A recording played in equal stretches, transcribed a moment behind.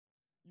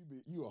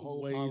You a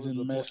whole Ways pilot and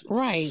of the methods.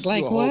 Right, you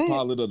like a whole what?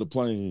 pilot of the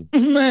plane.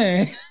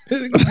 Man,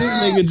 this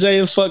nigga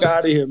Jay, fuck out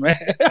of here, man.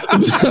 Damn.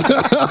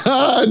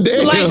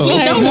 Like, you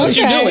know what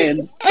you're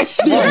doing.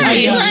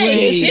 Right.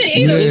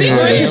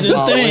 Crazy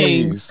my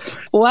things.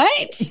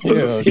 What?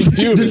 Yeah,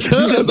 computer.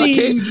 Because I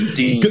can't.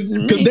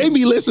 Because they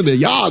be listening.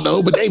 Y'all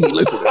know, but they be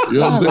listening. You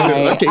know what I'm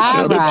saying? I can't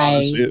tell them all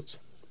this shit.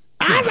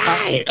 All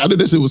right. I knew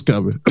this shit was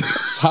coming.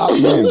 Top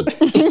man.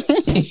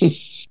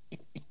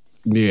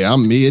 Yeah,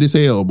 I'm mid as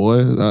hell,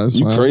 boy. That's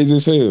You fine. crazy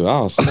as hell.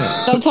 I'll snap.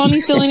 So Tony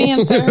still in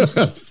answer?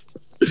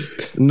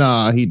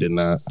 Nah, he did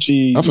not.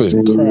 Jesus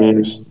I feel-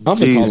 Christ. I'm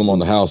finna call him on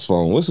the house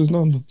phone. What's his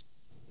number?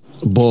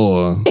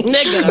 Boy,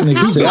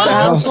 Nigga said the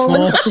house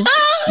phone.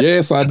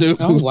 Yes, I do.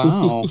 Oh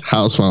wow.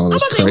 house phone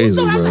is Who crazy,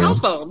 still has a bro. house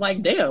phone?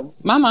 Like, damn.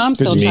 My mom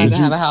still Did you- tries to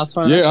have a house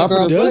phone. Yeah, That's the I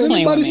girl finna who's say, playing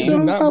anybody with me. still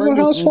Not have a bring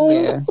it- house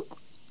phone? Yeah.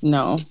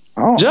 No.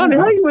 Johnny,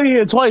 how you in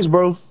here twice,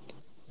 bro?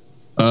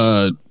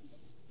 I'll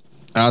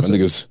My tell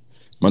you.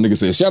 my nigga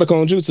said, Shadow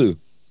Clone Jutsu.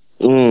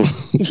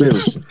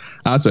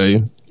 I'll tell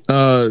you.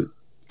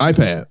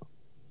 iPad.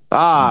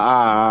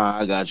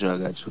 I got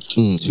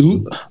you.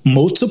 Two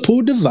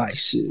multiple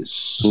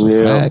devices.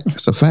 Yeah.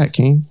 It's a fact,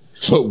 King.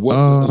 But what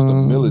does the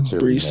military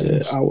Bree have?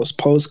 said, I was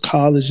post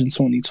college in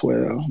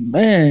 2012.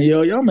 Man,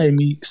 yo, y'all made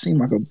me seem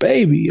like a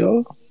baby,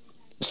 yo.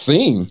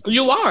 Seem.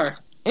 You are.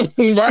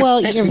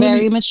 Well, you're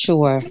very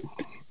mature.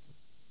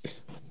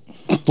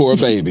 For a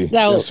baby.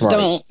 No, That's right.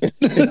 don't.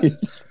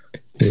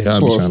 Yeah,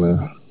 I'll be trying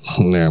to.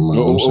 Never mind.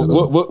 I'm shut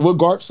up. What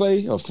Garp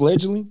say? A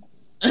fledgling?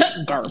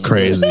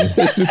 Crazy.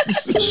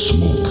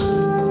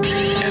 Smoke.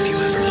 Have you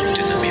ever looked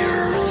in the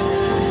mirror?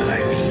 I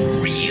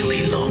mean,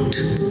 really looked.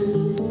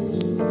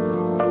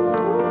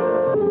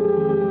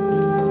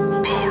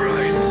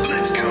 Alright,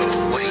 let's go.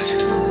 Wait.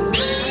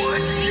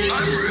 What?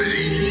 I'm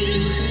ready.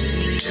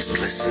 Just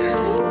listen.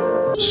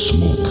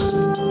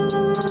 Smoke.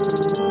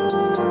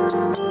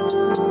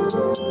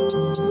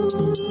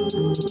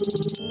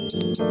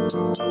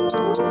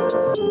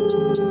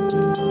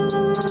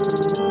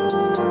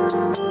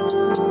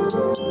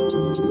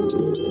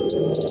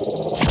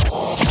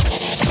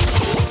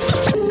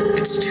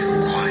 It's too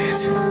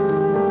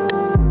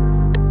quiet.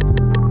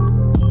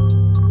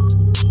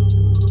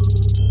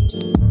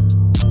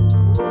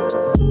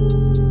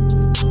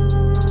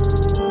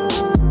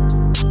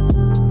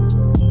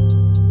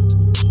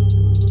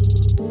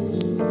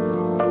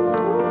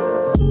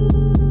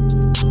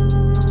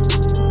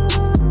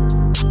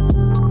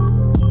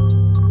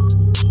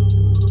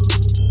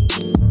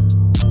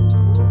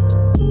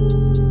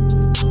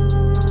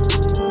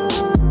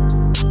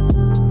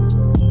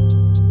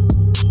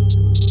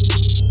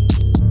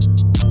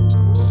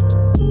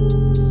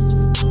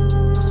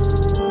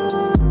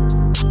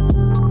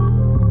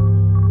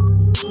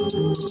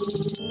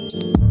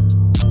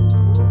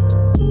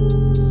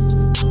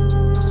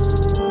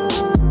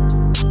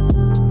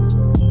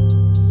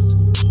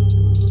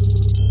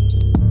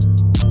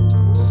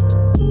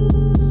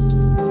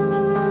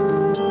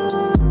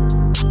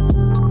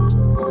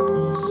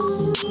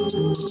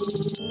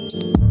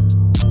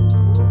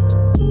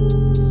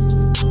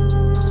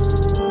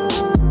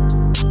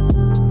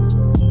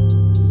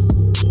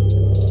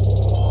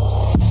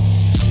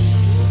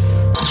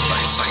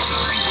 By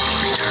fighting,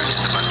 return to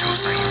the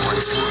Batusa you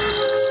once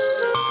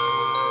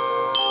were.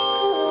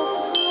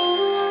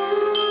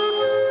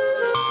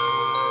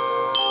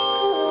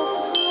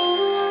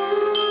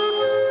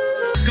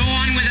 Go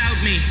on without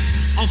me.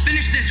 I'll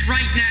finish this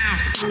right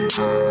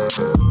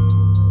now.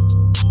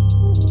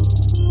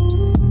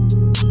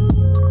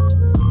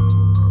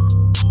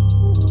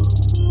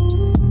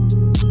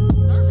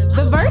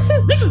 The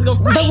verses,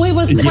 but we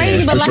was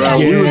crazy. But like bro, I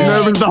we were said,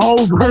 nervous the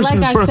whole but like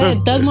verses, I bro. said,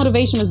 Thug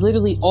Motivation was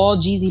literally all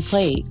Jeezy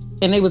played,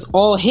 and they was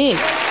all hits.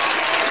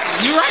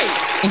 You're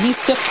right. And he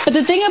still. But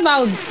the thing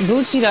about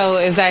Gucci though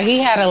is that he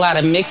had a lot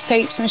of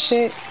mixtapes and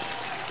shit.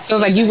 So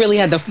it's like you really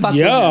had to fuck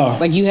with him.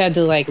 Like you had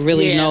to like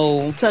really Yeah,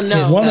 know. to know.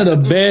 his One of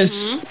stuff. the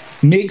best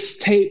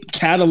mixtape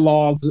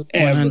catalogs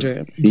ever.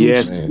 100.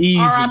 Yes. Easy.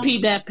 R.I.P.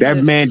 that That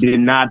piss. man did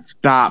not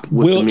stop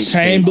with Wilt the mixtape.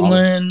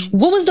 Chamberlain.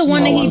 What was the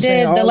one that No, he I'm did?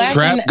 saying The all last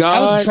Trap one. God? I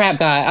was Trap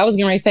God. I was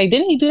getting ready to say,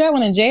 didn't he do that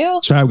one in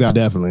jail? Trap God,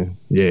 definitely.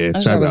 Yeah,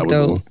 That Trap shit was God was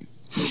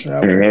the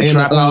dope. one. And And,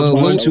 Trap House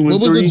 1, 2, what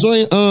and was 3. the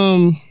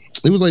joint?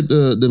 It was like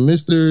the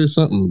Mr.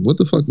 something. What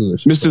the fuck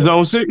was it? Mr.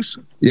 Zone 6.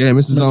 Yeah,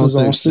 Mr. Zone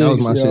Zone 6. That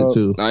was my 6, shit yo.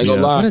 too. I ain't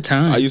gonna Yeah. lie. What a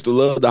time. I used to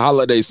love the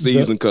holiday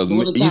season because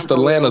What a time East for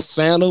Atlanta real.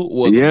 Santa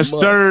was Yes, a must.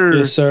 sir.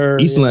 Yes, sir.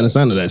 East Atlanta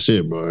sounded that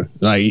shit, bro.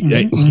 Like,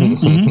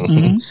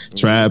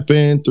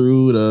 trapping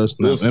through the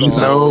snow. This Let me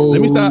stop. snow.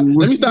 Let me stop.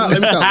 Let me stop. Let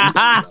me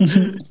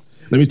stop.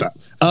 Let me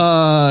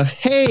stop.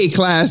 Hey,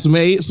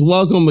 classmates.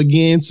 Welcome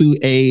again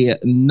to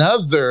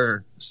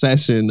another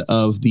session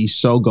of the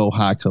Shogo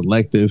High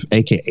Collective,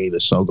 aka the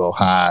Shogo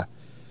High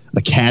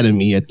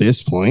Academy at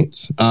this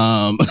point.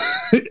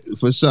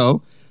 For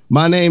sure.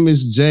 My name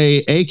is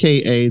Jay,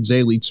 aka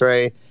Jay Lee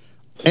Trey,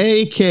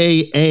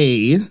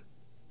 aka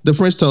the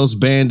French Toast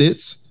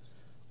Bandits,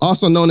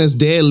 also known as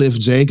Deadlift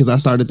Jay, because I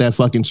started that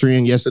fucking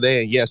trend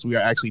yesterday. And yes, we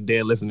are actually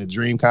deadlifting the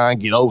DreamCon.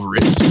 Get over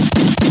it.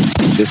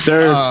 Yes,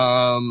 sir.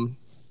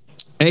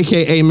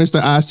 AKA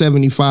Mr.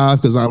 I-75,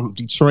 because I'm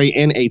Detroit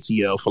and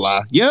ATL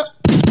fly. Yep.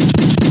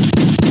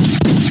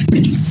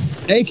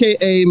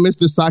 AKA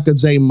Mr. Saka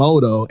J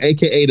Moto,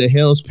 AKA the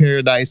Hell's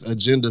Paradise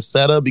Agenda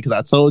Setter, because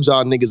I told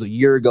y'all niggas a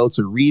year ago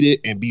to read it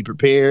and be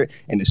prepared,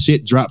 and the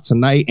shit dropped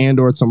tonight and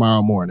or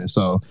tomorrow morning.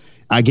 So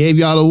I gave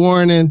y'all the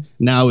warning.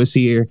 Now it's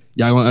here.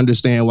 Y'all gonna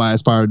understand why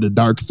it's part of the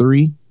Dark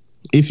 3.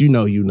 If you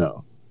know, you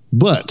know.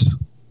 But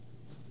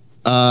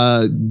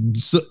so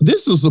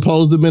this was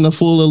supposed to have been a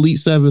full Elite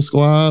 7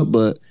 squad,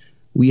 but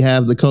we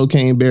have the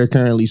Cocaine Bear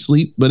currently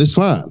sleep, but it's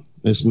fine.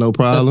 It's no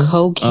problem. The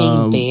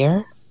Cocaine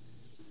Bear?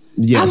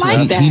 Yes, I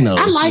like that. He knows.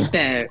 I like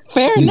that.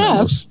 Fair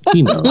enough.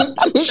 He knows.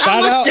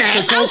 Shout out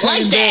to Cocaine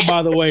like Bear,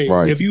 by the way.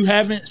 Right. If you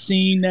haven't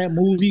seen that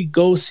movie,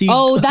 go see.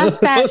 Oh, that's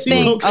go that see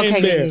thing. Cocaine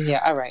Okay, Bear. yeah.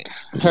 All right.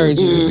 Heard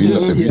you.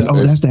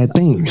 Oh, that's that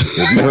thing.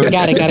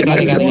 Got it.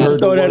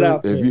 Throw that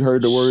out there. If you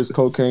heard the words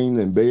cocaine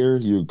and bear,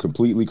 you're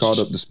completely caught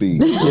up to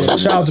speed. Yeah,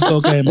 shout out to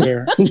Cocaine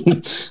Bear.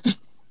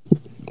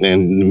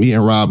 And me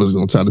and Rob was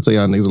gonna try to tell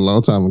y'all niggas a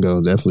long time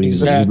ago. Definitely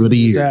Exactly. movie of the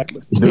year.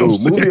 Exactly. Dude,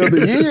 movie of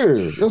the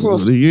year. That's Movie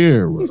of the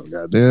year, bro.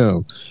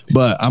 Goddamn.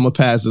 But I'm gonna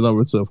pass it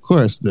over to, of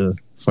course, the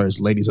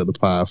first ladies of the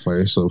pod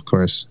first. So, of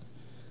course,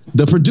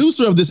 the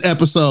producer of this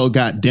episode.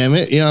 God damn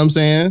it, you know what I'm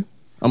saying?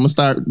 I'm gonna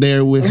start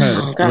there with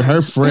her, with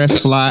her fresh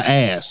fly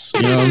ass.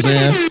 You know what I'm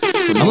saying?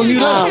 I'm gonna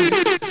mute up.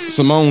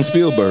 Simone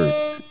Spielberg.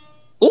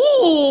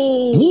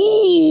 Ooh.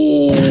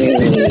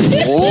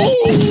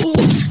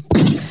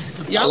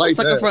 Y'all like are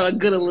sucker that. for a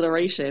good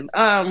alliteration.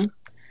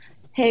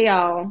 Hey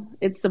y'all,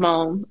 it's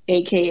Simone,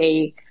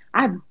 aka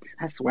I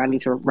swear I need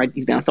to write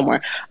these down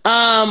somewhere.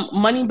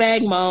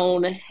 Moneybag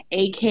Moan,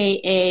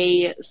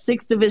 aka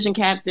 6th Division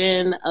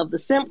Captain of the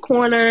Simp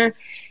Corner,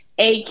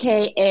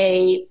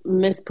 aka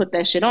Miss Put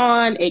That Shit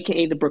On,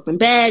 aka the Brooklyn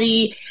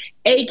Baddie,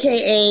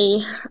 aka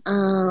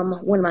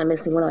what am I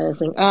missing?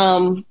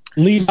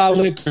 Levi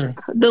Liquor.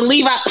 The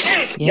Levi.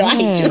 Yo, I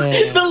hate you.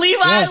 The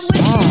Levi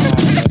Liquor.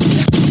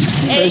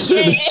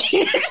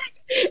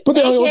 Put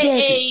that on your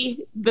jacket. AKA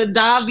the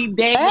Dobby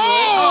Dang.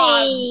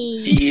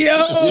 Yo!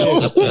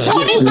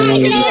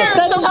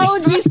 The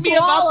Toji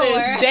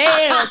Swallower.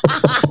 Damn.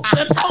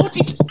 The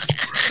Toji.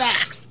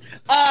 Facts.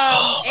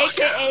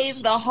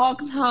 AKA the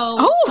Hawks Hoe.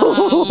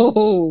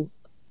 Oh.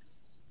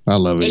 I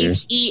love it here.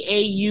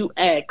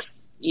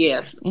 HEAUX.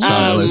 Yes. Shout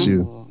out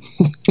LSU.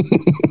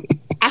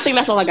 I think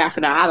that's all I got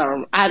for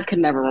now. I could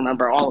never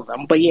remember all of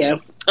them, but yeah.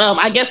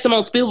 I guess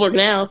Simone Spielberg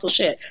now, so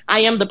shit.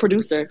 I am the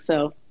producer,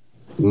 so.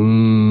 Say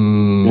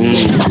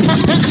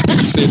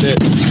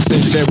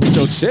that with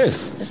your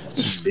chest.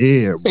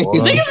 Yeah, boy.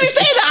 Niggas be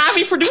saying that I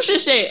be producing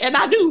shit, and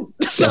I do.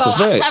 So That's a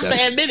fact. I have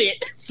to admit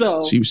it.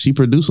 So She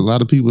produced a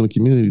lot of people in the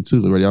community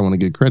too. Already, I want to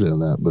get credit on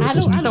that, but I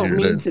don't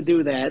mean to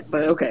do that,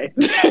 but okay.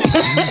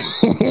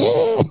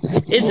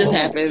 It just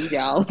happens,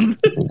 y'all.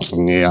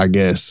 Yeah, I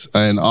guess.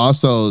 And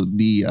also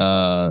the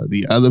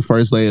other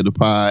first lady of the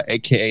pod,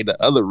 aka the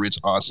other rich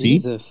auntie.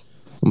 Jesus.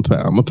 I'm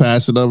gonna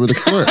pass it over to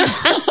Court.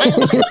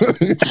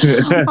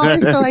 I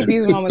always feel like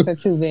these moments are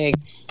too big.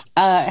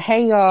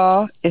 Hey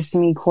y'all, it's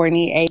me,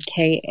 Courtney,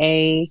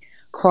 aka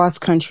Cross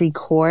Country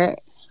Court,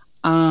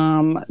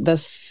 the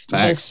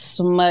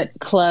smut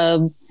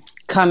club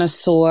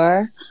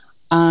connoisseur,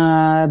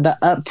 the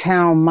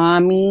Uptown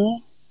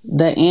Mommy,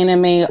 the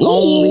anime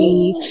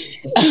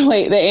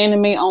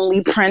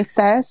only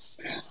princess,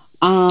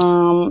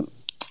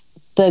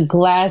 the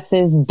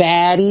glasses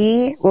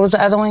baddie. What was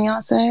the other one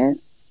y'all said?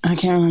 I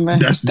can't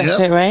remember. That's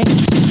it, right?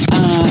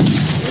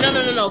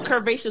 No.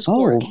 Curvaceous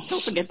Court.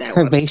 Don't forget that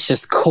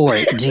Curvaceous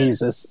Court.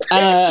 Jesus.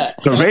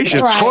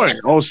 Curvaceous right. Court.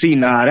 Oh, see,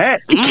 now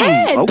that.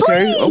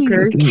 Okay.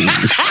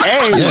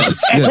 Hey,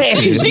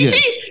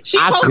 She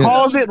I posted.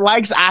 calls it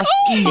like I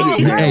see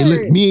it. Hey,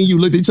 look, me and you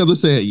looked at each other and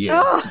said,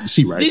 yeah,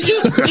 she right. Did you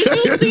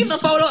see the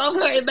photo of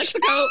her in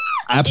Mexico?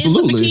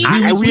 Absolutely. In the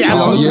bikini? We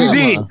yeah.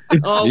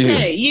 did.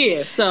 Okay,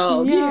 yeah.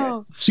 So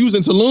yeah. She was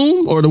in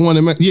Tulum or the one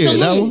in Tulum,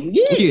 that one?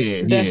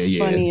 yeah. That's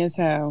yeah. funny as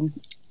hell.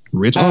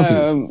 Rich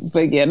auntie.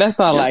 But yeah, that's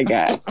all I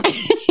got.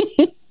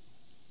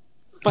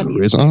 Funny.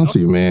 Rich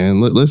auntie,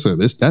 man. Listen,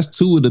 that's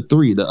 2 of the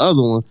 3. The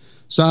other one,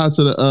 shout out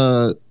to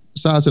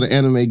the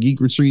Anime Geek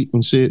Retreat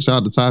and shit. Shout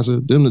out to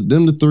Tasha. Them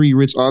the 3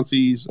 rich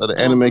aunties of the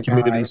anime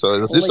community. So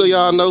just so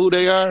y'all know who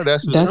they are,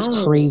 that's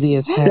crazy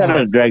as Shout out hell.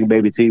 to Dragon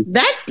Baby T.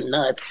 That's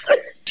nuts.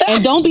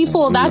 And don't be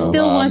fooled. I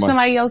still want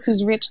somebody else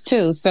who's rich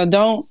too. So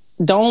don't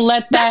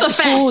let that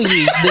fool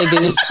you,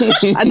 niggas.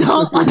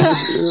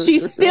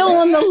 She's still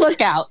on the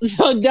lookout.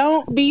 So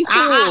don't be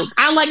fooled.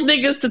 I like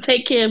niggas to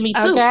take care of me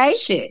too. Okay.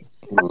 Shit.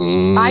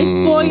 I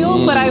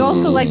spoil, but I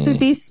also like to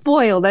be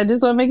spoiled. I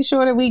just want to make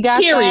sure that we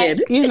got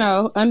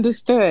that,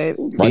 understood.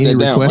 Write that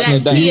down.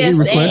 Any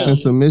requests and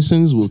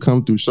submissions will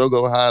come through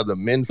Shogo High, the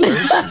men first.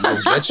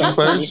 We'll get you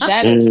first.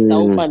 That is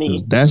so funny.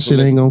 That shit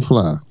ain't gonna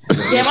fly.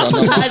 Yeah, my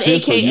son had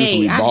This one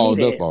usually AKA. I balled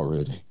need up it.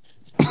 already.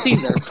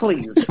 Caesar,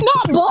 please.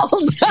 Not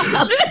balled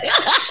up.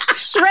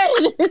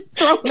 Shredded and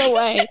thrown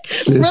away.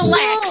 This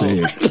Relax.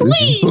 is sick.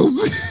 This is so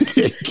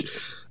sick.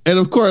 And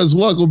of course,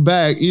 welcome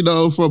back,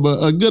 from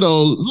a good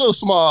old little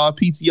small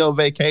PTO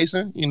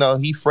vacation.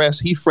 He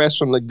fresh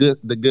from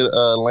the good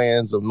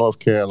lands of North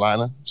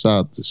Carolina. Shout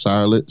out to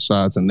Charlotte.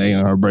 Shout out to Nay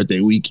on her birthday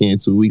weekend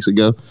 2 weeks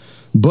ago.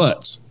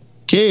 But,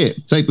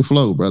 Kid, take the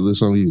flow, brother.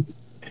 It's on you.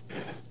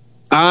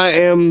 I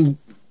am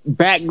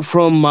back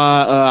from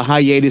my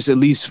hiatus, at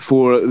least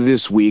for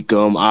this week.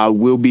 I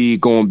will be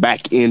going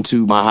back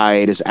into my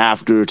hiatus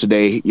after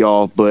today,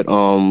 y'all. But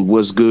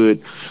what's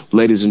good,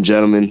 ladies and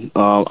gentlemen?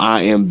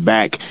 I am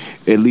back,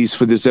 at least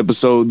for this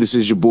episode. This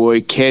is your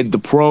boy, Ked the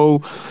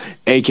Pro,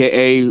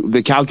 a.k.a.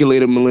 the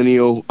Calculated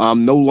Millennial.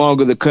 I'm no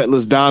longer the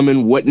Cutlass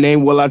Diamond. What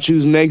name will I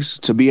choose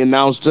next? To be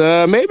announced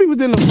maybe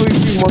within a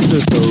few months or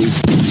so.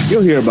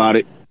 You'll hear about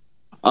it.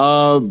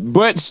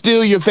 But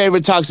still your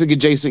favorite toxic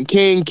adjacent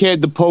king,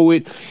 Ked the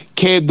Poet,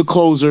 Ked the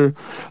Closer,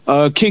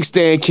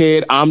 Kickstand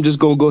Ked. I'm just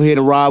gonna go ahead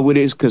and ride with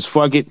it because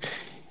fuck it.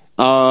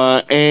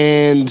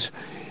 And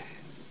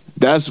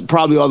that's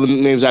probably all the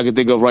names I can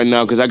think of right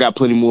now because I got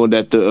plenty more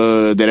that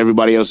that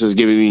everybody else is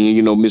giving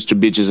me, Mr.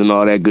 Bitches and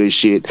all that good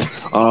shit.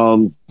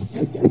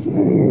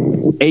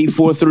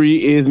 843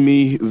 is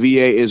me.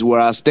 VA is where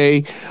I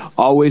stay.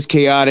 Always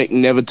chaotic,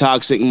 never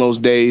toxic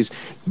most days.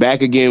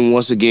 Back again,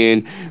 once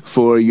again,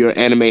 for your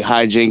anime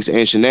hijinks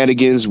and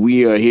shenanigans.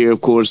 We are here,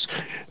 of course,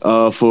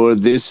 for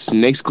this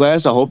next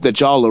class. I hope that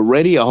y'all are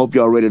ready. I hope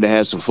y'all ready to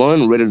have some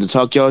fun, ready to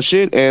talk y'all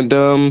shit. And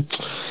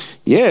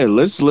yeah,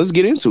 let's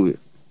get into it.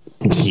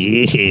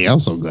 Yeah, I'm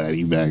so glad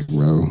he back,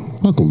 bro.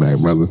 Welcome back,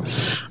 brother.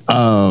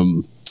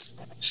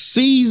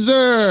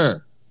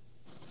 Caesar,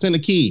 send the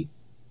key.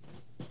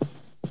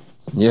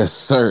 Yes,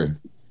 sir.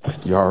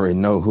 You already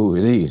know who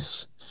it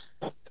is.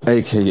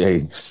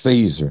 AKA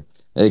Caesar,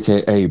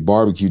 AKA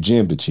Barbecue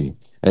Jimbachi,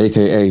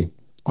 AKA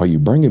Are You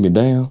Bringing Me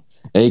Down?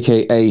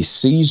 AKA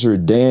Caesar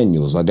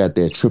Daniels. I got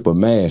that triple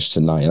mash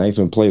tonight. I ain't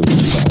even play with you.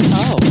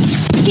 Oh.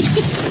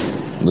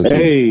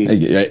 Hey.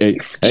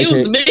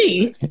 Excuse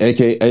me.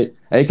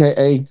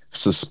 AKA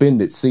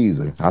Suspended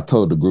Caesar. I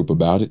told the group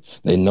about it.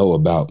 They know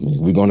about me.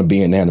 We're going to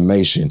be in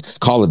animation.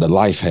 Call it a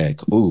life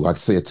hack. Ooh, I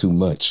said too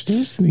much.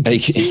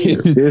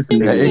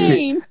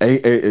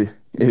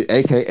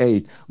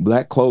 AKA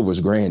Black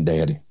Clover's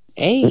granddaddy.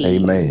 Hey.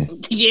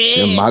 Amen. Yeah.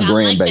 They're my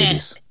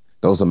grandbabies. Like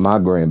those are my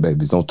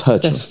grandbabies. Don't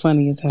touch them. That's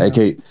funny as hell.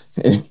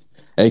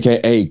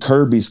 AKA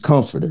Kirby's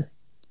comforter.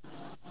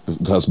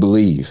 Because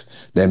believe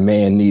that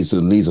man needs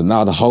a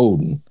lot of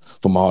holding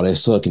from all that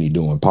sucking he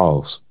doing.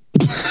 Pause.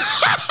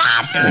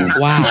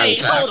 Wow. Wait,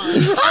 hold on.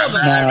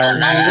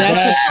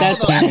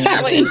 That's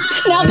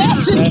now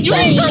that's You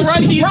ain't gonna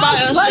run these by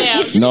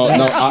us now. No,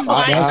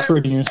 That's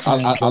pretty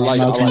insane. I like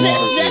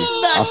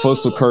I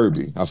fucks with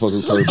Kirby. I fuck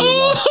with Kirby a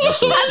lot.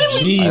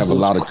 I have a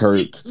lot of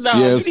Kirby. No,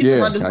 you need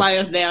to run this by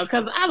us now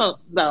because I don't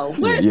know.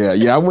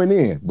 Yeah, I went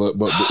in, but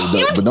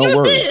don't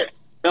worry. Okay.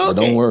 But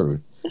don't worry.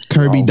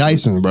 Kirby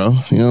Dyson, bro.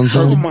 You know what I'm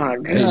saying? Oh my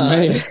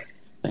god.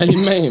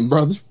 Amen,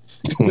 brother.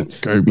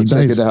 Kirby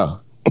Check Dyson. it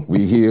out.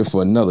 We here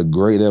for another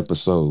great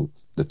episode.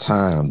 The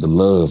time, the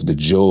love, the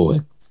joy,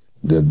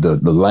 the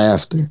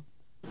laughter.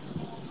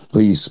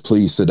 Please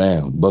sit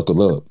down.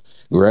 Buckle up.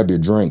 Grab your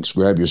drinks.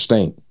 Grab your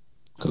stank.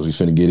 Because we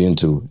finna get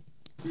into it.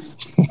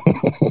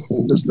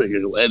 This nigga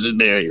is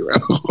legendary, bro.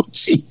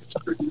 Jesus.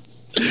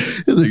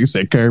 This nigga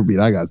said Kirby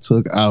and I got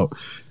took out.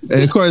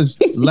 And of course,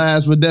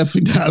 last but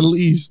definitely not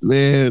least,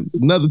 man,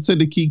 another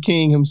Tender Key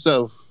King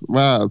himself.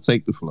 Rob,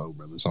 take the flow,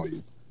 brother. It's on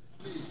you.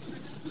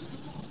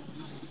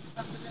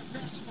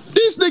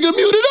 This nigga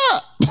muted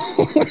up.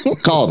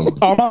 Called him.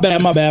 Oh, my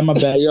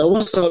bad. Yo,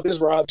 what's up? It's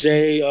Rob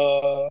J.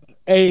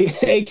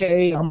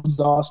 AKA, I'm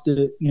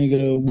exhausted,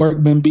 nigga.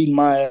 Work been beating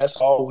my ass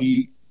all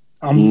week.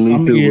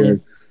 I'm too, here.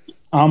 man.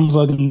 I'm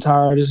fucking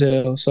tired as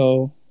hell.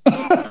 So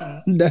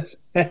that's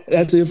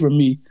it for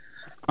me.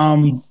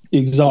 I'm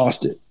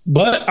exhausted,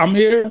 but I'm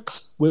here.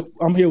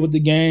 I'm here with the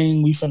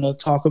gang. We finna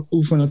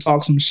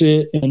talk some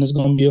shit, and it's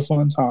gonna be a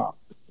fun time.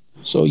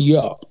 So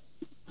yeah.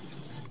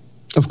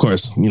 Of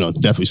course,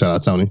 definitely shout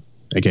out Tony,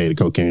 aka the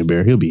Cocaine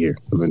Bear. He'll be here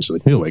eventually.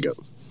 He'll wake up.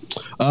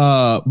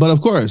 But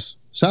of course,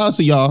 shout out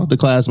to y'all, the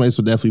classmates,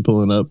 for definitely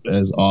pulling up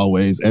as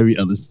always every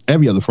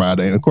other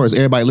Friday. And of course,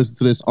 everybody listen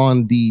to this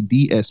on the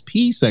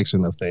DSP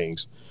section of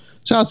things.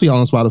 Shout out to y'all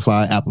on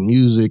Spotify, Apple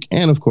Music,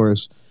 and of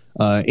course,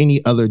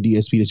 any other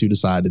DSP that you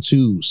decide to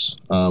choose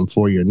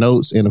for your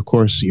notes and of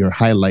course your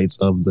highlights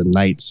of the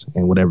nights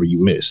and whatever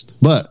you missed.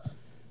 But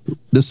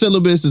the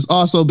syllabus has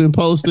also been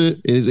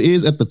posted. It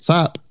is at the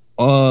top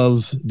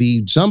of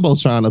the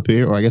Jumbotron up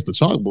here, or I guess the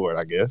chalkboard,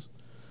 I guess.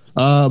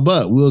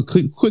 But we'll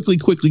quickly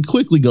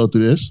go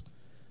through this.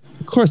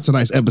 Of course,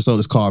 tonight's episode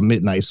is called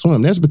Midnight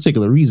Swim. There's a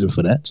particular reason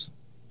for that.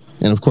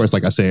 And of course,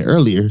 like I said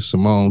earlier,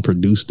 Simone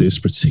produced this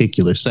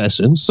particular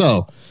session.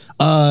 So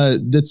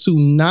the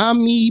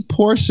tsunami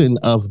portion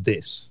of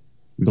this,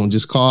 we're going to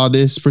just call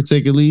this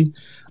particularly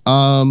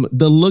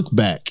the look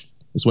back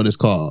is what it's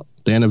called.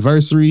 The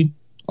anniversary,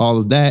 all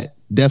of that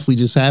definitely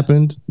just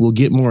happened. We'll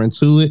get more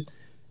into it.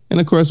 And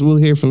of course, we'll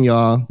hear from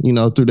y'all,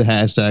 through the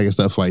hashtag and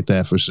stuff like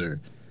that for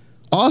sure.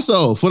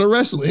 Also, for the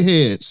wrestling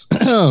heads,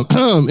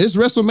 it's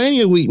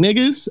WrestleMania week,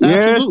 niggas.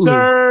 Yes,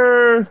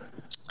 sir.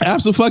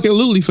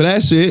 Absolutely for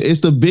that shit.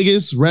 It's the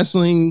biggest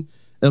wrestling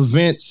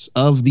events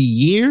of the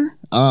year.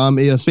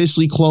 It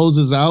officially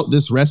closes out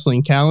this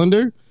wrestling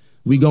calendar.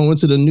 We go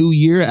into the new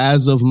year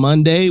as of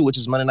Monday, which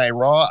is Monday Night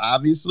Raw,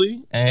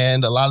 obviously,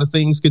 and a lot of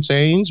things could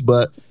change,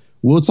 but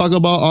we'll talk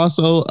about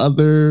also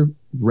other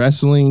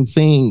wrestling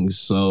things.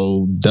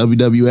 So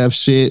WWF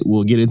shit,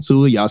 we'll get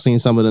into it. Y'all seen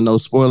some of the no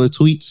spoiler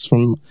tweets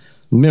from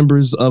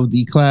members of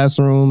the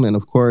classroom and,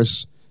 of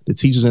course, the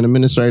teachers and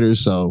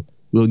administrators, so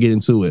we'll get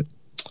into it.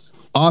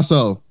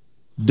 Also,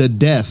 the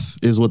death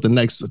is what the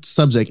next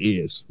subject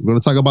is. We're going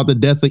to talk about the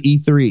death of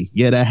E3.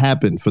 Yeah, that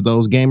happened. For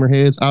those gamer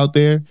heads out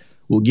there,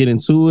 we'll get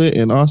into it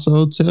and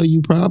also tell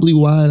you probably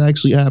why it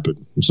actually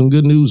happened. Some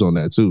good news on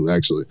that too,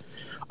 actually.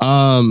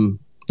 The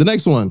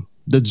next one,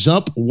 the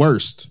Jump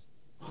Worst,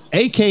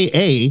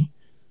 a.k.a.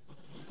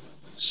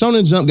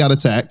 Shonen Jump got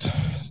attacked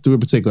through a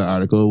particular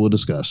article we'll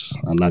discuss.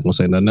 I'm not going to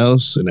say nothing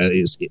else, and that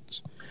is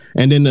it.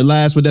 And then the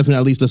last but definitely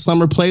not least, the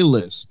Summer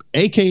Playlist,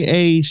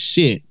 a.k.a.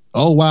 shit.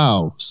 Oh,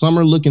 wow.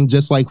 Summer looking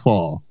just like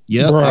fall.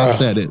 Yep, Bruh. I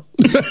said it.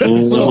 Damn,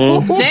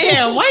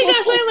 why you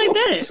gotta say it like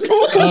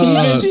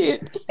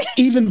that?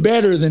 Even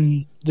better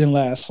than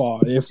last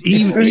fall.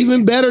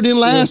 Even better than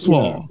last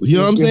fall. You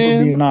know what I'm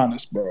saying? Being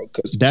honest, bro.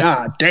 Because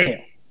God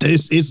damn.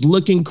 It's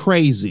looking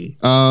crazy.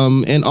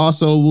 And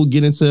also we'll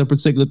get into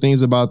particular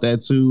things about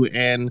that too.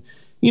 And,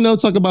 you know,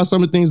 talk about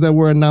some of the things that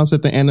were announced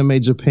at the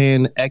Anime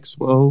Japan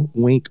Expo.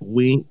 Wink,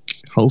 wink.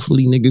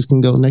 Hopefully niggas can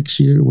go next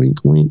year.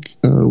 Wink, wink.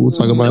 We'll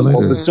talk about it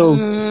later.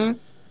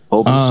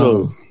 Hope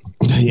so.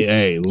 Yeah,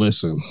 hey,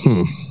 listen.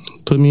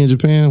 Put me in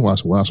Japan.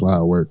 Watch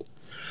how it works.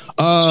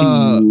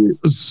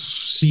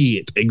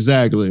 Shit,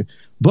 exactly.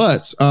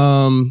 But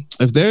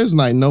if there's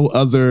like no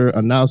other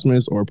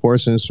announcements or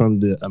portions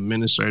from the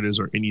administrators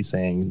or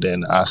anything,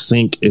 then I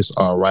think it's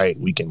all right.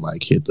 We can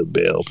like hit the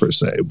bell per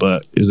se.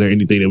 But is there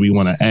anything that we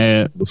want to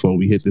add before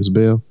we hit this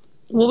bell?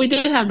 Well, we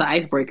did have the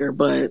icebreaker,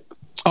 but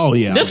oh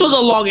yeah, this was a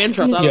long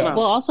intro. So I don't know.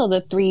 Well, also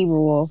the 3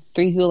 rule: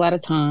 3 people at a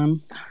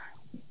time.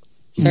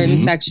 Certain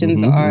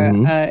sections are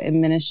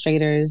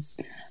administrators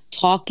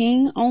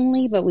talking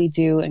only, but we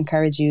do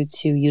encourage you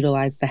to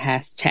utilize the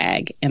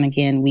hashtag. And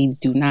again, we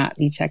do not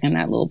be checking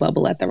that little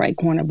bubble at the right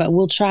corner, but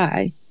we'll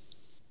try.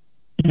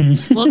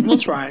 We'll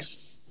try.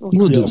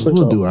 We'll do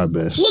our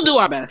best. We'll do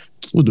our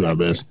best. We'll do our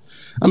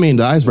best. I mean,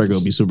 the icebreaker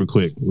will be super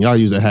quick. Y'all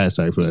use that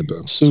hashtag for that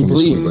though. Super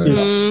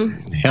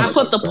quick. I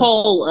put the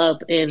poll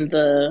up in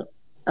the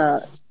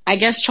I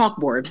guess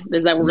chalkboard.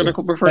 Is that what we're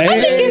gonna refer to?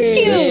 I think it's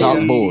cute.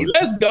 Chalkboard.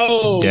 Let's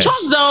go. Yes. Chalk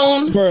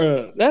zone.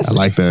 Bro, I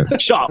like that.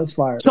 Chalk. That's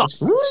fire. Chalk.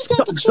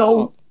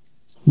 So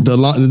The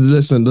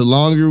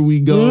longer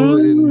we go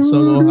in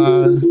Sogo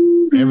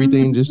High,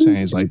 everything just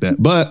changed like that.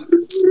 But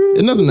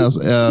if nothing else,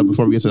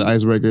 before we get to the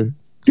icebreaker,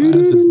 class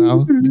is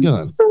now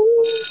begun.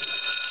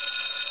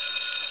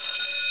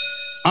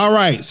 All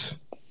right.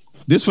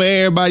 This for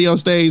everybody on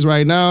stage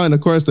right now. And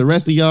of course, the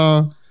rest of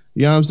y'all,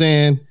 you know what I'm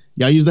saying?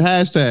 Y'all use the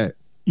hashtag.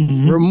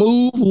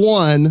 Remove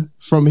one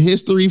from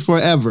history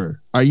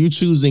forever. Are you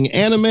choosing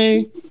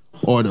anime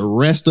or the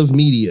rest of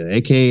media,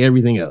 aka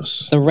everything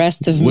else? The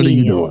rest of what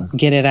media. Are you doing?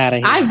 Get it out of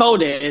here. I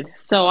voted,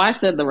 so I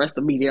said the rest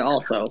of media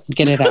also.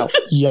 Get it out.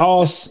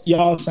 y'all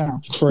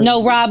sound crazy.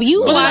 No, Rob,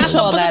 you But watch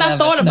all that. I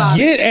thought other about stuff.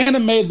 Get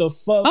anime the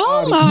fuck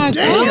Oh out my of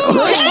here.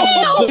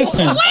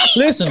 god!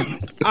 Listen.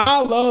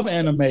 I love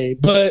anime,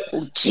 but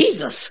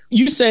Jesus,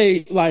 you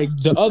say like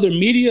the other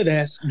media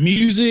that's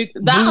music,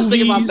 I was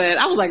thinking about movies, that.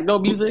 I was like, no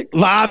music,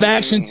 live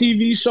action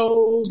TV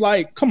shows.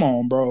 Like, come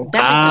on, bro.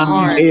 That makes it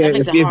hard. That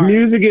makes it if hard.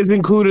 music is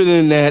included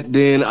in that,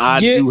 then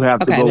I do have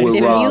to go with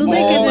if Rob.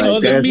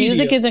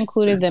 music is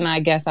included, then I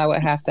guess I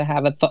would have to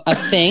have a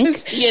think.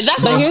 Yeah,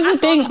 that's. But here's the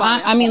thing.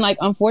 I mean, like,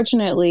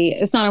 unfortunately,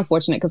 it's not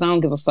unfortunate because I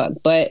don't give a fuck.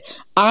 But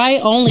I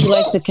only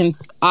like to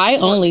I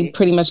only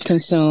pretty much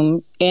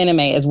consume anime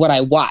as what I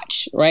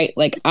watch. Right?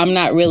 Like, I'm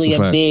not really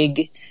a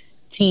big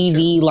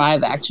TV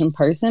live action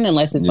person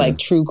unless it's like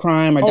true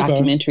crime or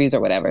documentaries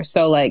or whatever.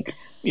 So like,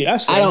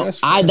 that's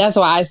that's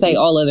why I say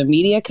all other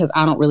media because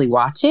I don't really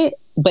watch it.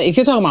 But if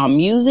you're talking about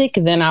music,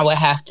 then I would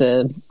have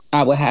to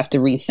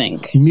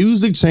rethink.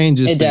 Music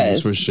changes it things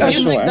does. for sure.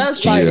 Music does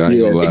change.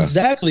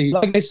 Exactly.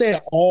 Like they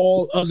said,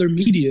 all other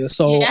media.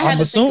 So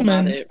I'm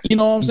assuming, you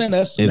know what I'm saying?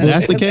 That's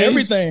the case.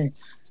 Everything.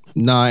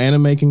 Nah,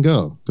 anime can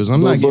go because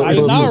I'm not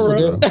giving up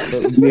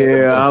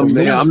music.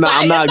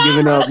 I'm not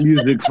giving up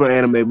music for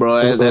anime,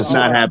 bro. That's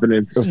not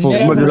happening. As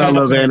much as I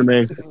love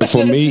anime,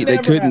 for me, they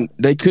couldn't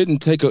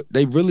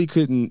they really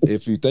couldn't.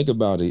 If you think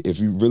about it, if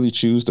you really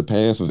choose the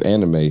path of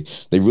anime,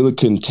 they really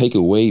couldn't take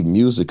away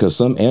music because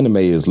some anime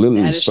is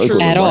literally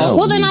circled at all.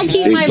 Well, then I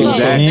keep my vote.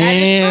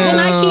 Then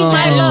I keep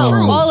my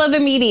vote. All other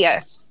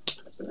media.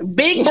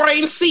 Big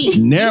brain C.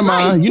 Never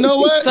mind. You know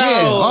what?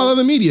 All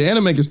other media,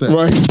 anime can stay.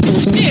 Right.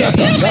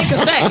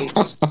 Anime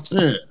can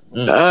stay.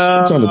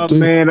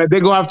 Man,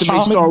 they're gonna have to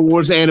make Star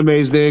Wars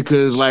animes then,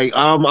 because like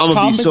I'm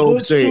gonna be so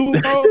upset. Too,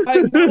 bro.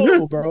 Like,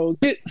 no, bro.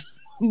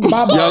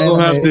 Y'all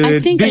gonna have to. I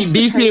think it's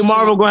DC and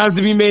Marvel gonna have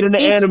to be made into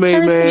It's anime,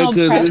 man. personal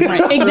 'cause-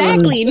 preference.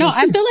 Exactly. No,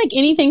 I feel like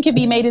anything can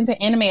be made into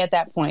anime at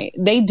that point.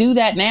 They do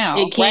that now,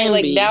 It can right?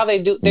 Like be. now they're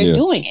Yeah.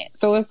 doing it.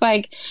 So it's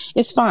like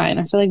it's fine.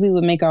 I feel like we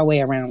would make our way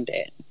around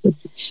it.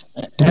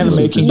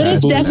 Anime keeps But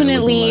it's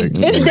moving.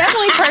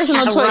 definitely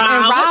personal choice.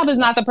 And Rob. Rob is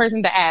not the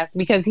person to ask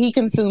because he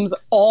consumes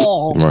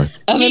all Right.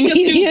 of the He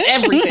consumes media.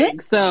 everything.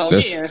 So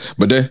yeah.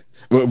 But that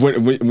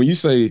when you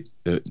say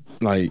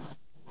like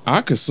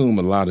I consume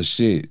a lot of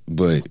shit,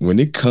 but when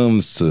it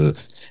comes to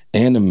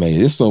anime,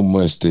 it's so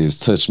much that's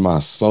touched my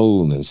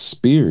soul and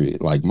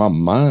spirit. Like my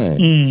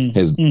mind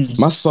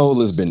my soul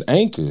has been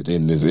anchored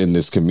in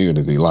this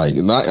community. Like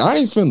I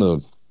ain't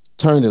finna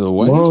turn it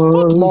away.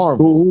 Fuck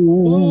Marvel.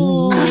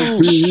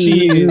 Ooh,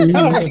 Shit.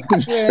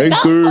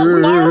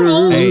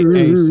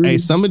 Hey,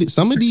 some of these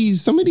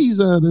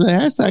the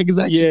hashtag is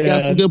actually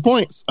got some good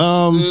points.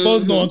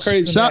 Folks going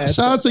crazy. Shout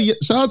out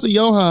to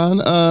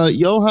Johan.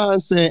 Johan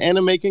said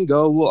anime can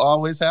go. We'll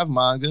always have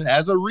manga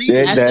as a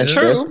reader. That's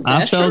true.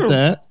 I felt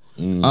that.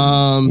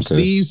 Okay.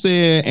 Steve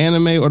said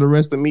anime or the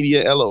rest of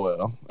media.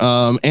 LOL.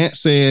 Ant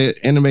said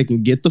anime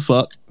can get the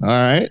fuck. All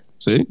right.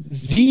 See,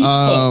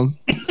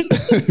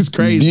 it's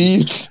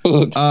crazy.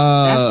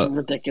 That's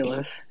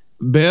ridiculous.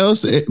 Bell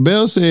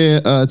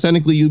said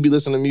technically you'd be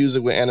listening to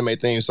music with anime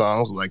theme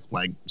songs, like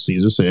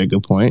Caesar said.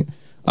 Good point.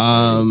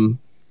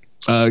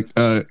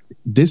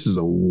 This is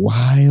a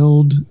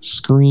wild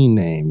screen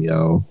name,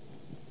 yo.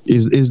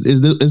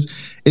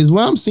 Is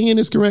what I'm seeing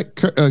is correct?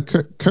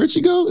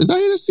 Kerchigo? Is that how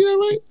you see that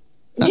right?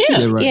 I see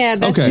that right. Yeah,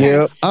 that's okay.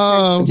 cursed.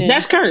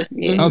 That's cursed.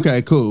 Yeah.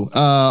 Okay, cool.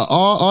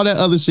 All that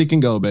other shit can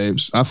go,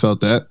 babes. I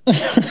felt that.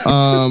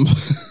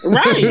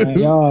 Right. Man,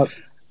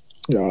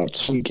 y'all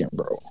tweaking,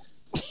 bro.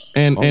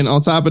 And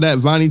on top of that,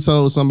 Vonnie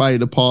told somebody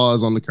to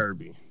pause on the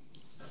Kirby.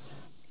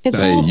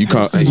 Hey, you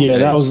can't. Hey, Yeah,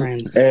 that was.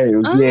 Hey,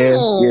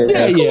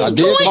 Yeah. I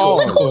did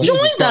pause. Who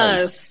Jesus joined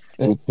Christ.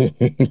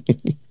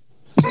 us?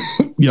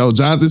 Yo,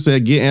 Jonathan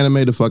said, "Get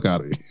anime the fuck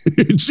out of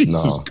here."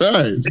 Jesus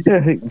Christ.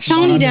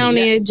 Tony down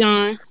there,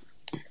 John.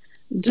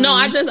 No,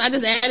 I just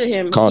added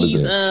him. Called his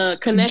He's ass.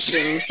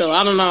 connecting, so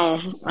I don't know.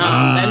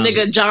 That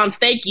nigga John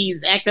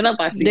Stakey's acting up.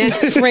 I see.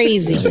 That's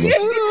crazy.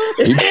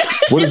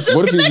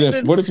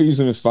 What if he's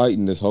been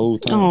fighting this whole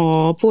time?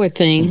 Oh, poor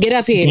thing. Get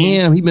up here.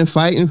 Damn, he been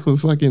fighting for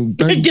fucking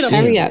 30 Get up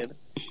Hurry here. up.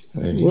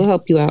 We'll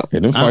help you out.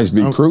 Yeah, them fights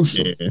be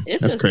crucial. Yeah,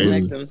 It's that's just crazy.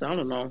 connecting, so I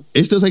don't know.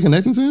 It still say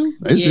connecting to him?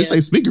 It Yeah. just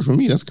say speaker for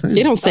me. That's crazy.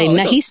 They don't say Oh,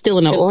 nothing. no. He's still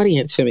in the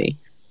audience for me.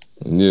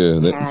 Yeah,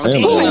 that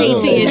family. Poor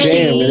AT&T.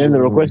 Damn, and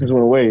then the questions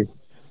went away.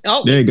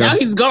 Oh, There you go. now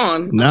he's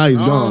gone. Now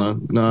he's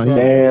gone. No, he,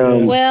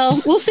 Damn. Well,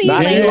 we'll see you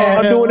Not later.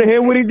 I'm doing to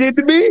him what he did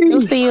to me.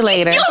 We'll see you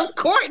later.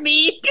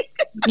 Courtney.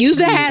 Use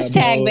the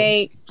hashtag,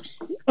 babe.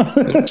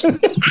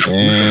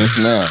 And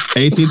snap.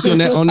 AT&T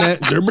on that.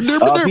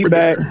 I'll be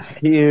back.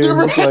 Here,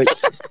 looks like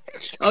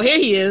Oh, here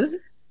he is.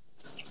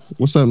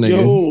 What's up, nigga?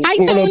 Yo, Hi,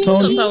 what up,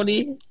 Tony. Tony?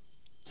 Tony.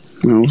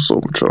 Man, what's up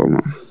with y'all,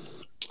 man?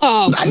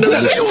 Oh,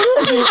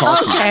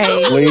 okay.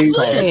 Please.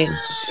 Shit.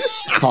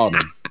 Called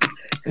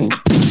him.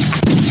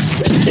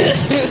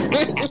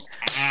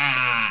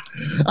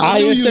 I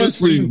knew you ISS was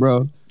free,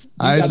 bro.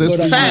 ISS gotta go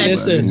to free.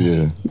 ISS.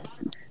 Yeah.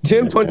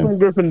 10 points from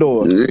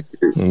Gryffindor.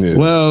 Yeah.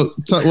 Well,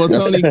 Tony,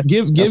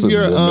 give That's a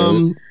your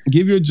good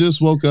give your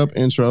just woke up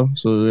intro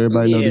so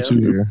everybody know that you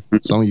here.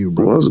 It's on you,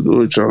 bro. What's good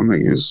with y'all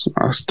niggas?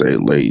 I stay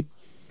late,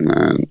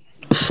 man.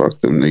 Fuck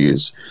them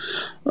niggas.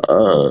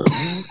 A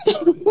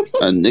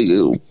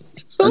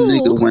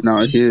nigga went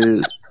out here,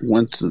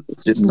 went to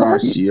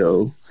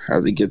Gymnasio,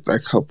 had to get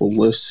that couple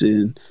lifts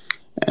in,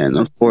 and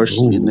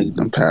unfortunately, nigga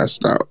done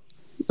passed out.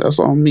 That's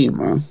on me,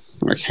 man.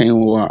 I can't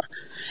lie.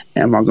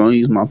 Am I gonna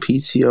use my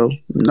PTO?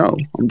 No,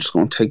 I'm just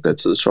gonna take that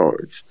to the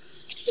charge.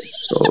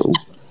 So,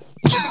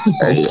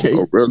 hey,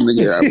 a real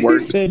nigga at work.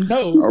 He said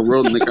no. A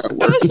real nigga at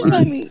work,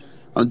 man.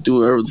 I'm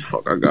doing whatever the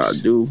fuck I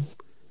gotta do.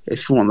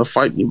 If you want to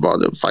fight me,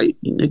 bother fight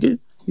me, nigga.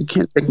 You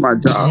can't take my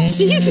job.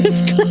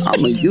 Jesus Christ.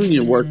 I'm a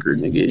union worker,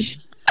 nigga.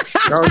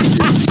 Y'all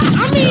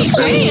I mean,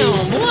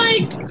 damn.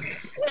 Like,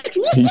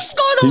 what's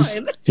going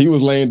on? He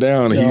was laying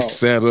down and he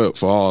sat up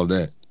for all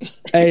that.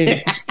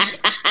 Hey.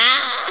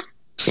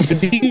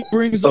 He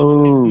brings up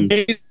Oh.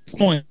 a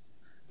point.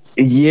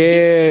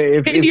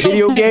 Yeah, if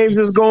video games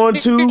is going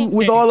to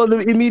with all of the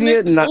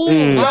immediate, Ooh,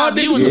 Y'all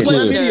niggas you are was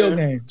playing under. video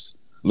games.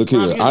 Look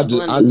here, I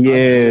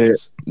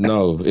just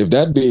no. If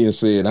that being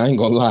said, I ain't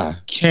gonna lie.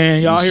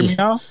 Can y'all hear me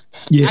now?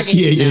 Yeah, I can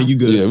hear you now. you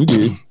good. Yeah, we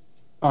good.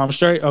 I'm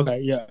straight.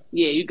 Okay, yeah.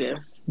 Yeah, you good.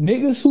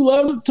 Niggas who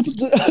love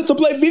to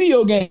play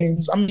video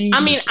games. I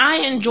mean, I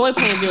enjoy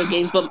playing video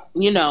games, but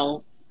you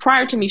know,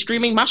 prior to me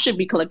streaming, my shit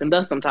be collecting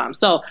dust sometimes.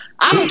 So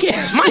I don't care.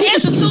 My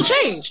answer still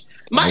change.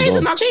 My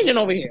answer not changing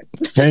over here.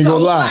 Ain't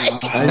gonna lie.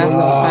 That's a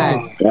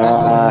fact.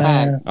 That's a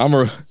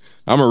fact.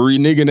 I'm a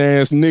re-niggin'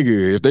 ass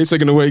nigga. If they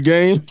taking away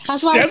game,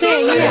 That's why I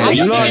said,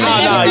 yeah.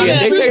 No, yeah,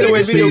 they take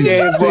away video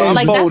games, bro. I'm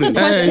Like that's a folding.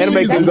 question. Anime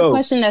can That's a go.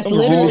 question that's Come on.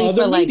 literally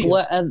Other for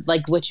media.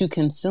 like what you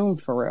consume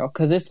for real.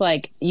 Because it's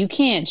like you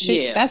can't.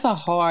 Yeah. That's a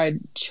hard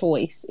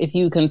choice if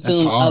you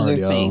consume hard, other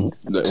yo.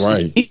 things.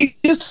 right?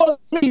 it's fuck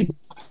me.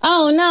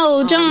 Oh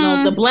no,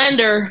 John. No, the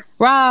blender.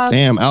 Rob.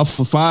 Damn,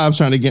 Alpha 5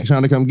 trying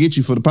to come get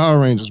you for the Power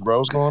Rangers, bro.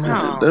 What's going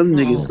on? Them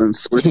niggas done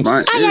switched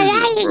my area,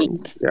 bro.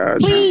 Yeah,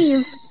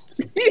 Please.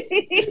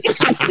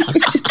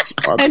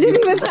 That didn't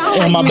even sound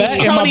like Am I me. back?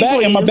 Am I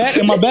back? Am I back?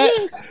 Am I back?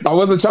 I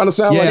wasn't trying to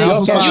sound like Yeah,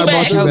 else. Alpha 5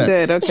 brought you Oh, back.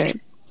 good. Okay.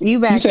 You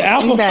back. You said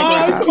Alpha You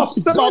back, 5? Rob.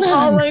 Said my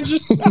Power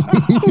Rangers?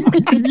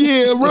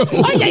 Yeah, bro.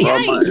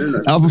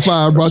 Alpha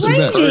 5 brought you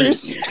back.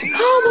 Rangers.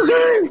 Oh my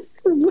god.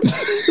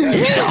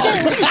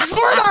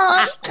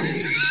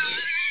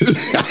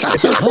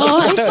 Oh,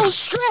 I'm so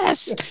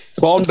stressed.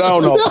 Calm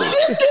down, Alpha.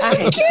 I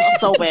hate you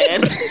so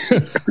bad.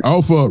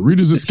 Alpha,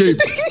 Reader's Escape.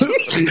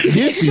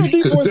 Yes, she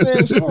did for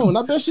saying song.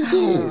 I bet she did.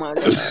 Oh my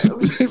god.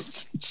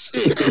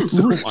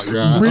 Oh my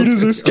God.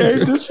 Reader's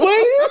Escape is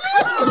funny.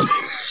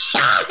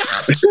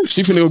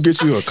 She finna go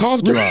get you a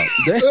cough drop.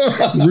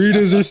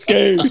 Reader's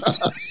Escape.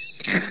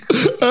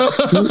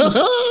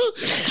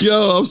 Yo,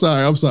 I'm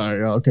sorry.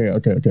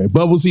 Okay.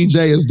 Bubble TJ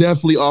is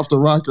definitely off the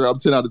rocker. I'm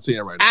 10 out of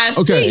 10 right now. I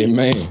Okay. see.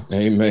 Amen.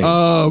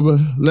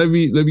 Let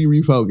me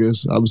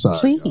refocus. I'm sorry.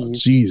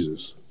 Please.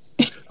 Jesus.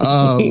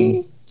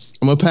 I'm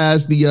gonna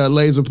pass the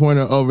laser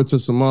pointer over to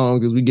Simone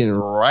because we're getting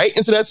right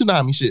into that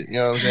tsunami shit. You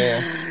know what I'm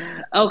saying?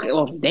 Okay,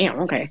 well, damn,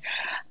 okay.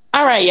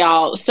 All right,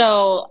 y'all.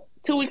 So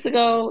 2 weeks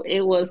ago,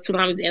 it was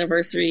Toonami's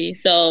anniversary.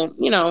 So,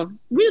 we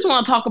just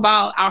want to talk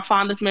about our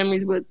fondest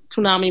memories with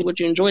Toonami, what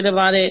you enjoyed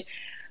about it,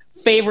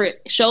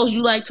 favorite shows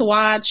you like to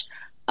watch,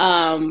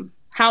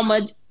 how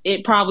much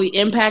it probably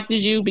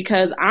impacted you,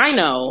 because I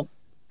know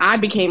I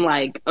became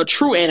like a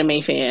true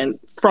anime fan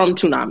from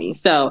Toonami.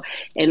 So,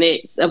 and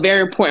it's a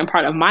very important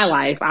part of my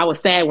life. I was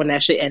sad when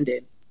that shit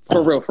ended,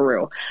 for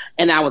real.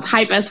 And I was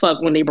hype as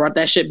fuck when they brought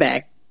that shit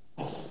back.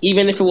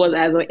 Even if it was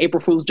as an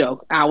April Fool's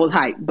joke, I was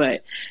hype.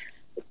 But,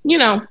 we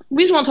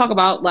just want to talk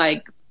about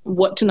like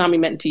what Toonami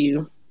meant to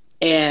you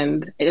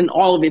and in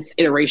all of its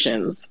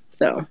iterations.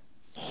 So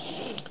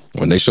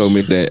When they showed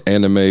me that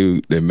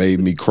anime that made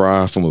me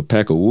cry from a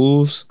pack of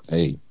wolves,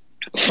 hey,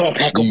 you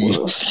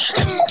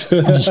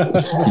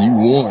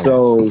won.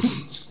 So,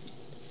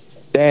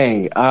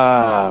 dang,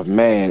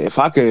 man, if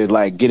I could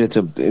like get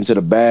into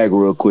the bag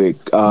real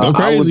quick, Go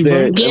crazy, I was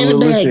there. bro. Get in the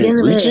bag, get in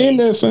the Reach bag. in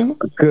there, fam.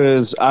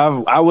 Because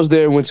I was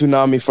there when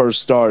Toonami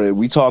first started.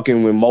 We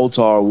talking when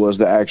Motar was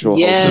the actual host.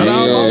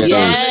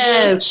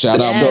 Yes. Shout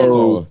out Yes.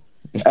 Motor.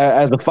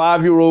 As a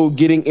 5-year-old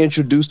getting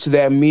introduced to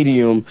that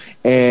medium,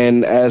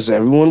 and as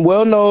everyone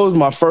well knows,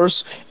 my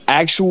first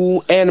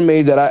actual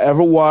anime that I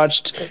ever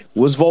watched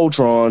was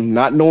Voltron,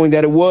 not knowing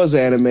that it was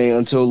anime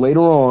until later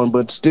on,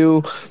 but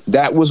still,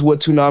 that was what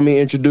Toonami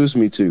introduced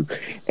me to.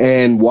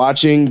 And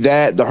watching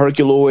that, the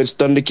Herculoids,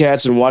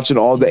 Thundercats, and watching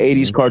all the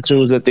 80s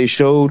cartoons that they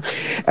showed,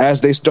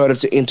 as they started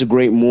to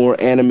integrate more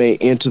anime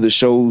into the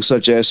show,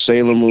 such as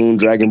Sailor Moon,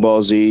 Dragon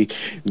Ball Z,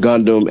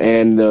 Gundam,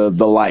 and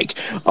the like.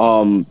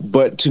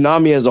 But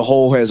Toonami as a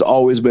whole has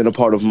always been a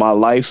part of my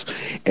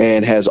life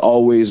and has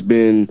always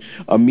been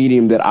a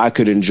medium that I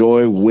could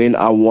enjoy when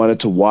I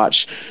wanted to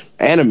watch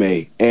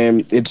anime.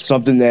 And it's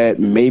something that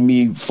made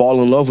me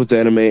fall in love with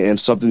anime and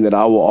something that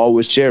I will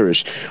always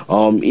cherish.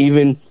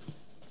 Even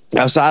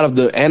outside of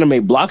the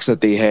anime blocks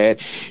that they had,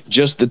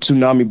 just the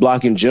Toonami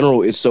block in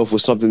general itself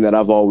was something that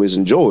I've always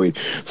enjoyed.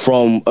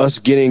 From us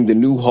getting the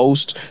new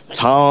host,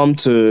 Tom,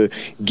 to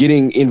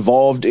getting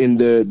involved in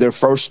their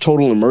first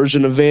Total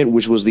Immersion event,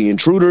 which was The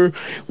Intruder,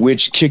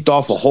 which kicked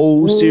off a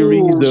whole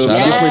series of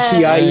different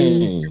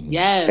TIEs.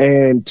 Yes.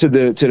 And to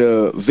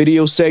the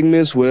video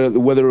segments,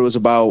 whether it was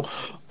about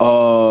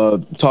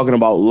talking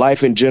about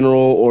life in general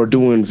or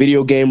doing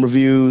video game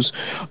reviews,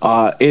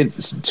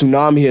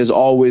 Toonami has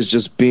always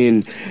just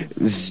been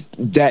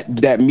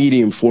that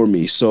medium for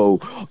me. So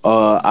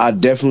I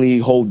definitely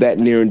hold that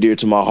near and dear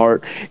to my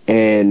heart.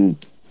 And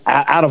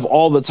out of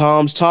all the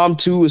Toms, Tom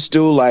 2 is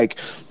still like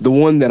the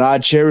one that I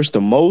cherish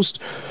the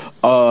most.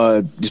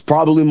 It's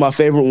probably my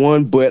favorite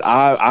one, but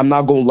I'm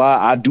not gonna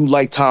lie, I do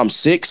like Tom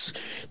 6,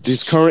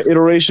 this current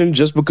iteration,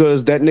 just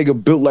because that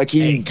nigga built like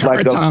he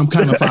Current time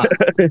kind of fire.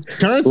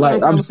 Current time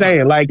like I'm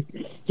saying, like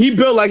he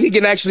built like he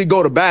can actually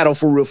go to battle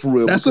for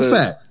real. That's a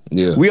fact.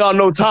 Yeah. We all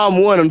know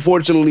Tom 1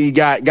 unfortunately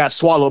got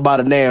swallowed by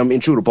the damn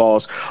intruder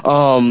paws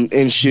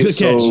and shit.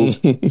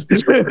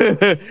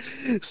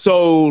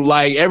 So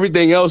like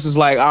everything else is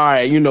like, all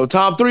right,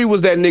 Tom 3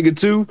 was that nigga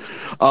too.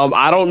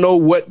 I don't know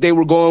what they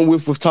were going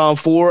with Tom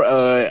 4.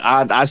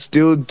 I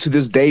still to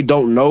this day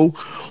don't know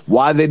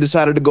why they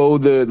decided to go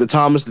the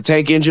Thomas the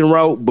Tank Engine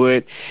route,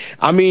 but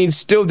I mean,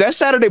 still that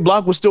Saturday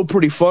block was still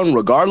pretty fun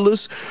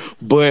regardless.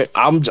 But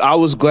I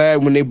was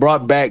glad when they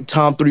brought back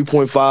Tom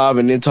 3.5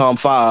 and then Tom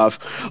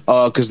 5.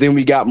 Because then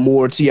we got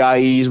more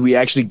TIEs. We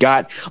actually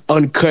got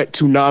uncut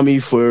Toonami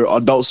for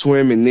Adult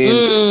Swim, and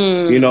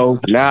then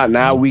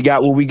now we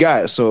got what we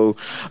got. So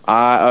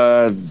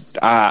I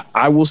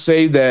will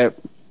say that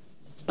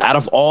out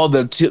of all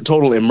the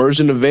total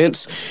immersion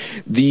events,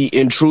 The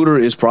Intruder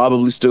is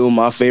probably still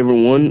my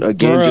favorite one.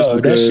 Again, just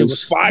because that shit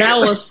was fire. That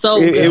was so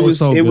good. It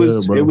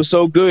was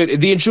so good.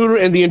 The Intruder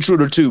and The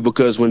Intruder too,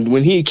 because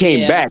when he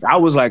came back, I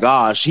was like,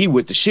 he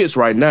with the shits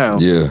right now.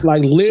 Yeah,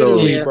 like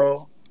literally,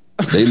 bro.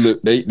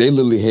 They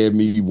literally had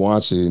me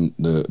watching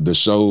the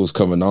shows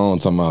coming on,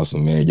 talking about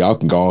some, man, y'all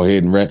can go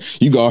ahead and wrap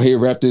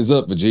this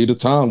up, Vegeta.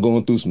 Tom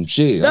going through some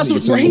shit. That's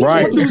what he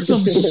going through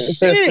some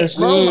shit,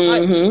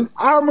 bro.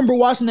 I remember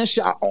watching that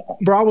shit,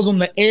 bro. I was on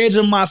the edge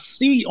of my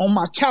seat on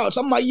my couch.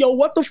 I'm like, yo,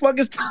 what the fuck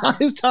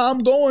is Tom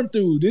going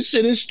through? This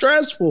shit is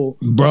stressful,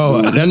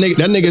 bro. That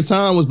nigga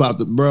Tom was about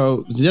to, bro.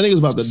 That nigga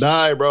was about to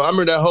die, bro. I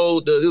remember that whole.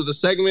 It was a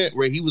segment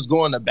where he was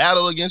going to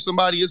battle against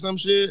somebody or some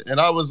shit, and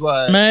I was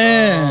like,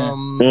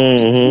 man.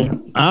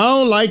 I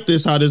don't like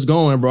this. How this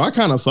going, bro? I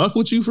kind of fuck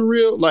with you for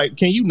real. Like,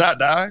 can you not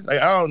die?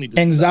 Like, I don't need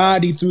to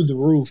anxiety through the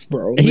roof,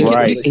 bro.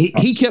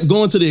 He kept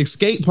going to the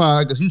escape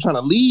pod because he was trying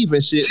to leave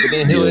and shit, but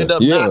then he'll end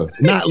up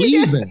not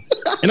leaving.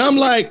 And I'm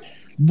like,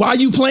 why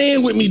you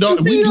playing with me, dog?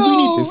 Do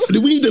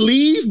we need to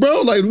leave,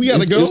 bro? Like, we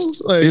gotta go.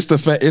 It's the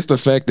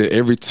fact that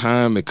every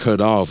time it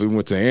cut off, it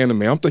went to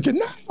anime. I'm thinking,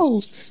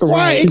 no,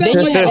 right? Then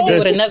you had to deal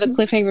with another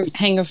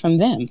cliffhanger from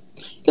them.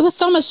 It was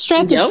so much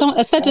stress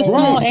at such a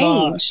small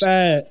age.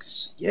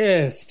 Facts.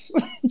 Yes.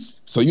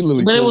 So you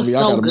literally told me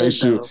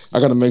I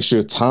gotta make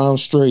sure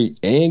Tom's straight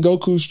and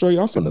Goku's straight.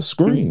 I'm finna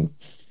scream.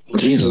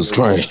 Jesus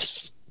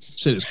Christ.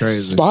 Shit is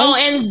crazy.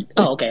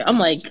 Okay. I'm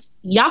like,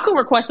 y'all can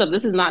request stuff.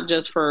 This is not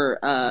just for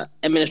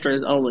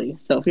administrators only.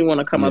 So if you want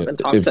to come up and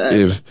talk to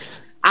us,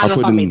 I don't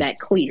know if I made that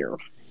clear.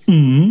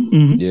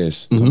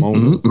 Yes. Come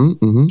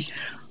on.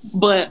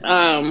 But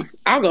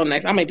I'll go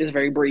next. I'll make this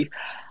very brief.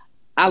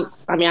 I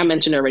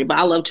mentioned it already, but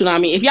I love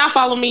Toonami. If y'all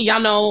follow me, y'all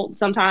know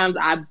sometimes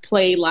I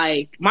play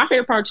like my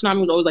favorite part of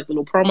Toonami was always like the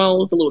little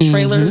promos, the little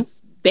trailers.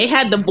 They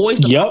had the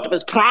voice of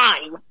Optimus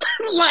Prime,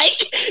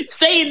 like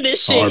saying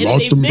this shit,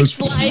 and they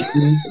mixed like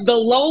the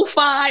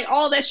lo-fi,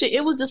 all that shit.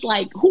 It was just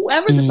like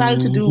whoever decided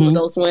to do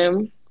Adult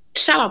Swim,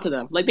 shout out to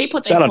them. Like they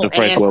put their whole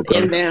ass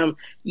in them.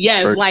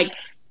 Yes, like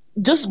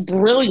just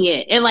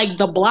brilliant, and like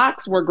the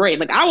blocks were great.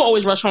 Like I would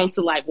always rush home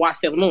to like watch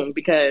Sailor Moon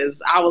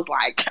because I was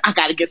like, I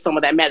got to get some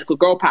of that magical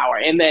girl power.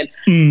 And then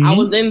I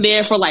was in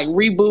there for like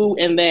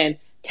Reboot, and then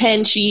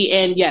Tenchi,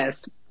 and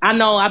yes, I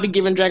know I've been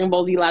giving Dragon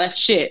Ball Z a lot of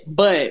shit,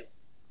 but.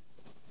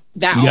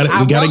 I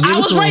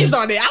was raised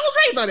on it.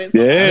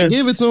 So yeah,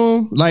 give it to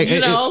him. Like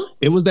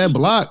it was that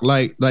block.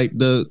 Like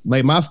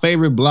my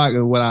favorite block,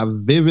 and what I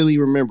vividly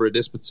remember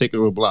this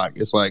particular block.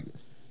 It's like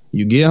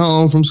you get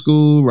home from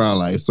school around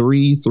like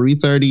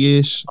 3:30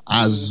 ish.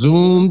 I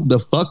zoomed the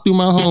fuck through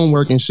my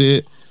homework and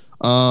shit.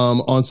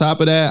 On top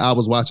of that, I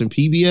was watching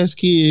PBS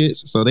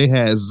Kids, so they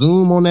had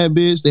Zoom on that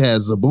bitch. They had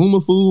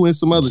Zaboomafoo and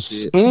some other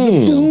shit.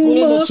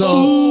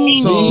 So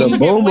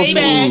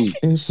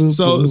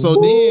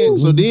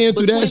then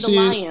through that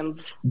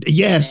shit,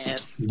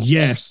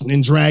 yes,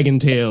 and Dragon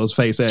Tales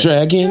face ass.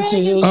 Dragon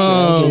Tales.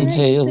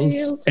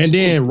 And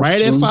then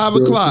right at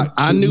 5:00,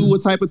 I knew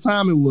what type of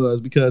time it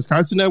was because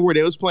Cartoon Network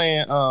they was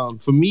playing.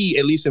 For me,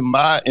 at least in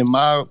my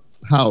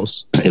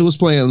house, it was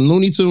playing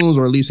Looney Tunes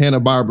or at least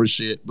Hanna-Barbera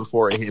shit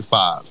before it hit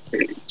 5.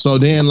 So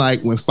then,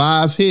 like when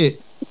 5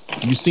 hit,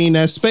 you seen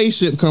that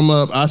spaceship come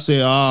up. I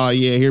said, "Oh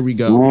yeah, here we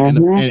go." And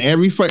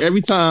every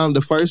time,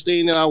 the first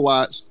thing that I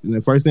watched and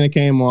the first thing that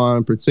came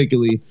on,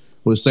 particularly,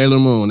 was Sailor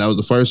Moon. That was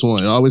the first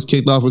one. It always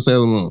kicked off with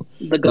Sailor Moon,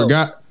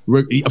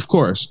 of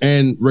course.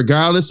 And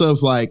regardless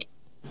of like,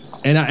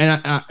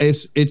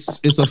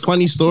 it's a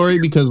funny story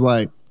because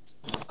like.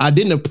 I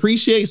didn't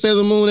appreciate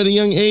Sailor Moon at a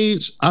young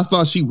age. I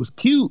thought she was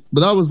cute,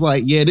 but I was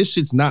like, yeah, this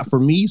shit's not for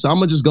me. So I'm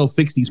gonna just go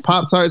fix these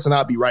Pop-Tarts and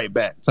I'll be right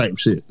back type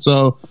shit.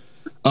 So,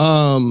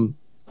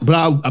 but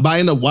I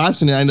ended up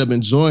watching it. I ended up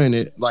enjoying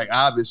it, like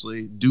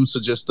obviously due to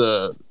just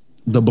the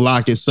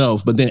block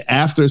itself. But then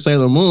after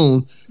Sailor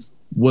Moon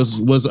was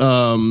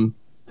the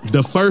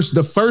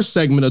first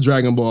segment of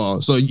Dragon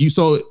Ball. So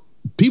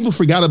people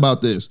forgot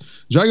about this.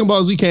 Dragon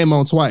Ball Z came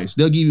on twice.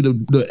 They'll give you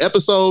the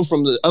episode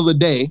from the other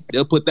day.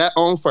 They'll put that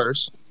on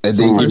first. And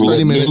then give you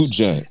 30 minutes.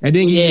 And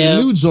then give you the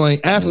new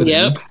joint after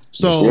that.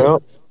 So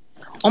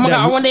oh my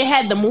God, when they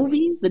had the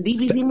movies, the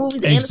DBZ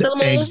movies, and the film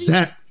movies.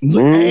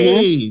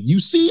 Hey, you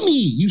see me.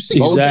 You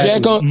see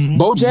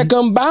BoJack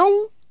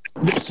Unbound?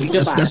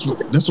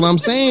 That's what I'm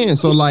saying.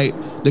 So like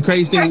the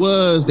crazy thing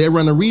was they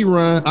run a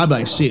rerun. I'd be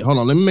like, shit, hold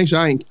on, let me make sure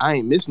I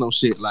ain't miss no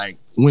shit. Like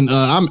when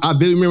I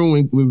vividly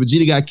remember when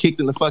Vegeta got kicked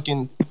in the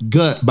fucking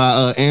gut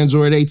by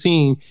Android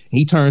 18,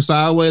 he turned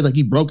sideways like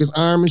he broke his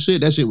arm and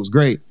shit. That shit was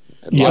great.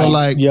 Yeah, so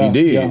like he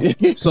did.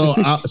 Yeah. So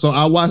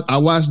I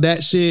watched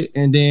that shit,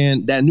 and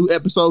then that new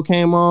episode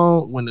came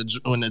on when the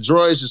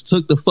droids just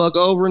took the fuck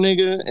over,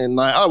 nigga, and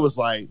like I was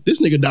like,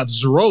 this nigga Dr.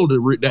 Gero,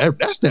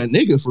 that's that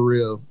nigga for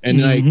real. And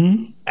like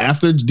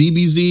after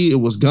DBZ, it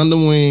was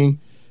Gundam Wing,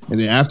 and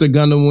then after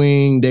Gundam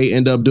Wing, they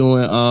end up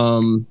doing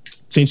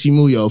Tenchi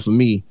Muyo for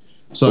me.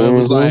 So it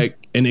was like,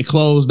 and it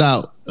closed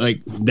out.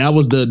 Like that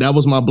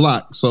was my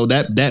block. So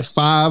that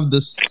 5 to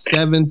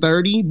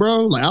 7:30, bro.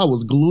 Like I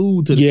was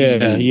glued to the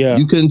TV. Yeah.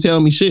 You couldn't tell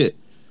me shit.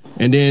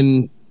 And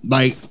then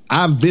like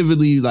I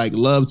vividly like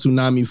love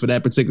Toonami for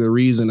that particular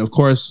reason. Of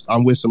course,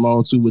 I'm with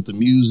Simone too with the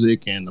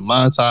music and the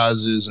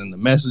montages and the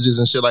messages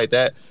and shit like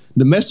that.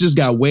 the messages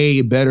got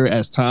way better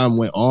as time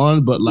went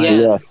on. But like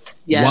Yes.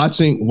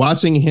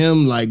 watching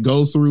him like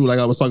go through, like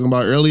I was talking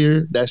about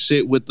earlier, that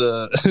shit with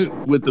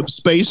the with the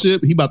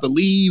spaceship, he about to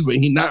leave and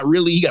he got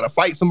to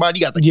fight somebody,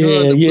 he got the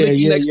gun, the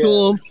blicky next to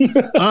him.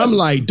 I'm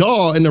like,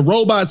 dog, and the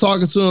robot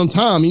talking to him,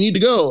 Tom, you need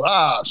to go.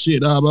 Ah,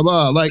 shit, blah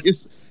blah. Like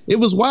it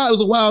was wild. It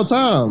was a wild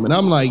time, and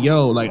I'm like,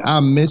 yo, like I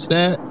miss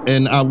that,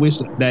 and I wish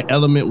that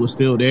element was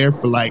still there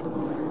for like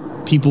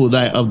people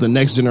that of the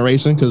next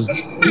generation, because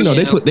you know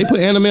they put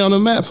anime on the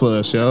map for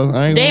us, yo.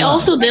 They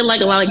also did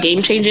like a lot of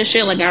game changing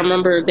shit. Like I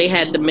remember they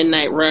had the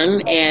Midnight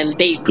Run, and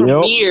they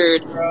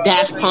premiered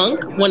Daft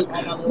Punk.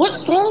 What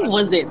song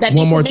was it? That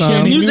One More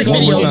Time. Music One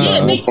video. More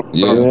Time.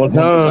 One More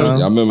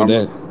Time. I remember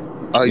that.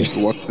 I used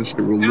to watch this shit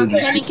religiously.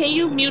 Kenny, can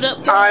you mute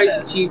up? Hi,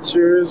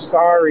 teachers.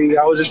 Sorry,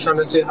 I was just trying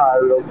to say hi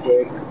real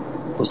quick.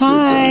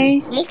 Hi.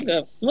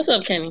 What's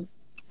up, Kenny?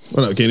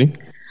 What up, Kenny?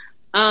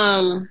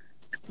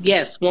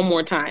 Yes, One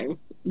More Time.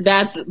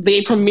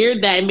 They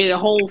premiered that and made a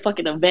whole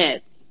fucking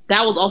event.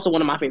 That was also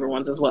one of my favorite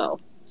ones as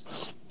well.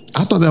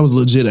 I thought that was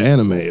legit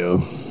anime, yo.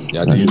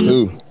 Yeah, I did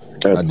too.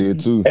 I did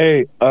too.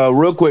 Hey,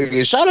 real quick,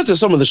 shout out to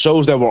some of the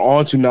shows that were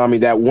on Toonami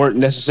that weren't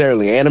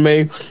necessarily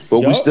anime, but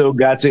we still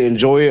got to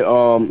enjoy it.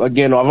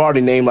 Again, I've already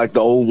named like the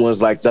old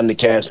ones like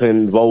Thundercats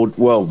and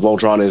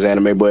Voltron is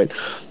anime, but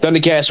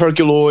Thundercats,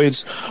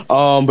 Herculoids.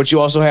 But you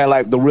also had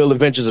like the Real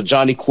Adventures of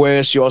Johnny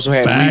Quest. You also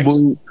had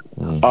Reboot.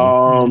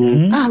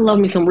 I love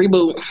me some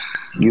Reboot.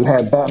 You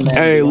had Batman.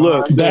 Hey,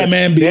 look,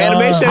 Batman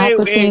Beyond. Hey,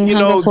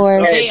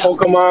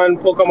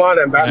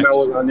 Pokemon and Batman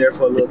was on there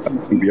for a little time.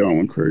 Beyond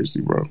went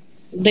crazy, bro.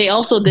 They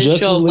also did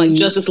shows like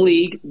Justice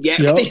League. Yeah,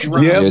 Justice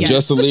League and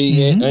Justice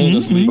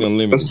League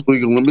Unlimited. Justice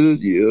League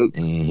Unlimited,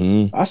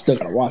 yeah. I still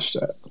gotta watch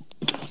that.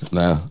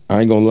 Now,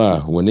 I ain't gonna lie.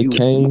 When it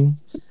came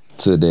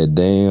to that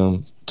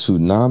damn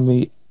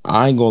Toonami,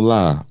 I ain't gonna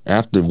lie.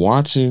 After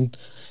watching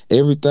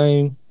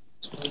everything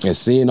and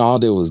seeing all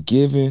that was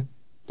given,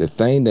 the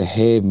thing that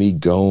had me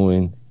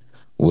going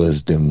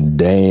was them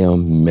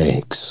damn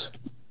mechs.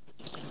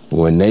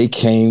 When they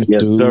came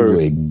through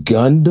with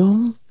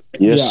Gundam.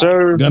 Yes,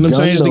 sir. Gundam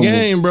changed the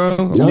game,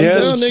 bro.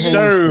 Yes,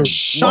 sir.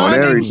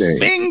 Shining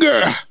finger.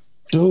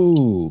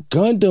 Dude,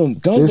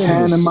 Gundam. This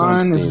hand of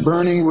mine is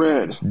burning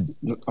red. I'm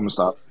gonna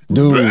stop.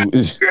 Dude.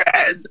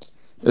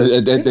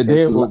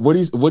 Then what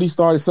he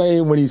started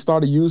saying when he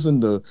started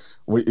using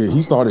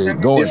he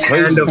started going This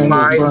crazy. hand of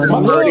mine is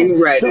burning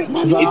red.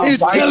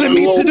 It's telling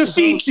me to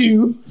defeat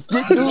you.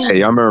 Hey,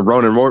 y'all remember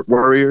Ronin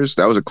Warriors?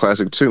 That was a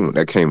classic tune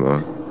that came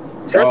on.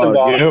 First of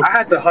all, I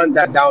had to hunt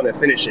that down and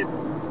finish it.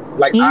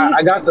 Like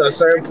I got to a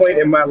certain point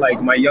in my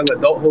young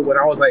adulthood when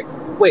I was like,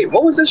 wait,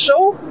 what was this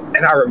show?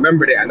 And I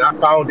remembered it and I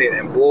found it,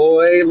 and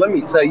boy, let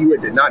me tell you, it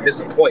did not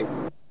disappoint.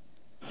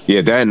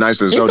 Yeah, that nice.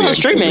 It's on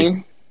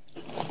streaming.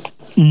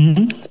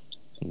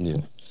 Yeah,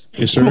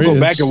 it sure I'm gonna is. go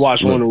back and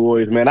watch Ronin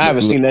Warriors, man. I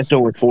haven't seen that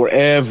show in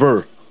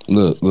forever.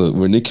 Look,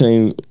 when it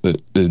came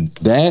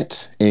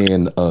that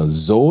and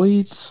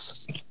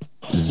Zoids.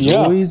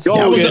 Zoids.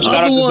 That was the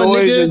other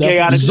one,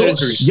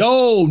 nigga.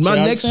 Yo, my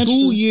Chaotic next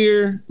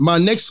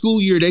Century.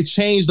 school year, they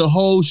changed the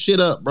whole shit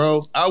up,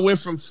 bro. I went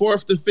from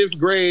 4th to 5th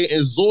grade,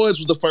 and Zoids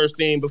was the first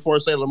thing before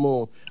Sailor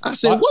Moon. I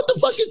said, what the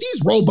fuck is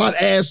these robot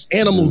ass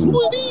animals? Who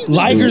are these?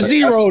 Liger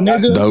Zero,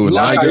 nigga. No,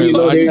 Liger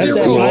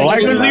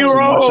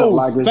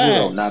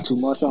Zero. Not too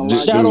much on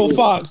Shadow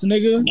Fox,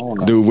 nigga.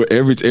 Dude,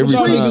 every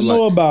Y'all time even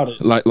know about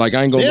it. like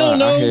I ain't gonna They don't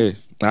lie, know.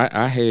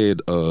 I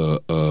had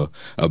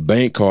a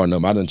bank card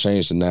number. I done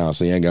changed it now,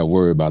 so you ain't got to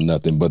worry about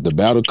nothing. But the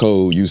battle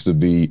code used to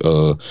be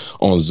on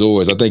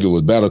Zoids. I think it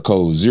was battle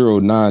code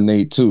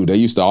 0982. They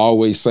used to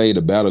always say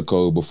the battle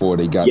code before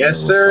they got. Yes,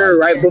 sir.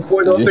 Right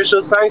before the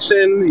official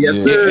sanction. Yes,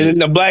 sir. And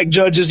the black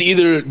judges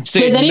either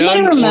said Does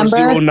anybody none remember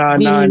or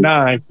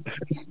 0999.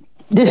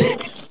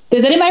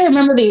 Does anybody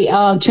remember the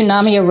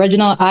Toonami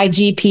original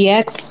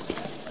IGPX?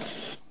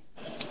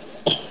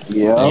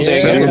 Yeah,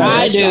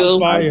 I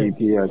do. I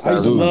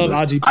used to love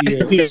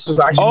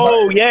IGPX.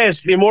 Oh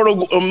yes, the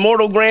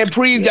Immortal Grand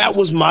Prix. That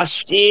was my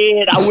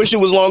shit. I wish it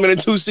was longer than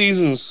 2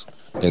 seasons.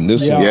 And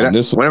this Yeah, one, that, and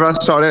this one. whenever I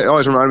saw that, it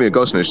always reminded me of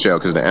Ghost in the Shell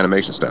because of the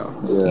animation style.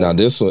 Now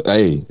this one,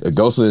 a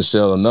Ghost in the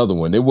Shell, another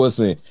one. It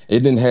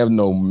didn't have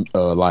no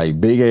like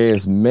big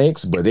ass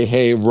mechs, but it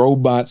had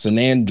robots and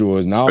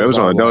androids. And It was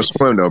on Adult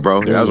Swim though,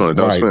 bro. That was on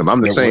Adult Swim.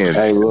 I'm just saying,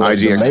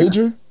 the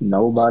major.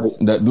 Nobody.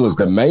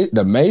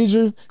 The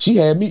major. She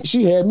had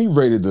me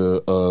ready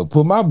to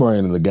put my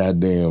brain in the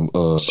goddamn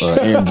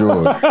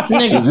android.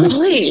 Nigga,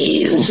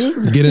 please.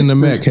 Get in the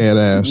mech, head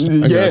ass.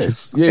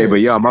 Yes. Hey,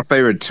 but yeah, my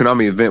favorite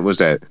Toonami event was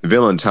that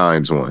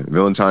Valentine's one,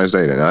 Valentine's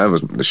Day. And that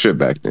was the shit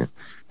back then.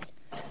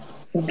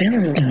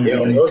 Yeah,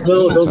 those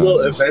little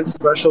event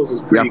specials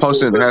was pretty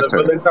posted cool. in the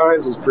The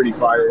Valentine's was pretty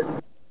fire.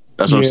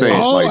 That's what I'm saying.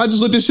 Oh, Like, I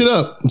just looked this shit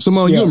up.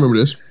 Simone, you remember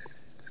this?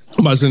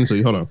 I'm about to send it to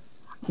you. Hold on.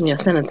 Yeah,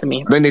 send it to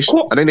me. I think they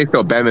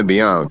showed Batman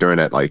Beyond during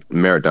that like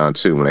marathon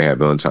too when they had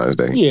Valentine's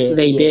Day. Yeah,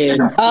 they did.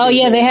 Oh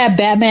yeah, they had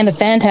Batman the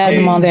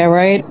Phantasm on there,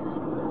 right?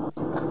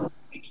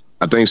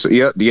 I think so.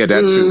 Yeah,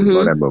 that too.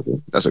 Love that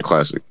movie. That's a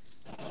classic.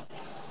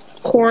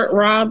 Court,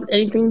 Rob,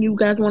 anything you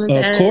guys wanted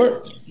to add?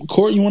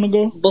 Court, you want to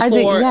go?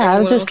 I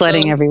was just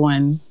letting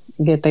everyone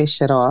get their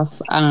shit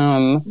off.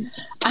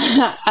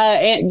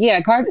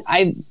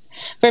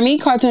 For me,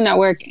 Cartoon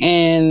Network,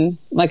 and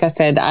like I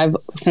said,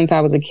 since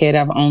I was a kid,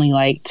 I've only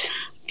liked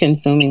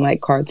consuming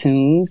like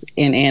cartoons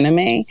and anime,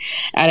 and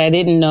I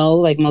didn't know,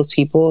 like most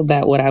people,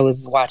 that what I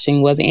was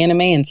watching was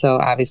anime until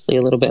obviously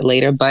a little bit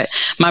later. But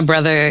my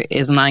brother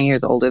is 9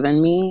 years older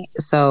than me,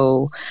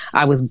 so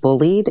I was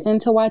bullied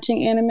into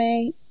watching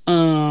anime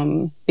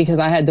because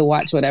I had to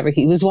watch whatever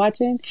he was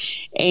watching,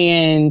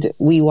 and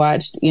we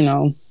watched,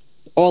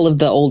 all of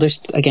the older,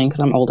 again, because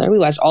I'm older, we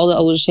watched all the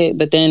older shit.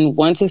 But then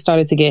once it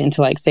started to get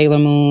into like Sailor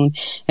Moon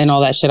and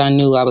all that shit, I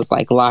knew I was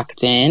like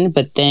locked in.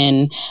 But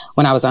then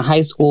when I was in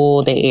high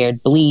school, they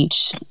aired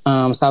Bleach.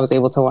 So I was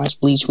able to watch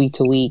Bleach week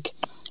to week.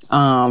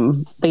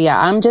 But yeah,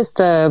 I'm just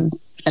an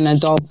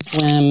Adult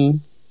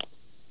Swim,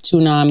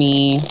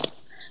 Toonami,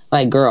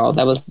 like girl.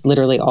 That was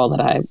literally all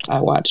that I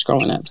watched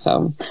growing up.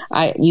 So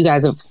you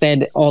guys have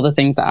said all the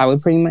things that I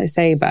would pretty much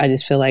say, but I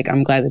just feel like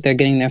I'm glad that they're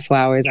getting their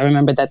flowers. I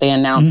remember that they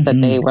announced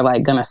that they were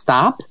like gonna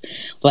stop,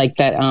 like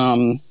that.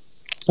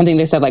 I think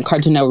they said like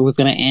Cartoon Network was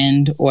going to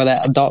end, or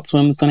that Adult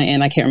Swim was going to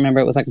end. I can't remember.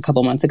 It was like a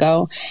couple months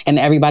ago, and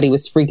everybody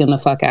was freaking the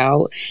fuck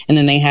out. And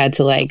then they had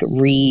to like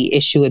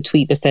reissue a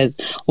tweet that says,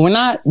 "We're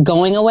not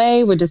going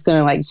away. We're just going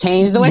to like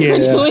change the way we're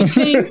doing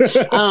things."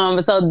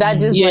 So that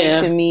just like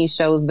to me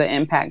shows the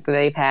impact that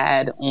they've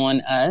had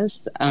on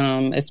us,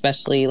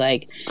 especially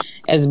like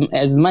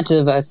as much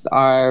of us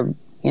are,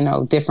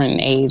 different in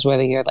age,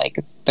 whether you're like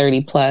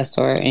 30 plus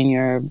or in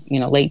your,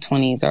 late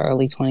 20s or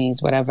early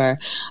 20s, whatever.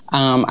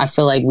 I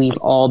feel like we've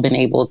all been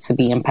able to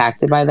be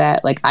impacted by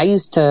that. Like I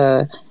used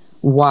to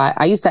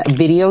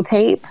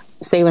videotape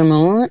Sailor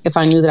Moon if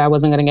I knew that I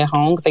wasn't going to get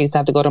home, because I used to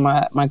have to go to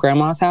my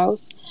grandma's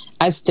house.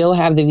 I still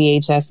have the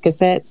VHS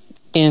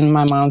cassettes in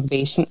my mom's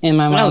basement.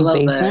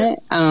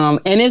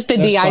 And it's the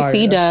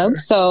DIC dub,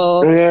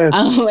 so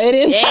it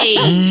is very,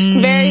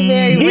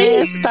 very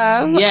rare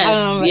stuff.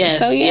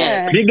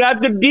 Yes. You got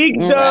the Geek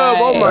dub.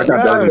 Oh my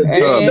god,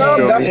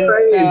 That's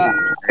crazy.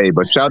 Hey,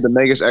 but shout out to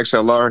Megas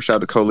XLR. Shout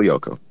out to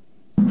Kolioko.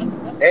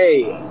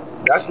 Hey,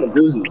 that's my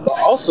doozy. But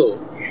also,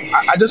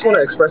 I just want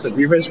to express a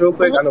grievance real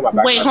quick. I know my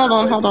back. Wait, hold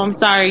on.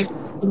 Sorry.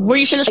 Were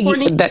you finished,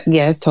 Courtney?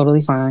 Yeah, it's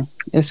totally fine.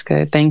 It's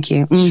good. Thank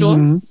you.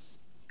 Sure.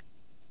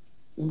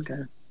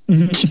 Okay.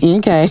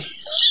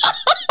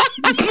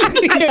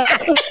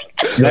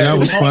 That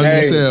was funny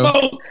as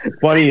hell.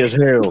 Funny as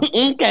hell.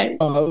 Okay. I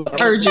got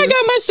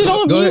my shit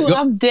on mute.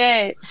 I'm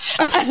dead.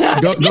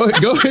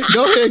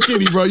 Go ahead,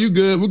 Kenny, bro. You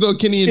good? We'll go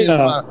Kenny and then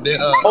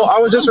I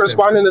was just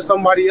responding to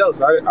somebody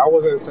else. I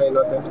wasn't saying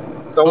nothing.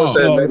 Someone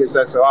said Megan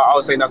said so. I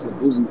was saying that's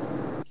Maguzi.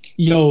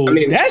 Yo, I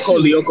mean, that's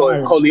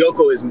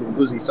Kolioko is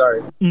Maguzi.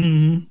 Sorry.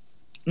 Mm-hmm.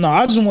 No,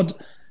 I just want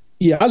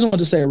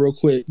to say it real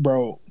quick,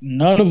 bro.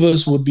 None of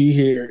us would be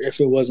here if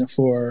it wasn't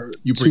for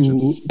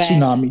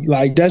Toonami.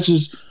 Like that's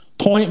just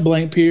point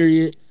blank,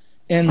 period.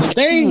 And the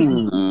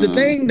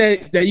thing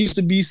that used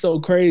to be so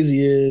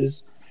crazy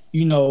is,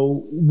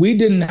 we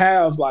didn't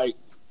have like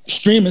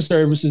streaming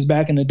services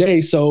back in the day.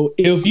 So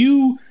if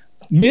you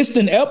missed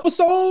an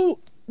episode,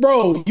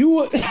 bro, you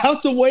would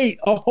have to wait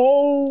a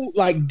whole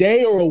like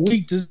day or a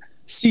week to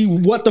see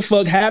what the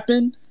fuck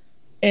happened,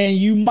 and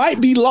you might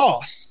be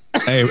lost.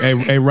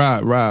 Hey,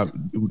 Rob,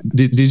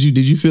 did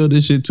you feel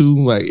this shit too?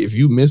 Like, if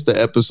you missed the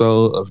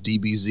episode of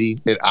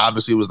DBZ, it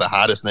obviously was the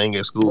hottest thing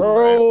at school,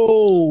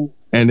 bro. Right?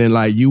 And then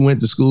like you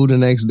went to school the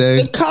next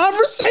day. The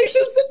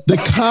conversations,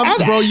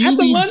 bro, you at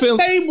be the lunch feeling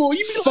table. You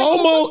be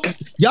FOMO. Like,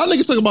 y'all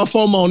niggas talk about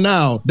FOMO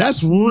now.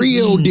 That's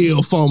real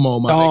deal FOMO,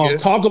 my nigga.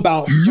 Talk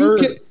about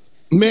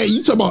man,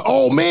 you talking about,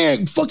 oh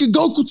man, fucking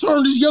Goku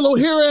turned his yellow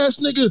hair ass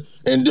nigga,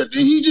 and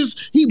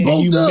he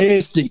bulked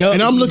up.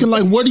 And I'm looking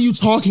like, what are you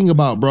talking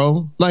about,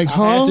 bro? Like,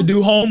 I had to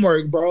do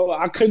homework, bro.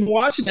 I couldn't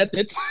watch it at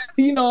that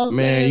time.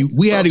 Man,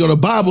 we had to go to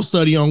Bible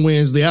study on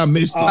Wednesday. I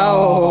missed it.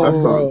 Oh,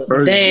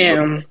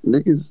 damn.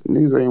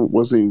 Niggas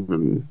wasn't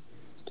even.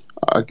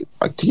 I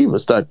keep a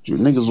stack.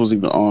 Niggas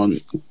wasn't even on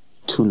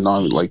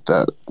Toonami like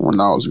that when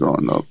I was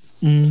growing up.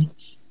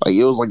 Like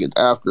it was like an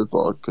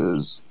afterthought,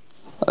 because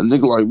a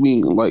nigga like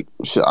me, like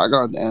shit, I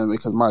got into anime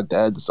because my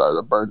dad decided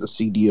to burn the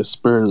CD of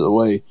Spirited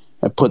Away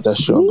and put that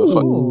shit on the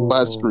fucking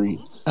flat screen.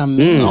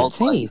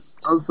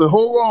 Taste. I said,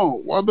 hold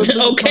on, why the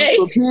nigga okay?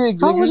 The pig,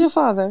 How old was your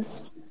father?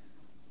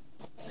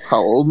 How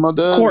old my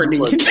dad? Courtney.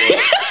 Like,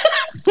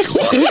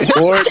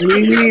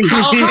 Courtney.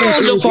 How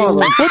old your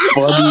father?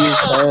 funny as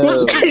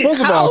hell.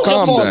 First of all,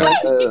 calm down.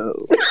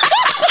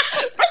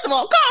 First of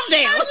all, calm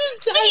down.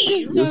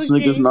 This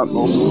nigga's not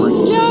no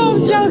spring.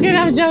 No,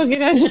 I'm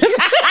joking. It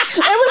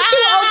was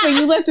too open.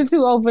 You left it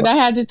too open. I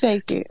had to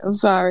take it. I'm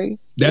sorry.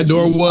 That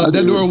door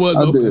was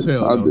open as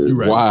hell. I did. You're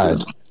right. Wide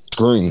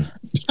screen.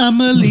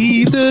 I'ma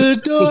leave the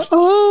door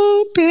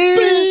open.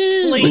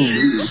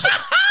 Please.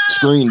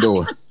 Screen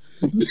door.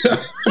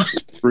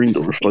 Screen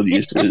door funny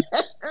as shit.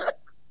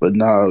 But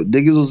no,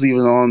 niggas was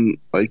even on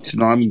like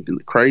Toonami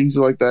crazy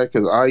like that,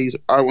 because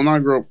I when I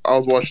grew up, I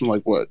was watching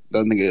like what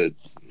that nigga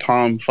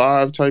Tom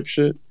 5 type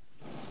shit.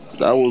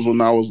 That was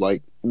when I was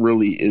like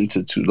really into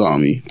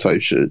Toonami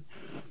type shit.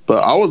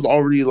 But I was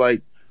already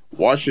like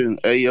watching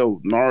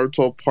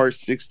Naruto Part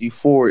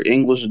 64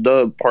 English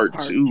dub Part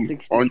 2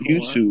 on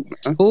YouTube.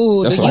 Man.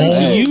 Ooh, That's the a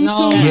fact. YouTube.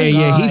 No,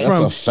 Yeah. He That's a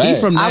from fact. I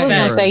was that gonna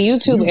era. say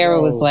YouTube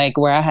era was like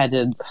where I had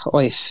to.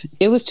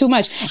 It was too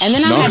much, and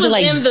then I had to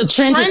like In the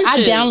trenches. I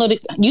trenches. downloaded.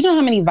 You know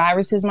how many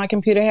viruses my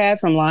computer had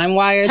from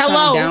LimeWire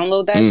Hello. trying to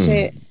download that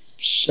shit.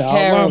 Shout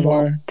Terrible,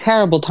 out,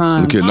 terrible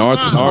times. Look at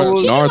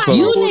Naruto.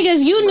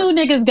 You knew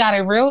niggas got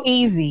it real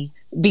easy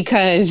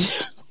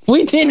because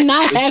we did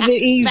not have it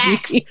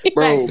easy.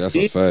 Bro, That's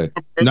a fact.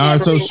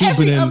 Naruto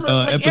Shippuden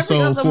every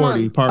episode other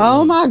 40 month. part Oh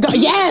 1. my god!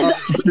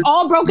 Yes,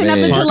 all broken up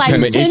Man. into like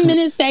Man.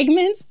 10-minute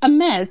segments. A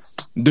mess.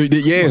 Yeah,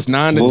 it's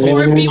 9 to 10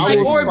 Or it'd be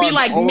minutes.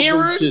 like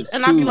mirrored,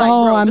 and I'd be like,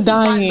 Oh, bro, I'm this is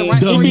not dying.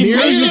 right The story.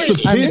 mirror used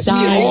to I'm piss me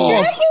dying.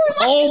 off.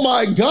 Oh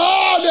my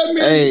god, that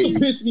mirror used Hey. to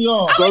piss me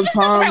off. Right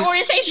sometimes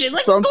orientation.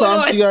 Like, what's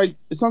going on?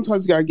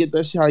 sometimes you gotta get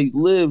that shit how you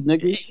live,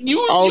 nigga.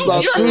 You're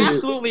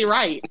absolutely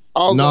right.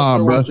 Nah,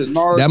 bro.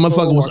 Naruto, That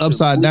motherfucker was watching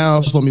upside Bleach.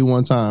 down for me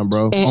one time,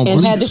 bro. On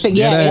And had to Bleach.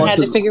 had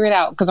to figure it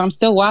out because I'm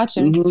still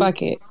watching.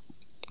 Fuck it.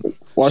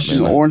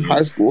 Watching Orange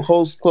High School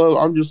Host Club,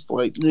 I'm just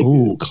like, nigga,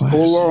 Ooh, classic.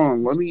 hold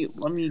on, let me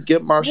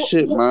get my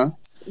shit, man.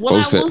 What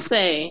I will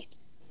say,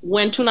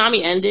 when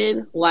Toonami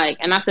ended, like,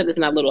 and I said this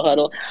in that little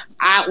huddle,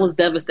 I was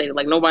devastated.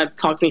 Like, nobody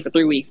talked to me for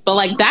 3 weeks. But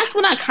like, that's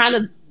when I kind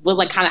of was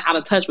like kind of out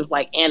of touch with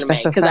like anime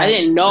That's a because I fact.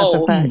 didn't know.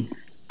 That's a fact.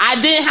 I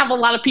didn't have a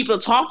lot of people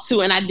to talk to,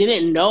 and I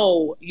didn't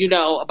know,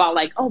 about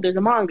like, oh, there's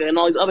a manga and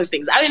all these other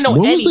things. I didn't know What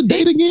was anything. the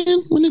date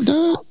again when it died?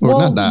 Or Well,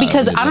 not died,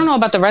 because when it I don't died? know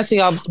about the rest of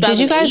y'all. Did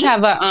you guys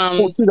have a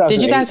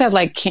Did you guys have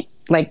like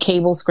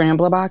cable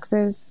scrambler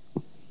boxes?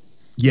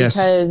 Yes,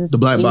 Because the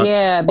black box.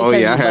 Yeah, because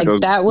I had like those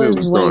that too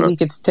was growing when up. we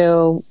could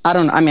still. I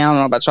don't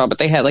know about y'all, but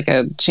they had like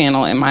a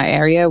channel in my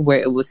area where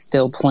it was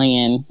still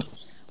playing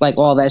like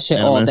all that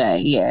shit all Anime? day.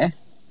 Yeah.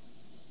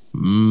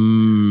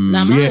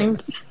 Not mine.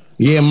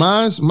 Yeah,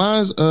 mine's.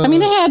 I mean,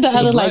 they had the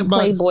other black like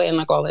box- Playboy and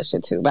like all that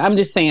shit too. But I'm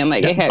just saying,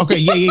 like, it had. Okay,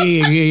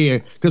 yeah.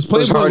 Because It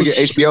was Playboy hard to was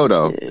get HBO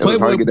though. It was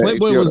hard to get that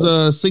Playboy HBO, was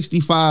though.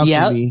 65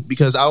 Yep. for me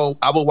because I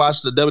would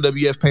watch the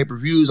WWF pay per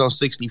views on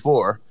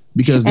 64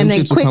 because them And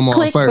then shits would come on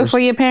click first.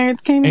 before your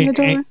parents came in the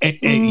door.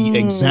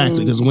 Exactly,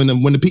 because when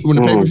the pay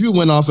per view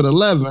went off at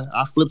 11,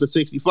 I flipped to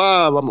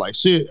 65. I'm like,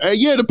 shit, hey,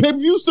 yeah, the pay per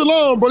view still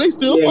on, bro. They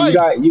still Yeah,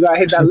 fight. you got to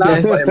hit that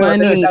last That's button. man.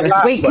 funny. Hit that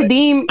last Wait,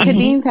 button.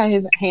 Kadeem's had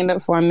his hand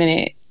up for a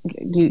minute.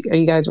 Are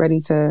you guys ready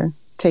to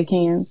take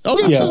hands? Oh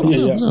yeah,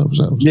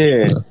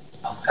 Yeah.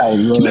 Hey,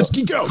 look. Let's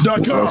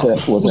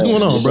geekout.com. What's up?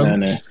 going on, What's bro?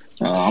 happening?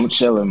 I'm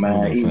chilling,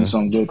 man. Eating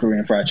some good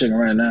Korean fried chicken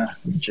right now.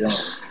 Chilling.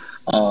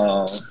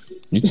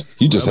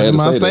 You just had to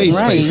say that.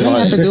 Right, you don't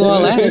have to do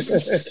all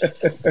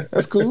that.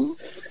 That's cool.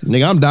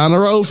 Nigga, I'm down the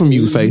road from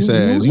you, face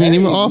ass. You ain't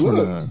even offer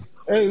none.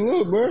 Hey,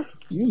 look,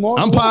 bro.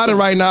 I'm potting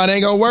right now. It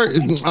ain't gonna work.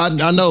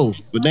 I know,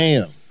 but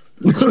damn.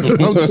 I'm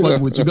just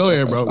fucking with you. Go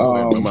ahead, bro.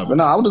 But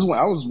no, I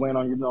was waiting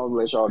on you to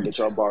let y'all get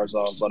y'all bars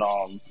off. But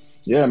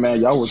yeah, man,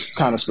 y'all was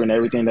kind of spinning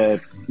everything that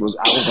I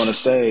was gonna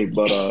say.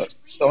 But the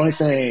only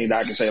thing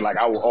that I can say, like,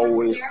 I will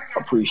always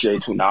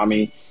appreciate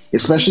Toonami,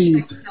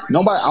 especially I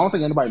don't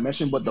think anybody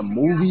mentioned, but the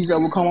movies that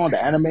will come on,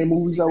 the anime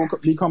movies that will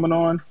be coming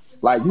on.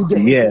 Like you get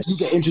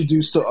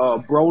introduced to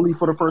Broly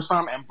for the first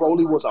time, and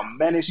Broly was a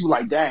menace. You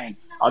like, dang.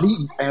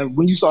 And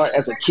when you saw it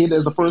as a kid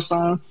as the first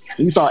time,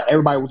 you thought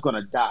everybody was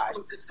gonna die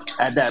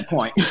at that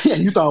point.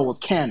 You thought it was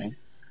canon.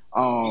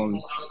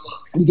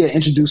 You get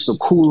introduced to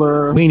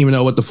Cooler. We didn't even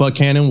know what the fuck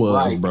canon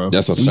was, bro.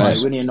 That's a Right, fact.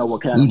 we didn't know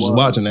what We canon was just was.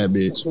 watching that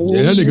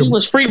bitch. He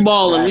was free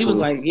balling. We was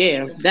like,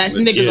 yeah, that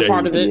nigga's a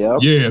part of it.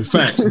 Yeah,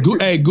 facts.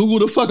 Hey, Google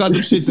the fuck out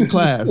them shits in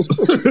class.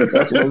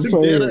 That's what I'm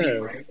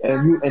saying.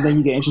 And then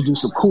you get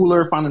introduced to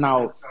Cooler, finding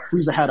out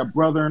Frieza had a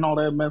brother and all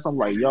that mess. I'm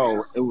like,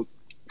 yo, it was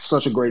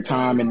such a great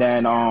time. And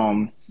then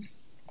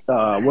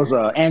was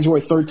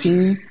Android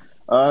 13,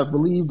 I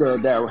believe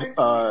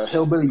that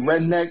hillbilly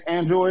redneck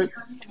Android.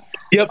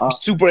 Yep,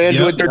 Super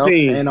Android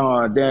 13.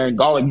 And then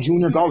Garlic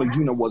Jr. Garlic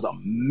Jr. was a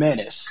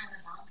menace.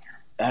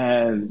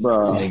 And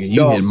bro,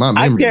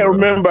 I can't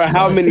remember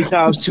how many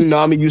times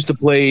Toonami used to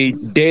play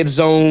Dead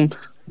Zone,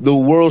 The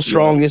World's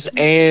Strongest,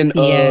 and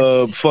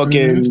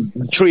fucking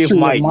Tree of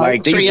Might.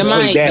 Like they used to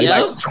play that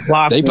like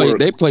clockwork.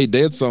 They played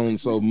Dead Zone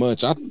so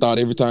much. I thought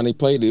every time they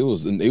played it, it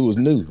was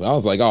new. I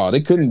was like, oh,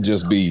 they couldn't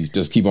just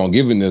keep on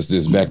giving us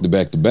this back to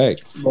back to back.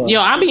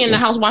 Yo, I'll be in the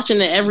house watching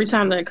it every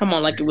time that it come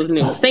on like it was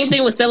new. Same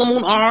thing with Sailor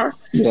Moon R,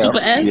 Super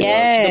S.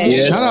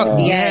 Yes. Shout out.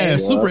 Yeah,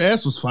 Super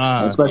S was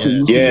fine. Especially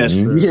you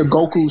hear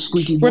Goku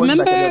squeaky voice back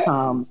at that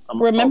time.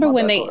 Remember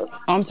when they? Oh,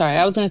 I'm sorry.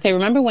 I was going to say.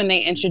 Remember when they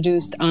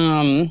introduced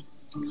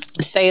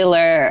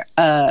Sailor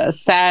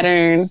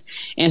Saturn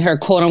and her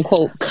quote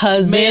unquote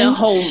cousin,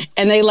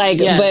 and they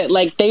but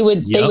like they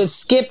would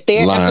skip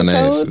their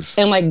episodes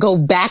and like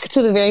go back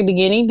to the very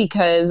beginning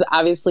because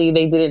obviously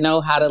they didn't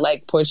know how to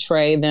like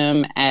portray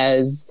them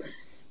as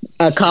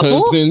a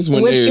couple cousins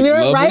when they're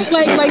right,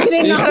 like they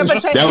didn't know how to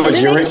protect.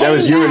 That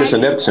was Uranus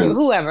and Neptune.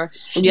 Whoever.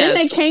 Yes. Then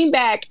they came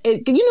back.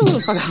 You know who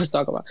the fuck I was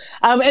talking about.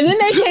 And then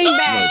they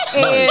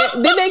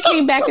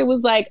came back. It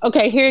was like,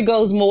 okay, here it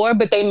goes more,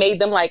 but they made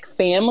them like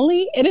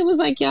family, and it was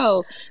like,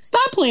 yo,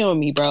 stop playing with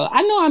me, bro.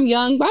 I know I'm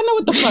young, but I know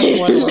what the fuck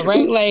going on,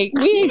 right? Like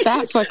we ain't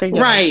that fucking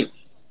young. Right.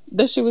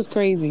 This shit was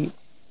crazy.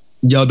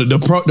 Yo,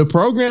 the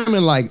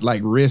programming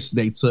like risks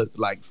they took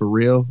like for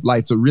real,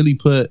 like to really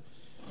put.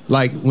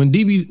 Like when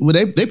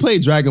they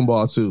played Dragon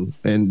Ball too,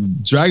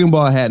 and Dragon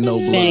Ball had no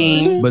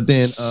blood, but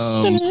then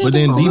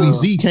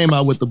DBZ came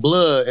out with the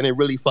blood, and it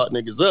really fucked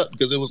niggas up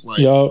because it was like,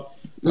 oh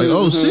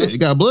shit, it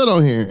got blood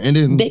on here, and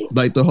then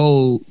like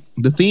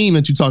the theme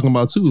that you talking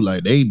about too,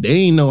 like they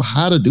ain't know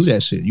how to do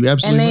that shit. You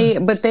absolutely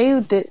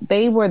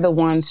they were the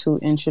ones who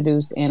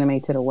introduced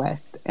anime to the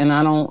West, and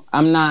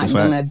I'm not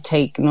gonna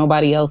take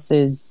nobody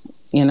else's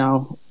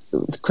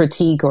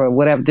critique or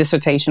whatever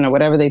dissertation or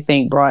whatever they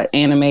think brought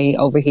anime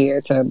over here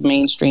to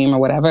mainstream or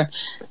whatever.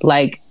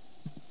 Like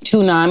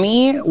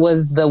Toonami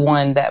was the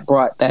one that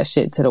brought that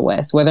shit to the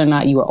West. Whether or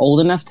not you were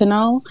old enough to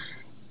know,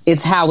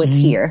 it's how it's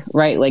here,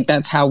 right? Like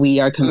that's how we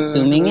are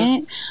consuming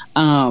it.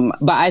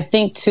 But I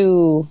think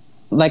too,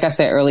 like I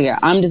said earlier,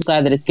 I'm just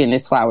glad that it's getting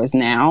its flowers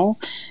now,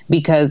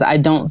 because I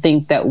don't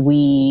think that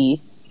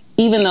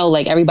even though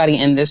like everybody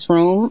in this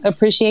room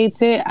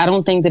appreciates it, I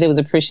don't think that it was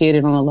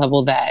appreciated on a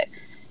level that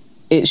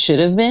it should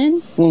have been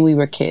when we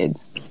were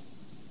kids.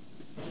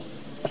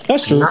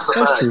 That's true. That's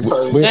true. It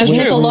was like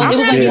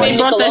more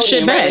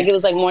Nickelodeon, right? Like it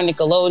was like more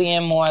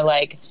Nickelodeon, more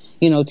like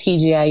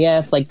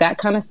TGIF, like that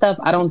kind of stuff.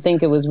 I don't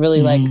think it was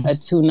really like a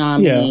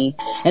Toonami.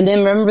 Yeah. And then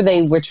remember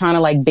they were trying to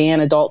like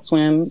ban Adult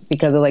Swim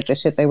because of like the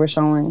shit they were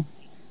showing.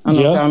 I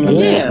don't know if I remember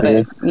that,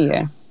 but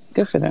yeah,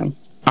 good for them.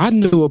 I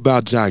knew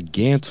about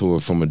Gigantor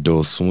from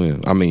Adult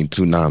Swim. I mean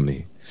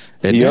Toonami.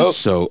 And that's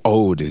so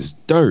old as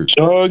dirt.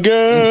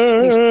 Gigantor.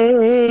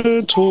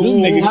 This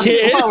nigga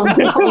kid.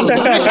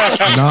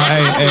 No,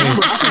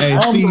 hey,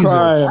 Caesar.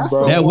 Crying,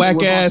 bro. That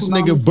whack ass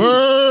nigga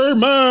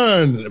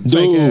Birdman.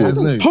 Fake ass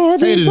nigga.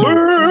 Harvey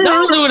Birdman.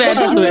 Don't do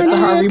that to it,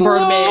 Harvey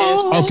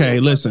Birdman. Okay,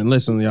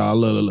 listen, y'all.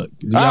 Look.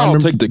 I'll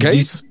take the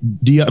case.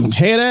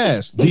 Head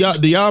ass. Do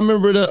y'all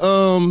remember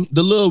the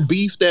little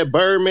beef that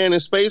Birdman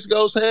and Space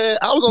Ghost had?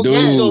 I was on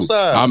Space Ghost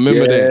side. I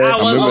remember that.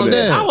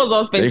 I was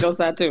on Space Ghost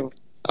side too.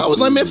 I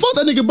was like, man, fuck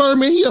that nigga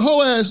Birdman. He a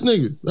whole ass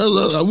nigga.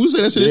 We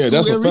say that shit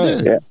at school every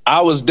day. Yeah.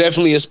 I was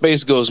definitely a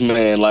Space Ghost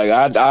man. Like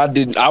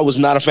I was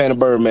not a fan of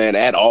Birdman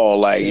at all.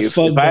 Like if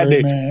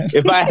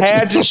I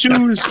had to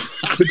choose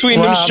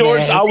between them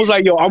shorts, I was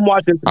like, yo, I'm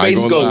watching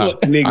Space Ghost.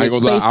 Nigga. I ain't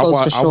gonna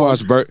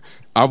lie.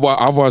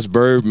 I watched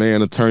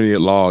Birdman Attorney at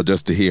Law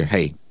just to hear,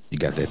 hey, you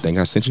got that thing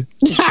I sent you?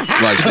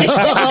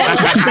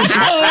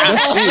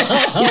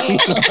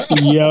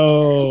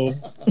 Yo.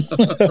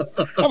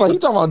 I'm like, you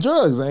talking about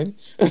drugs, ain't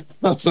he?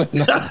 I was like,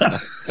 nah.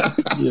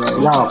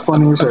 Y'all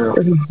funny as hell.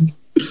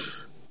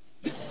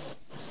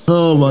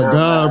 Oh my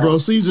God, bro.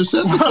 Caesar,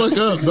 shut the fuck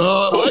up,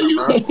 dog. Why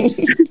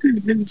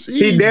you?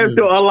 He damn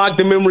sure unlocked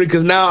the memory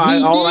because now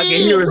all I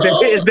can hear is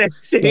that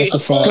shit.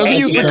 Because he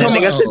used to come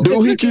out,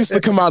 dude, he used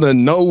to come out of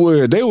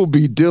nowhere. They would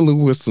be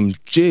dealing with some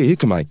shit. He'd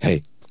come like,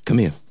 hey, come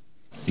here.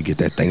 You get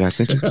that thing I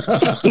sent you?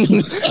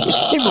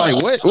 He's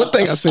like, what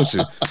thing I sent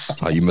you?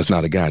 Oh, you must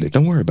not have got it.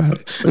 Don't worry about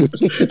it. And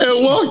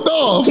walked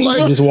off.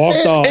 Like, just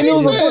walked off. And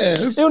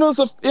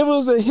it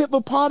was a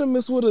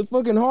hippopotamus with a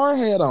fucking hard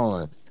hat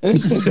on.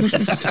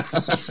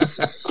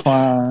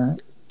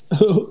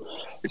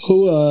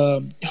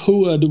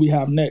 Who do we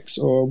have next,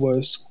 or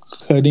was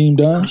Kadeem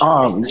done?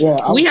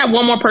 We have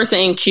one more person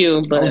in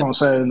queue, but I was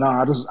gonna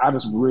say I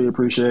just really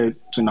appreciate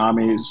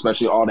Toonami,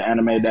 especially all the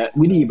anime that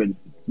we didn't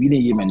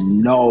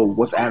even know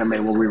what's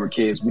anime when we were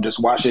kids. We just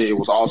watched it. It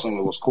was awesome.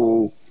 It was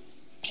cool,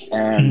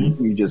 and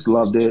we just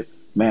loved it,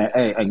 man.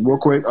 Hey, real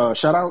quick,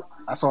 shout out.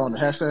 I saw on the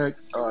hashtag.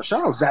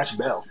 Shout out Zatch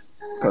Bell.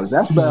 Because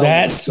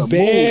Zatch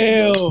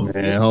Bell.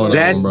 Man, hold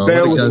on, bro. Zatch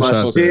Bell was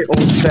my shit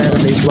on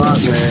Saturday block,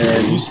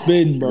 man. You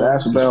spitting, bro.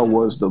 Zatch Bell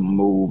was the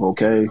move,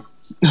 okay?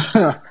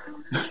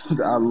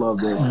 I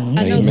loved it.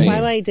 I know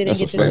Twilight didn't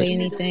get to say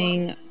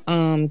anything.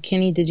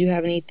 Kenny, did you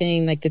have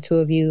anything, like the two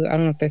of you? I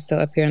don't know if they're still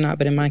up here or not,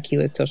 but in my queue,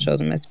 it still shows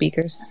them as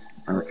speakers.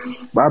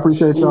 But I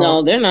appreciate y'all.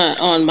 No, they're not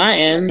on my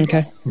end.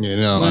 Okay. Yeah,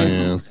 no, I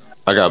am.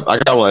 I got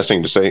one last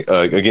thing to say.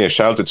 Again,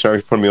 shout out to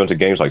Terry for putting me onto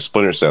games like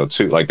Splinter Cell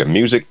too. Like the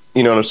music,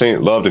 you know what I'm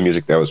saying? Love the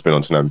music that was been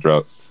on Toonami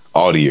throughout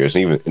all the years,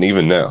 and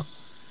even now.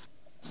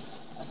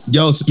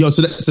 Yo,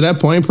 to that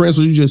point, Prince,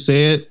 what you just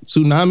said,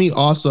 Toonami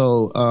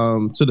also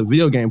to the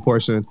video game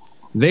portion,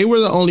 they were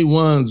the only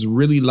ones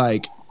really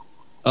like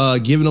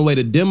giving away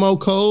the demo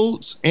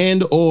codes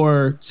and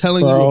or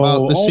telling you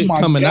about the shit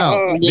coming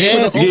out.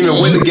 Yes. You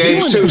even win the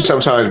games too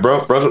sometimes,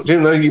 bro.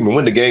 You even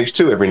win the games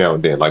too every now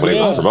and then, like when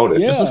they promote it.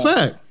 That's a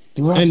fact.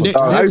 And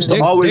I used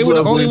to always were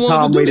the love only when ones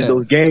Tom to do rated that.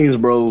 those games,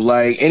 bro.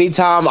 Like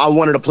anytime I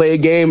wanted to play a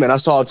game and I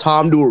saw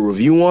Tom do a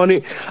review on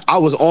it, I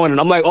was on it.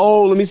 I'm like,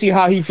 oh, let me see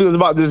how he feels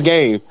about this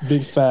game.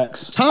 Big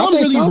facts. Tom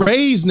really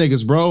raised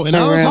niggas, bro, and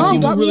I don't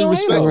think people really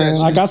respect that.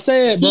 Like I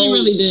said, bro, He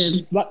really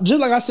did. just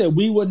like I said,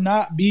 we would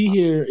not be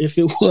here if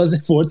it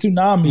wasn't for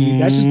Toonami.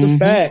 That's just a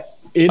fact.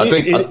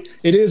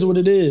 It is what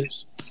it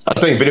is. I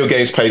think video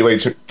games paved the way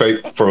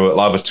for a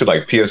lot of us too.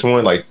 Like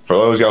PS1, like for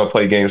those y'all who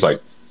play games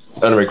like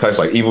underrated classics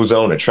like Evil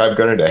Zone and Trap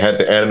Gunner that had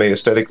the anime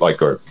aesthetic,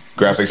 like or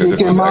graphics as if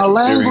it was like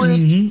a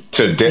series.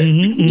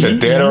 To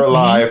Dead or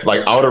Alive,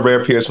 like all the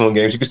rare PS1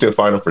 games, you can still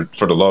find them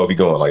for the low if you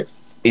go on like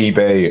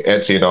eBay,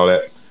 Etsy, and all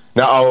that.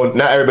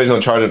 Not everybody's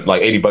gonna charge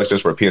like $80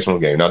 just for a PS1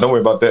 game. Now don't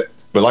worry about that.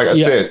 But like I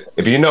said,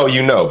 if you know,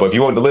 you know. But if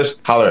you want the list,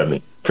 holler at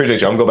me.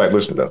 Appreciate you. I'm gonna go back and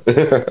listen though.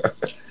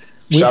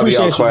 Shout out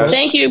y'all class.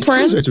 Thank you,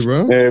 Prince. Appreciate you,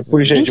 bro. Yeah,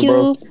 appreciate you,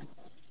 bro.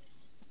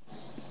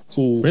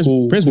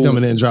 Prince be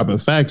coming in dropping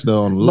facts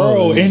though on the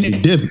low, Bro,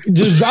 and dipping.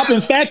 just dropping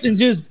facts and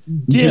just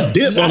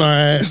dip on our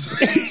ass.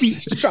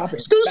 dropping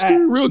Scoot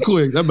real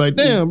quick. I'm like,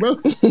 damn, bro.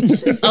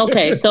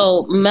 Okay,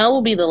 so Mel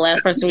will be the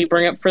last person we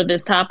bring up for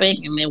this topic,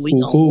 and then we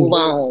gonna move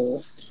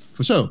on.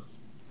 For sure.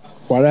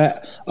 Why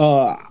that?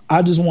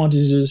 I just want to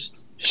just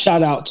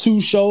shout out 2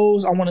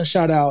 shows. I want to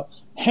shout out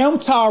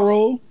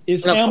Hamtaro.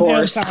 It's Of Ham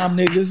course. time,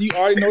 niggas. You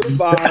already know the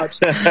vibes.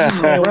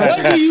 And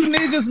what do you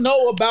niggas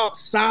know about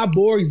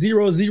Cyborg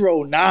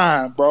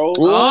 009, bro?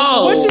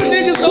 Oh. What you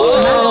niggas know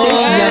about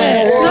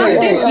Not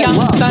this young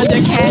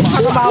Thundercat.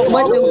 Talk about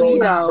what do we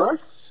know?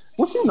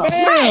 What you know?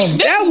 Damn,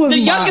 that was the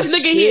my youngest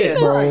nigga shit, here.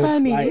 bro.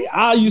 Funny. Like,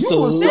 I used to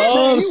was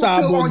love still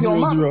Cyborg on your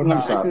mind. 009.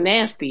 That's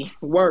nasty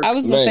work. I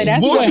was gonna say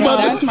Man.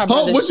 that's my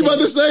brother. What you about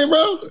to say,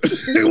 bro?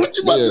 What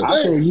you about to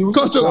say?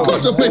 Caught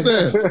your face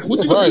ass.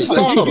 What you about to say?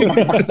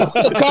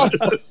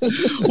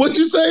 What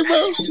you say,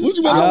 bro? What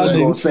you about I to was say?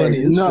 gonna say funny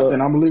as fuck.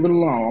 nothing. I'm gonna leave it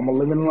alone.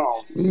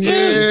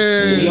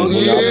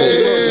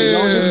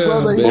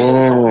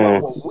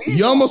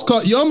 You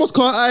almost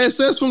caught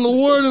ISS from the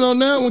warden on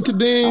that one,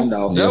 Kadeem. I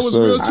know. That Yes, was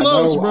sir. real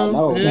close, I bro.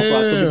 know. That's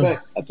why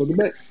I took it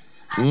back.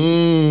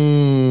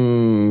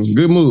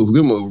 Good move.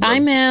 Bro. Hi,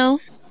 Mel.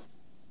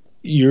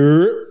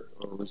 You're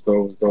Let's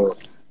go.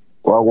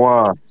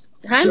 Wagwan.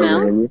 Hi,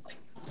 Mel.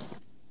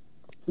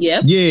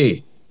 Yep. Yeah.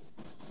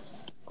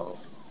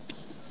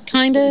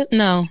 Kinda.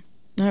 No,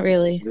 not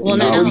really. Well, Where'd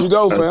now you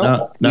go,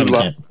 fam? No, we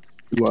can't.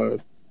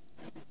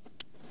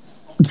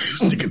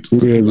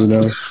 Yeah, you know,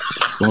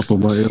 off of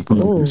my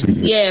AirPods.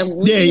 yeah,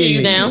 we can hear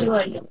you now.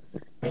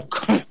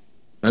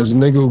 As a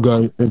nigga who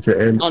got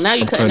into Oh, now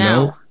you cutting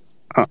out.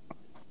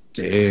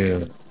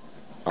 Damn.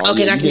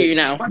 Okay, I can hear you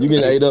now. You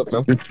getting ate up,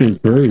 fam? This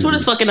shit crazy.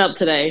 Twitter's fucking up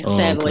today,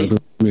 sadly. Okay,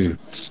 me.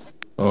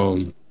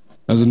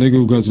 As a nigga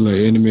who got to like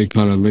anime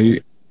kind of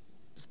late,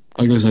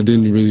 I guess I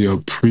didn't really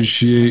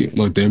appreciate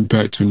like the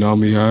impact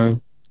Toonami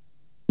had.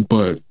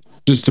 But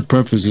just to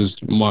preface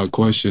this, my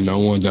question I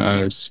wanted to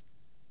ask,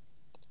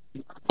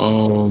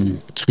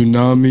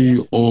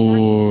 Toonami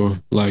or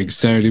like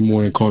Saturday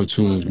morning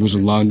cartoons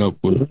was lined up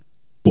with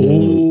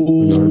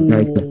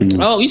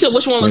Oh, you said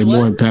which one was like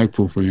what? more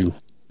impactful for you?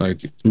 Like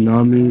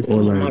Toonami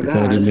or like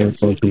Saturday morning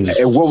cartoons?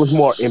 And what was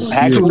more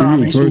impactful?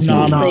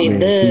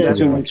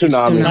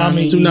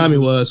 Tsunami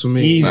was for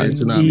me. Like,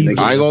 Tsunami.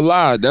 I ain't gonna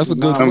lie, that's a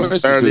good question.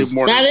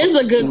 That is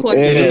a good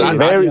question. It is a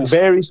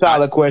very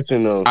solid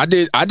question though. I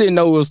didn't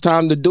know it was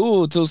time to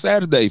do it till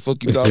Saturday.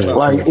 Fuck you talking about?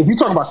 Like, if you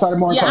talk about Saturday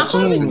morning Yeah,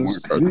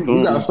 cartoons,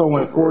 you gotta throw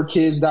in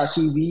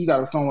 4kids.tv, you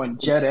gotta throw in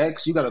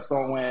JetX, you gotta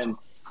throw in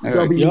I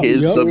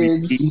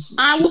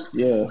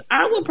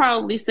would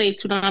probably say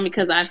Toonami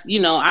because I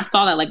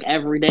saw that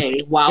every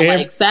day. While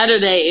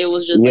Saturday it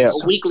was just a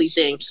weekly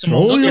thing.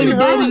 Don't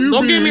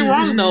get me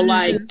wrong though,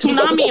 like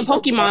Toonami and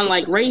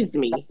Pokemon raised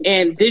me,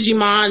 and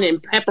Digimon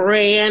and Pepper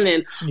Ann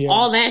and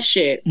all that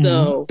shit.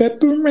 So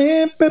Pepper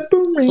Ann,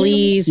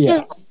 please.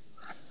 Yeah.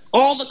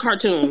 All the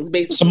cartoons,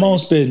 basically. Simone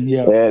Spin,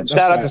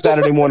 Shout out to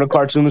Saturday morning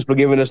cartoons for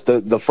giving us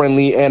the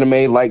friendly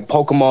anime like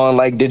Pokemon,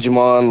 like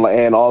Digimon,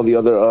 and all the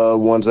other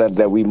ones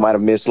that we might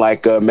have missed,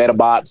 like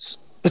Metabots,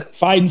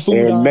 Fighting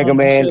Food, and Mega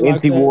Man,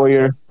 NT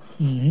Warrior.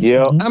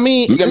 Yeah, I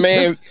mean, Mega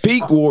Man,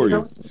 Peak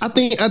Warrior. I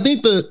think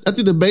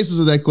the basis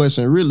of that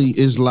question really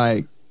is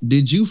like,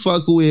 did you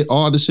fuck with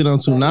all the shit on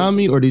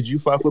Toonami or did you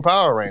fuck with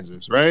Power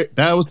Rangers? Right?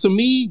 That was the thing.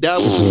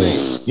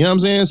 You know what I'm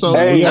saying? So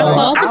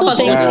multiple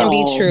things can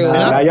be true.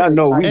 Now y'all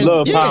know we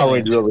love Power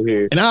Rangers over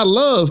here, and I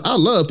love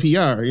PR. You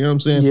know what I'm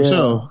saying? For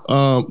sure.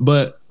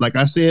 But like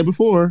I said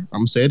before, I'm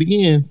gonna say it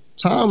again.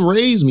 Tom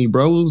raised me,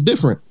 bro. It was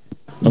different.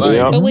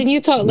 But when you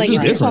talk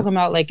if you're talking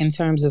about in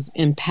terms of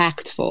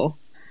impactful,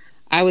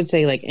 I would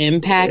say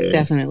impact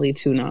definitely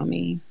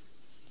Toonami.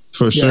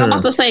 For sure. I'm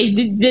about to say,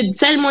 did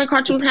Saturday morning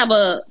cartoons have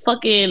a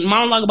fucking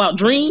monologue about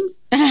dreams?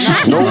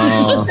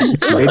 No,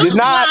 they did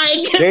not.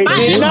 They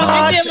did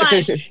not.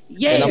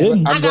 Yeah,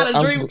 I got a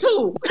dream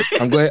too.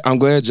 I'm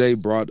glad Jay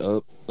brought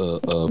up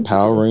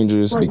Power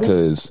Rangers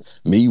because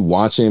me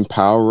watching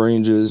Power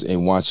Rangers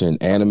and watching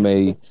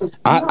anime,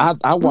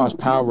 I watched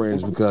Power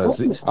Rangers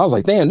because I was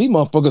like, damn, these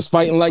motherfuckers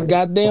fighting like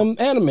goddamn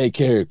anime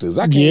characters.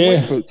 I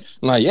can't wait for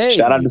like, hey,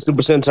 shout out to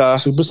Super Sentai.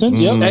 Super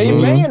Sentai. Yep.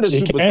 Amen to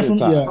Super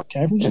Sentai.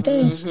 Came from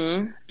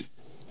Japan.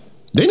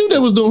 They knew they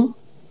was doing.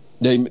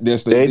 They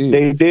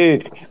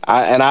did.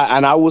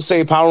 I will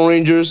say Power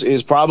Rangers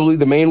is probably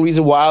the main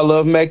reason why I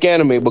love mech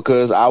anime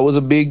because I was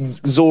a big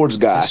Zords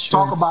guy.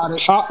 Talk about it.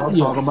 Talk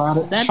about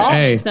it. That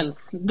Hey. makes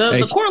sense.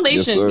 The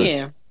correlation,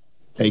 yeah.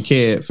 Hey,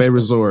 kid,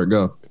 favorite Zord,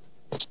 go.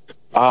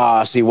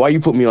 See, why you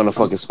put me on the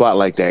fucking spot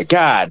like that?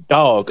 God,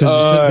 dog.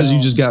 Because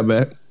you just got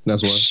back.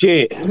 That's why.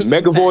 Shit.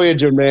 Mega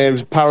Voyager,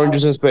 man. Power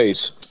Rangers in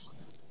space.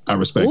 I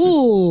respect it.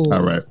 Ooh.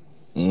 All right.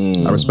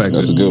 I respect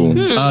that's it. a good one.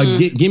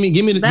 Give me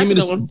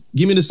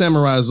the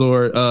Samurai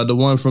Zord, the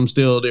one from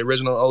still the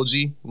original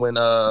OG when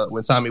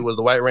Tommy was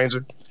the White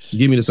Ranger.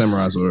 Give me the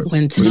Samurai Zord.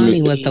 When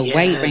Tommy was the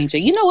White Ranger.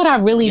 You know what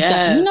I really you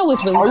know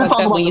what's really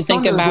fucked up when you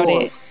think about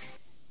it?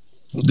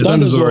 The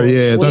Thunder Zord,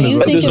 yeah. When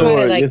you think about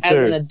it like yes,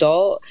 as an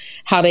adult,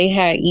 how they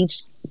had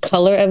each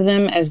color of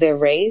them as their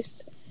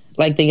race.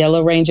 Like the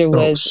Yellow Ranger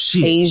was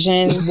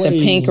Asian, the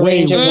Pink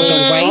Ranger was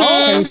a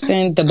white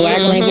person, the Black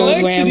Ranger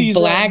was wearing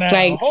black.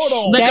 Like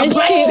that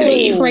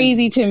shit was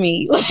crazy to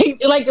me.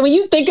 Like when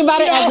you think about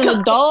it as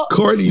an adult,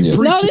 Courtney,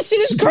 no, this shit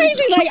is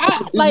crazy.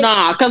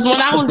 Nah, because when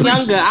I was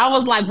younger, I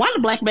was like, why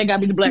the black man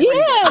gotta be the black Ranger?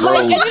 Yeah, like,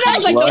 and then I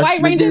was like, the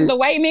White Ranger is the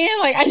white man.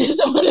 Like I just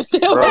don't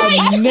understand.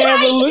 I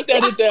never looked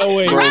at it that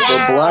way. Bro,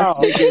 the black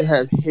nigga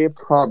had hip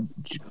hop.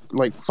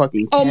 Like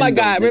fucking. Oh my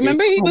god!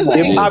 Remember he was like,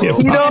 remember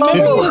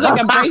he was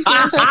like a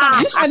breakdancer or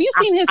something. Have you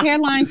seen his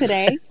hairline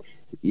today?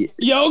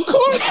 Yo,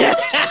 Courtney.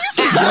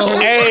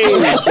 Hey,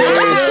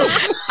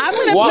 I'm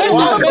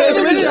gonna put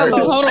the video.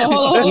 Hold on.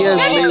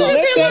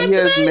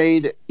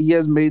 He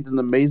has made an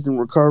amazing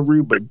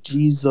recovery, but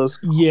Jesus,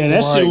 yeah,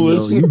 that shit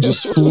was. You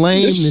just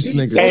flame this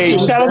nigga. Hey,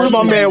 shout out to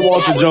my man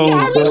Walter Jones.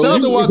 Shout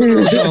out to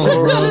Walter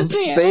Jones.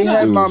 They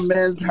had my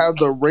man's have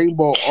the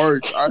rainbow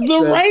arch.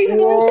 Look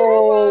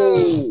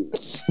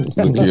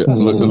here.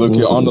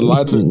 On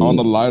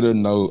the lighter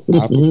note,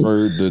 I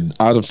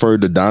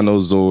preferred the Dino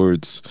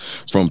Zords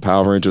from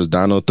Power Rangers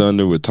Dino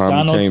Thunder with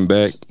Tommy came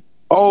back.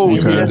 Oh,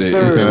 yes,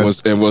 sir.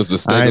 It was the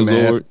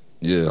Stegazord.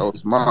 Yeah, that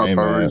was my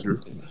Power Ranger.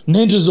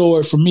 Ninja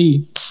Zord for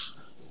me.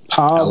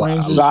 Power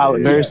Rangers,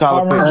 very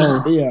solid.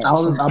 Yeah,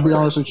 I'll be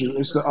honest with you.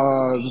 It's the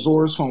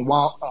Zords from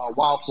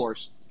Wild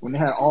Force. When they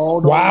had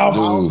all the we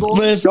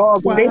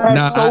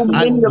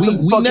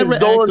never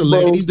asked the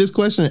ladies this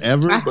question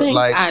ever, but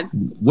like,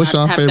 what's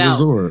your favorite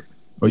Zord?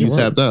 Or you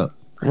tapped out?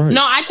 Right.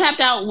 No, I tapped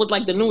out with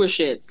like the newer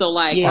shit. So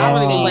like, I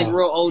really was like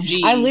real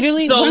OG. I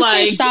literally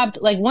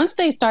once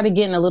they started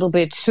getting a little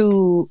bit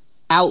too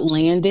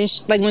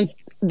outlandish. Like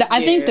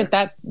I think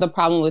that's the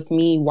problem with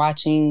me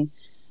watching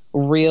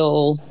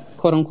real,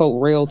 quote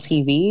unquote, real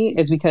TV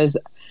is because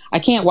I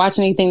can't watch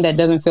anything that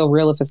doesn't feel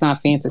real if it's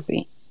not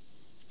fantasy.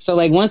 So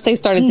like once they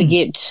started to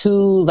get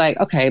too like,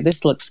 okay,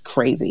 this looks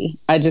crazy,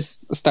 I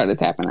just started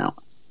tapping out.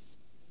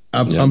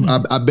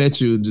 I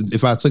bet you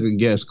if I took a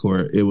guess,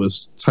 Court, it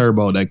was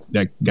Turbo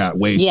that got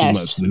way too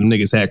much. The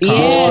niggas had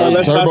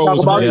let's Turbo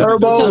talk about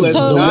Turbo.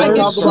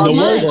 The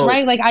worst,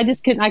 right? Like I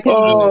couldn't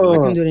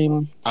do it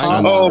anymore.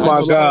 Oh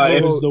my god,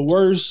 it was the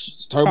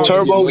worst.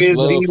 Turbo is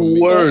the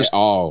worst.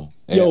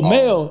 Yo,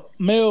 Mel,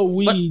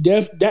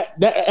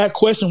 that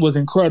question was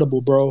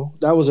incredible, bro.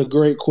 That was a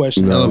great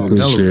question. Hell of a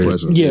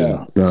question.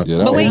 Yeah. But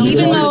wait,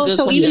 even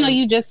though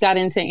you just got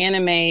into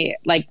anime,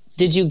 like,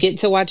 did you get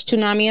to watch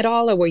Toonami at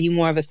all, or were you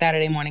more of a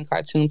Saturday morning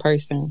cartoon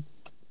person?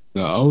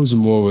 No, I was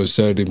more of a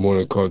Saturday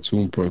morning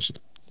cartoon person.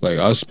 Like,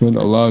 I spent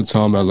a lot of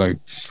time at like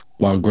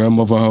my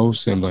grandmother's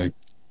house, and like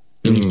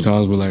there was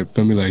times where like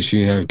feel me, like she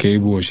didn't have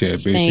cable or she had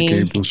basic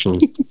cable, so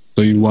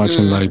you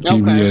watching like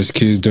PBS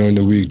Kids during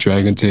the week,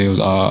 Dragon Tales,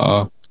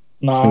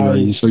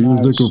 Nice. So you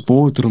was looking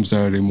forward to them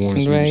Saturday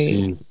mornings when you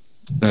seen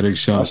Static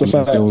Shock.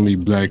 That's the only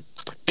black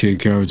kid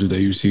character that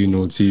you seen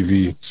on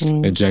TV,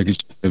 and Jackie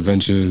Chan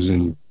Adventures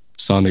and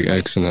Sonic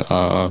X and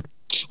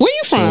Where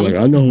you from? Like,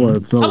 I know what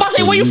it felt. I'm about to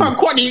say, where you from,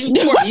 Courtney?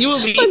 You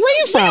would be. Like, where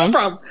you from?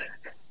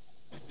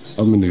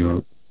 I'm in New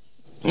York.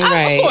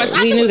 Right,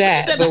 we knew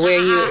that, but where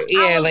you?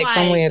 Yeah, like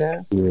somewhere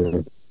though.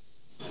 Yeah.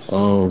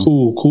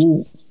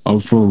 Cool. I'm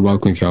from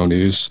Rockland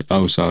County. It's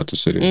outside the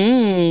city.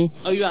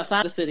 Oh, you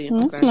outside the city?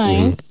 That's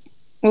nice.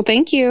 Well,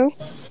 thank you.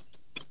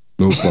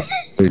 No problem.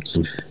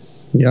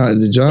 Yeah,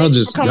 did y'all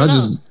just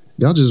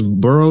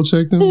borough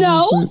check them?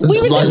 No,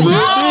 we were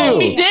just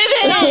we did it.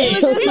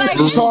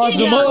 Charged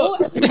them up.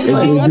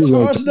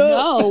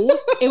 No,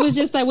 it was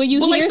just like when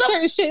you hear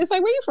certain shit, it's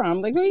like, where you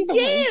from? Like, where you from?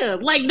 Yeah,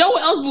 like no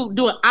one else would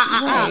do it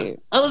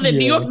other than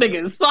New York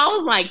niggas. So I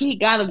was like, he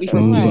gotta be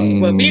from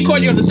but me and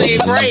Courtney on the same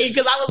brain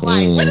because I was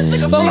like, where this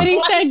nigga from? But when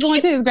he said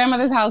going to his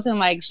grandmother's house and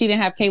like she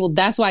didn't have cable,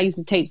 that's why I used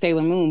to tape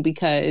Sailor Moon,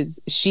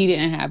 because she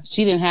didn't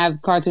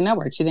have Cartoon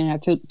Network, she didn't have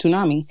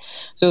Toonami,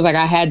 so it was like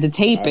I had to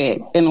tape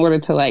it in order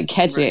to like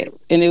catch it.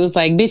 And it was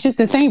like, bitch, it's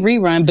the same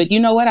rerun, but you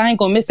know what? I ain't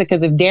gonna miss it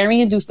because if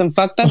Darian do some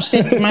fucked up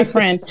shit to my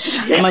friend,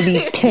 I'm gonna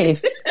be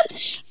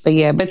pissed. But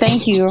yeah, but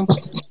thank you,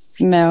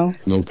 Mel.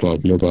 No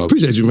problem.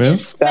 Appreciate you, man.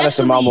 Shout out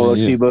to Mama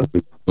Akiba.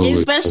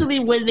 Especially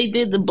when they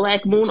did the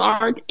Black Moon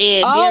arc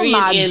and Oh Darian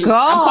my and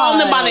God. I'm calling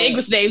them by the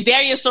English name.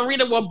 Darian and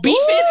Serena were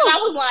beefing, and I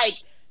was like,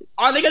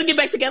 are they gonna get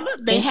back together?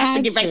 They have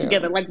to get back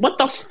together. Like, what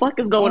the fuck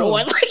is going on?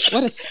 Like,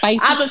 what a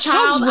spicy. As a child,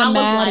 I was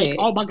dramatic. like,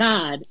 oh my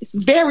God, it's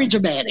very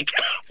dramatic.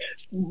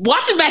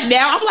 Watching back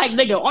now, I'm like,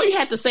 nigga, all you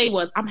had to say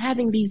was, I'm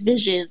having these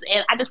visions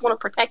and I just want to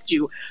protect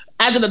you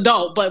as an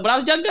adult. But when I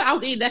was younger, I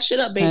was eating that shit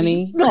up, baby.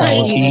 Honey, Eating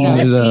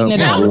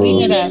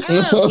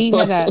eating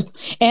it up.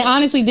 And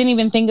honestly, didn't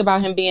even think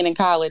about him being in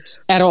college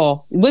at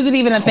all. Wasn't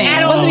even a thing.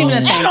 Wasn't even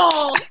a thing. At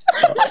all.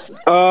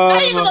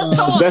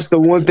 That's the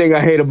one thing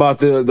I hate about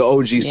the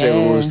OG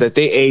Sailor Moon is that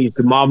they aged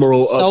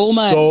Mamoru up so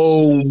much.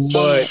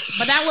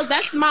 But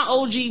that's my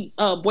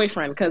OG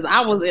boyfriend because I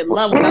was in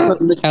love with him.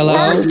 Hello?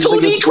 First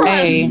 2D crush.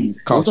 Hey.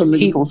 Also,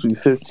 nigga supposed to be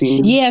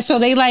 15. Yeah, so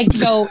they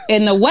so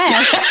in the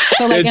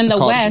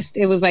West,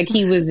 it was like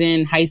he was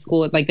in high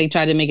school. Like they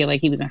tried to make it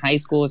like he was in high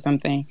school or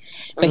something,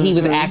 but he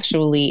was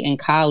actually in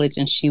college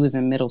and she was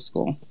in middle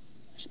school.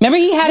 Remember,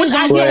 he had his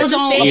own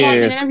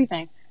apartment and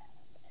everything.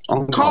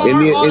 In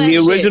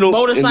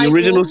the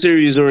original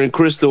series or in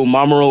Crystal,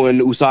 Mamoru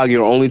and Usagi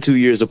are only 2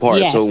 years apart.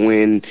 Yes. So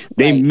when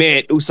they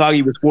met,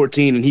 Usagi was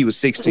 14 and he was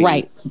 16.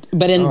 Right.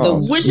 But in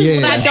which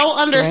is what I don't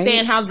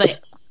understand how the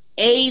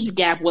age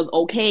gap was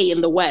okay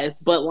in the West,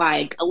 but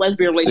like a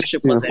lesbian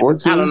relationship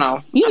wasn't. I don't know.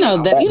 You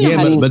know that. You know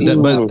how you feel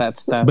about that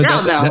stuff. But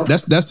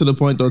that's to the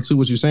point though too.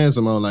 What you're saying,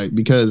 Simone, like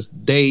because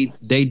they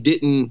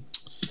didn't.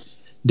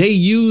 They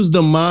used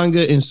the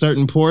manga in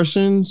certain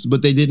portions,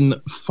 but they didn't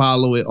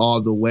follow it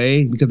all the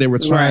way because they were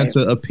trying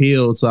to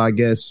appeal to, I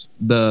guess,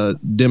 the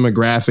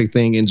demographic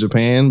thing in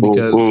Japan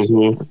because,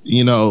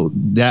 you know,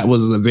 that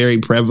was very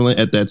prevalent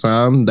at that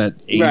time, that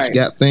age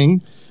gap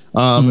thing.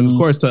 And of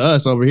course, to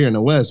us over here in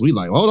the West, we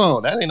like, hold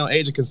on, that ain't no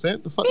age of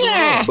consent. The fuck is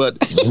that? But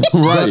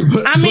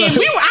I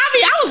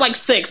was like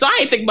 6, so I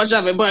ain't think much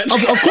of it. But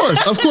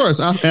of course,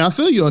 I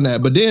feel you on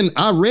that. But then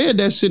I read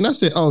that shit and I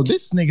said, oh,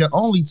 this nigga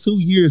only 2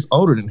 years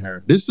older than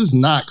her. This is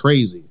not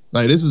crazy.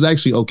 Like, this is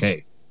actually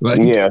okay. Like,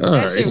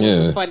 that shit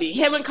was funny.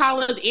 Him in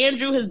college,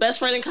 Andrew, his best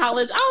friend in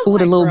college. I was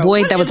the little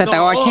boy that was at the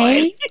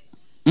arcade.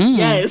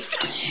 Yes.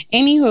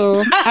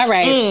 Anywho, all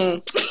right.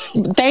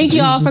 Thank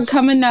y'all for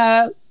coming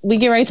up. We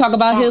get ready to talk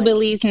about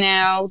hillbillies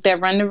now that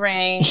run the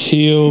ring.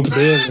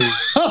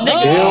 Hillbillies.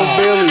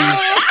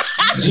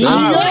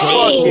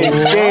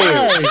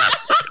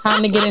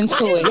 Time to get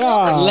into it.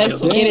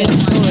 Let's get into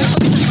it.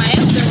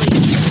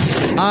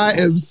 I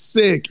am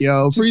sick,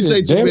 yo.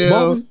 Appreciate you,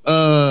 man.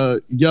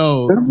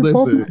 Yo,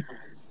 listen.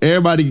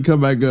 Everybody can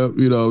come back up,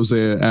 you know what I'm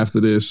saying,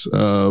 after this.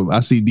 I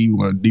see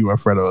D1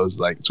 Fredo is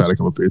like trying to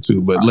come up here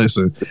too, but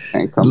listen.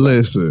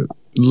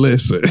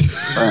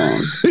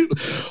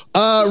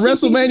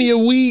 WrestleMania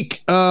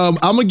week. I'm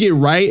gonna get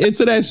right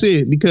into that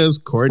shit because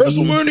Courtney.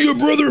 WrestleMania,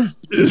 brother.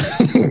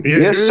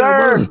 Yes,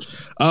 sir.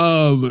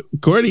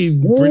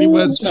 Courtney pretty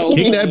much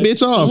kicked that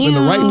bitch off in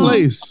the right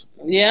place.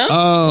 Yeah.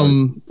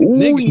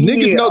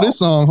 Niggas know this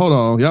song. Hold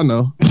on, y'all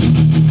know.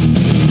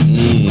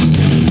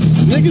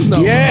 Niggas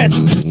know. Yes.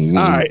 All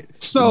right.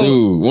 So,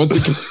 dude, once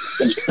again,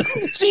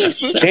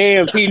 Jesus.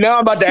 Damn. See, now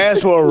I'm about to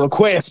ask for a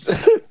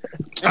request.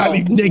 I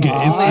mean, nigga,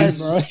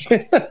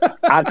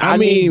 I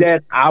mean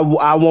that I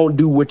won't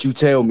do what you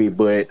tell me,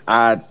 but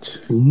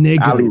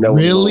nigga,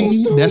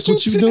 really? That's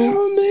what you do?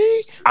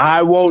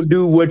 I won't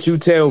do what you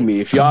tell me.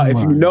 If you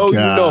know, you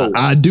know.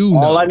 I do know.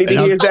 All I need to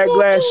hear is that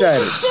glass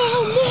shatter.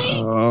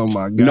 Oh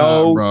my god!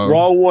 No, bro.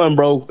 Wrong one,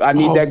 bro. I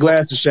need that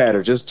glass to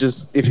shatter. Just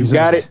if you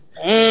got it.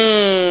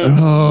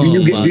 Oh, do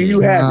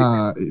you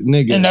have it,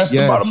 nigga? And that's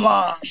the bottom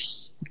line.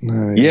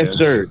 Yes,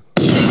 sir.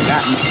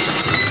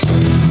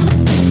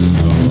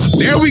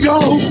 There we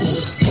go.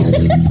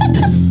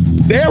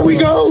 There we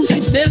go.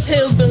 This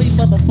hillbilly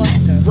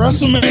motherfucker.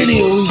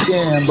 WrestleMania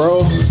weekend,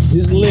 bro.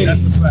 It's lit.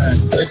 That's a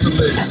fact. It's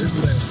lit.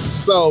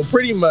 So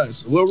pretty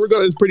much what we're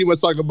going to pretty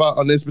much talk about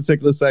on this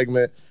particular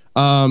segment.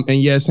 And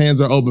yes,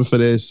 hands are open for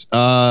this.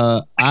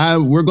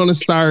 We're going to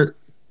start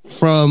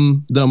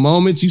from the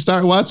moment you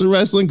start watching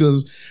wrestling,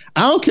 because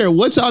I don't care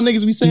what y'all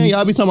niggas be saying.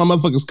 Y'all be talking about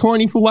motherfuckers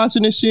corny for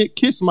watching this shit.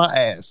 Kiss my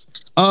ass.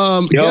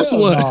 Guess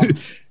what?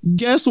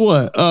 Guess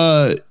what?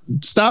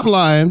 Stop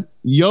lying.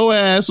 Your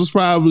ass was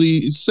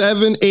probably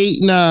 7,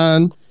 8,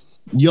 9.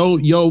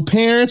 Your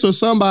parents or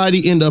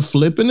somebody end up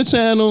flipping the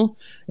channel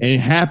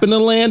and happen to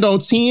land on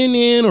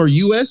TNN or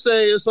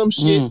USA or some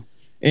shit.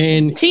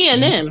 And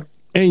TNN.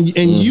 And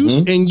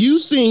you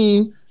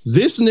seen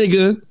this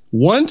nigga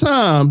one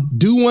time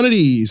do one of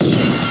these.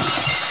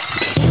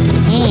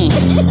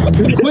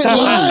 Quit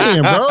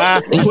lying, bro.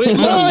 Quit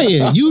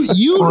lying.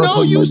 You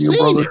know you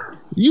seen it.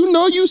 You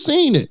know you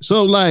seen it.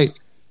 So like,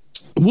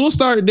 we'll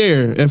start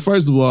there. And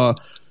first of all,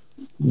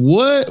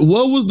 what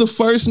was the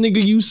first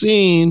nigga you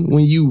seen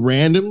when you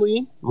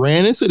randomly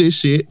ran into this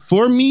shit?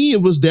 For me,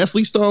 it was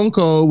definitely Stone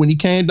Cold when he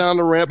came down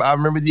the ramp. I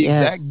remember the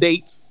exact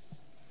date.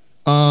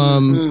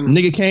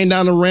 Nigga came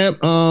down the ramp.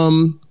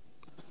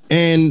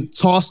 and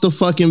tossed the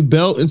fucking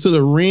belt into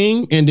the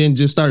ring and then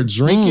just started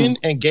drinking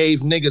and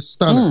gave niggas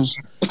stunners.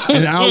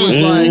 And I was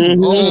like,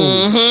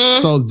 oh.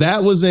 So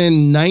that was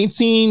in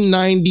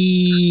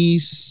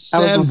 1997. I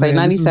was going to say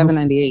 97,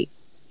 98.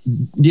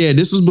 Yeah,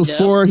 this was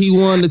before he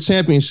won the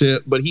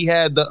championship, but he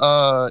had the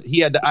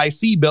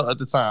IC belt at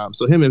the time.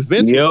 So him and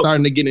Vince were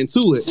starting to get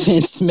into it.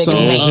 Vince I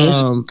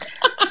McMahon.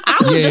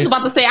 was just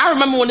about to say, I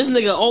remember when this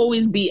nigga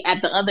always be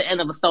at the other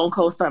end of a Stone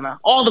Cold Stunner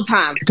all the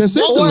time.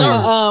 Consistently.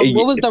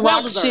 What was the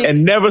Rock shit?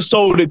 And never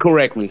sold it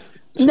correctly.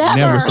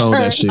 Never sold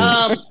that shit.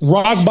 Rock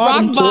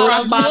bottom.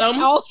 Rock bottom.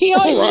 Oh, he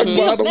always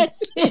Rock did that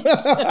shit.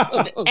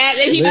 And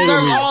he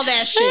deserves all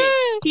that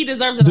shit. He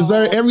deserves it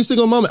all. Every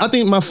single moment. I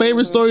think my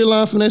favorite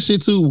storyline from that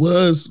shit too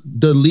was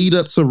the lead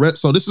up to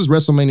so this is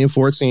WrestleMania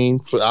 14.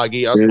 I'll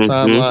give y'all some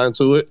timeline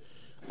to it.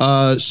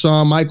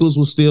 Shawn Michaels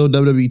was still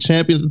WWE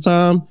champion at the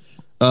time.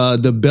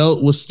 The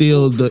belt was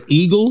still the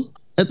Eagle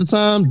at the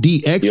time.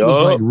 DX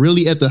was like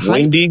really at the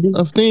height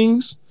of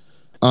things.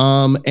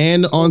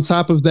 And on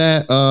top of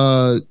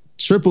that,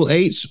 Triple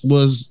H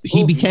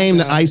became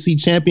the IC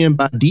champion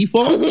by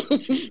default,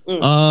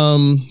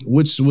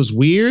 which was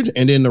weird.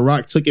 And then The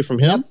Rock took it from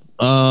him.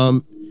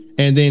 And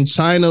then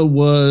China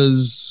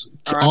was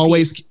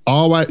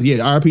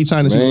RP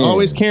China. She was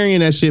always carrying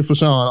that shit for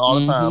Shawn all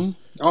the time.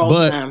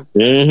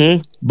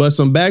 But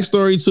some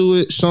backstory to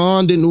it,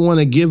 Shawn didn't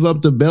want to give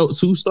up the belt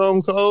to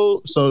Stone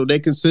Cold, so they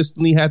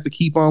consistently had to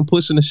keep on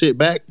pushing the shit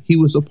back. He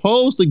was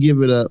supposed to give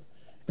it up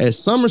at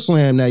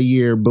SummerSlam that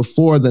year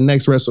before the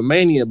next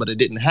WrestleMania, but it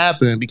didn't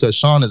happen because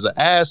Shawn is an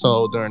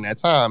asshole during that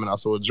time and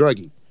also a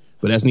druggie.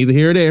 But that's neither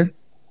here or there.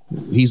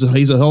 He's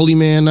a holy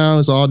man now.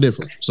 It's all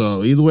different.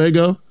 So either way it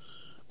go.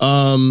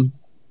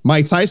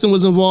 Mike Tyson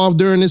was involved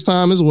during this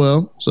time as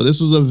well. So this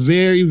was a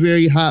very,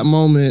 very hot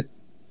moment,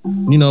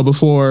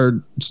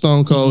 before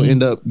Stone Cold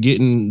ended up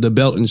getting the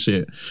belt and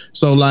shit.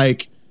 So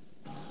like,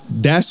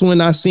 that's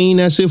when I seen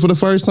that shit for the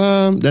first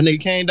time. That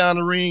nigga came down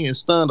the ring and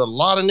stunned a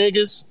lot of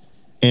niggas.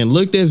 And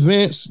looked at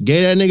Vince,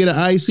 gave that nigga the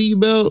IC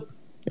belt,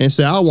 and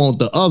said, "I want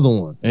the other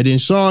one." And then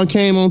Shawn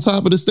came on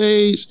top of the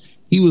stage.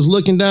 He was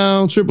looking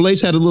down. Triple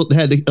H had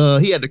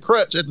the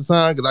crutch at the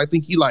time because I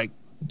think he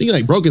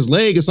broke his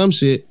leg or some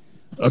shit.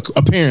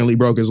 Apparently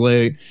broke his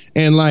leg,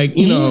 and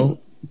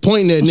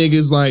pointing at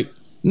niggas like,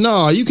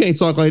 "No, you can't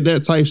talk like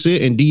that" type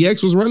shit. And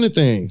DX was running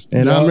things,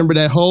 and I remember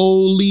that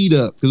whole lead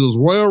up because it was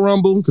Royal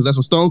Rumble because that's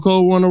when Stone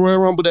Cold won the Royal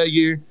Rumble that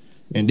year,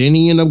 and then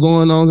he ended up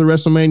going on to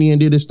WrestleMania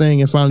and did his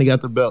thing and finally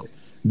got the belt.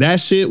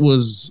 That shit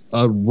was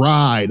a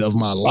ride of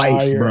my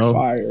life, bro.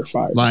 Fire.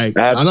 Like,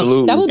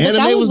 absolutely. That was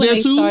was when there they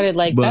too, started,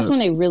 but that's when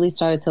they really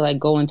started to,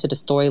 go into the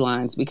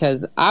storylines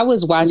because I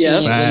was watching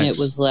it when it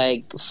was,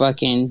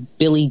 fucking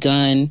Billy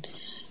Gunn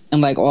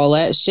and, all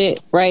that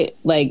shit, right?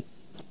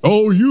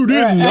 Oh, you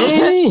didn't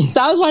know? So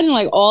I was watching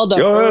all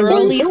the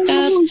early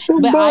stuff,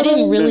 but I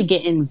didn't really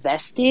get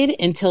invested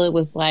until it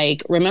was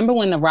remember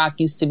when The Rock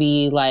used to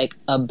be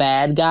a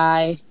bad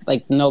guy?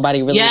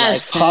 Nobody really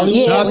liked him.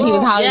 Yeah, when he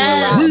was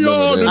Hollywood. We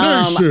are the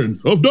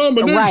nation of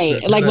domination. Right.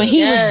 When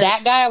he was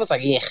that guy, I was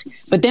like, yeah.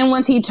 But then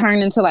once he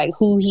turned into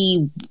who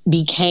he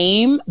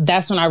became,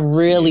 that's when I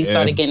really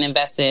started getting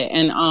invested.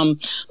 And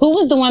who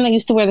was the one that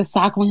used to wear the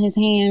sock on his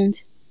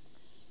hand?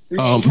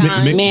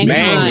 Mankind.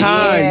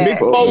 Mick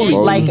Foley.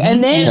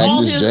 And then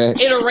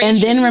and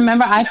then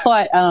remember, I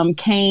thought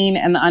Kane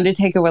and the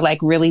Undertaker were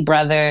really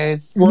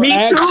brothers. Me too.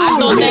 I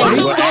thought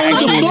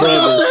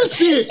that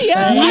shit.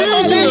 Yeah,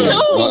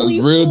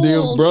 real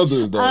deal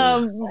brothers though.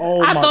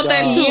 I thought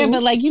that too. Yeah,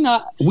 but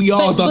we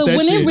all thought that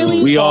when shit. It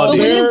really, we all but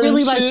did. when it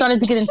really started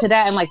to get into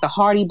that and the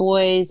Hardy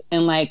Boys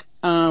and when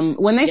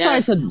they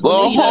started to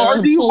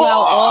pull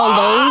out all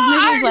those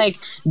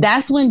niggas,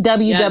 that's when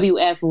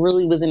WWF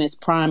really was in its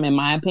prime, in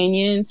my opinion.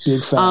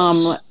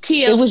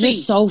 TLC. It was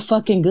just so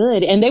fucking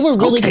good, and they were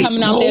really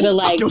coming out there to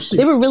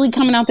they were really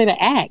coming out there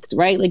to act,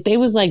 right? They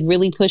was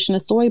really pushing the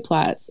story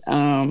plots.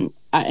 And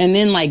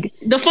then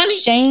the funny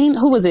Shane,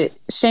 who was it?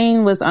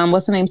 Shane was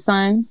what's the name?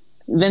 Son.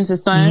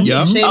 Vince's son.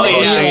 Yeah.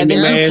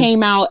 Then he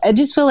came out. I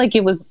just feel like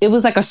it was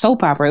like a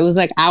soap opera. It was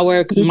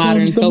our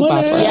modern soap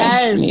opera.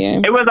 Yes. Yeah.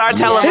 It was our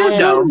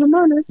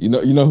Telemundo. You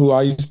know who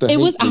I used to hate?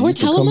 It was our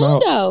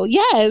Telemundo.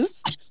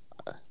 Yes.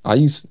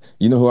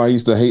 You know who I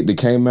used to hate that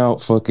came out?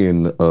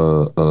 Fucking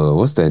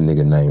what's that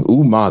nigga name?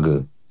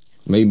 Umaga.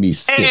 Made me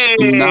sick. Hey,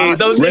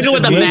 those niggas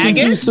with the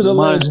maggots?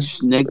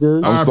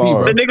 Nigga. I'm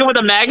sorry. The nigga with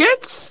the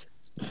maggots?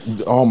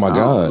 Oh my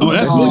god! Oh,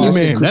 that's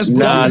Boogeyman. That's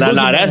Nah,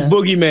 that's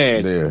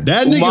Boogeyman. Yeah.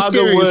 That nigga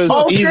scary as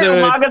fuck.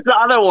 Umaga's the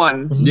other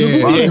one.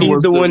 Yeah,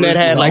 he's the one that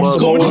had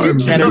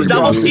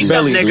double teeth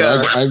up,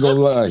 nigga. I ain't gonna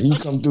lie. He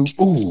come through.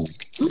 Ooh.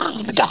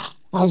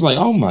 I was like,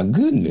 oh my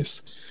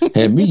goodness.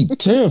 Had me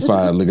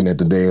terrified looking at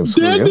the damn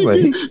screen. That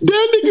nigga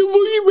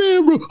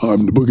boogeyman, bro.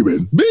 I'm the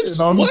boogeyman. Bitch,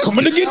 I'm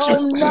coming to get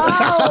you.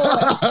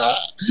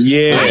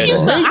 Yeah.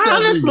 I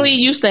honestly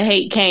used to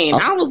hate Kane.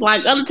 I was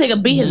like, Undertaker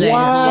beat his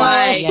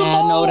ass. Like,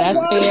 no, that's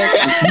fair.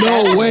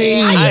 No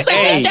way. I used to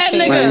hate that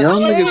nigga. Man, y'all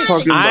niggas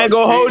talking I ain't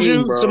about gonna hold Kane,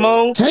 you, bro.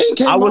 Simone.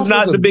 Kane I was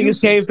not the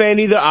biggest Kane fan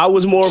either. I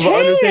was more of an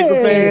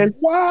Undertaker fan.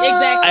 Wow.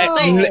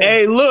 Exactly.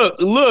 Hey,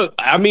 look.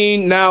 I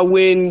mean, now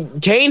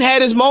when Kane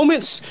had his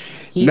moments,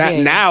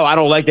 now I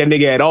don't like that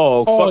nigga at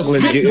all. Fuck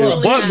Glenn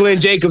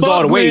Jacobs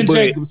all the way.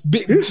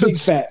 Big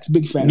facts.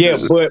 Yeah,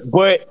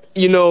 but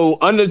you know,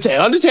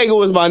 Undertaker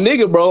was my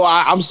nigga, bro.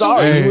 I'm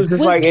sorry. It was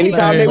just like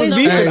anytime they was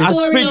beefing, I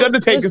picked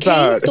Undertaker's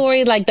side. Was Kane's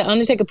story like the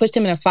Undertaker pushed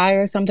him in a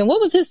fire or something?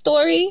 What was his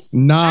story?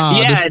 Nah.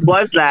 Yeah, it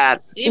was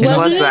that.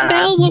 Wasn't it,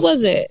 Belle? What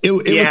was it?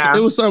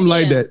 It was something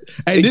like that.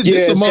 Hey,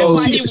 this Simone,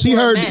 she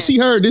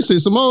heard this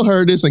shit. Simone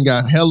heard this and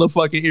got hella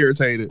fucking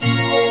irritated. Kane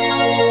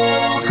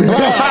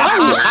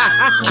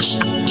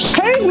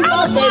was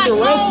my favorite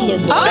wrestler,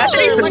 bro. That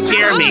shit used to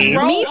scare me.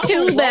 Me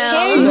too,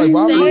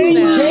 Belle.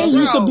 Kane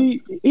used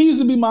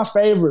to be my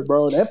favorite,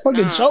 bro. That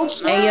fucking choke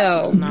slam. Hey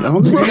yo, let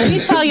me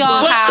tell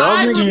y'all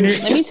how.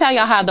 Let me tell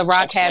y'all how The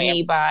Rock had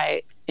me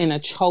in a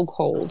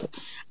chokehold.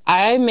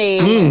 I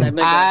made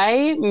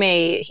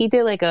he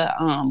did like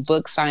a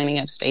book signing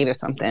upstate or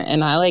something,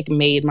 and I like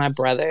made my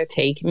brother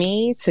take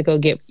me to go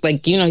get,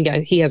 like, you know,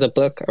 he has a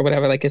book or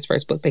whatever, like his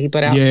first book that he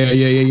put out.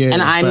 Yeah.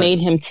 And I made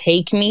him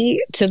take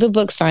me to the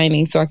book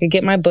signing so I could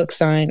get my book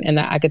signed and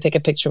that I could take a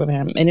picture with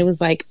him. And it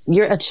was like,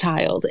 you're a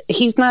child.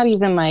 He's not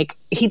even like,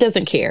 he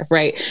doesn't care,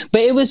 right?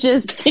 But it was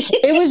just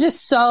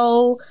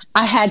so,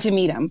 I had to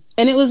meet him.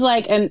 And it was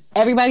like, and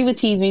everybody would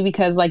tease me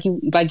because like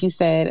you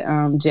said,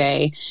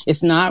 Jay,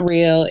 it's not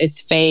real,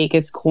 it's fake,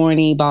 it's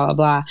corny, blah, blah,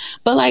 blah.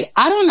 But like,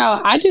 I don't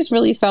know. I just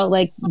really felt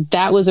like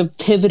that was a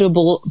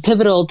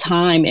pivotal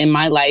time in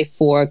my life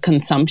for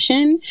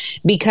consumption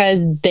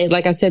because they,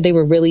 like I said, they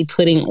were really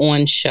putting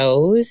on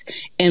shows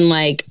and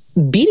like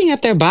beating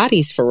up their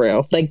bodies for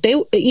real. Like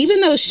they,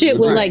 even though shit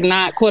was like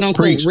not quote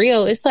unquote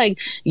real, it's like,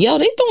 yo,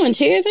 they throwing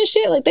chairs and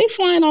shit. Like they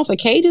flying off of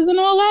cages and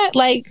all that.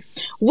 Like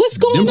what's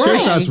going on? Them chair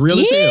shots real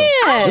as hell.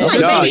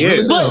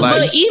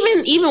 But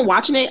even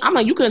watching it, I'm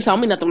like, you couldn't tell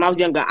me nothing when I was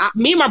younger.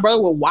 Me and my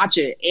brother would watch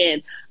it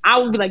and I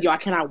would be like, yo, I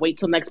cannot wait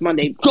till next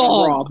Monday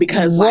on Raw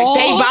because like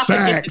they about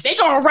to they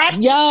gonna wrap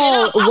this shit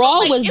up.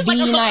 Raw was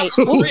the night.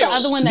 What was the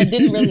other one that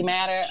didn't really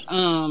matter?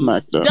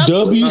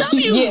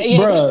 WC,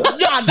 bro.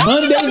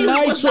 Monday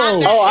Nitro.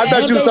 Oh, I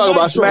thought you was talking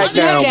about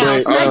SmackDown.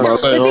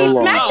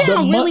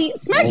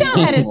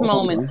 SmackDown had its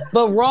moments,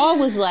 but Raw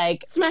was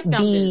like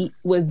the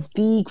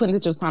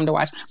quintessential time to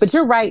watch. But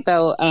you're right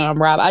though,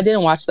 Rob. I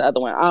didn't watch the other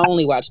one. I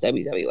only watched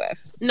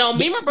WWF. No,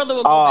 me and my brother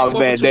would go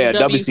back between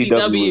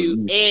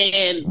WCW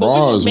and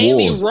Raw is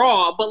mainly war.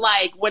 Raw. But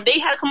like when they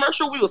had a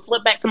commercial, we would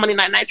flip back to Monday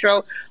Night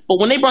Nitro. But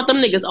when they brought them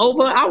niggas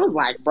over, I was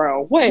like,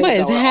 bro, what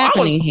is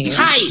happening here?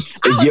 I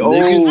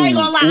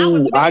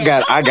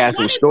got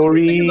some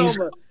stories.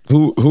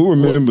 Who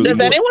remembers? Does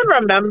anyone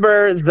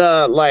remember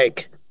the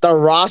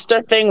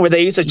roster thing where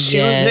they used to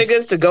choose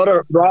niggas to go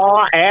to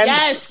Raw and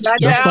SmackDown?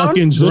 The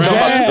fucking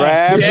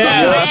draft.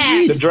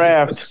 The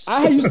draft.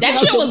 That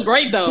shit was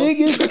great though.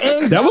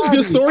 That was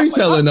good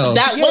storytelling though.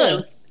 That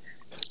was.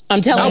 I'm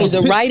telling you,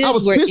 the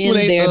writers were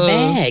in their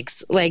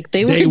bags. Like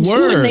they were doing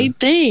their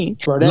thing.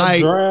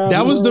 Like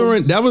that was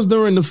during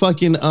the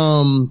fucking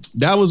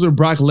that was with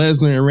Brock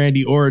Lesnar and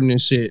Randy Orton and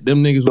shit.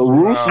 Them niggas was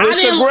ruthless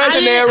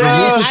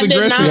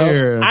aggression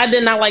era. I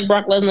did not like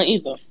Brock Lesnar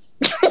either.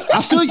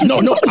 I feel like no, I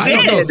don't know.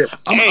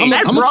 I'm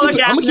gonna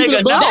keep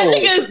it above.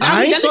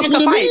 I ain't fuck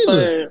with him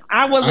either.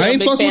 I wasn't a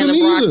big fan of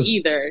Brock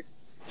either.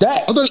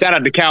 Shout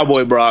out to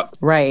Cowboy Brock.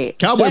 Right.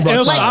 Cowboy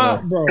Brock.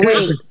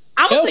 Wait.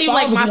 I'm gonna say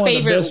like my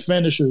favorite best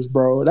finishers,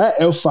 bro. That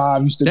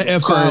L5 used to be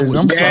F5 was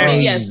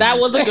yes, that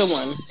was a good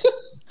one.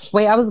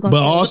 Wait, I was going to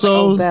But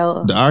also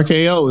the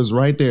RKO is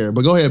right there.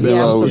 But go ahead,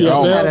 Bill.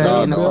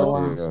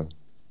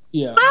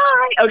 Yeah.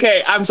 Hi.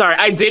 Okay, I'm sorry.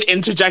 I did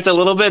interject a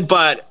little bit,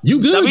 but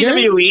you good,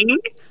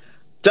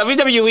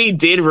 WWE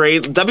did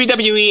raise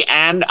WWE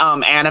and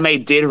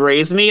anime did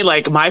raise me.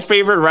 Like my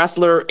favorite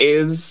wrestler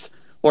is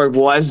or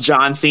was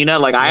John Cena.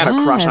 Like I had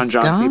a crush on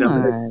John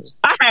Cena.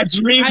 I had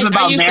dreams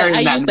about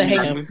marrying that. I used to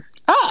hate him.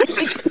 Oh,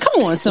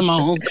 come on,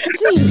 Simone.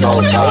 Let's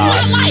go, Cena.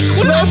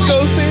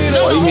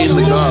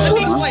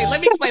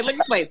 Let me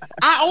explain.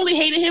 I only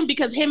hated him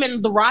because him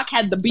and The Rock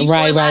had the beef.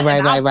 Right. I love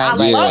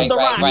The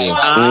Rock.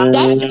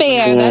 That's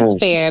fair.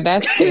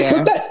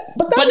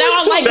 But now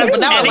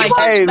I like him.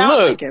 Hey,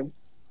 look.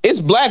 It's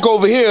black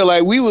over here.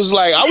 Like we was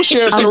like, I was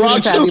sharing some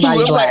Rock too. Like,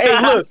 hey,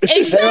 look,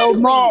 hell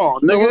no.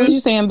 What were you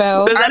saying,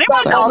 Belle? Does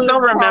anyone also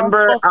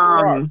remember?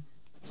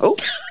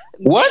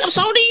 What?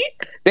 Tony?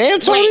 Damn,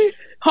 Tony. Wait,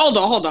 hold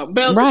on,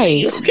 Belle.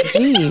 Right.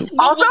 Jeez.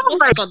 Also,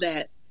 like on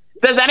that.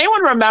 Does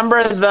anyone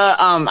remember the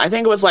I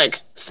think it was like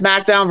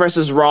SmackDown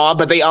versus Raw,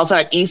 but they also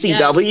had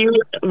ECW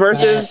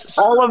versus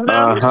all of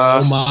them.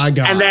 Oh my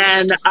god! And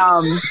then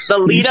the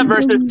Lita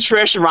versus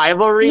Trish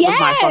rivalry was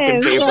my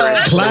fucking favorite.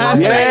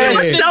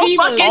 Classic. So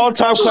fucking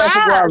all-time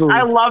classic rivalry.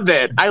 I loved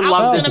it. I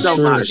loved it so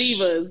much.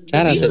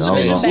 That is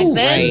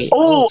great.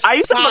 Oh, I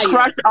used to have a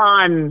crush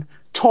on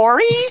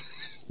Tori.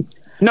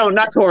 No,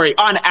 not Tori.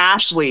 On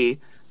Ashley.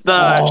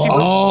 I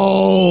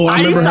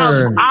remember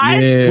her. I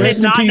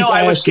did not know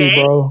I was gay.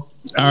 Bro.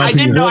 I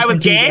didn't know I was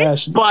gay,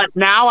 but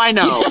now I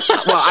know.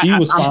 Well, she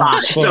was fine.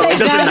 I'm So it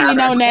doesn't matter.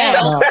 know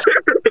now.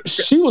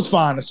 She was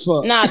fine as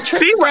fuck. Nah,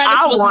 Trish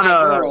Stratus was my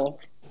girl.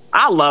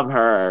 I love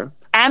her.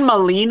 And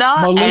Melina.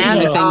 Melina.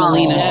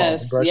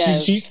 Yes, bro.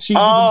 yes. She did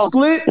them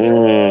splits.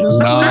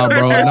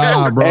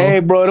 Nah, bro. Hey,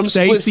 bro, them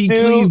Stacy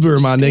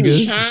Keibler, my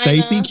nigga.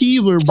 Stacy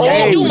Keibler, bro.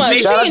 Hey, do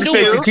much. shout out She to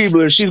didn't Stacy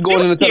Keibler. She's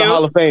going into the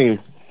Hall of Fame.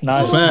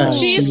 Nice.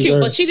 She is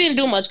cute, but she didn't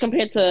do much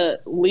compared to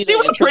Lita. She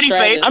was a pretty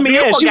face. I mean,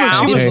 yeah, she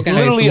was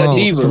literally a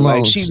diva.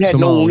 Like, she had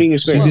no ring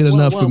experience. She did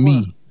enough for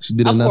me. She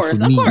did enough for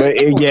me.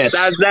 But yes,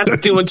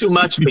 that's doing too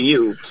much for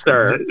you,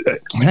 sir.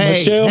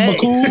 Michelle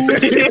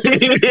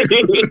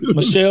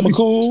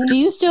McCool. Do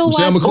you still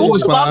Michelle watch? McCool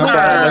was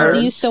fine.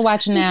 Do you still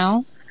watch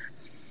now?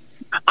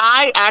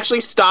 I actually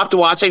stopped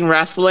watching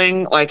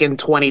wrestling like in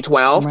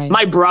 2012. Right.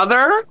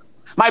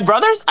 My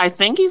brother's, I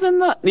think he's in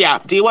the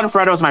D1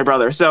 Fredo is my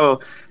brother, so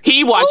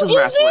he watches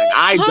wrestling.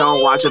 I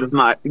don't watch it as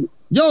much.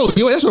 Yo,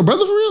 that's your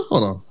brother for real?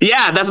 Hold on.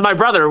 Yeah, that's my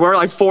brother. We're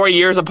like 4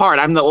 years apart.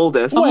 I'm the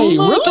oldest. Wait,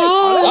 really?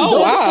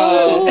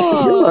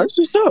 wow. That's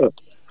what's up.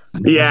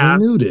 Yeah, I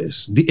knew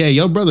this. Hey,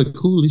 your brother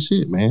cool as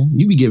shit, man.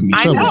 You be giving me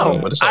trouble. I know.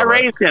 But it's I all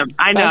right. raised him.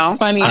 I know. That's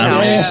funny.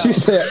 She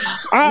said,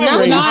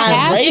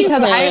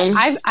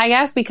 I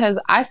asked because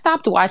I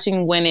stopped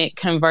watching when it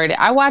converted.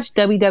 I watched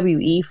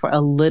WWE for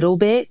a little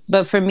bit,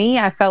 but for me,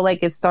 I felt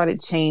like it started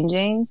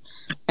changing,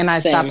 and I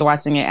stopped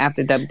watching it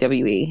after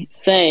WWE.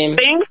 Same.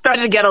 Things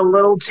started to get a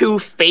little too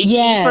fake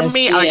for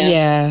me. Like,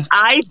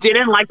 I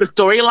didn't like the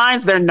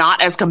storylines. They're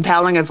not as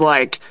compelling as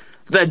like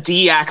the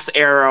DX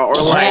era or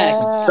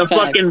like the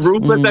fucking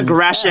ruthless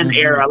aggression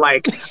era.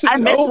 Like I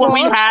miss when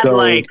we had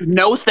like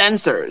no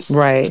censors.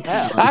 Right.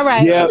 All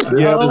right. Yeah. I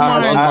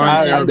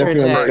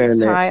definitely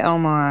understand that. Hi,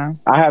 Omar.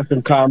 I have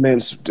some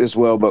comments as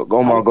well, but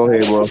Omar, go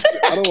ahead, bro.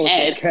 I don't want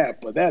to say cap,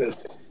 but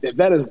if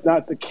that is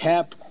not the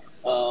cap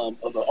of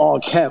the all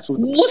caps.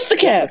 What's the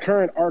cap? The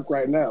current arc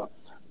right now.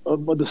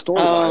 But the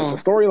storylines.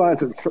 The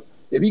storylines.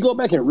 If you go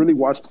back and really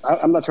watch,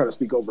 I'm not trying to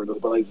speak over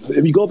it, but like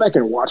if you go back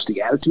and watch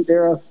the Attitude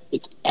Era,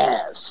 it's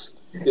ass.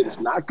 It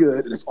is not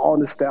good. It's all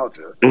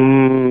nostalgia.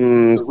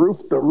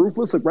 The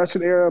ruthless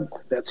aggression era,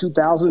 that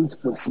 2000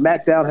 when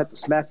SmackDown had the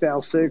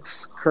SmackDown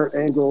 6, Kurt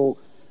Angle.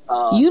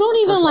 You don't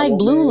even like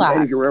Blue Lock.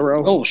 Eddie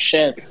Guerrero. Oh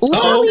shit!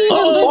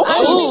 Oh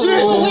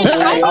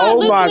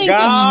my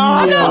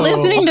god! I'm not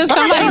listening to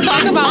somebody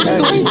talk about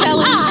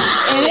storytelling.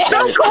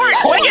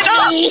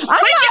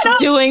 I'm not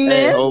doing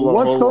this.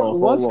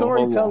 What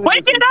storytelling?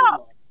 Wake it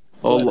up!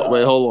 Hold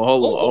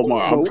on,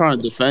 Omar. I'm trying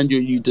to defend you.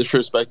 You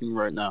disrespecting me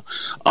right now.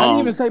 I didn't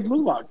even say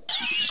Blue Lock.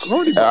 All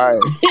right,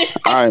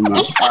 man.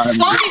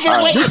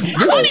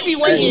 Don't be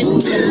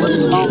waiting.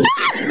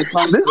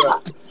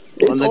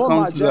 When it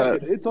comes to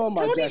that, it's on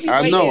my jacket.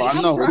 I know.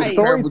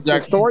 The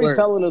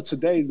storytelling of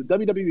today, the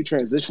WWE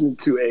transitioned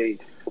to a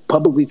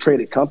publicly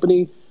traded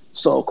company.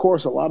 So, of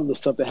course, a lot of the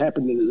stuff that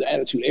happened in the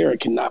Attitude Era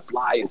cannot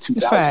fly in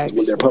 2000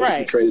 when they're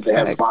publicly traded. They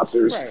have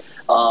sponsors.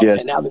 And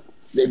now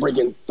they bring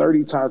in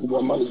 30 times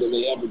more money than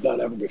they ever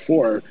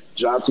before.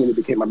 John Cena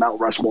became a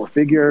Mount Rushmore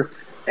figure.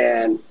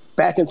 And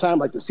back in time,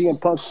 like the CM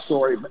Punk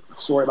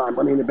storyline,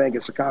 Money in the Bank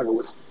in Chicago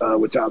was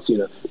with John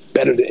Cena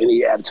better than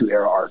any Attitude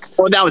Era arc.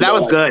 Well, that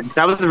was good.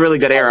 That was a really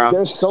good era.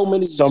 There's so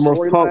many Summer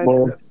of Punk,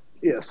 bro.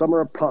 Yeah,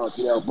 Summer of Punk.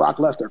 You know, Brock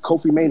Lesnar,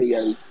 Kofi Mania,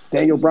 and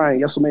Daniel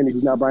Bryan, WrestleMania,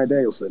 who's now Bryan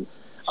Danielson.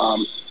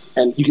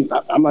 And you can.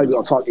 I'm not even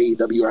gonna talk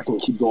AEW. I can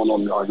keep going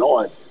on and on and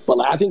on. But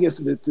like, I think it's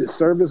the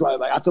service.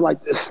 Like I feel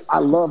like this. I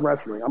love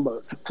wrestling. I'm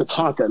a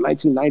Tatanka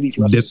 1990s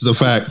wrestling. This is a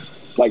fact.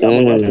 Like I'm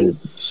a wrestling.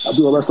 I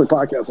do a wrestling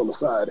podcast on the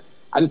side.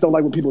 I just don't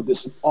like when people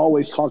just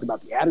always talk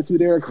about the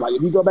Attitude Era. Because like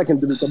if you go back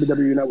into the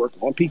WWE Network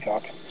on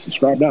Peacock,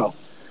 subscribe now.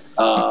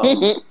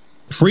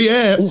 Free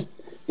ad.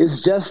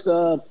 It's just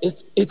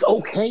it's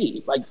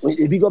okay. Like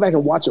if you go back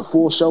and watch a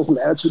full show from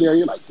the Attitude Era,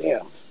 you're like,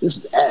 damn,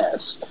 this is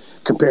ass.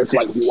 Compared to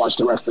like if you watch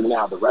the wrestling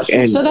now, the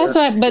wrestling. So that's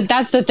why. But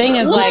that's the thing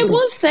is like. I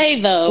will say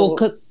though.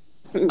 Well,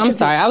 I'm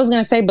sorry. I was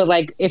gonna say, but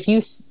like if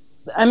you,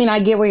 I mean, I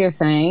get what you're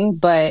saying,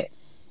 but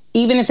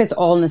even if it's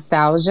all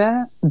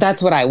nostalgia,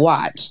 that's what I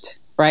watched.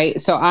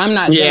 Right. So I'm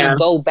not going to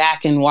go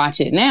back and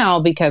watch it now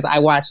because I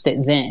watched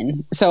it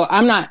then. So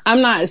I'm not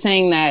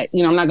saying that,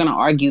 I'm not going to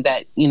argue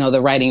that,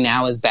 the writing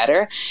now is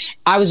better.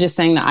 I was just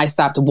saying that I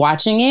stopped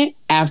watching it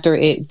after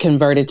it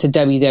converted to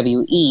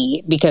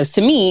WWE because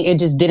to me, it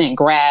just didn't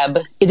grab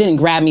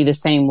me the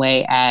same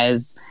way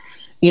as,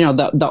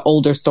 the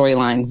older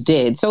storylines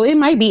did. So it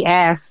might be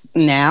ass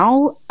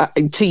now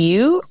to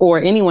you or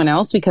anyone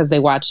else because they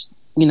watch,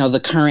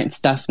 the current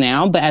stuff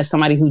now. But as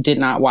somebody who did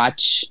not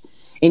watch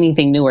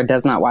anything new or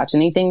does not watch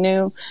anything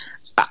new,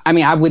 I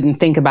mean, I wouldn't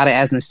think about it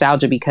as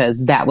nostalgia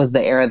because that was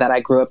the era that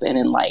I grew up in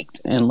and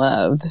liked and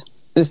loved.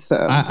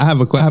 So I have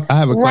a question.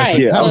 Right.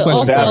 Yeah. I have a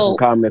question. I have some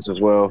comments as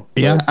well.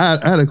 Yeah, I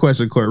had a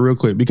question, Court, real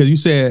quick, because you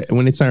said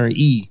when it turned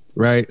E,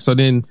 right? So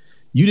then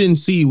you didn't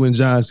see when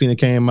John Cena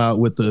came out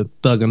with the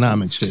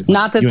Thugonomics shit.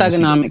 Not the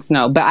Thugonomics,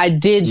 no, but I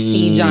did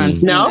see John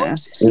Cena. No?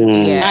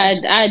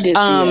 Yeah, I did see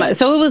that.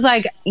 So it was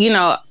like,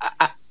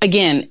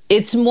 again,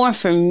 it's more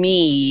for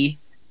me.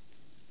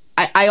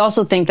 I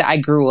also think that I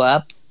grew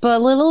up a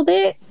little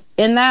bit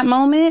in that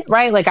moment,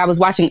 right? Like I was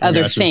watching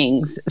other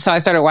things. So I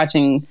started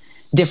watching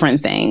different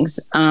things.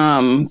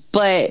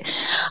 But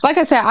like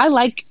I said, I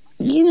like,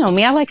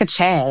 me, I like a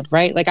Chad,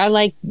 right? Like I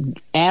like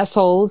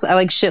assholes. I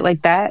like shit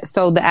like that.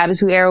 So the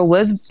Attitude Era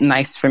was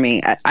nice for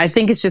me. I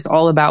think it's just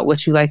all about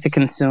what you like to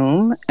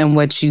consume and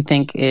what you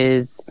think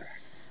is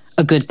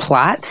a good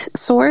plot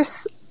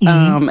source.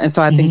 And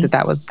so I think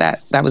that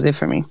was it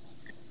for me.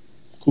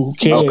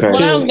 Okay.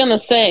 What I was going to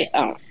say,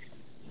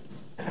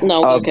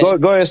 no, okay.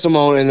 Go ahead,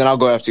 Simone, and then I'll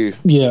go after you.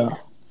 Yeah.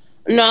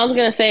 No, I was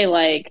going to say,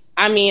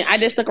 I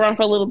did stick around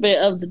for a little bit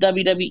of the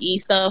WWE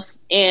stuff,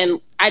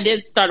 and I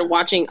did start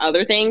watching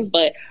other things,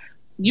 but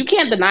you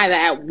can't deny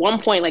that at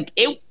one point,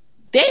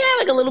 they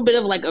had a little bit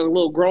of a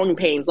little growing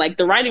pains. Like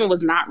the writing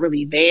was not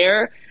really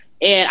there,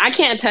 and I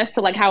can't attest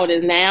to how it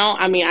is now.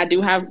 I mean, I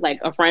do have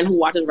a friend who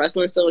watches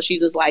wrestling still, and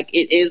she's just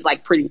it is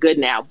pretty good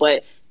now,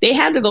 but they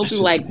had to go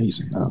through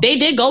they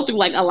did go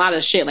through a lot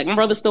of shit. Like my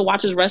brother still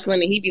watches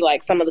wrestling, and he'd be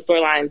some of the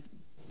storylines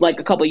a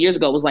couple of years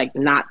ago was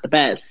not the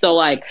best. So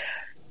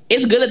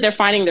it's good that they're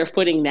finding their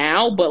footing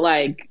now, but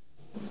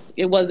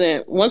it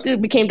wasn't. Once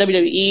it became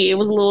WWE, it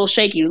was a little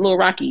shaky, a little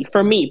rocky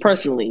for me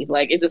personally.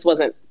 It just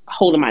wasn't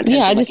holding my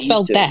attention. Yeah, I just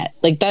felt that.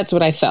 That's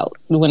what I felt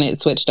when it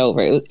switched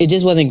over. It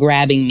just wasn't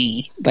grabbing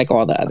me like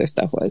all the other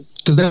stuff was.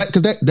 Because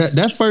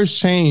that first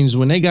change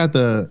when they got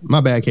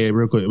my bad, Kate,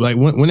 real quick.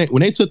 When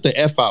they took the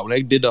F out, when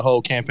they did the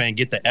whole campaign,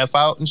 get the F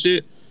out and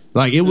shit.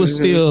 It was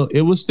still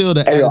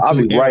the. Hey, I'll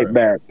be era. right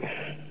back.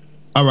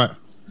 All right.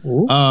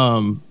 Ooh.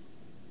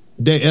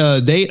 They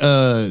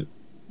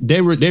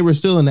were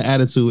still in the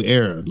Attitude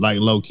Era,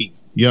 low key.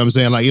 You know what I'm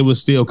saying? It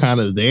was still kind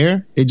of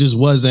there. It just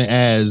wasn't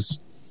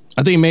as,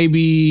 I think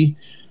maybe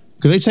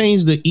because they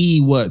changed the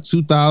E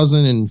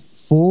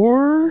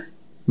 2004,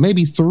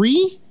 maybe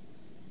 3,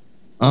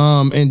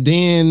 and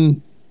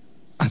then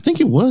I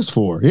think it was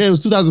 4. Yeah, it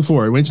was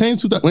 2004. When it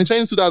changed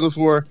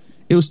 2004,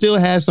 it was still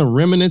had some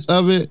remnants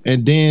of it,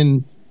 and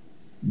then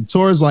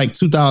towards 2006,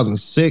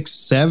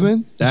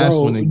 2007, that's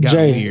when it got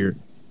weird.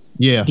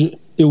 Yeah.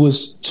 It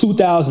was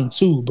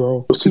 2002,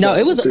 bro. No,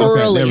 it was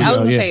early. I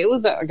was going to say, it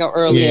was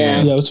early.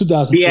 Yeah, it was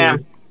 2002. Yeah,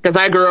 because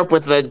I grew up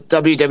with the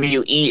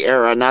WWE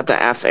era, not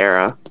the F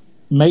era.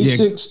 May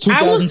 6,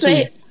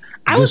 2002.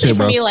 I would say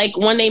for me,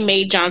 when they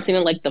made John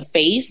Cena the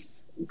face,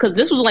 because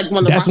this was one of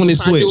the that's when it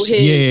switched.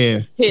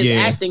 His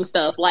acting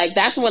stuff.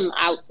 That's when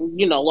I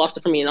lost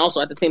it for me, and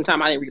also at the same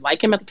time I didn't really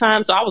like him at the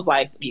time, so I was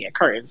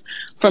curtains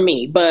for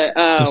me. But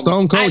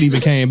Stone Cold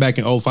even came back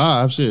in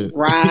 2005. Shit,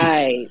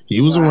 right?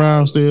 He was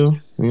around still,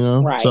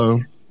 right. So,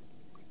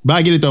 but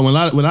I get it though. When a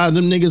lot of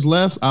them niggas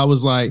left, I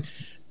was like,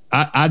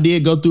 I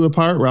did go through a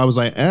part where I was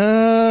like,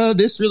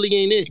 this really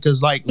ain't it,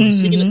 because when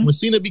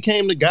Cena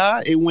became the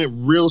guy, it went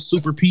real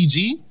super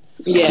PG.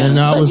 Yeah, and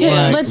I was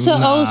but to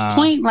O's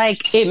point,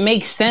 it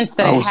makes sense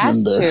that it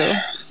has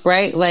to,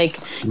 right?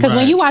 Because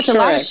when you watch a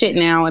lot of shit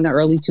now in the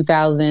early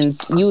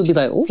 2000s, you would be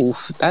like, "Ooh,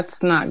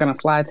 that's not gonna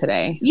fly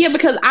today." Yeah,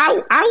 because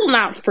I will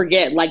not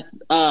forget.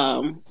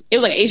 It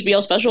was an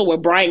HBO special where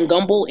Brian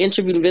Gumbel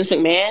interviewed Vince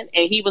McMahon,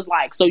 and he was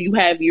like, "So you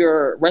have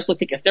your wrestlers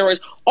taking steroids,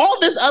 all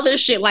this other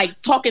shit,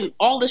 talking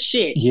all this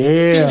shit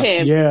to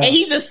him, and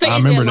he's just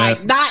sitting there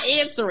not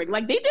answering.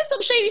 They did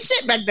some shady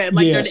shit back then,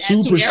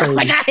 super shady.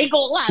 I ain't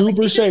gonna lie,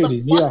 super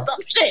shady, fucked up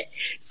shit.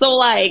 So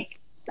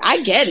I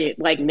get it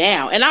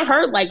now, and I've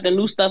heard the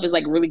new stuff is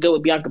really good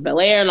with Bianca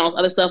Belair and all this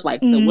other stuff.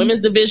 The women's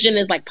division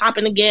is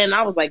popping again.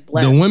 I was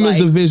blessed. The women's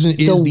division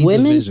is the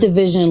women's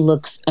division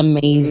looks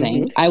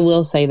amazing. I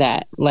will say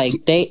that. Who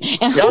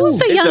was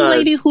the young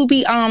lady who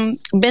be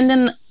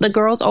bending the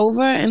girls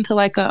over into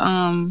a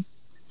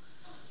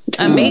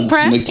meat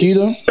press?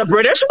 Nikita, the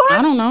British one.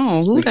 I don't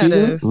know who Nikita?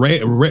 that is.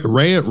 Rhea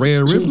Ripley.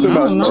 I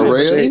don't know.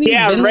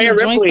 Yeah, Rhea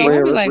Ripley.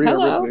 I'll be like,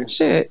 hello,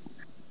 shit.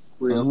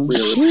 I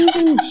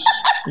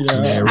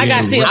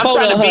gotta see a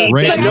photo of her.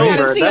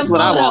 That's what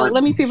I want.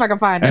 Let me see if I can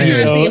find it.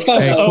 Hey,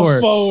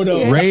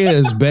 Rhea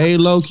is bae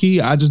low key.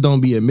 I just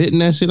don't be admitting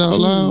that shit out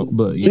loud.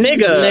 But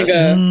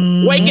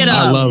nigga, wake it up.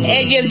 I love her.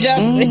 And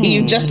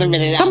you just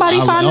admitted.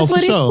 Somebody find the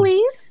footage,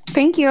 please.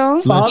 Thank you.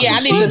 Yeah, I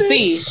need to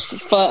see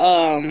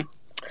for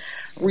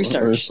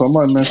research.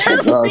 Somebody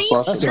mentioned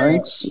Sasha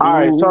Banks. All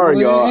right, sorry,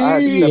 y'all. I had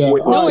to step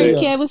away. No worries,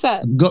 kid. What's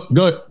up?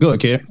 Go,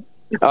 kid.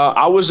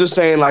 I was just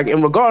saying,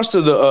 in regards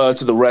to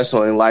the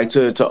wrestling,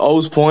 to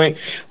O's point,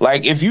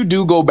 if you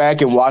do go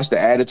back and watch the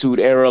Attitude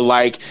Era,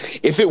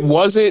 if it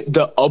wasn't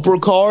the upper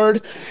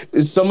card,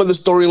 some of the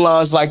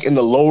storylines in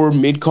the lower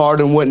mid card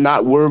and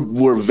whatnot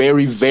were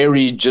very,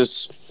 very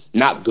just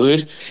not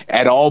good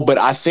at all. But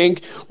I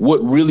think what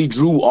really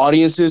drew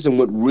audiences and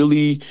what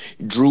really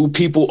drew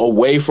people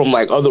away from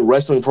like other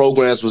wrestling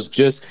programs was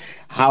just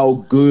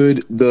how good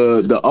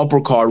the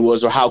upper card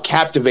was, or how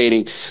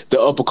captivating the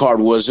upper card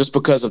was, just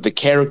because of the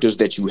characters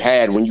that you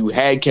had. When you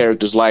had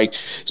characters like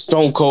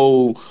Stone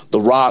Cold, The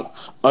Rock,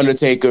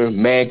 Undertaker,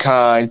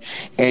 Mankind,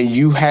 and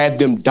you had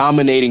them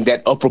dominating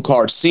that upper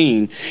card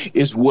scene,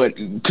 is what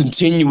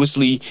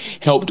continuously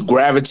helped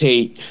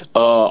gravitate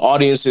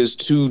audiences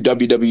to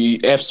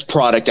WWF's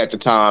product at the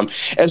time,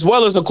 as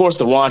well as, of course,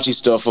 the raunchy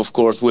stuff, of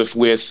course, with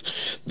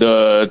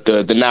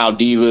the Now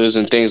Divas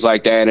and things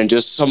like that, and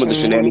just some of the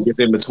shenanigans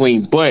in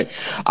between.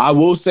 But I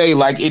will say,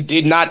 like, it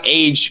did not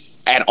age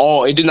at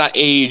all. It did not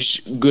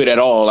age good at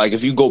all. Like,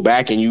 if you go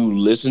back and you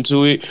listen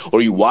to it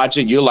or you watch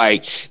it, you're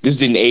like, this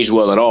didn't age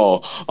well at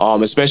all,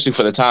 especially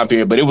for the time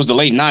period. But it was the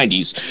late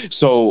 90s.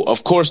 So,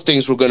 of course,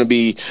 things were going to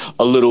be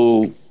a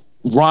little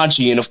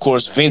raunchy, and of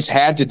course Vince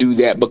had to do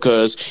that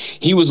because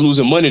he was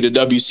losing money to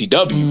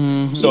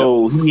WCW.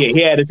 So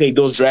he had to take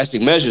those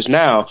drastic measures.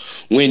 Now,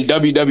 when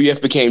WWF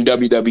became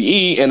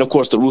WWE, and of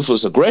course the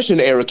Ruthless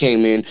Aggression era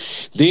came in,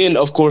 then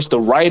of course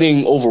the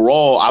writing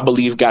overall, I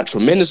believe, got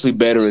tremendously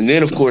better. And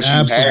then of course you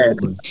had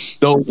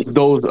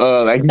those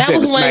like you that said,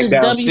 was the when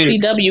SmackDown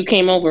WCW 6.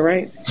 came over,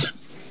 right?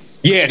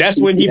 Yeah, that's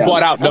when he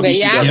bought out Okay,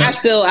 WCW.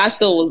 yeah, I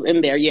still was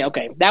in there. Yeah,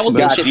 okay, that was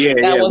Gotcha. good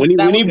shit.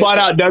 When he bought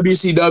out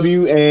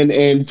WCW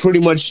and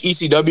pretty much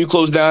ECW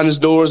closed down his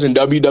doors, and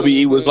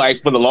WWE was like,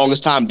 for the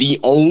longest time, the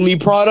only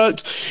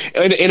product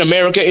in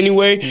America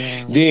anyway.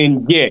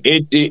 Then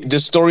the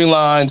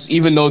storylines,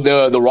 even though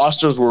the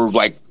rosters were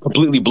like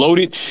completely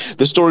bloated,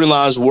 the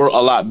storylines were a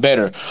lot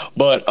better.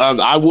 But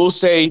I will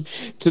say,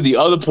 to the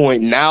other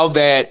point, now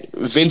that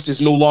Vince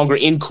is no longer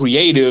in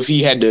creative,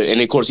 he had to,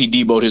 and of course he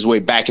deboed his way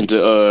back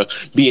into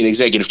being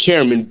executive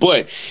chairman.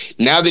 But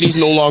now that he's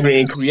no longer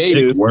in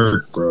creative,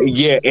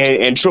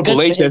 and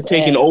Triple H has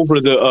taken over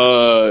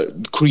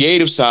the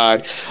creative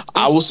side,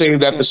 I will say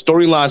that the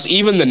storylines,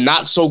 even the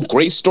not so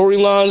great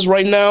storylines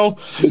right now,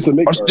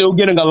 are still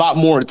getting a lot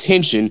more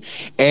attention.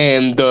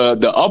 And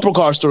the upper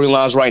card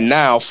storylines right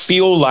now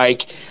feel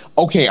like,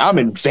 okay, I'm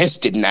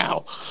invested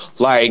now.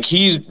 Like,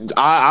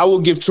 I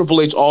will give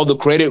Triple H all the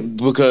credit,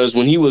 because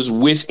when he was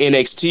with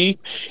NXT,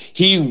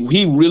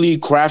 he really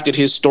crafted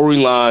his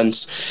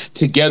storylines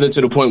together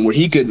to the point where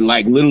he could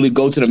like literally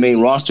go to the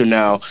main roster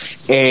now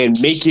and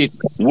make it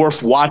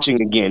worth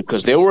watching again.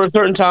 Because there were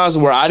certain times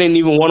where I didn't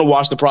even want to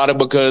watch the product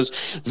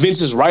because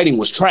Vince's writing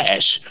was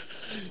trash.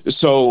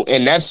 So,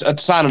 and that's a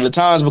sign of the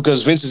times,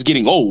 because Vince is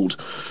getting old.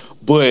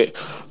 But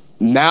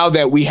now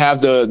that we have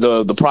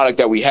the product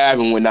that we have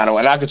and whatnot,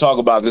 and I could talk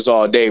about this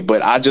all day,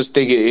 but I just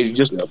think it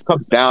just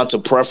comes down to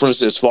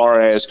preference as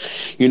far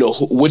as, you know,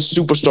 which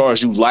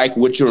superstars you like,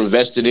 what you're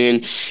invested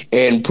in,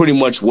 and pretty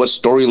much what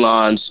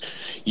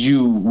storylines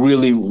you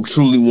really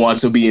truly want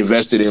to be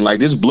invested in. Like,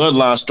 this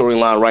Bloodline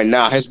storyline right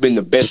now has been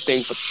the best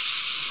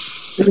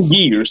thing for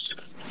years.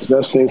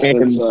 Best thing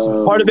since,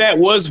 part of that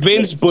was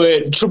Vince,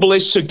 but Triple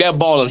H took that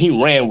ball and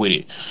he ran with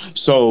it.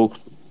 So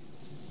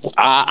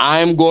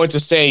I'm going to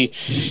say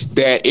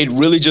that it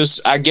really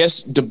just, I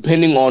guess,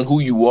 depending on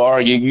who you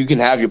are, you can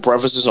have your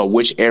preferences on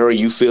which era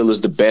you feel is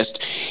the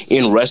best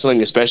in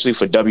wrestling, especially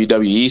for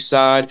WWE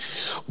side.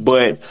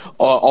 But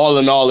all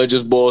in all, it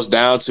just boils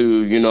down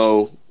to, you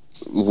know,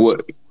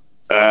 what,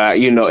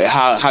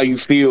 how you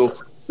feel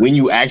when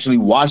you actually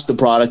watch the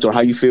product, or how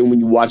you feel when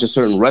you watch a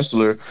certain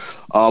wrestler,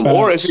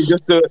 or if you're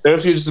just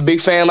a big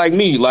fan like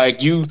me,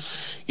 like you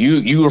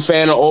were a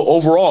fan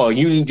overall.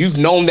 You've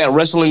known that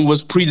wrestling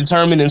was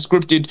predetermined and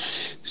scripted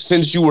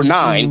since you were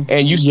 9,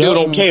 and you still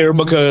don't care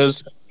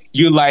because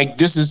you're like,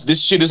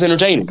 this shit is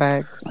entertaining.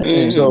 Facts.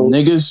 So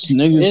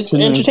niggas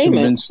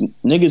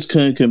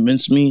couldn't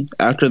convince me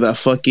after that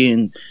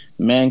fucking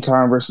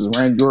Mankind versus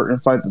Randy Orton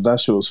fight that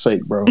shit was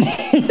fake, bro. Some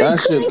of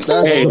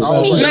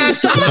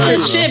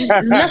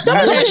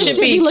that shit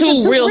be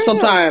too real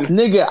sometimes.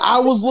 Nigga, I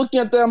was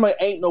looking at that, I'm like,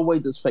 ain't no way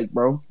this fake,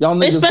 bro. Y'all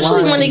niggas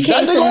especially when it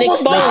came to Nick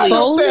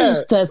Foley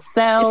used to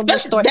sell the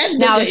story.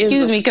 Now,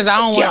 excuse me, because I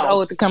don't want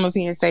Owen to come up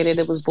here and say that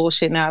it was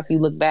bullshit now if you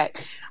look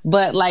back.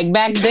 But like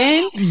back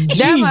then,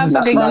 that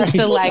motherfucker used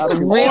to like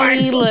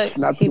really look.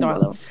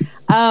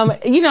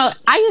 You know,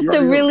 I used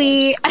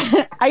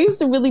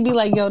to really be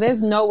like, yo,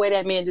 there's no way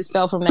that man just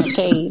fell from that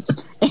cage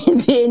and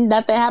then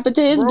nothing happened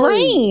to his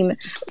brain.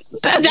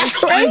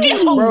 That's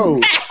crazy, bro.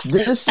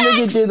 This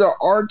nigga did an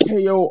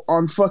RKO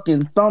on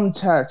fucking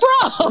thumbtacks,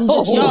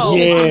 bro.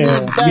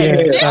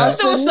 I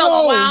said,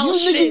 no, wild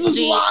you niggas is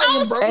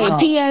lying, bro. Hey,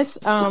 P.S.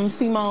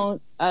 Simone,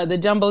 the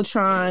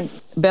Jumbotron,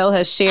 Belle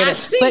has shared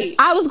it. But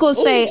I was going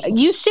to say,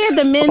 you shared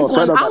the men's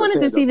one. I wanted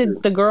to see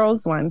the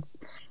girls' ones.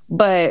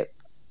 But,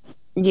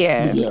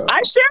 yeah.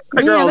 I shared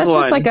the girls' that's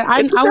one. Just like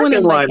I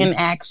wanted like an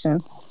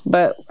action.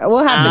 But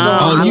we'll have to go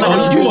on. We'll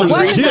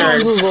have to go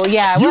on Google.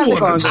 Yeah, we'll have to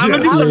go on Google. I'm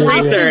going to do some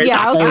research. Yeah,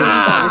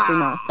 I'll see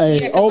Simone.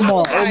 Hey,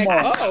 Omar.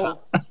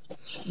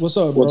 What's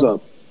up, bro? What's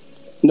up?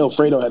 No,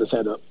 Fredo had his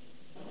hand up.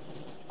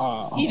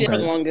 He did the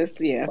longest,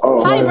 yeah.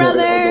 Oh, hi,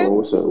 brother.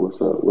 What's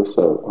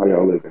up? How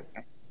y'all living?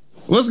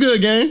 What's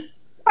good, gang?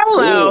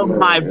 Hello,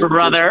 my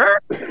brother.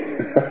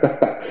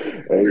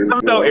 I'm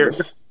so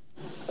irritated.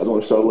 I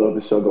want to show love to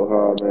Shogo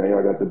Hard, man.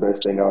 Y'all got the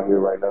best thing out here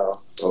right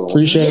now.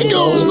 Appreciate it.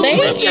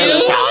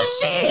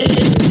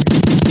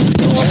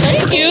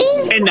 Thank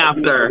you. Enough,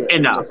 sir.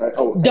 Enough.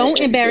 Don't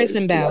embarrass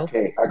him, Bao.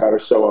 I got to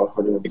show off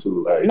for them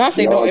too. Like, not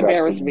say don't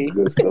embarrass me.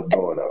 Good stuff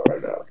going on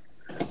right now.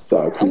 So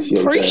I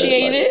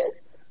appreciate it.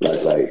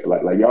 Like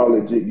y'all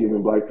legit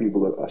giving black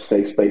people a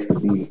safe space to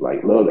be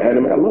like love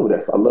anime. I love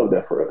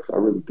that for us. I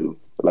really do.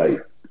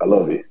 Like I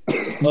love it.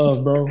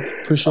 Love, bro.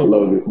 Appreciate it. I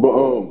love it.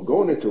 But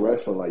going into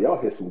wrestling, like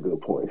y'all hit some good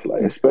points.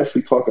 Like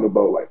especially talking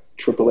about like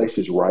Triple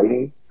H's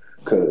writing,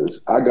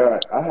 because I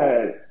was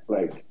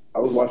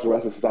watching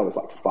wrestling since I was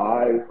like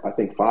 5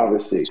 or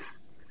 6,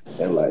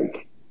 and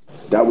like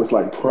that was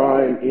like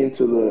prime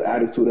into the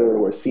Attitude Era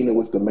where Cena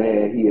was the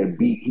man. He had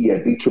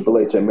beat Triple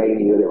H at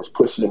Mania. That was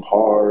pushing him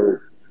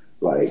hard.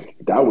 Like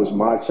that was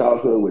my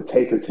childhood with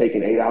Taker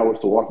taking 8 hours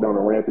to walk down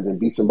the ramp and then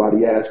beat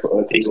somebody's ass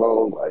for too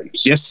long. Like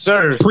yes,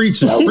 sir.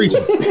 Preaching. That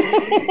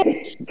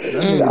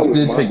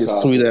did take a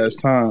sweet ass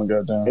time,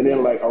 goddamn. And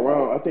then like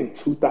around I think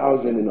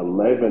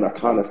 2011, I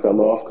kind of fell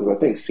off because I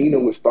think Cena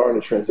was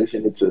starting to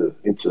transition into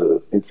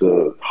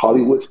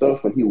Hollywood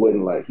stuff, and he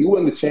wasn't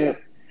the champ,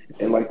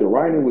 and like the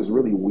writing was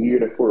really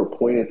weird for a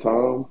point in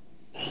time.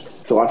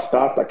 So I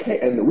stopped.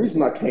 And the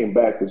reason I came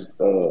back was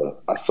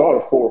I saw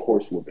the 4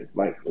 Horsewomen.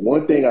 Like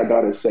one thing I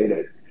gotta say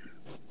that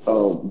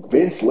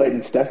Vince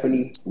letting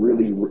Stephanie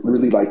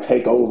really like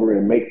take over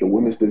and make the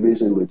women's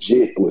division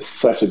legit was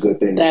such a good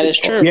thing. That is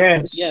true.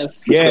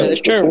 Yes, that is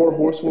true. 4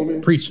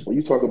 Horsewomen. Preach. When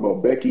you talk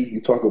about Becky,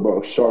 you talk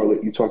about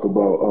Charlotte, you talk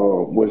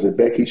about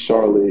Becky,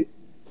 Charlotte,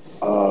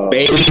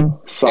 Baby,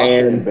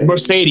 and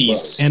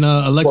Mercedes, and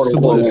Alexa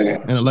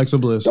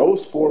Bliss.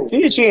 Those 4.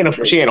 She ain't a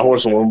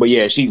horsewoman, but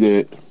yeah, she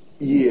good.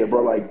 Yeah,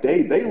 bro, like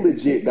they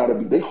legit gotta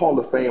be Hall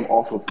of Fame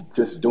off of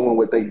just doing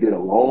what they did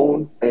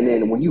alone. And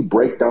then when you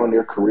break down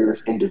their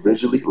careers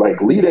individually,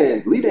 like Lita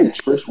and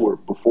Trish were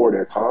before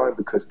their time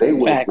because they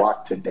would have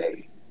rocked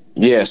today.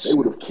 Yes. They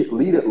would have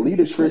Lita,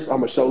 Trish,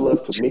 I'ma show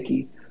love to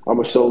Mickey.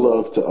 I'ma show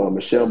love to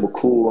Michelle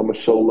McCool. I'ma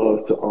show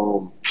love to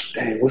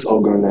what's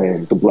old girl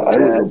name? It was a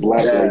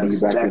black lady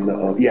back in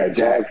the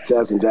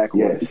Jazz and Jack.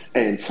 Yes.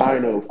 And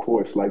China, of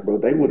course. Like bro,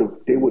 they would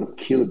have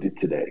killed it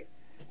today.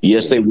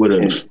 Yes, they would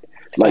have.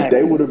 Like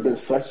they would have been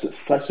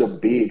such a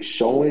big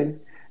showing,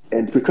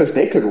 and because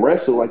they could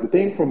wrestle. Like the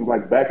thing from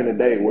like back in the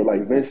day where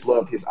like Vince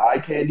loved his eye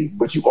candy,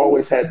 but you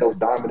always had those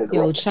dominant.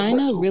 Yo,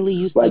 China really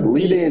used like to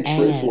Lita beat and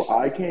Trish ass. were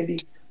eye candy,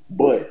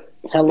 but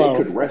they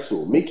could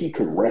wrestle. Mickey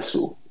could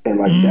wrestle, and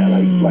like that,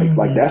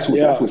 like that's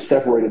what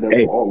separated them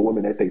from all the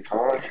women at their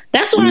time.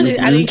 That's why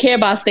I didn't care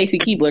about Stacy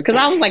Keibler because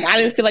I was like I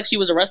didn't feel like she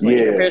was a wrestler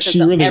in comparison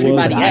to really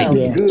everybody else.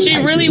 Yeah. She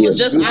really was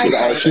just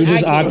eye. She was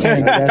just eye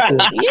candy.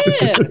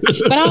 Yeah,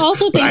 but I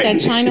also think that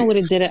China would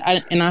have did it,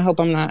 and I hope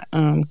I'm not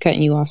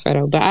cutting you off,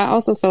 Fredo. But I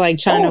also feel like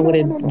China would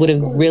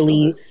have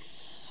really.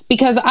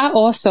 Because I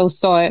also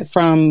saw it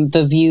from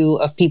the view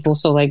of people.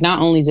 So, like,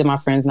 not only did my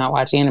friends not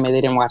watch anime,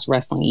 they didn't watch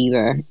wrestling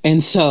either.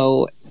 And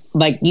so,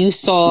 like, you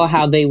saw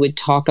how they would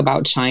talk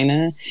about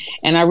China.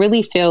 And I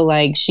really feel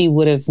like she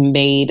would have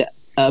made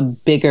a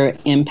bigger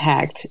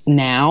impact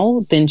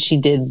now than she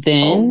did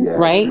then,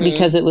 right? Mm-hmm.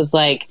 Because it was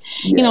like,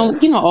 you know,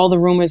 all the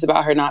rumors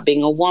about her not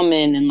being a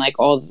woman and like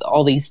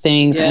all these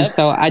things. And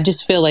so I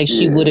just feel like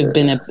she would have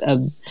been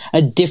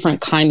a different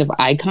kind of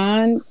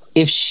icon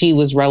if she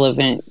was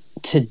relevant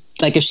to,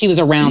 like, if she was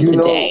around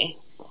today.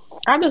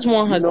 I just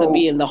want her to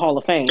be in the Hall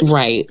of Fame.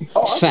 Right.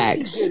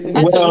 Facts.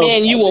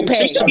 Man, you will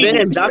pay.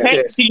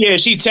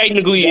 She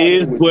technically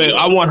is, but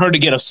I want her to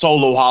get a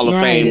solo Hall of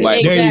Fame.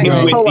 Like, there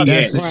you go.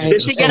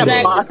 Did she get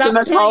a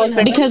posthumous Hall of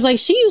Fame? Because like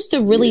she used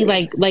to really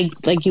like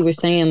you were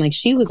saying, like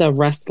she was a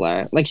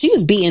wrestler. Like she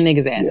was beating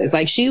niggas' asses.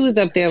 Like she was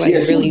up there like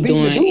really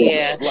doing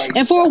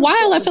and for a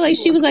while I feel like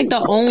she was like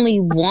the only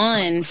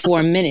one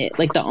for a minute.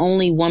 Like the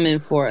only woman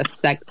for a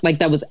sec, like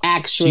that was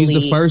actually.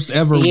 She's the first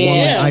ever woman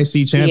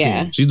IC champion.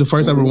 Yeah. She's the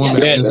first ever woman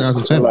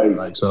international champion.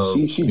 Like so,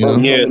 she flowers.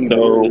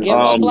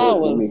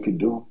 Could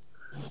do.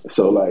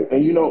 So like,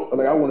 and you know,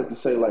 like I wanted to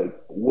say like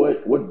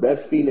what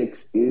Beth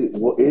Phoenix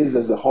is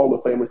as a Hall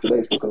of Famer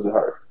today is because of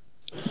her.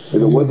 If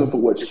it wasn't for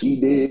what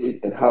she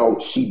did and how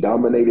she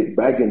dominated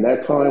back in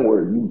that time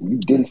where you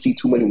didn't see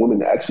too many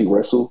women actually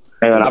wrestle.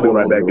 And I'll be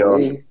right back,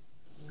 y'all.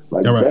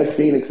 Like Beth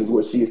Phoenix is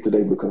what she is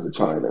today because of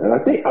China. And I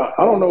think I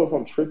don't know if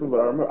I'm tripping, but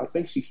I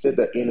think she said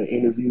that in an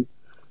interview.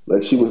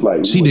 Like she was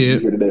like, she did.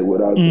 Be here today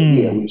without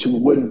she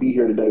wouldn't be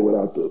here today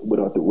without the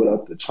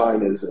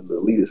Chinas and the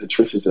Litas and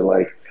Trishas and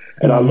like.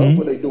 And I love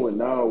what they're doing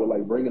now with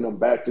like bringing them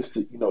back just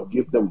to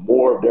give them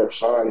more of their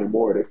shine and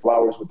more of their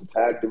flowers with the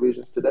tag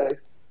divisions today.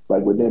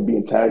 Like with them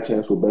being tag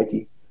champs with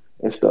Becky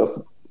and stuff.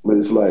 But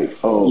it's like,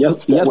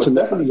 what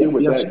Stephanie did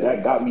with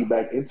that got me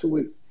back into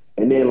it.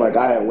 And then like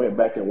I went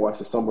back and watched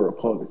the Summer of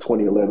Punk in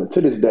 2011. To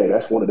this day,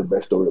 that's one of the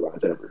best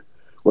storylines ever.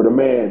 Where the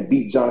man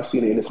beat John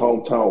Cena in his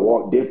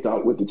hometown, dipped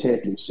out with the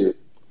championship,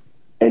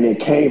 and then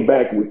came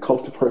back with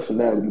Cult of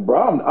Personality.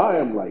 Bro, I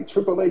am like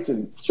Triple H,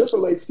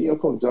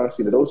 CM Punk, John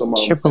Cena. Those are my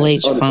Triple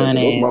H fine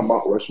those are my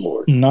Mount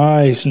Rushmore.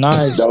 Nice.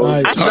 Time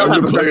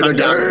to play the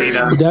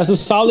game. That's a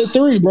solid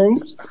 3, bro.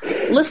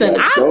 Listen,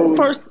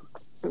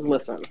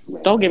 Listen,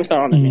 don't get me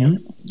started on that, man.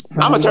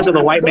 I'm gonna turn to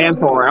the white man's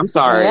horror. I'm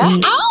sorry. You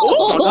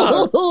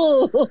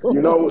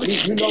know, with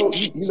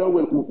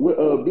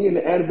being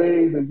the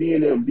animes and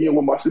being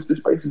with my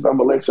sister's faces, I'm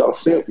gonna let y'all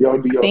simp. Y'all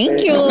do your Thank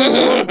thing. you.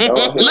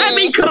 Let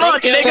me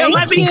cook, nigga.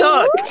 Let me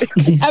cook.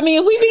 I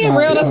mean, if we being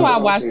real, that's why I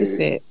watch this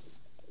shit.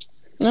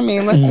 I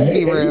mean, let's just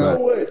be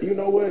real. You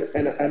know what?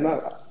 And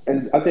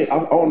I think I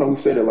don't know who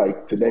said it.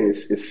 Like today,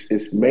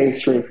 it's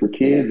mainstream for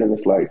kids, and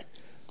it's like.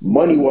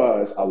 Money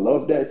wise, I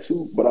love that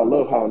too, but I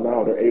love how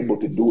now they're able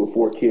to do it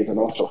for kids and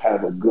also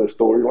have a good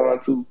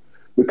storyline too.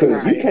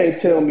 Because you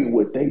can't tell me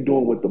what they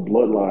doing with the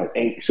bloodline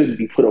shouldn't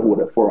be put up with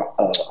it for a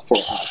hot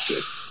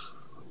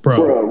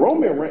bro.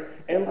 Roman Reigns,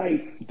 and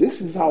like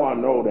this is how I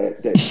know that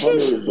Hunter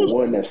is the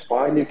one that's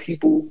finding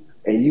people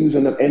and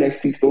using the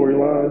NXT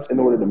storylines in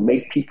order to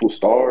make people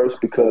stars.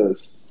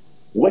 Because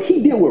what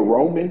he did with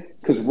Roman,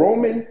 because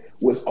Roman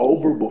was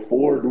over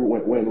before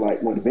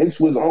when Vince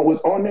was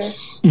on there.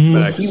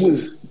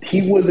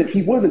 He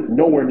wasn't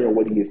nowhere near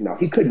what he is now.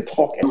 He couldn't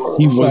talk at all.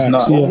 He was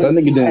not. That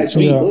nigga didn't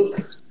speak.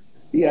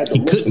 He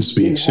couldn't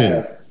speak.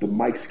 Shit. The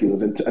mic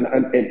skills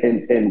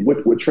and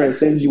what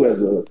transcends you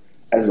as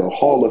a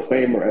Hall of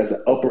Famer, as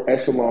an upper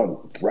echelon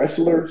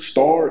wrestler,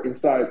 star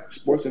inside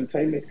sports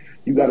entertainment.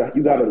 You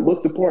gotta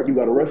look the part. You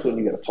gotta wrestle. And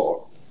you gotta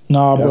talk.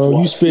 Nah, bro,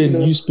 you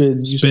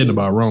spitting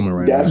about Roman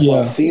right now. That's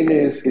why Cena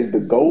is the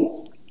GOAT.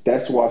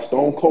 That's why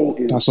Stone Cold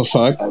is. That's a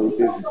fact.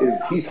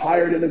 He's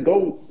higher than the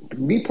GOAT.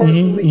 Me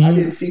personally, I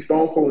didn't see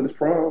Stone Cold in his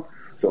prime,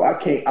 so I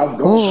can't. I was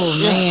going.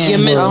 You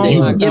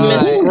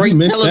missed great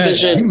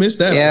television. You missed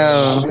that.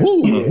 Yeah.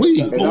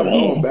 And I'm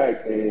going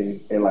back and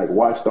like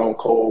watch Stone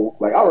Cold.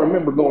 Like I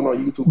remember going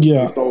on YouTube and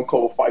seeing Stone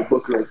Cold fight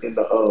Booker in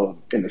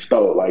the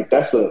stove. Like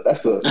that's a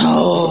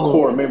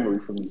core memory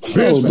for me.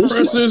 Bro,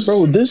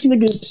 this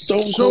nigga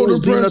Stone Cold is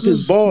beating up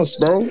his boss,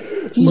 bro.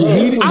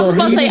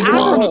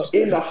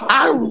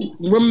 I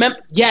remember.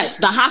 Yes,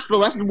 the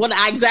hospital. That's what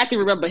I exactly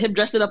remember. Him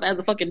dressing up as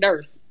a fucking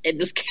nurse in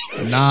this.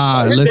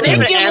 Nah,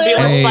 listen.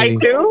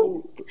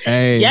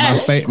 Hey,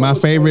 yes. my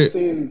favorite.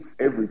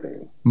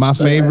 Everything. My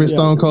favorite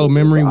Stone Cold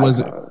memory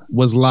was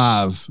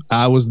live.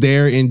 I was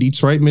there in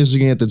Detroit,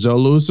 Michigan, at the Joe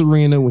Louis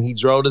Arena when he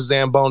drove the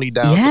Zamboni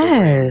down to the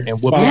ring and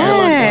whooped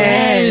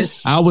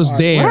Yes. I was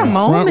there,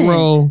 front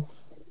row.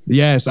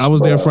 Yes, I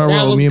was there front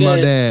row. Me and my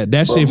dad.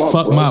 That shit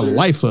fucked my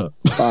life up.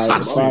 My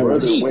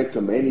brother went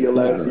to Mania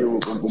last year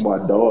with my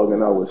dog,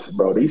 and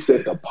they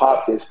said the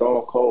pop that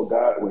Stone Cold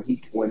got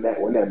when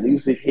that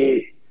music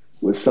hit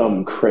was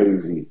something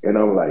crazy, and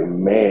I'm like,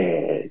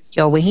 man.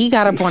 Yo, when he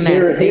got up on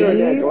that stage,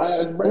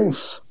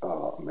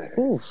 oh man,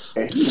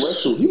 and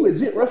he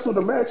legit wrestled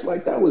the match.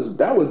 Like that was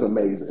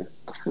amazing.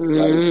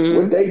 Like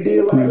what they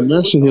did, like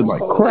that shit hit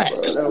like crack.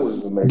 Bro, that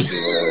was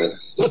amazing, man.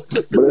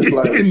 But it's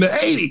like in the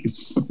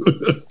 80s.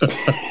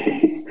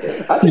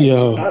 I think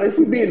if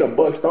we be in the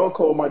Bucks, Stone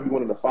Cold might be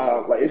one of the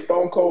 5. Like it's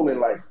Stone Cold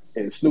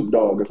and Snoop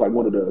Dogg is like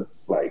one of the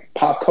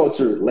pop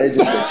culture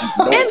legends that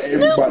you know. And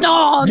Snoop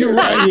Dogg. You're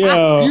right.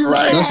 You're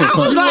right. That's a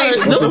fact.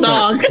 Snoop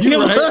Dogg. You're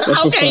right.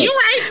 Okay, you're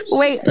right.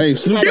 Wait. Hey,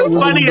 Snoop Dogg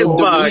was in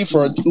WWE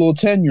for a little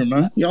tenure,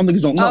 man. Y'all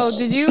niggas don't know. Oh,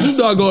 did you? Snoop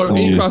Dogg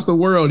going across the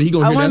world. He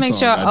gonna. I want to make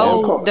sure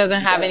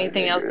doesn't have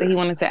anything else that he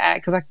wanted to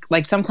add, because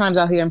sometimes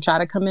I'll hear him try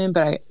to come in,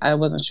 but I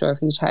wasn't sure if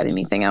he tried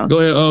anything else. Go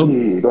ahead.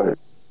 Go ahead.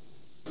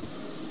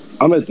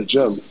 I'm at the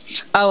gym.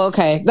 Oh,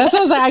 okay. That's what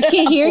I was like. I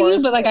can't hear you,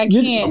 but I can't.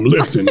 I'm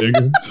lifting,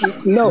 nigga.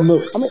 No, I mean,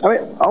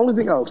 the only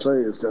thing I'll say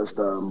is just,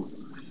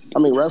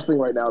 wrestling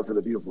right now is in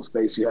a beautiful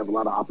space. You have a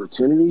lot of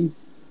opportunity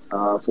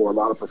for a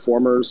lot of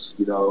performers.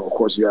 You know, of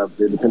course, you have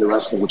the independent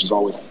wrestling, which is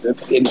always the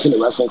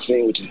independent wrestling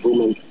scene, which is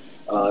booming.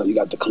 You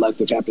got the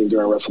collective happening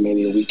during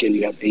WrestleMania weekend.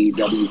 You have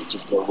AEW, which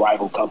is the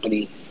rival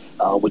company,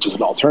 which is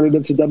an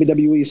alternative to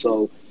WWE.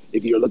 So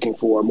if you're looking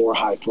for more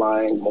high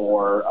flying,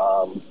 more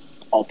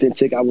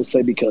authentic, I would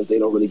say, because they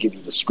don't really give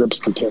you the scripts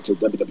compared to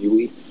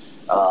WWE.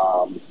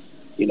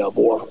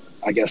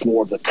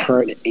 More of the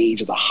current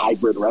age of the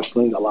hybrid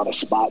wrestling, a lot of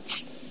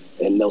spots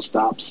and no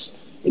stops.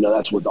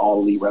 That's what the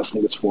All Elite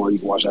Wrestling is for. You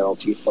can watch that on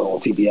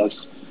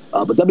TBS.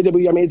 But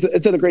WWE,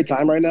 it's at a great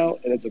time right now,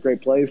 and it's a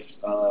great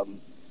place.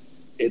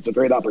 It's a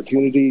great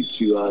opportunity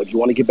to, if you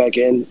want to get back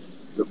in,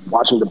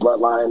 watching the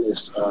Bloodline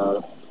is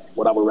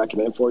what I would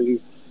recommend for you.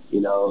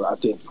 I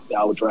think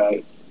that'll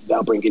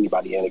bring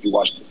anybody in if you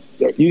watch.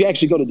 You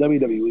actually go to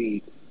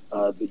WWE,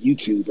 the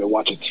YouTube, and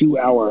watch a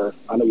 2-hour.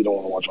 I know you don't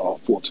want to watch all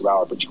full 2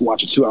 hour, but you can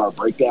watch a 2-hour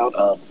breakdown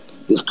of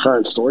this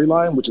current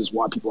storyline, which is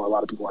why a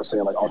lot of people are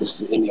saying like, "Oh, this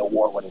is an Emmy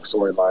Award-winning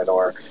storyline,"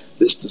 or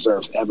 "This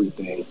deserves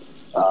everything."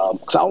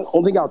 Because the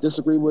only thing I'll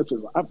disagree with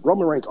is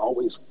Roman Reigns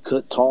always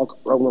could talk.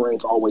 Roman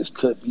Reigns always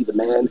could be the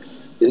man.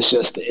 It's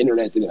just the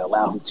internet didn't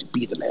allow him to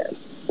be the man.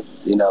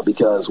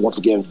 Because once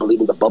again,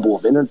 believing the bubble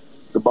of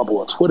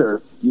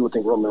Twitter, you would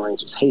think Roman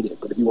Reigns was hated.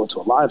 But if you went to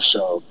a live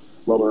show,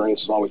 Roman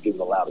Reigns was always giving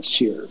the loudest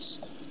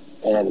cheers.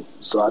 And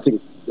so I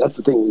think that's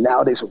the thing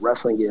nowadays with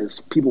wrestling is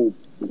people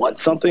want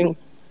something,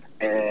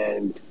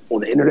 and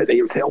on the internet they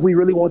say, "Oh, we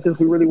really want this,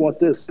 we really want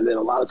this," and then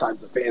a lot of times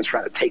the fans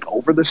try to take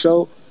over the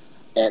show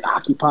and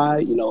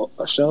occupy,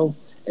 a show,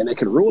 and it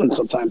can ruin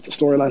sometimes the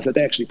storylines that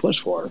they actually push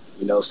for.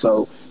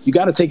 So you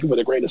got to take it with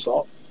a grain of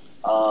salt.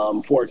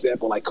 For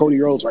example, like Cody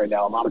Rhodes right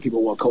now, a lot of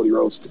people want Cody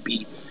Rhodes to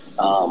beat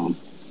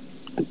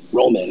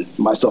Roman,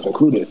 myself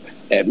included,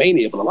 at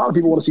Mania, but a lot of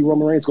people want to see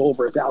Roman Reigns go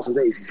over 1,000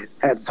 days. He's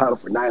had the title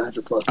for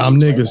 900 plus. I'm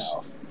niggas.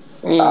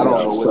 I don't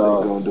know what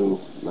they're gonna do.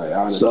 Like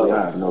honestly,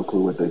 I have no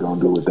clue what they're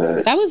gonna do with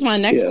that. That was my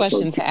next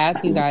question to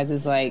ask you guys.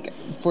 Is like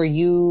for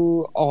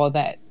you all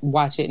that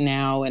watch it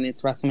now and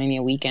it's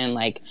WrestleMania weekend,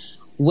 like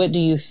what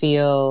do you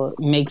feel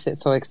makes it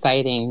so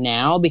exciting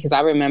now? Because I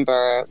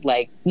remember,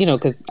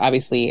 because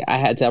obviously I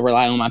had to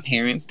rely on my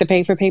parents to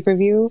pay for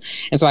pay-per-view.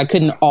 And so I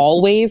couldn't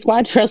always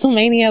watch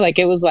WrestleMania. Like,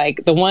 it was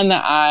like the one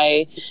that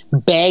I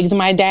begged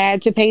my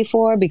dad to pay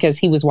for because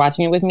he was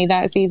watching it with me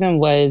that season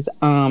was,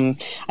 I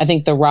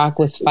think The Rock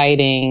was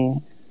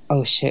fighting...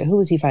 Oh shit, who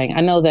was he fighting?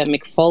 I know that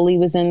Mick Foley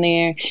was in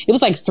there. It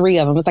was like 3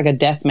 of them. It was like a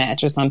death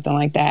match or something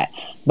like that.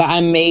 But I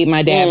made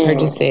my dad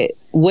purchase it.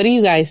 What do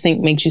you guys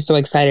think makes you so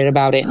excited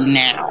about it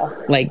now,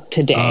 like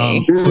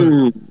today?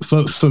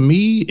 For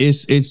me,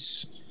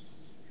 it's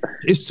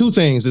 2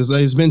 things.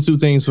 It's been 2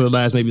 things for the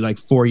last maybe like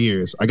 4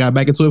 years. I got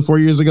back into it 4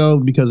 years ago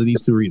because of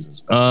these 2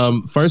 reasons.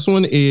 First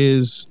one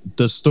is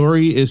the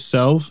story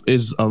itself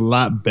is a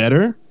lot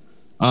better.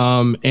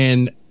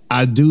 And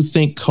I do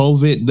think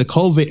the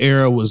COVID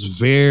era was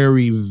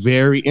very,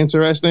 very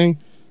interesting.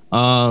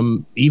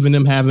 Even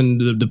them having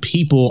the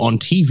people on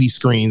TV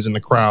screens in the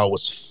crowd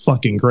was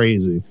fucking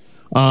crazy.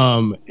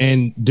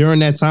 And during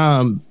that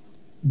time,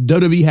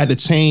 WWE had to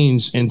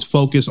change and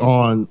focus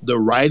on the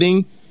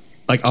writing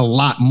like a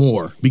lot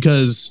more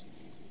because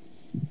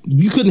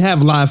you couldn't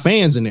have live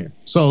fans in there.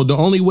 So the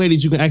only way that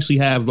you can actually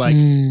have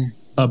like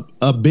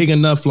a big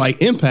enough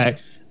like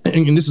impact,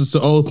 and this is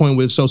the old point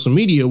with social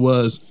media,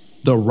 was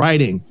the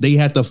writing. They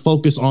had to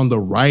focus on the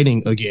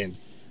writing again.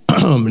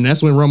 And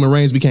that's when Roman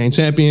Reigns became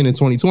champion in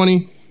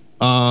 2020.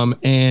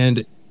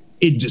 And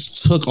it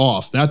just took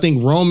off. And I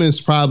think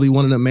Roman's probably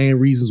one of the main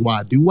reasons why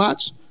I do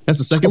watch. That's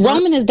the second part.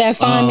 Roman is that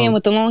fine man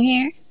with the long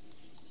hair?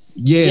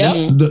 Yeah, that's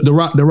the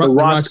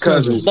Rock's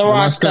cousin. The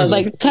Rock's cousin.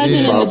 Like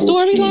cousin in the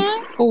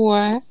storyline?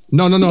 Or?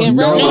 No. In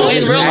real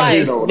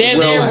life. They're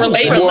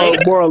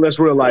related. More or less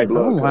real life.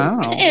 Oh, wow.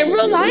 In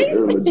real life?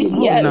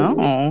 Yes. No.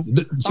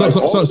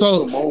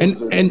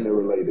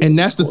 And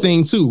that's the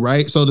thing too,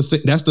 right? So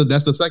that's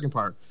the second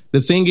part.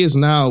 The thing is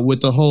now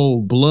with the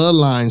whole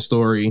bloodline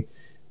story,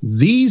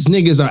 these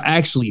niggas are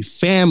actually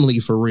family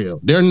for real.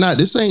 They're not.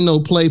 This ain't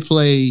no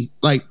play.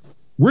 Like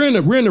we're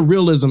in a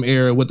realism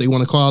era, what they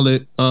want to call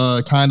it,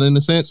 kind of in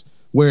a sense,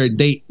 where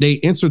they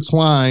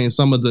intertwine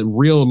some of the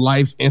real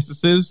life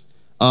instances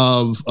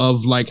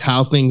of like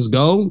how things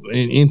go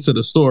and into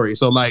the story.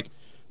 So like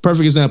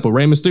perfect example,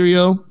 Rey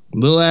Mysterio,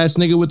 little ass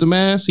nigga with the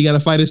mask, he got to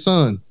fight his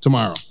son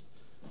tomorrow.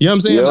 You know what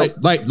I'm saying?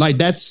 Yep. Like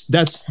that's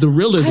the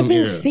realism I've been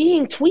era.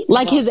 seeing tweets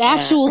like his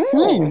actual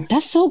son.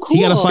 That's so cool.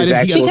 He got to fight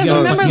it. Because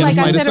remember, like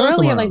I said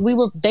earlier, like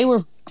they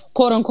were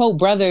quote unquote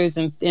brothers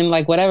and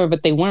like whatever,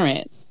 but they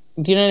weren't.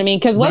 Do you know what I mean?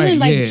 Because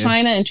wasn't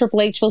China and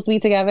Triple H supposed to be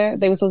together?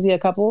 They were supposed to be a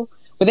couple.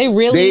 Were they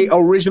really? They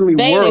originally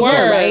were,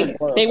 right?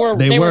 They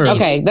were.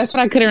 Okay, that's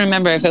what I couldn't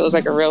remember if it was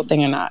like a real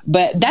thing or not.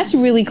 But that's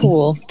really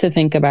cool to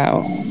think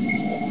about.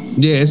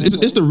 Yeah,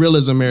 it's the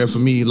realism era for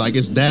me. Like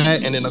it's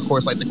that, and then of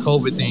course like the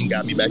COVID thing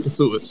got me back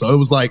into it. So it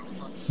was like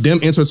them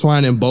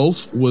intertwining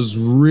both was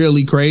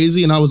really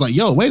crazy, and I was like,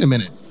 yo, wait a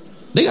minute,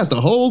 they got the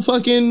whole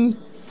fucking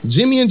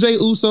Jimmy and Jey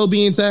Uso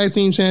being tag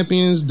team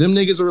champions. Them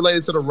niggas are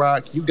related to The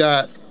Rock. You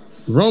got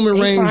Roman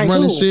Reigns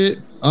running shit.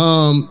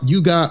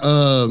 You got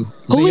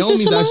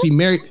Naomi's actually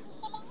married.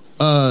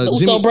 The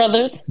Uso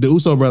brothers. The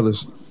Uso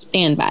brothers.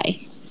 Stand by.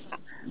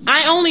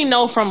 I only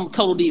know from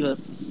Total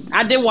Divas.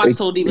 I did watch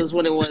Total Divas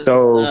when it was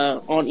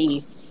on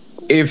E.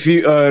 If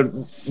you,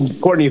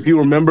 Courtney, if you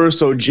remember,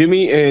 so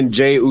Jimmy and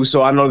Jey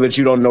Uso, I know that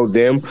you don't know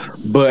them,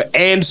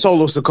 and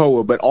Solo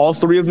Sikoa, but all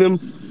 3 of them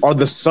are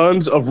the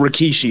sons of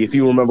Rikishi, if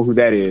you remember who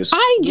that is.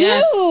 I do.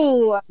 Yes,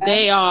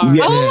 they are.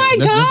 Yeah. Oh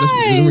my god!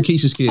 That's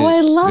Rikishi's kids. Oh, I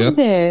love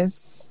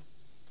this.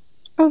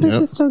 Oh, this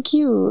is so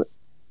cute.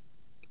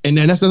 And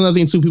then that's another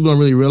thing too. People don't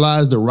really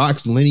realize The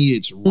Rock's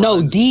lineage.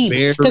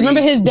 Deep. Because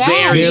remember his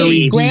dad,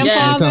 his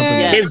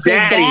grandfather, his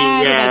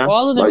dad, like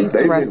all of them used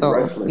to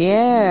wrestle.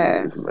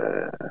 Yeah,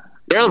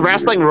 they're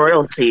wrestling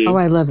royalty. Oh,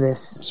 I love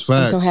this.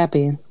 I'm so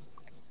happy.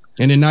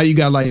 And then now you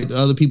got like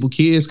other people,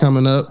 kids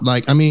coming up.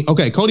 Like, I mean,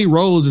 okay, Cody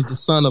Rhodes is the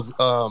son of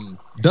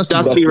Dusty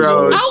Rhodes. You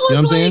know what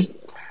I'm saying?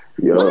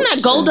 Wasn't that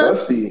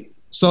Goldust?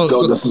 So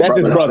that's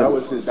his brother. That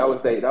was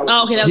okay. That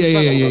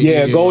was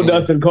yeah.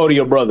 Goldust and Cody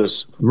are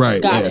brothers,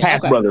 right?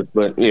 Half brothers,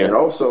 but yeah. And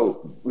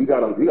also, we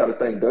gotta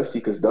thank Dusty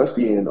because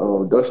Dusty and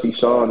Dusty,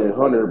 Sean, and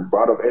Hunter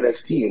brought up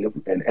NXT,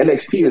 and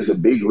NXT is a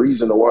big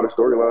reason the water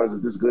storylines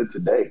is this good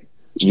today.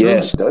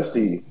 Yes,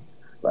 Dusty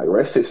Like,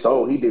 rest his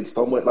soul, he did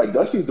so much. Like,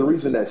 Dusty's the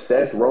reason that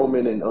Seth,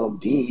 Roman, and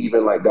Dean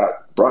even like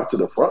got brought to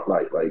the front.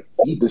 Like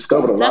he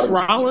discovered a lot of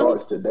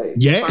stars today.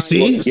 Yeah,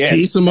 see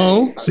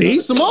Simone,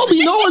 Simone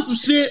be knowing some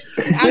shit.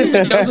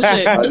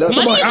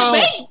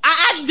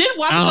 I did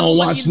watch. I don't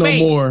watch no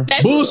more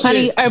bullshit.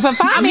 Honey, if a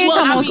 5 man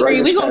come on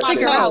screen, we gonna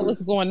figure out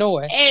what's going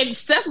on. And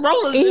Seth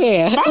Rollins,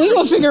 we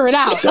gonna figure it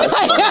out.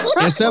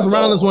 And Seth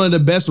Rollins is one of the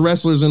best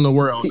wrestlers in the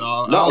world,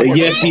 dog.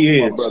 Yes, he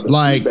is.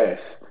 Like.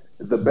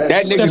 The best.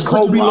 That nigga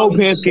Kobe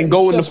Lopez can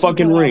go in the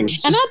fucking ring.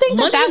 And I think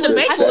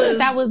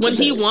that was when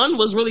he won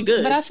was really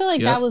good. But I feel like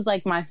that was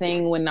like my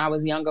thing when I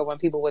was younger. When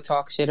people would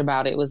talk shit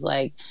about it, was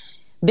like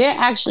they're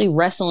actually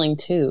wrestling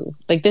too.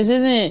 Like this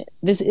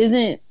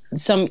isn't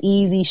some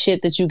easy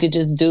shit that you could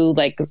just do,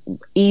 like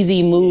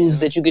easy moves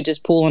that you could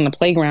just pull on the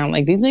playground.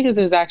 Like these niggas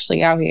is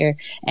actually out here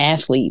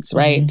athletes,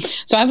 right?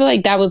 Mm-hmm. So I feel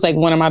like that was like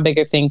one of my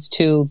bigger things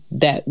too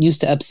that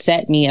used to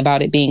upset me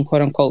about it being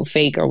quote unquote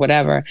fake or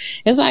whatever.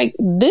 It's like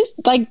this,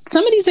 like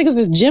some of these niggas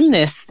is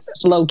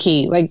gymnasts, low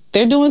key. Like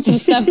they're doing some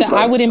stuff that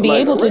I wouldn't be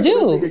able to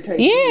do.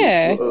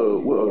 Yeah.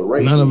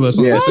 None of us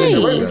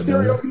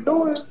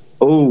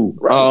Oh,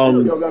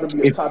 Mysterio got to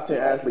be a top 10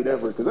 athlete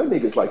ever because that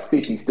nigga's like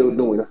 50 still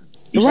doing it.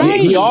 Right.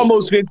 He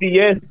almost 50,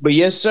 yes. But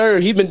yes, sir,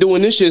 he been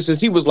doing this shit since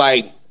he was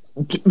like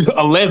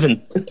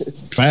 11.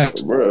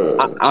 Fact.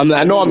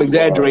 I know I'm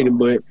exaggerating,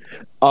 but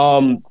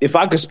if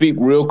I could speak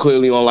real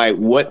clearly on like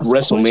what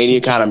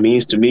WrestleMania kind of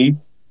means to me,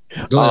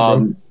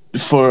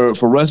 for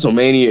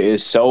WrestleMania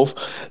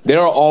itself, there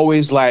are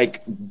always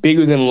like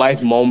bigger than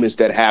life moments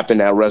that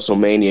happen at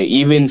WrestleMania.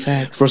 Even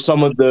for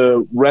some of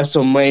the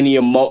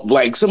WrestleMania,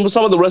 like some of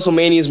the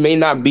WrestleManias may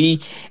not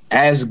be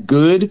as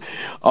good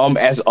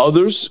as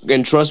others.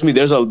 And trust me,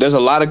 there's a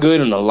lot of good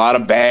and a lot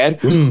of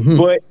bad.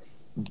 Mm-hmm.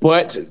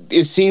 But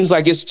it seems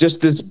like it's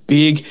just this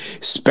big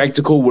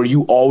spectacle where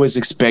you always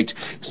expect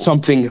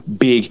something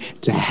big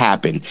to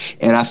happen.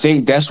 And I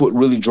think that's what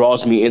really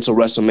draws me into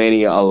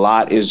WrestleMania a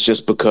lot, is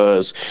just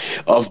because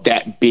of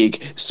that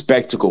big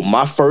spectacle.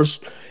 My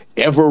first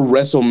ever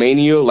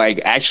WrestleMania, like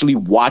actually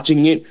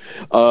watching it,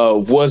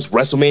 was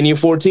WrestleMania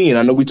 14.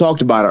 I know we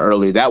talked about it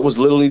earlier. That was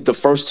literally the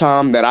first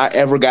time that I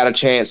ever got a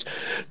chance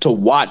to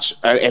watch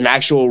an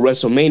actual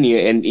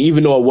WrestleMania. And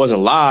even though it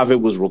wasn't live,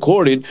 it was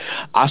recorded,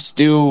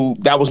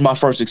 that was my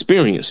first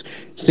experience.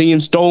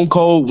 Seeing Stone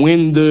Cold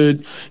win the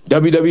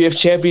WWF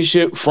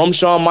Championship from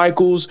Shawn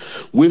Michaels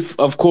with,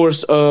 of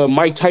course,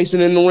 Mike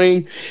Tyson in the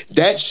ring.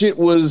 That shit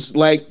was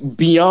like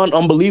beyond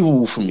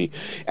unbelievable for me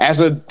as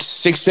a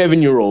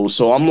 6-7-year-old.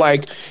 So I'm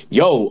like,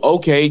 yo,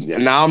 okay,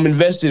 now I'm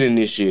invested in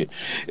this shit.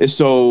 And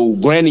so,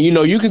 granted,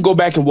 you can go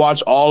back and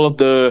watch all of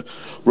the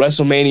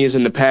WrestleManias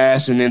in the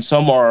past, and then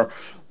some are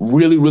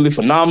really, really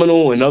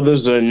phenomenal, and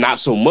others are not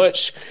so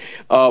much.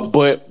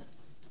 But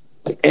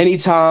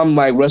anytime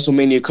like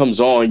WrestleMania comes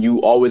on,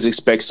 you always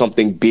expect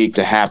something big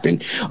to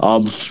happen.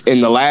 In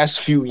the last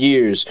few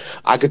years,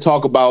 I could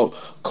talk about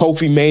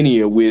Kofi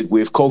Mania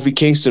with Kofi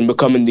Kingston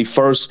becoming the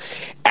first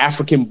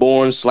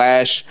African-born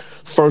 /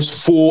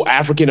 first full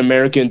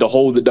African-American to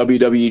hold the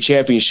WWE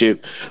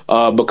Championship,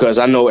 because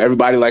I know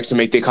everybody likes to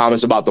make their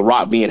comments about The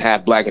Rock being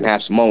half black and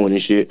half Samoan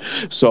and shit.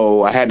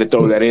 So I had to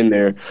throw that in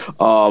there.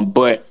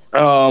 But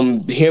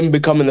him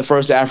becoming the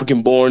first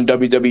African-born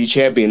WWE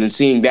champion and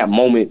seeing that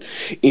moment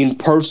in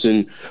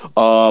person,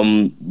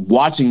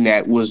 watching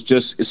that was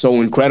just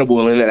so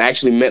incredible, and it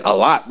actually meant a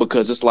lot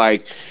because it's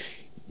like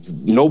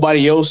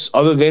nobody else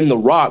other than The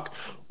Rock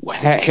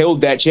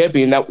held that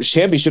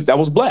championship that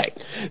was black.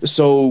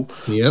 So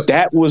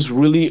that was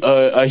really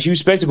a huge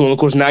spectacle. And of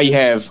course, now you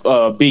have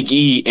Big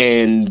E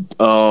and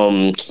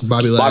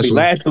Bobby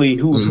Lashley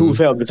who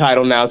held the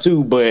title now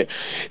too. But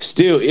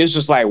still, it's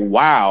just like,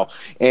 wow.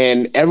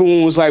 And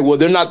everyone was like, well,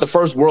 they're not the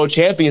first world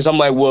champions. I'm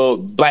like, well,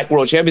 black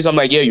world champions. I'm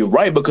like, yeah, you're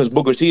right, because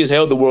Booker T has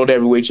held the World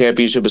Heavyweight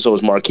Championship, and so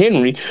has Mark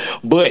Henry,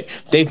 but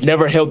they've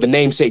never held the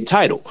namesake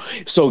title.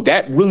 So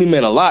that really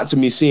meant a lot to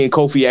me, seeing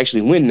Kofi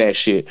actually win that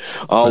shit.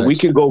 We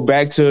can go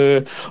back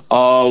to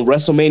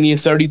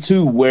WrestleMania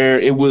 32, where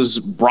it was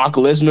Brock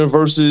Lesnar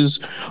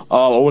versus,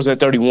 or was that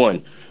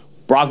 31?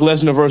 Brock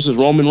Lesnar versus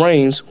Roman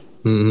Reigns.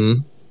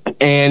 Mm-hmm.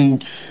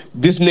 And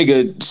this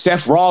nigga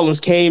Seth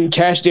Rollins came,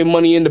 cashed in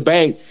Money in the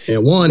Bank,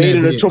 and won, made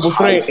it a triple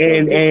threat,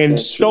 and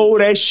stole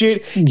that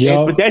shit.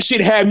 But that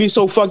shit had me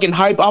so fucking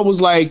hype. I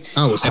was like,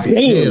 happy.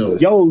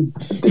 Yo,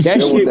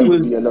 that shit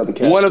was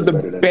one of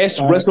the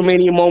best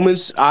WrestleMania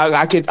moments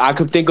I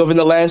could think of in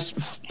the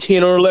last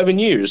 10 or 11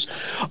 years.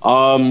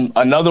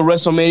 Another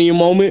WrestleMania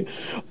moment,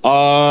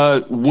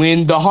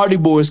 when the Hardy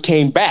Boys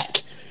came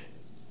back.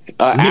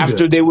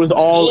 After they was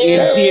all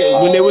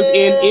when they was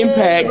in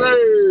Impact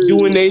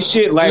doing their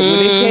shit, like when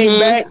they came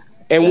back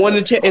and won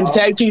the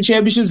tag team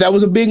championships, that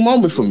was a big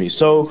moment for me.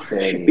 So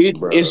it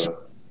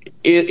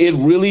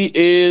really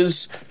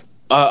is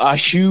a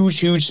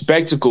huge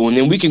spectacle. And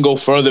then we can go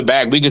further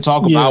back. We can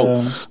talk about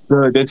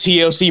the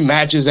TLC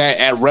matches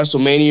at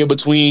WrestleMania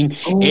between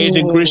Edge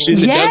and Christian,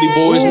 the Dudley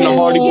Boys and the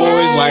Hardy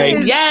Boys.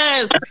 Like,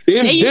 yes,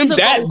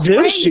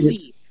 them shit.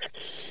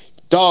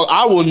 Dog,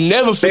 I will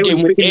never forget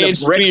when Ed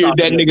speared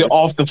that nigga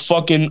off the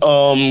fucking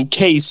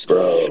case.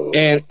 Bro.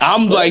 And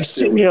I'm like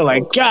sitting here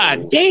like,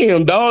 God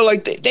damn, dog.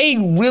 Like they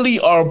really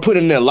are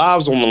putting their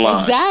lives on the line.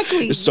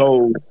 Exactly.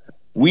 So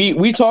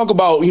we talk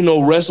about, you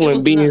know,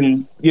 wrestling being,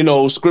 you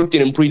know,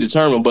 scripted and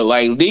predetermined, but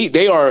like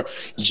they are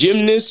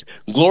gymnasts,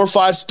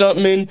 glorified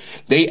stuntmen.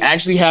 They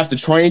actually have to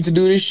train to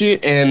do this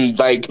shit, and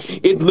like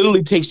it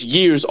literally takes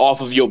years off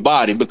of your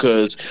body,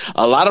 because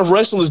a lot of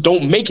wrestlers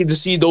don't make it to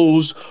see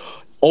those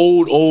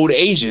old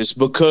ages,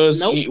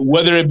 because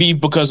whether it be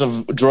because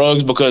of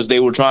drugs, because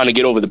they were trying to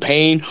get over the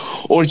pain,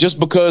 or just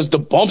because the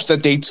bumps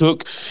that they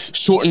took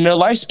shortened their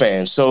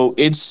lifespan. So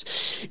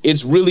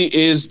it's really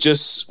is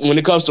just, when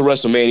it comes to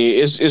WrestleMania,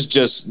 it's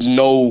just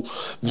no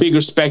bigger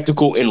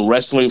spectacle in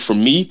wrestling for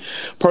me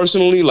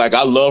personally. Like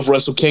I love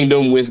Wrestle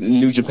Kingdom with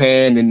New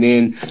Japan, and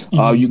then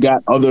you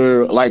got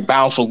other like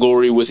Bound for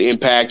Glory with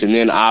Impact, and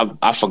then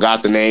I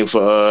forgot the name for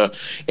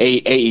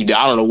AEW.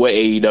 I don't know what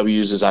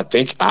AEW's is. I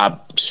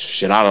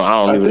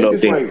don't even know.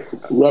 It's like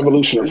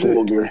Revolution or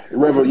Full Gear.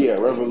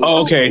 Revolution.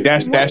 Oh, okay.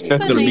 That's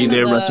gonna be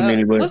their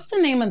WrestleMania. What's the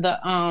name of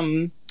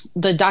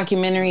the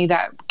documentary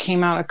that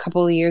came out a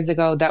couple of years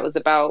ago that was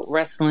about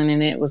wrestling,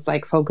 and it was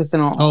like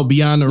focusing on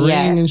Beyond the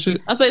Ring and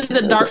shit? I thought it's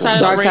the Dark Side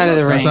of the Ring. Dark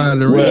Side of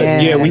the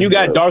Ring. Yeah, when you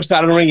got Dark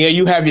Side of the Ring,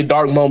 you have your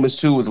dark moments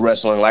too with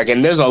wrestling. Like,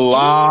 and there's a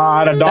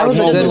lot of dark moments.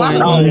 That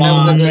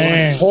was a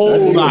good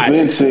Whole lot.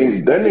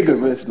 That nigga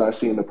Vince not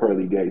seeing the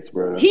pearly gates,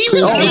 bro. He's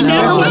not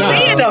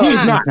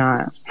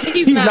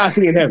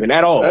seeing heaven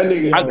at all.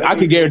 I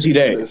can guarantee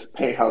that.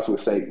 Penthouse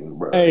with Satan,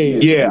 bro. Hey,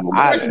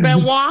 Chris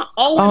Benoit.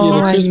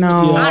 I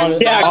know. I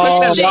saw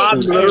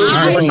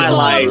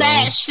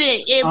that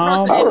shit in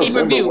person at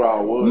pay-per-view.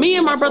 Me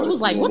and my brother was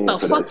like, what the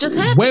fuck just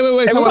happened?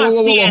 Wait.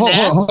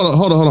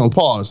 Hold on.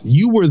 Pause.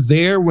 You were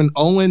there when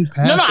Owen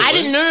passed No, away? I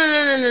didn't.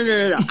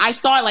 No. I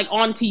saw it like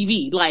on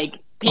TV. Like,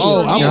 me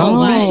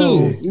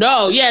too.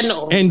 No.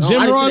 And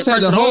Jim Ross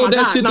had to hold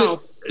that shit.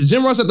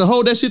 Jim Ross had to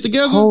hold that shit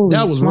together.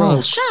 That was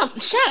rough. Shout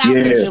out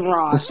to Jim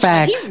Ross.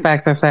 Facts. That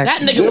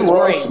nigga Jim was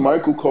Ross, great.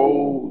 Michael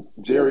Cole,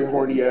 Jerry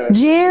Horny ass.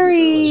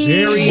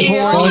 Jerry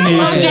Horny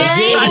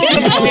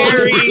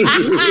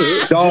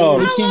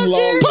dog.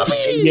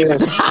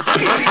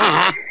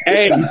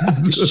 Hey,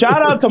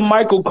 shout out to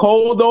Michael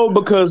Cole though,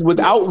 because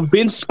without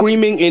Vince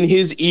screaming in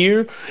his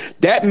ear,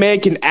 that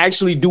man can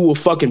actually do a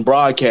fucking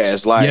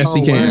broadcast. Like, yes,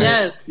 he can.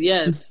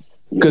 Yes.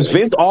 Because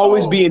Vince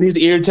always be in his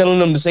ear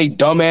telling him to say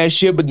dumbass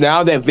shit, but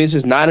now that Vince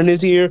is not in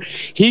his ear,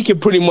 he can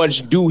pretty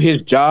much do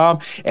his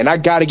job. And I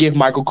gotta give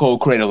Michael Cole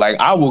credit. Like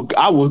I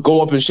will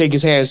go up and shake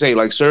his hand and say,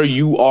 like, sir,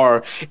 you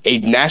are a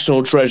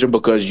national treasure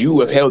because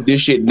you have held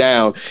this shit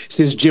down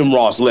since Jim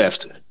Ross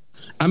left.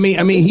 I mean,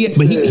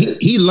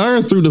 he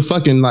learned through the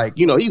fucking, like,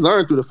 you know, he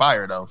learned through the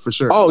fire though, for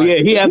sure. Oh, like, yeah,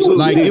 he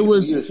absolutely like did. it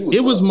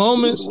was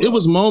moments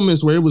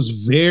where it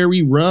was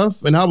very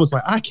rough, and I was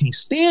like, I can't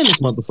stand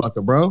this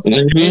motherfucker, bro.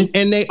 Mm-hmm.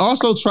 And they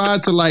also tried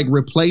to like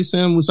replace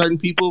him with certain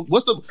people.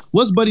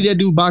 What's buddy that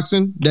do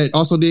boxing that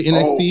also did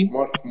NXT?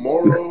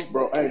 Morrow,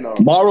 bro. Hey, no.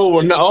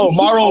 Mauro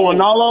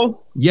Ranallo.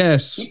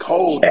 Yes, he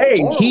cold. Hey,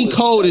 he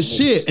cold as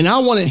shit, and I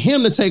wanted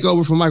him to take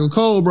over from Michael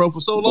Cole, bro, for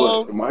so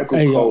long. But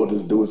Michael Cole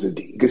just does it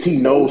because he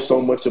knows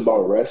so much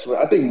about wrestling.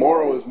 I think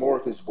Morrow is more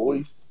of his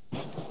voice.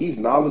 He's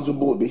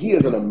knowledgeable, but he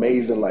has an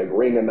amazing like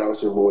ring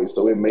announcer voice,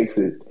 so it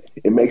covers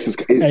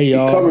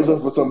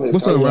up for some of his.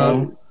 What's up,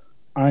 Rob?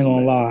 I ain't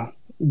gonna lie.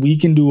 We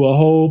can do a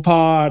whole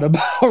pod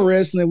about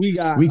wrestling. We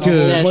got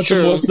a bunch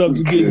of more stuff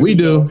to get. We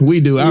do.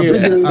 Our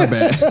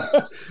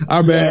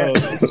bad.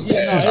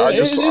 I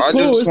just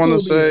want to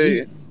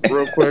say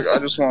real quick. I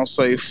just want to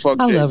say fuck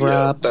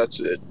JBL. That's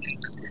it.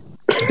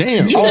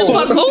 Damn.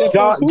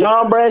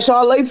 John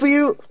Bradshaw late for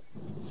you?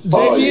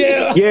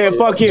 JBL. Yeah,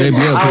 fuck him.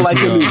 JBL I don't like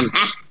him either.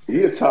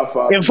 He a top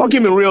 5. And fuck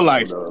him in real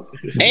life.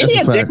 Ain't he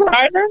a dick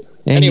rider?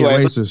 And he a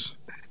racist.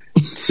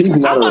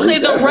 I'm gonna say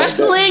the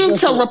wrestling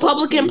to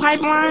Republican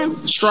pipeline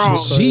strong.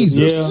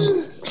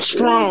 Jesus,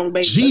 strong,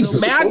 baby. Jesus,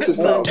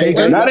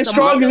 not as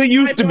strong as it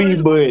used to be,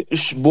 but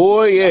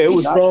boy, yeah, it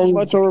was not strong. Too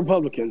much on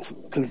Republicans,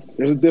 because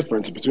there's a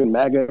difference between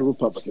MAGA and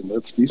Republican.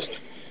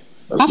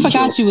 I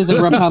forgot you was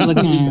a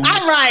Republican.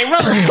 All right,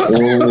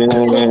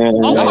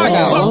 oh my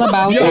God, all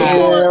about that.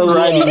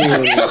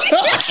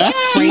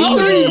 That's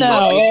crazy.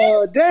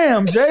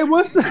 Damn, Jay,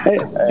 what's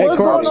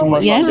going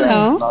on? Yes,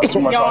 I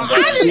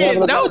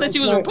didn't know that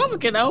you was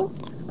Republican, though.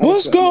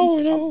 What's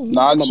going on?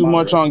 Not too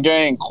much on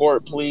game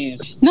court,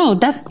 please. No,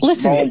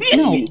 listen.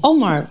 No,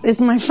 Omar is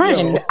my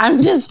friend. Yo.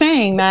 I'm just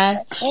saying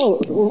that. Oh,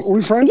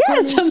 we friends?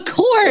 Yes, of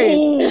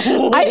course.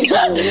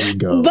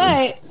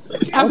 But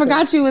I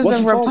forgot you was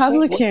a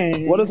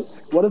Republican. What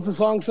does the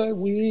song say?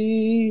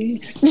 We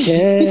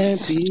can't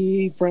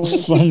be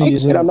friends. Funny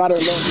and I'm not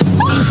alone.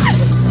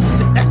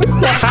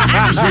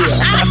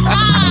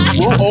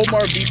 Will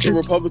Omar beat the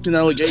Republican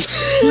allegation?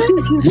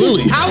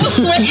 Really? I will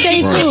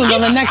stay tuned on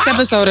the next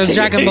episode of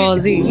Dragon Ball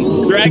Z.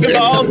 Dragon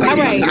Ball Z. All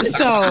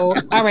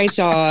All right,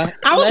 y'all.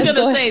 I was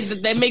gonna say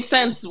that makes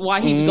sense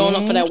why he's going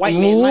up for that white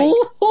man. Like.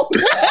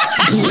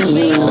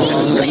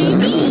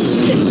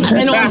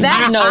 And on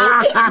that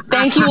note,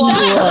 thank you all for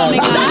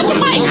coming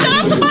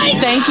up.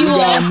 Thank you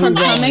all for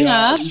coming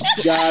up.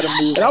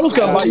 And I was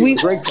gonna buy you a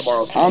drink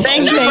tomorrow. So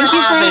thank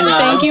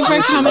you for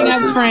coming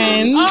up,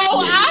 friends.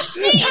 Oh, I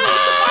see you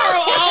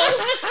tomorrow.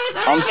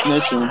 I'm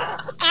snitching.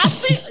 I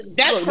see.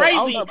 That's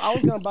crazy. I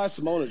was gonna buy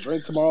Simone a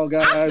drink tomorrow,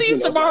 guys. I see you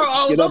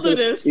tomorrow. Don't do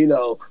this.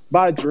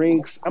 Buy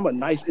drinks. I'm a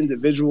nice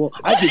individual.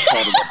 I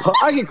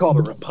get called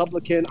a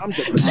Republican. I'm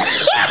just.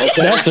 Okay?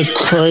 That's a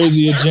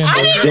crazy agenda.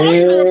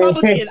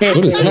 What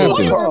is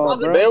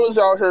happening? They was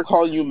out here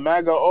calling you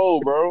MAGA O,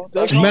 bro.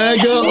 That's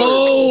MAGA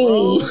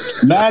O.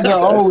 MAGA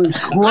O is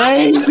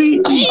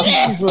crazy.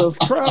 Jesus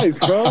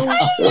Christ, bro.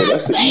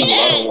 That's the evil.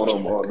 I don't want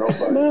them on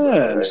nobody.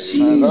 Man,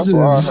 Jesus. That's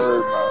what I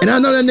heard, man. And I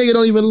know that nigga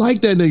don't even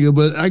like that nigga,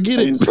 but I get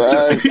it. Exactly.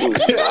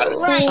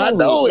 I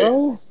know it.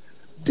 Bro.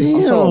 Damn.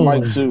 I'm telling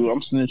Mike too. I'm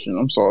snitching.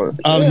 I'm sorry.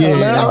 I'm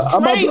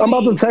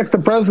about to text the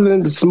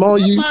president. Small,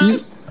 you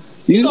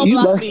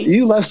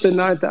less than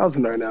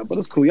 9,000 right now, but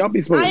it's cool. Y'all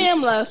be smart. I am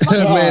less.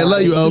 Man,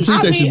 love you.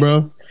 Appreciate you,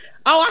 bro.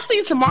 Oh, I'll see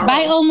you tomorrow.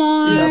 Bye,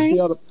 Omar.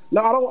 Yeah,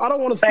 no, I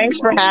don't want to. Thanks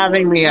for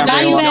having me,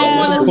 everyone. Bye,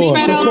 Belle.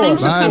 Fredo,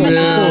 thanks for coming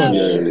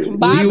up.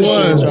 Bye, you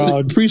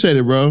won. Appreciate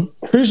it, bro.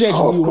 Appreciate you.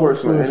 Of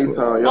course, man.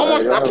 Anytime.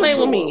 Omar, stop playing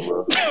with me.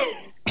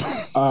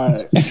 All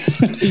right. He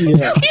said he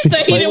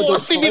didn't want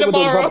to see me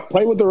tomorrow.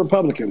 Play with the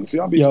Republicans.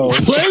 Y'all be play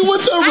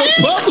with the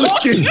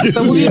Republicans.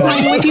 So we'll be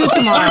playing with you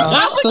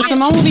tomorrow. So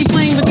Simone will be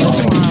playing with you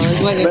tomorrow.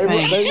 Is what you're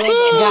saying.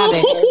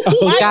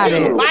 Got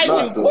it.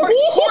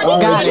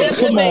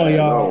 Come on,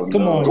 y'all.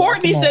 Come on.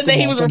 Courtney said that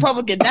he was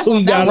Republican. That's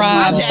what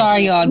Rob,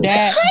 sorry, y'all.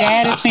 Dad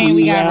is saying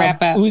we got to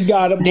wrap up.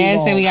 Dad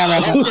said we got to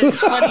wrap up.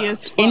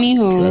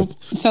 Anywho,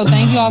 so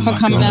thank you all for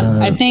coming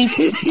up. I think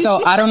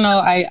so. I don't know.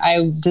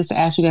 I just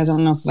asked you guys. I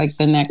don't know if like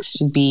the next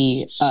should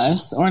be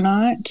us or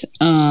not,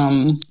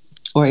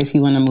 or if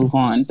you want to move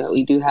on. But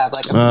we do have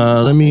like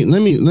a let me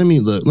look. We do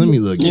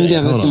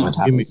have a few more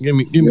topics. Give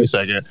me a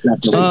second.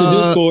 Check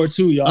the Discord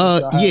too,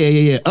 y'all.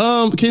 Yeah.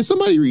 Can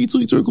somebody read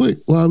tweets real quick?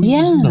 Well,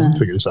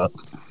 figure this out.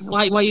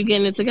 Why you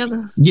getting it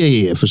together?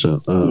 Yeah, for sure.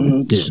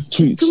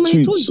 Tweets.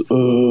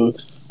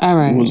 All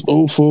right. It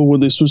was 04 when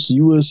they switched to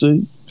USA.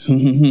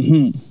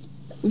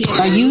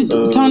 Are you,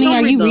 Tony?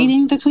 Are you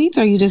reading the tweets?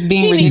 Or are you just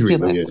being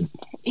ridiculous?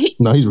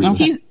 No, he's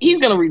reading. He's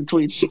gonna read the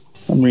tweets.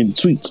 I'm reading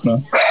tweets,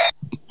 man.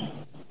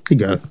 He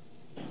got it.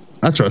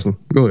 I trust him.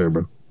 Go ahead,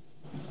 bro.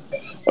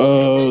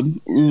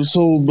 We were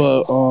told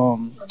by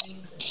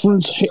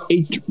French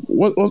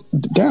what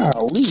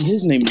golly,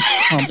 his name is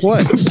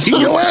complex.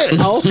 Your ass.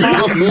 Oh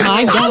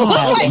my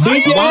God.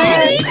 Big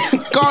ass.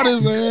 Got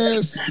his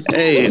ass.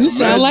 Hey, you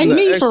sound like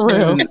me for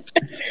real.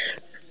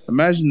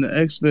 Imagine the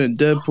X-Men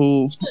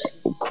Deadpool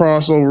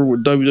crossover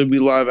with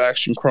WWE live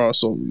action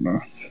crossover,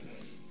 man.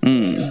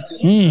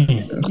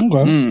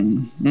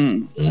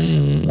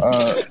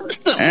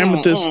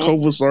 Amethyst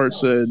Kovasart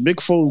said Mick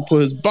Foley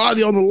put his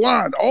body on the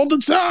line all the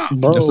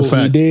time. Bro, that's a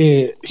fact. He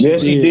did.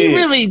 Yes, he did. He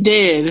really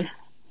did.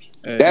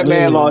 That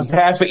man lost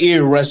half an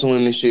ear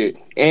wrestling and shit,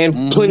 and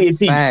plenty of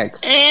teeth.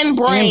 Facts. And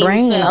brain.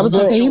 I was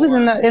gonna say he was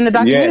in the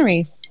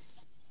documentary.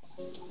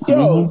 Yes.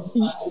 Yo,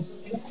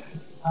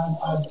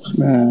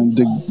 man,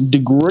 the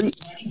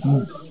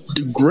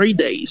great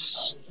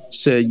days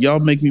said y'all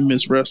make me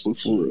miss wrestling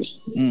for real.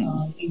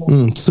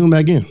 Soon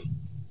back in.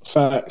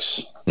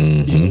 Facts.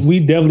 We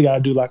definitely got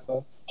to do like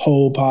a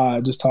whole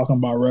pod just talking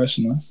about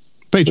wrestling.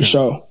 Patreon. For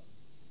sure.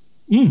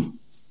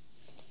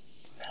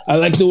 I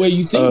like the way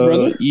you think,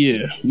 brother.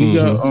 Yeah, we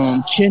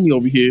got Kenny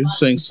over here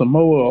saying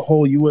Samoa a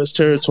whole U.S.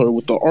 territory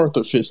with the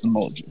Arthur fist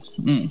emoji.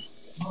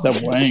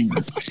 That boy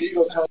angry.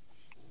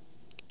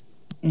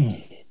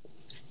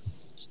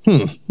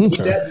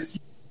 Okay.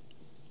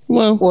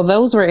 Well,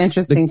 those were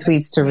interesting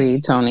tweets to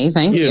read, Tony.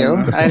 Thank you. I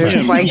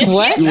was like,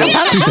 what? I was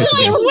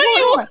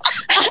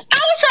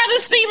trying to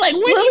see like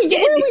where we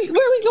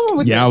going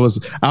with this?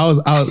 I was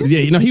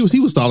yeah, he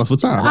was stalling for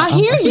time. I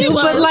hear you,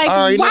 but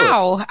like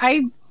wow.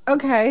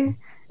 Okay.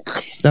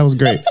 That was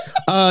great.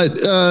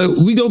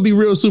 We gonna be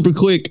real super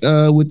quick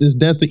with this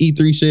death of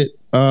E3 shit.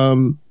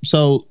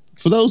 So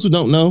for those who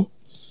don't know,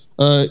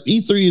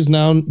 E3 is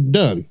now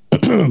done.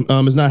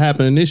 It's not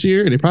happening this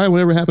year, and it probably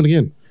won't ever happen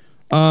again.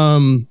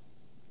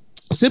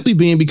 Simply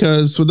being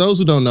because for those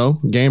who don't know,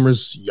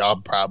 gamers, y'all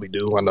probably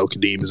do. I know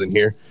Kadeem is in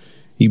here.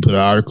 He put an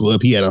article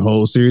up. He had a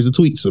whole series of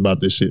tweets about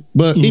this shit.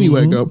 But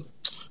anyway, go.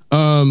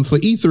 For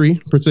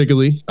E3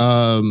 particularly,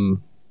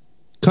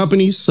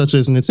 companies such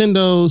as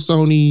Nintendo,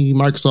 Sony,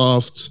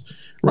 Microsoft,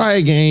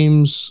 Riot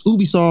Games,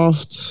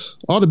 Ubisoft,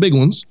 all the big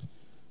ones,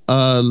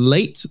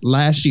 late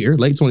last year,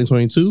 late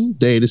 2022,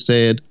 they just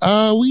said,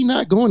 we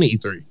not going to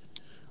E3.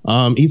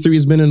 E3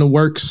 has been in the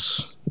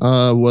works.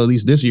 Well, at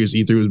least this year's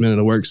E3 has been in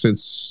the works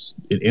since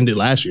it ended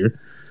last year.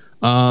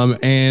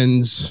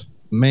 And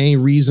main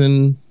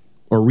reason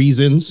or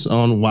reasons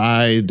on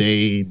why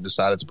they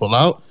decided to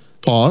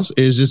pause,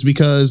 is just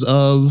because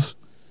of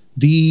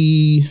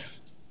the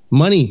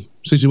money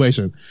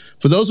situation.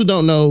 For those who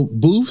don't know,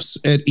 booths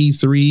at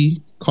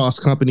E3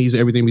 cost companies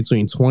everything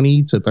between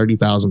 $20,000 to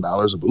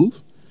 $30,000 a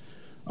booth.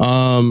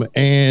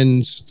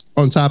 And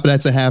on top of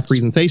that, to have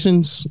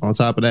presentations, on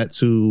top of that,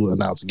 to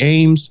announce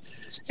games.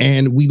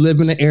 And we live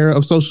in the era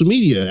of social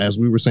media, as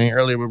we were saying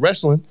earlier with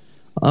wrestling.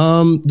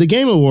 The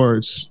Game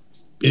Awards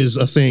is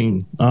a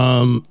thing.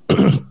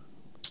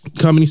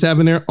 Companies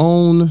having their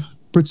own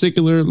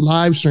particular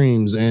live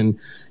streams, and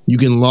you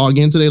can log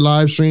into their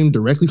live stream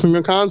directly from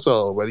your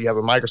console, whether you have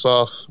a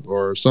Microsoft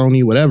or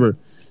Sony, whatever.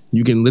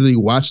 You can literally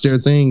watch their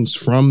things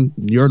from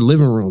your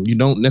living room. You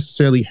don't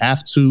necessarily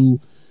have to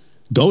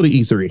go to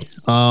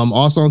E3.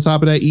 Also, on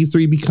top of that,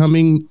 E3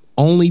 becoming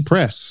only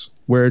press,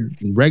 where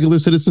regular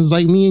citizens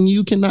like me and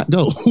you cannot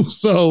go.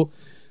 So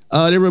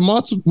there were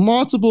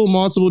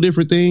multiple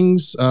different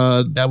things.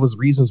 That was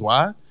reasons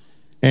why.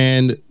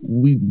 And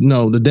we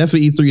know the death of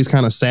E3 is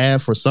kind of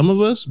sad for some of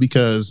us,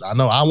 because I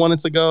know I wanted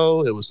to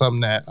go. It was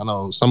something that I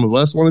know some of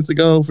us wanted to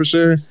go for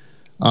sure.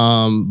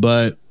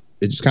 But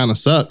it just kind of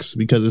sucks,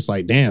 because it's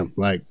like, damn,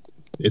 like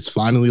it's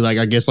finally like,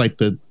 I guess like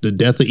the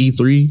death of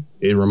E3.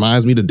 It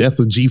reminds me of the death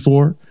of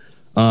G4.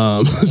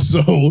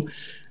 So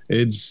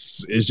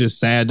it's just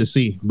sad to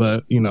see.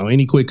 But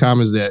any quick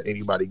comments that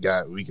anybody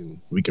got, we can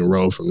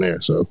roll from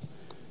there. So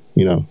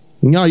and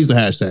y'all use the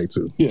hashtag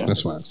too. Yeah,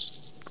 that's fine.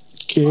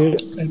 Kid,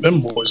 them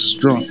boys is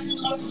drunk.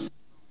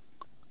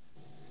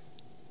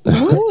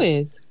 Who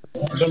is?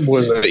 Them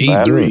boys at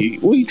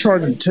E3. What are you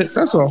charging?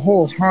 That's a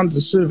whole Honda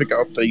Civic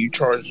out there. You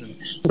charging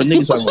for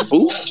niggas like a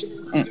booth?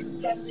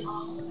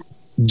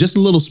 Just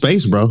a little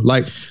space, bro.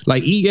 Like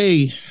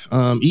EA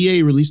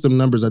released them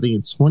numbers. I think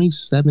in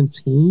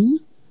 2017,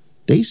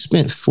 they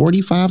spent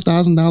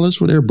 $45,000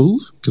 for their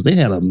booth because they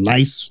had a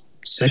nice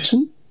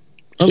section.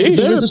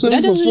 That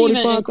doesn't even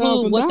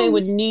include what they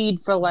would need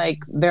for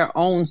like their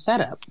own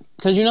setup,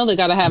 because they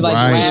gotta have like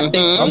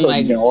graphics and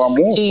like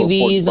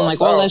TVs and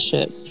like all that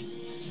shit.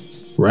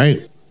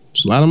 Right,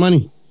 it's a lot of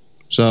money.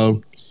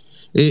 So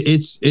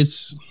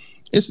it's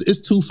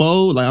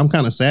twofold. Like I'm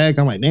kind of sad.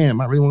 I'm like,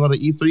 damn, I really want to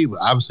go to E3, but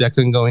obviously I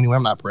couldn't go anywhere.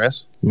 I'm not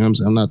pressed. You know what I'm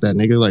saying? I'm not that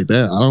nigga like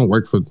that. I don't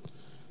work for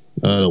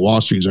the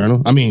Wall Street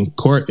Journal. I mean,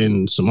 Court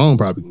and Simone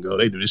probably can go.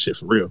 They do this shit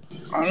for real.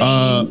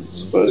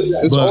 But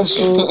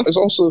it's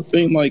also a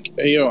thing like,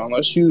 hey, yo,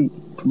 unless you're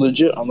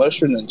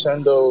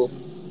Nintendo,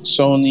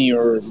 Sony,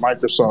 or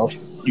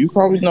Microsoft, you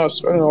probably not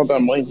spending all that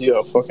money to get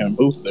a fucking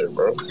booth there,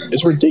 bro.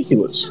 It's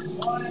ridiculous.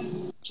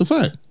 It's a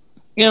fact.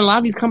 A lot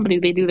of these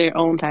companies, they do their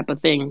own type of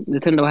thing.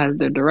 Nintendo has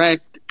their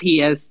Direct.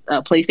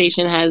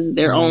 PlayStation has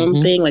their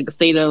own thing, like the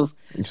State of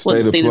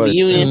the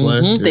Union.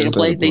 State of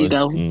Play. There you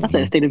go. I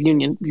said State of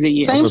Union.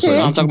 Yeah. Same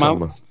shit. I'm talking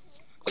about.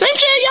 Same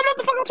shit. Y'all know what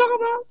the fuck I'm talking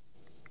about.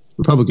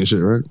 Republican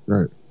shit, right?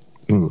 Right.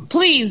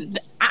 Please,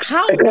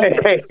 how?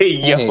 Hey,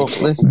 yo,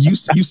 listen. You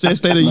said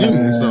State of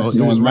Union, so it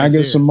was right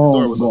there.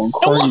 Simone was going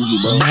crazy,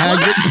 bro.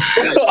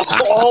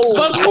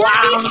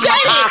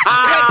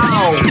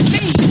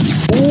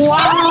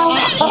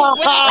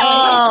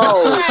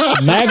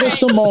 MAGA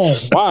Simone.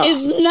 Wow.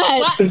 It's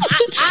nuts.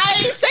 I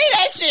didn't say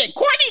that shit.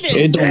 Courtney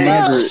did.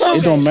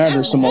 It don't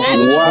matter, Simone.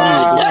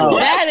 Wow.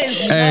 That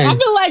is. Hey, I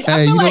feel like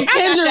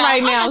Kendra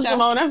right now,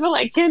 Simone. I feel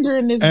like Kendra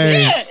in this.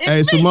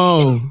 Hey,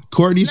 Simone.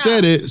 Courtney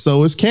said it,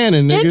 so it's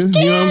canon, nigga. It's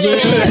you know what I'm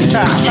saying?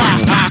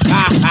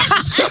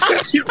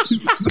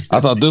 I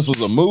thought this was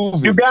a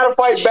movie. You gotta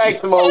fight back,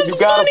 Simone. You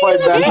gotta fight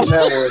back on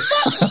that one.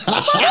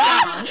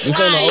 This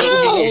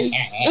ain't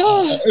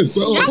Y'all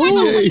put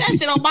that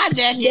shit on my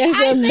jacket. That's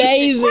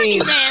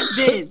amazing.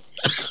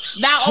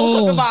 Now I'm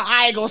talking about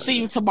I ain't gonna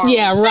see you tomorrow.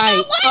 Yeah,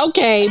 right.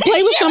 Okay,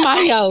 play with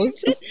somebody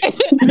else.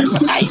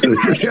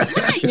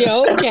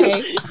 Yeah,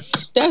 okay.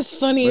 That's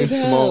funny as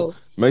hell.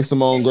 Make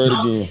Simone great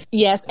again.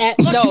 Yes.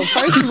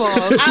 First of all,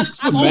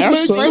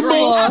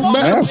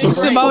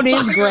 Simone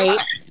is great.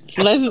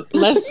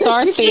 Let's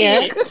start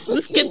there.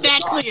 Let's get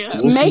that clear.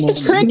 Make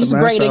Tricks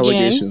great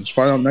again.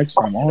 Fight out next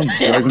time on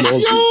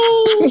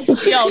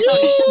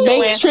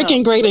Make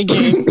Tricking great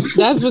again.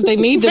 That's what they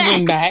need to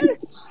bring back.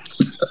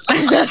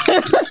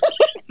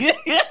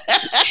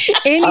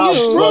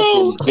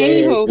 Anywho,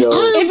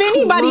 if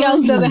anybody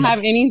else doesn't have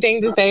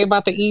anything to say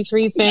about the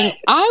E3 thing,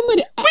 I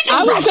would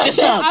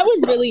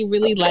really,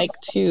 really like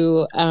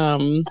to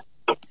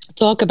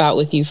talk about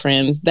with you,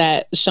 friends,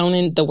 that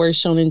the word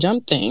Shonen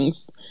Jump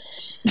things.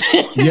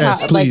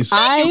 Yes, please.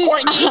 Like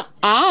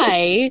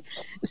I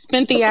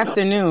spent the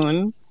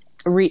afternoon,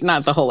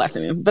 not the whole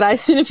afternoon, but I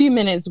spent a few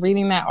minutes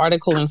reading that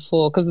article in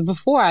full, because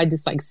before I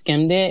just like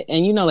skimmed it,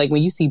 and like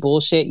when you see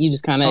bullshit, you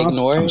just kind of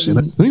ignore it.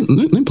 Let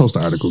me post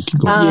the article. Keep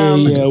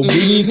going. We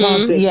need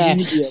context.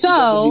 Yeah.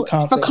 So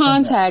for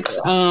context,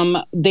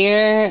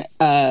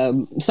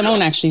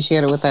 Simone actually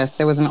shared it with us.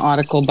 There was an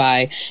article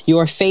by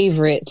your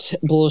favorite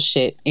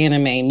bullshit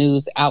anime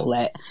news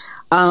outlet.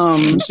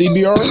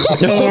 CBR.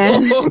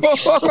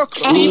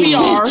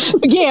 CBR.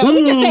 Yeah,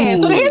 we can say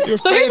it. So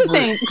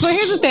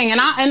here's the thing. And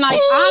I'm not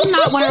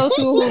one of those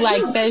people who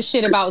like says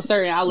shit about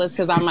certain outlets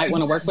because I might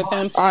want to work with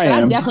them.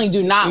 I definitely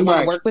do not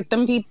want to work with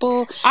them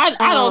people. I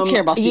don't care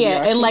about CBR.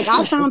 Yeah, and like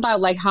I found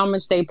out like how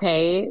much they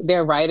pay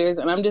their writers,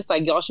 and I'm just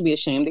like, y'all should be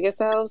ashamed of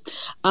yourselves.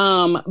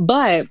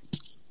 But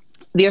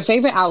their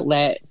favorite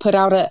outlet put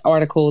out an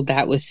article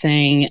that was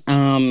saying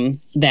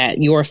that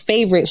your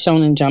favorite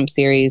Shonen Jump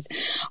series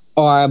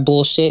are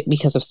bullshit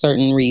because of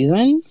certain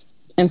reasons.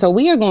 And so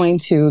we are going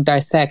to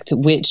dissect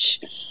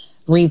which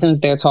reasons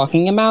they're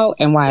talking about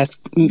and why it's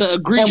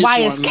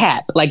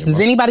cap. Like, does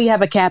anybody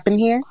have a cap in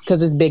here?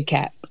 Because it's big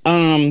cap.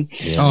 New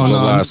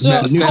Era got a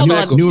sale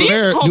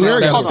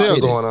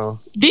going on.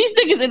 These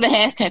niggas in the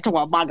hashtag talking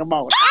about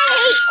Magamon.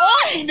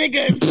 I hate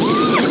niggas.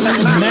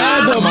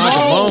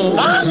 Magamon.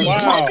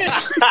 Wow.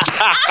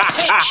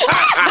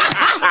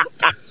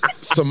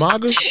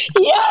 Samaga?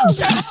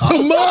 Yes.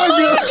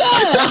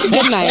 Samaga.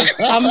 Good night.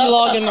 I'm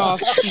logging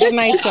off. Good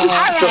night, y'all.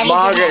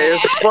 Samaga is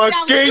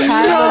fucking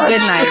have a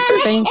good night.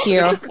 Thank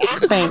you.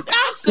 Thanks.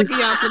 I'm sick of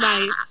y'all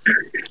tonight.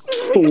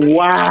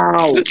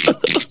 Wow.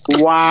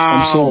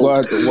 I'm so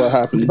glad that what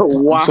happened.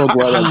 Wow. I'm so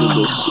glad I did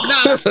this.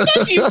 Nah,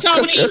 thank you,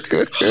 Tony.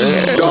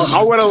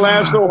 I want to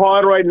laugh so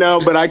hard right now,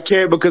 but I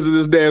can't because of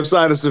this damn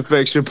sinus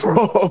infection,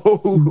 bro.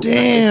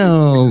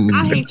 Damn.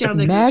 I hate y'all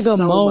niggas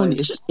Magamon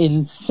is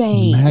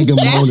insane.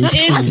 Magamon is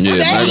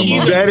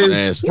insane. That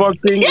is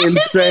fucking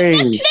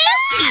insane.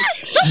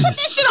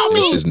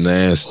 This is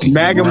nasty.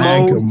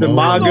 Magamon,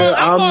 Samaga.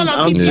 I'm going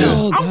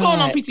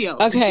on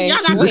PTO. Okay.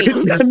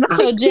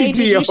 So Jay,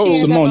 did you share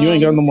Simone, you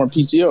ain't got no more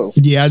PTO.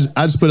 Yeah, I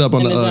just put up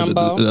on the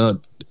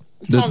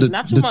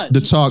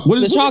chalk. What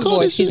is the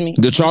chalkboard? Excuse me.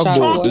 The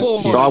chalkboard.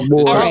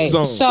 All right.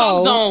 So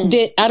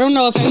I don't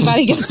know if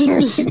everybody got to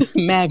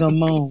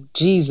Magamon.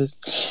 Jesus.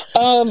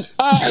 All right.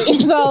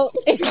 So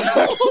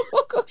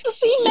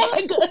see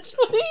Maga.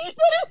 What is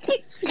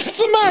this?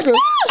 Samaga.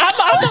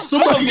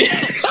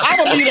 I'm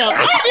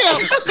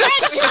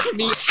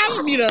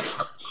gonna beat up.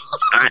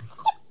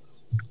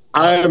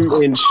 I'm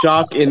in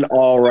shock and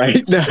awe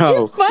right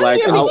now.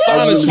 Like I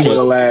just want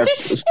to laugh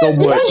so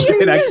much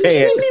and I can't.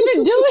 Didn't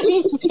even do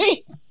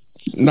anything.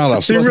 Not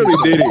a she really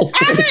did it.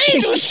 I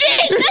didn't do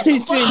shit. He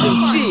didn't do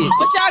shit.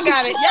 But y'all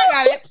got it.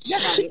 My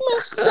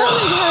stomach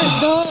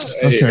hurts, dog.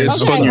 Okay,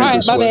 all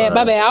right, my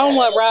bad. I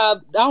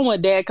don't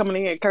want Dad coming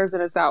in here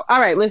cursing us out. All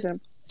right, listen.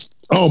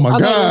 Oh my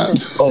God.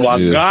 Listen. Oh my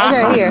God.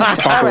 Okay, here.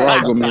 All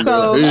right.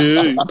 So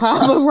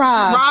Papa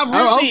Rob.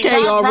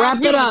 Okay, y'all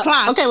wrap it up.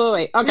 Okay,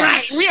 wait. Okay.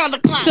 Right, we on the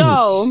clock.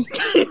 So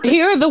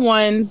here are the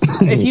ones.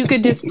 If you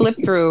could just flip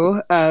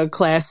through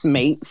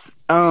classmates.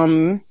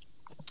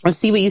 Let's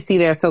see what you see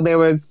there. So there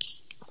was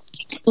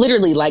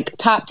literally like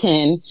top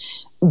 10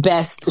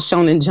 best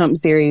Shonen Jump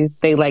series.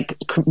 They like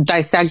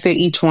dissected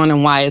each one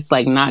and why it's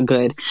like not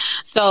good.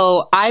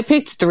 So I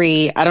picked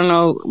 3. I don't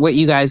know what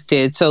you guys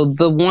did. So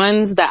the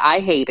ones that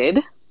I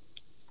hated,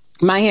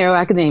 My Hero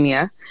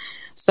Academia.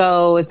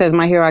 So it says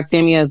My Hero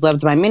Academia is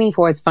loved by many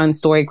for its fun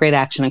story, great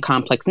action, and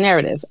complex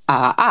narrative.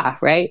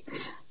 Right?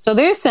 So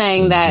they're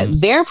saying that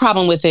their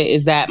problem with it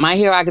is that My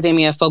Hero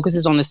Academia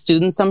focuses on the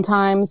students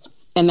sometimes,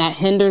 and that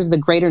hinders the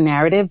greater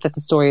narrative that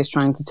the story is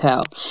trying to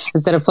tell.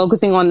 Instead of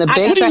focusing on the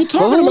big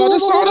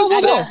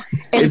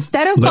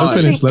instead of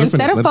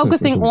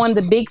focusing on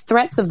the big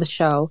threats of the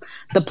show,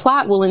 the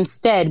plot will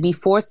instead be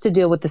forced to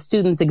deal with the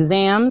students'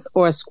 exams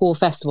or a school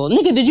festival.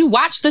 Nigga, did you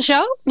watch the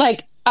show?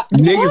 Like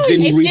niggas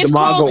didn't read the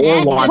manga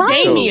or watch the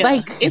show.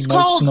 Like it's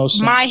called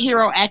My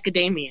Hero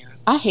Academia.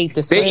 I hate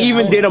this. They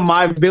even did a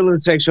My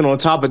Villain section on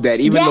top of that,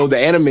 even though the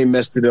anime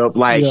messed it up.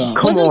 Like, come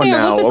on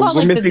now.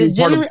 We're missing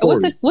part of the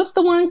story. What's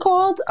the one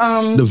called?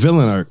 The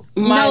villain arc.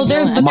 My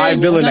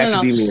Villain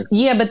Academia.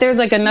 Yeah, but there's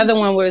like another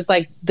one where it's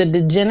like the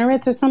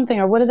Degenerates or something,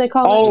 or what do they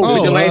call it?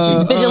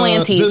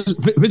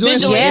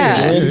 Vigilantes.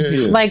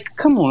 Yeah. Like,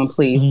 come on,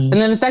 please. And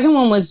then the second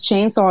one was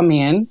Chainsaw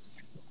Man.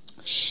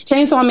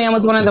 Chainsaw Man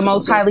was one of the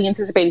most highly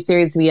anticipated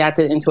series to be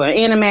acted into an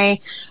anime.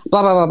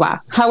 Blah, blah, blah, blah.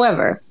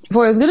 However,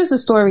 for as good as the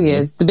story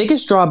is, the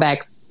biggest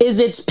drawbacks is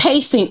its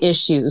pacing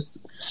issues.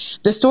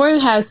 The story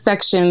has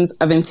sections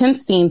of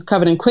intense scenes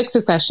covered in quick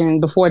succession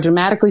before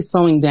dramatically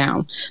slowing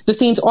down. The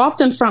scenes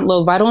often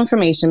front-load vital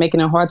information, making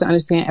it hard to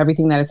understand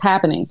everything that is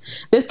happening.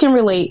 This can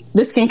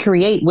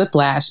create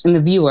whiplash in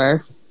the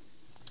viewer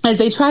as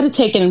they try to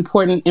take in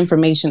important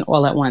information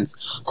all at once.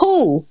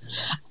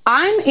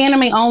 I'm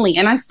anime only,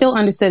 and I still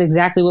understood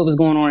exactly what was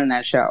going on in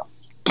that show.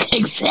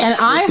 Exactly. And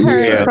I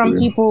heard from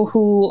people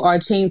who are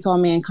Chainsaw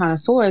Man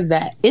connoisseurs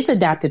that it's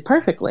adapted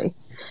perfectly.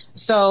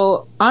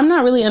 So I'm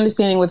not really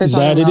understanding what they're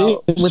talking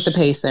about with the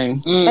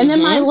pacing. And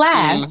then my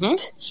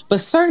last, but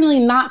certainly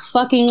not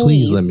fucking least.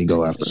 Please let me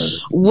go after that.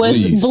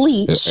 Was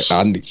Bleach.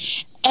 And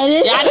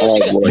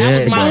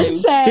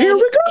here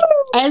we go.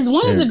 As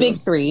one of the big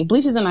 3,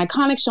 Bleach is an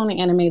iconic shonen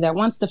anime that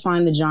once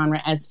defined the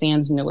genre as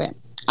fans knew it.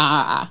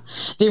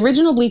 The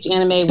original Bleach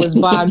anime was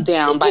bogged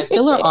down by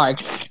filler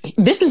arcs.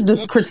 This is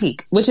the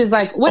critique, which is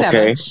like, whatever.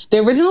 Okay. The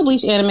original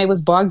Bleach anime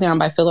was bogged down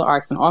by filler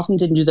arcs and often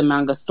didn't do the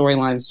manga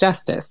storylines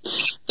justice.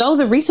 Though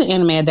the recent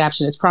anime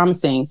adaptation is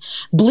promising,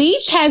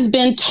 Bleach has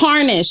been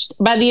tarnished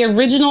by the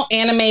original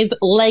anime's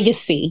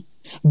legacy.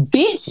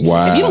 Bitch,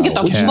 if you don't get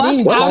the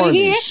fuck out of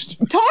here, tarnished.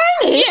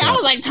 Yeah, I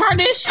was like,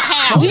 tarnished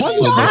how? Do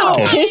you know how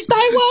pissed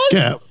I was?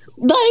 Yeah.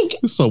 Like,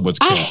 so much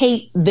I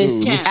hate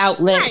this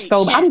outlet.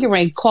 So I'm getting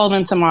ready to call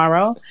them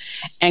tomorrow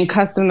and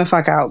cuss them the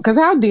fuck out. Because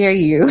how dare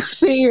you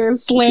sit here and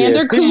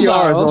slander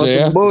Kubo?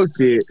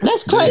 Bullshit.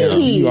 That's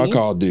crazy. I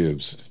call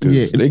dibs.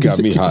 Because they got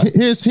me hot.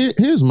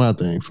 Here's my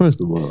thing.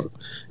 First of all,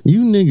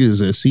 you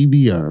niggas at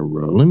CBR,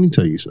 bro, let me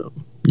tell you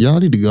something.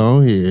 Y'all need to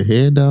go ahead,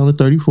 head down to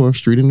 34th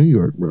Street in New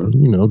York, bro.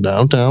 You know,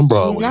 downtown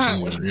Broadway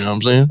somewhere. You know what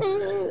I'm saying?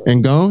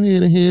 And go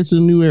ahead and head to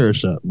the New Era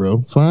shop,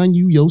 bro. Find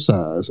you your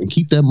size and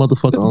keep that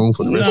motherfucker on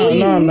for the rest of the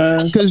year.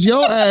 Man. Because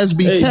your ass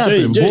be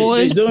capping,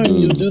 boy.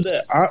 You do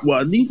that.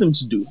 I need them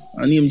to do.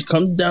 I need them to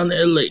come down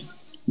to LA.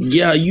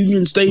 Yeah,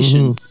 Union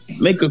Station.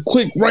 Make a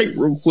quick right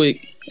real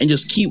quick and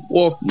just keep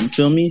walking. You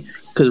feel me?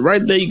 Because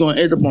right there, you're going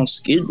to end up on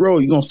Skid Row.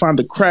 You're going to find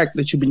the crack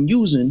that you've been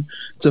using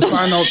to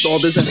find out all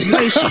this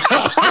information.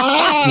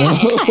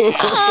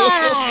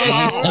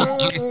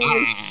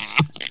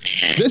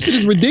 This shit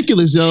is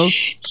ridiculous, yo.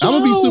 I'm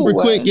going to be super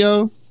quick,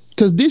 yo.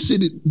 Because this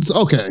shit is...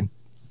 Okay.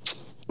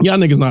 Y'all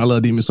niggas know I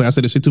love Demon Slayer. I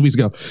said this shit 2 weeks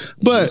ago.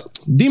 But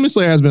Demon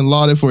Slayer has been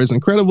lauded for its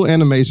incredible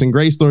animation,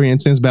 great story, and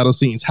intense battle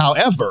scenes.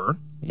 However,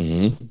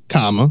 the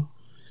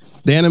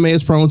anime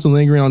is prone to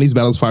lingering on these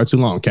battles far too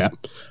long, Cap.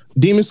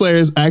 Demon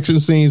Slayer's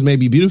action scenes may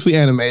be beautifully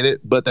animated,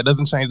 but that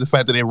doesn't change the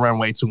fact that they run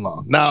way too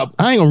long. Now,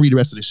 I ain't gonna read the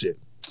rest of this shit.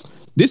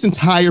 This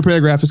entire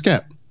paragraph is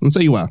cap. Let me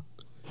tell you why.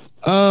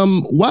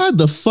 Why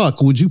the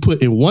fuck would you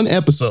put in one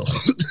episode,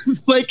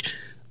 like,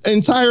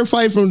 entire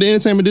fight from the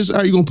entertainment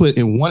district, are you gonna put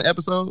in one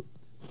episode?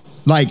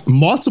 Like,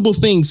 multiple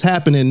things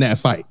happen in that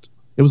fight.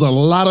 It was a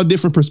lot of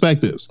different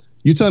perspectives.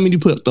 You're telling me you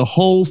put the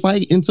whole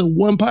fight into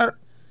one part?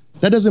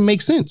 That doesn't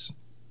make sense.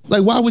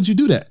 Like, why would you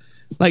do that?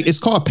 Like, it's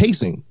called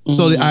pacing.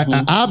 So I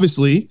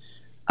obviously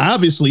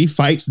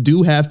fights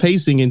do have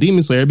pacing in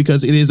Demon Slayer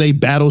because it is a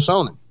battle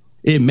shonen.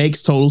 It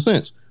makes total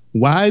sense.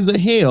 Why the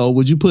hell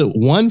would you put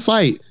one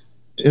fight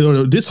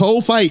or this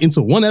whole fight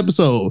into one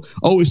episode?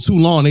 Oh, it's too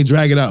long. They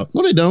drag it out.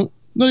 No, they don't.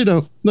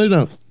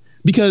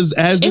 Because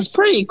it's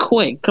pretty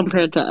quick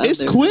compared to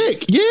others. It's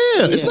quick.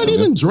 Yeah. It's not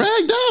even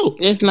dragged out.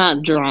 It's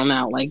not drawn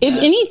out like that. If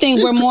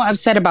anything, we're more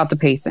upset about the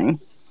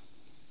pacing.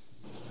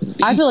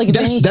 I feel like if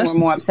anything, we're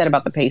more upset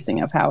about the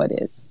pacing of how it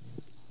is.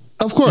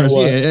 Of course,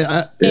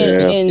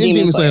 in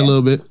Demon Slayer a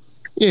little bit,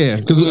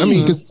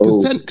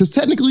 because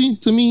technically,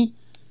 to me,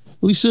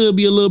 we should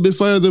be a little bit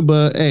further.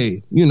 But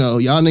hey, you know,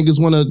 y'all niggas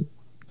want to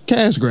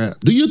cash grab.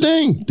 Do your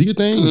thing.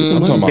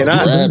 I'm talking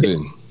about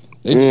grabbing.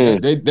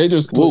 They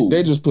just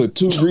put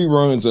 2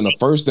 reruns in the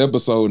first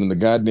episode in the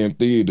goddamn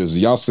theaters.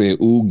 Y'all said,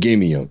 "Ooh,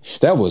 gimme 'em."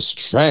 That was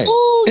trash.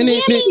 Ooh, and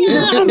here's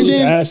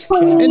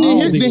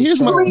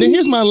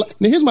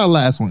my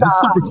last one. It's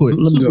super quick.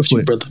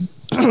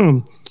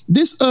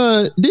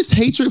 This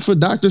hatred for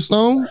Dr.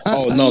 Stone.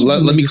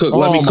 Let me cook.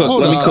 Let me cook.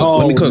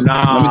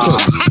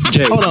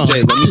 Jay,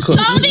 let me cook.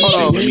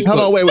 Hold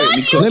on. Wait. Let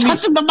me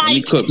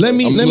cook. Let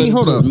me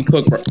hold up.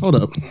 Hold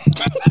up.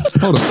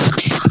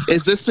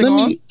 Is this thing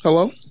on?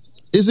 Hello?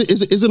 Is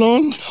it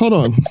on? Hold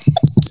on.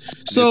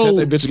 So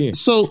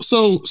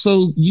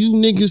you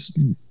niggas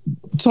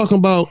talking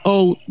about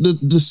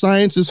the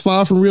science is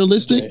far from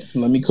realistic? Jay,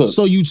 let me cook.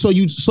 So you tried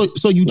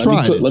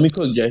it. Let me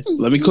cook, Jay.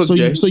 Let me cook,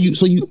 Jay. So you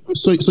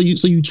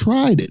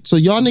tried it. So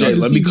y'all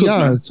niggas at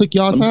CBR took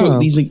y'all time.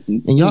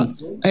 And y'all,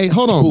 hey,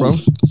 hold on, bro.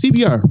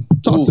 CBR,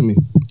 talk to me.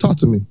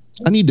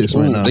 I need this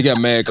right now. They got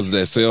mad because of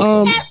that cell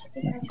phone.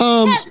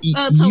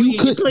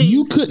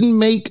 You couldn't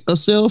make a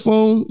cell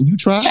phone. You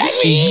tried.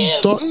 You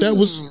thought that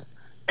was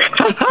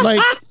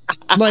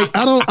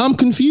I'm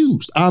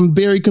confused. I'm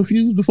very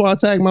confused. Before I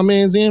tag my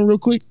man's in real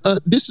quick,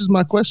 this is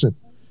my question.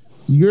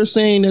 You're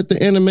saying that the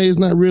anime is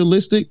not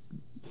realistic?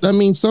 I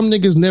mean, some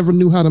niggas never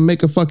knew how to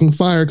make a fucking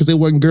fire because they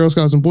wasn't Girl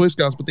Scouts and Boy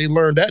Scouts, but they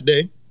learned that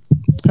day.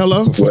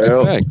 Hello? That's a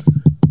fucking fact.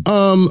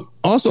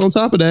 Also, on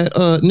top of that,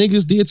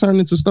 niggas did turn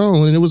into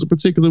stone, and it was a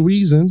particular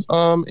reason.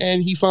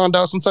 And he found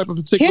out some type of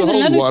particular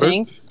holy water.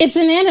 Thing. It's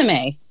an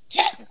anime.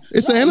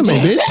 It's an anime,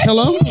 bitch.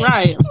 Hello?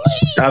 Right.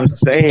 I'm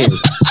saying.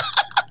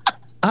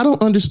 I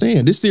don't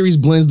understand. This series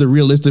blends the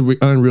realistic with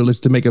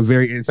unrealistic to make a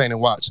very entertaining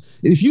watch.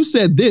 If you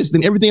said this,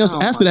 then everything else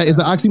after that is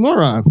an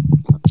oxymoron.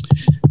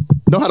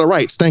 Know how to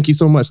write. Thank you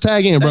so much.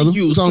 Tag in, brother. Thank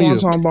you,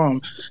 Swanton Bomb.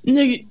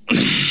 Nigga.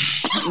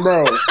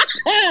 Bro.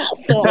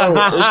 It's the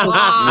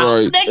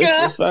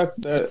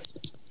fact that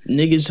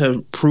niggas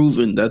have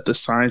proven that the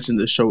science in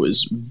the show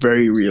is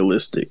very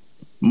realistic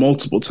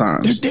multiple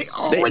times. They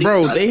called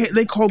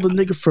the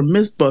nigga from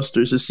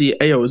Mythbusters to see,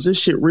 ayo, is this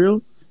shit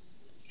real?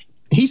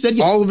 He said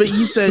yes. All of it.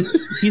 He said,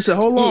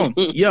 hold on.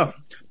 Yeah.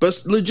 But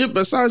legit,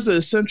 besides the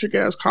eccentric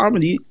ass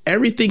comedy,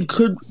 everything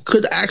could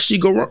actually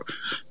go wrong.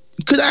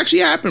 Could actually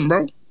happen,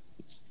 bro.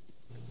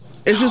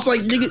 It's just like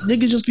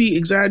niggas just be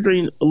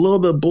exaggerating a little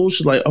bit of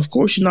bullshit. Like, of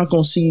course you're not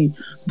gonna see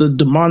the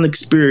demonic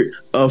spirit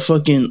of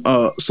fucking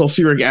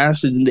sulfuric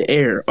acid in the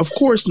air. Of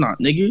course not,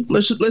 nigga.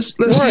 Let's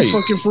right. be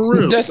fucking for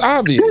real. That's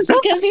obvious.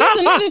 Because here's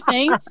another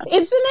thing.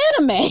 It's an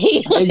anime.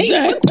 Like,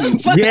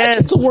 exactly. Yes.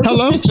 It's a work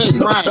Hello? of fiction.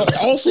 Right.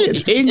 Also,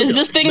 Is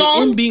this thing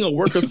on? in being a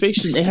work of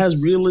fiction, it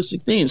has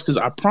realistic things. Because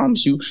I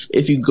promise you,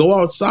 if you go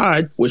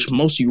outside, which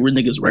most of you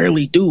niggas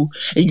rarely do,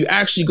 and you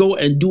actually go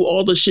and do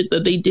all the shit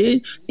that they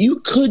did, you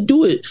could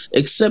do it.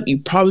 Except you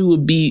probably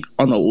would be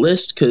on a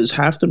list because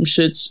half them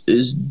shits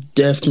is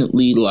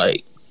definitely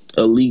like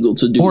illegal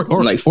to do,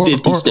 like 50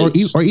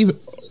 states.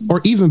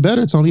 Or even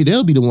better, Tony,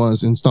 they'll be the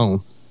ones in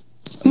stone.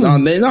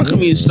 No, they're not gonna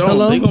be in stone.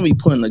 Hello? They're gonna be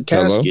put in a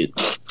casket.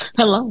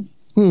 Hello.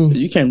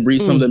 You can't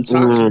breathe some of them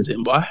toxins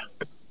in, boy.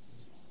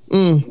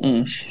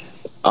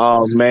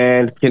 Oh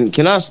man,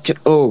 can I?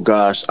 Oh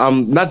gosh,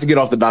 not to get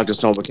off the Dr.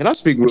 Stone, but can I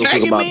speak real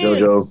quick about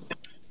JoJo?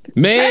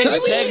 Man,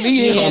 tag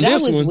me in on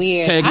this one.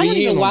 Weird. Tag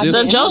me in on this The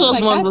one.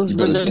 JoJo's one was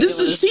ridiculous. This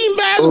is a team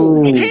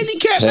battle,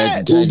 handicap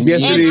match.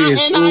 Yes, it is.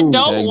 And I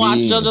don't watch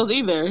JoJo's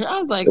either.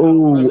 I was like,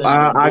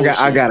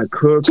 I gotta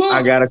cook.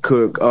 I gotta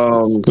cook.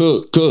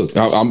 Cook.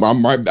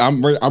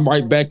 I'm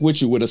right back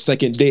with you with a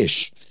second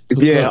dish.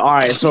 Yeah. All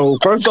right. So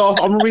first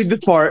off, I'm gonna read this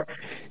part.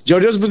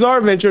 JoJo's Bizarre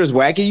Adventure is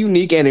wacky,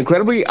 unique, and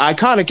incredibly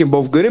iconic in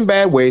both good and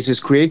bad ways. His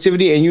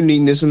creativity and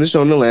uniqueness in the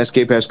shonen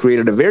landscape has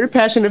created a very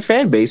passionate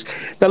fan base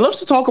that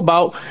loves to talk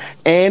about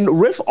and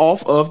riff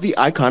off of the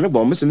iconic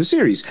moments in the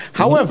series.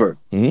 However,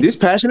 this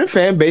passionate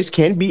fan base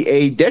can be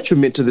a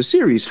detriment to the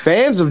series.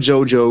 Fans of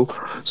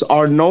JoJo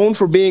are known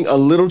for being a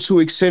little too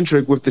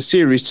eccentric with the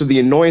series to the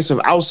annoyance of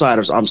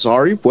outsiders. I'm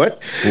sorry,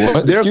 what?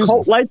 Their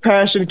cult-like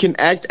passion can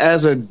act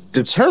as a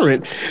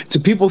deterrent to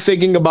people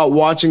thinking about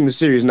watching the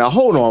series. Now,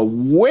 hold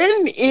on.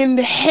 When in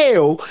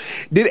hell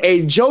did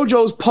a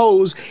JoJo's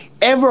pose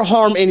ever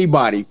harm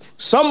anybody?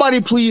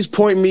 Somebody please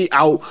point me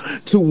out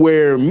to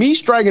where me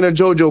striking a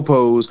JoJo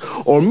pose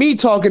or me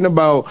talking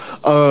about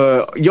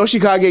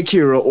Yoshikage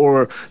Kira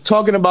or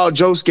talking about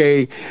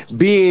Josuke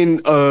being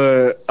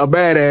a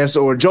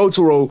badass or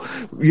Jotaro,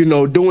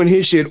 doing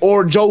his shit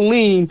or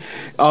Jolene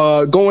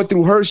going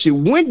through her shit.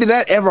 When did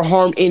that ever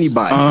harm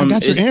anybody? I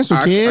got your answer,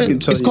 kid.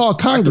 It's called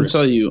Congress. I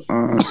can tell you.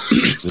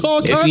 It's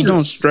called Congress. If you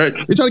don't stretch,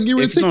 they're trying to get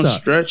rid of TikTok. If you don't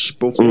stretch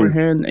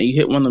beforehand and you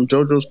hit one of them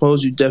JoJo's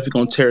poses, you definitely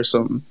gonna tear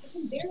something.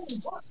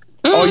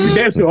 Oh, you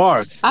damn sure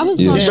are. I was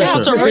going to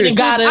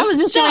I was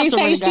just trying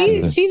to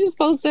say she just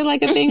posted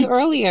like a thing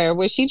earlier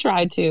where she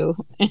tried to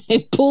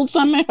pull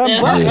some in her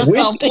butt.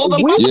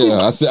 Yeah,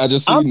 I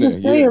just seen that.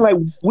 I'm saying, like,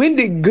 when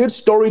did good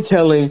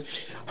storytelling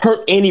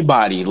hurt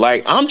anybody?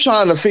 Like, I'm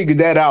trying to figure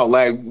that out.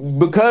 Like,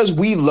 because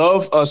we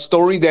love a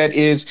story that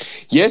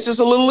is, yes, it's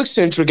a little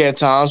eccentric at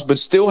times, but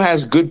still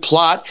has good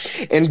plot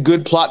and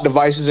good plot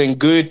devices and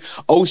good,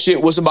 oh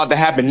shit, what's about to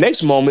happen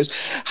next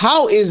moments.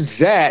 How is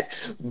that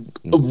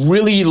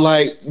really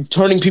like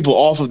turning people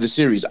off of the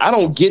series? I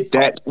don't get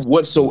that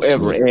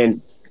whatsoever. And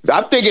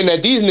I'm thinking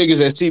that these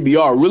niggas at CBR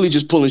are really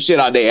just pulling shit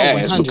out their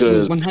ass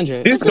because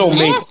 100. this don't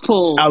make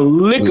a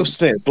lick of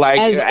sense. Like,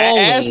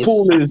 ass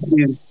pull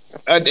is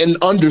an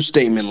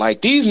understatement.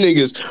 Like, these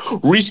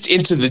niggas reached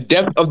into the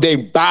depth of their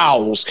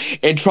bowels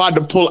and tried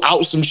to pull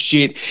out some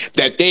shit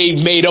that they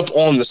made up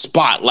on the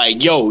spot.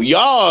 Like, yo,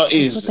 y'all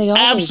is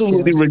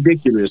absolutely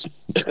ridiculous.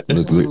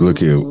 Look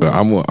here.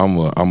 I'm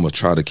gonna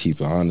try to keep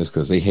it honest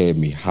because they had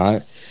me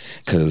hot.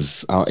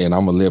 And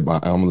I'm gonna let my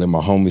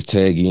homies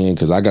tag in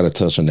because I gotta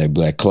touch on that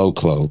black Clo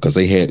because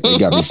they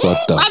got me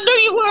fucked up. I knew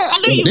you were.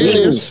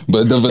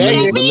 But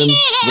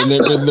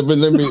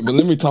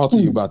let me talk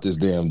to you about this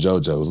damn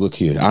JoJo's. Look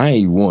here, I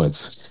ain't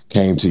once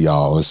came to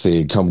y'all and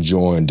said, "Come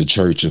join the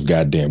Church of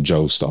Goddamn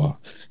Joestar."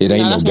 It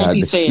ain't no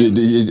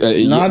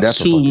goddamn. Not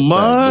too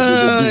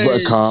much.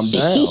 But calm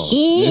down.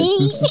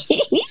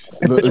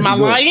 Am I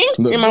lying?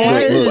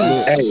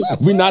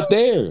 We're not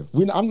there.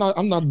 I'm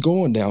not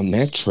going down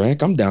that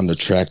track. I'm down the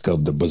track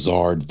of the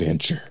Bizarre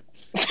Adventure.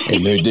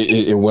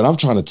 And what I'm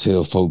trying to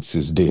tell folks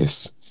is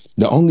this: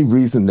 the only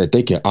reason that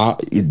they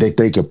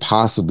could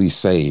possibly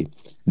say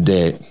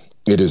that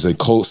it is a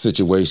cult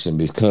situation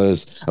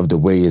because of the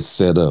way it's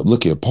set up.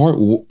 Look at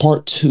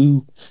part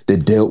 2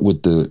 that dealt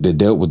with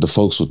the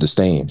folks with the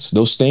stands.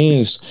 Those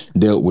stands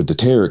dealt with the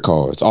tarot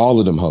cards, all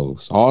of them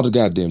hoes, all the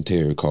goddamn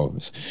tarot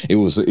cards. It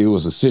was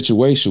a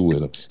situation with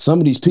them. Some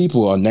of these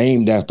people are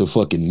named after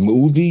fucking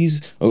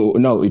movies.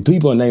 No,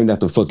 people are named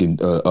after fucking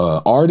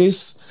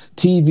artists,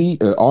 TV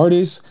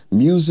artists,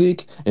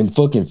 music, and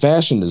fucking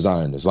fashion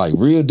designers. Like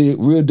real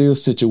deal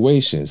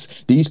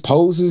situations. These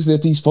poses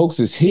that these folks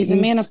is hitting. He's a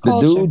man of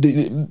culture.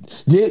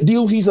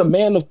 He's a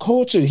man of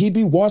culture. He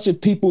be watching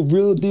people,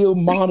 real deal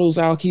models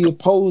out here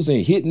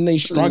posing, hitting they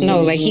striking.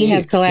 No, like he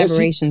has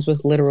collaborations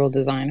with literal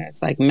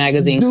designers, like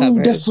magazine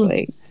covers.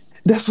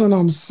 That's what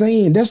I'm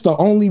saying. That's the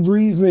only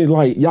reason,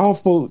 like, y'all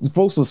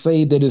folks will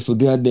say that it's a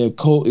goddamn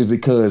cult is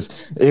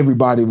because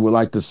everybody would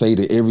like to say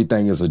that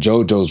everything is a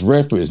JoJo's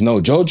reference.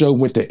 No, JoJo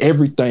went to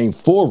everything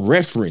for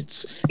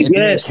reference and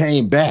then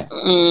came back.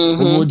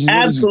 What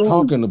are you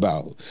talking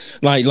about?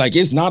 Like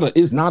it's not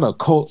a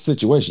cult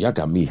situation. Y'all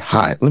got me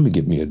hot. Let me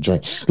get me a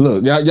drink.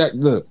 Look,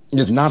 look.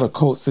 It's not a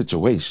cult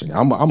situation.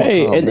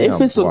 Hey, and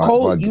if it's a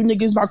cult, you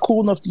niggas not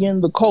cool enough to get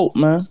in the cult,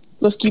 man.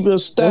 Let's keep it a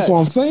stat. That's what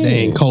I'm saying. They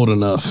ain't cold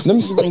enough. Let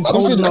me see the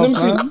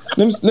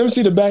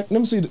back. Let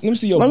me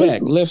see your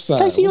back, left side.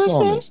 Can I see your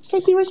wristband? Can I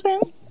see your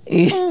wristband? No,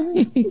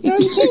 you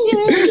can't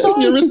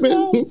see your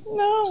wristband? No,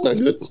 it's not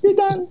good. You're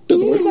done.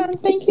 You're done.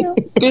 Thank you.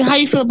 And how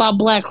you feel about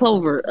Black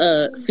Clover?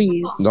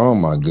 C's. Oh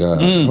my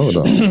God! Hold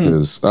on,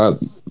 because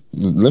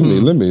let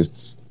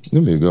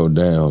me go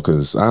down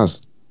because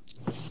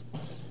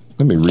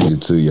let me read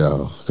it to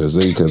y'all because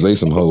they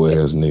some hoe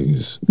ass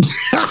niggas.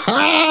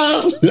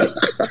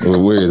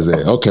 Well, where is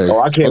that? Okay. Oh,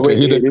 I can't wait.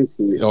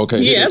 Okay.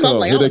 Yeah,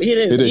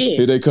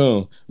 Here they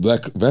come.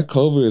 Black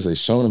Clover is a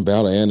shonen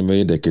battle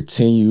anime that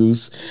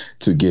continues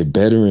to get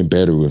better and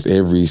better with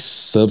every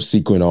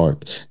subsequent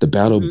arc.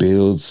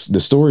 The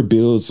story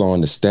builds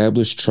on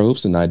established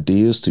tropes and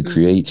ideas to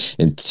create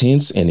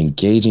intense and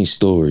engaging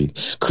story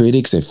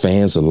critics and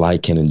fans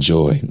alike can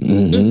enjoy.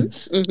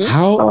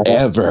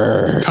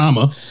 However,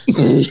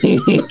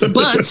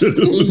 but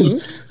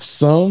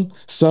some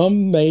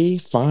may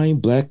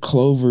find Black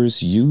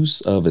Clover's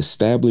use of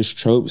established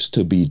tropes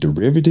to be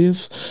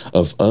derivative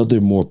of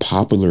other more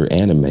popular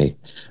anime.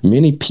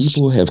 Many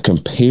people have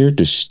compared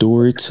the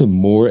story to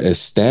more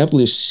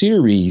established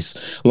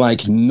series like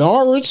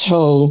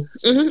Naruto,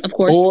 of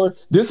course, or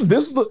this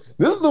is the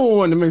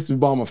one that makes me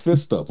ball my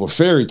fist up, or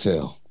Fairy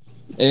Tail.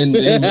 And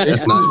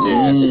that's not. I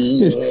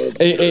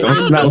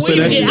don't know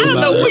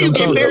where you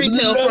get Fairy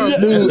Tail from.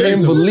 Dude,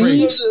 and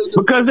believe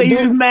because they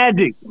use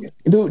magic.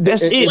 Dude,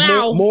 that's it.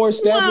 More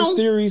established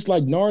series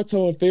like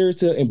Naruto and Fairy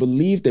Tail, and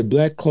believe that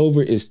Black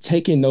Clover is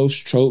taking those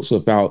tropes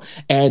without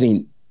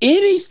adding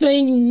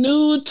anything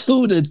new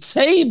to the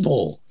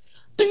table.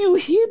 Do you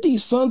hear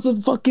these sons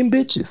of fucking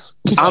bitches?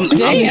 I'm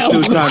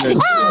still trying to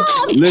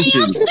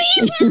listen.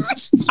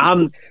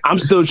 I'm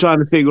still trying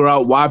to figure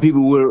out why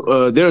people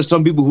were. There are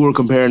some people who are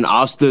comparing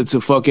Asta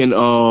to fucking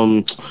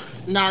Naruto.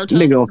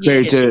 Nigga on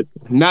Fairy Tail.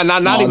 Not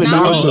even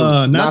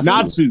Naruto.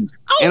 Natsu.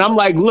 And I'm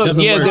like, look,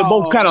 they're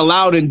both kind of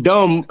loud and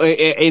dumb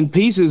in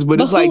pieces,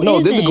 but it's like, no,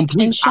 this is a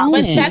complete.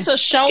 But that's a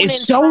shonen.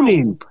 It's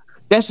shonen.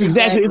 That's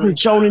exactly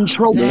it's a shonen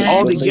trope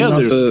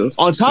altogether.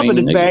 On top of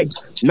the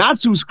fact,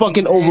 Natsu's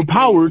fucking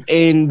overpowered,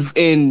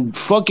 and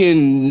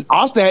fucking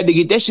Asta had to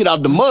get that shit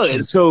out the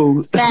mud.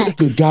 So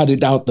Asta got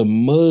it out the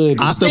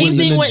mud.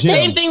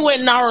 Same thing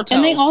with Naruto.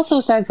 And they also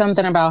said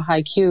something about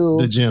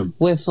Haikyuu, the gym,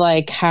 with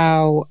like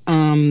how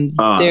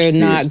they're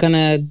not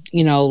gonna,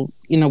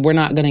 we're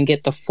not going to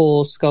get the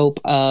full scope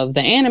of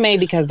the anime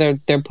because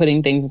they're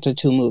putting things into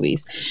 2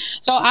 movies.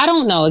 So I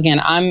don't know.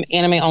 Again, I'm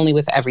anime only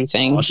with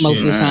everything most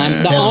of the time.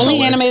 The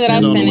only anime that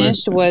I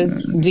finished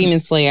was Demon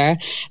Slayer.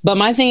 But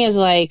my thing is,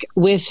 like,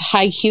 with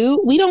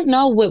Haikyuu, we don't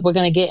know what we're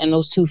going to get in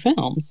those 2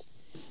 films.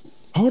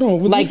 Hold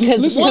on. Like,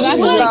 because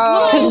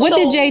what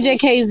did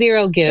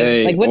JJK0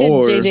 give? Like, what did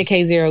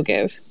JJK0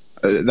 give?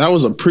 That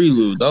was a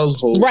prelude. That was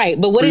whole right.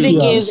 But what did it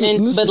give?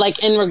 But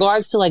like in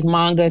regards to like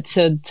manga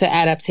to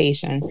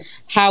adaptation,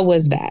 how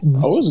was that?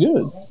 Oh, it was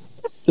good.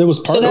 It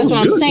was so that's what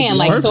I'm saying.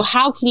 Like, so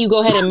how can you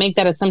go ahead and make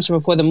that assumption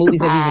before the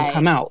movies have even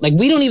come out? Like,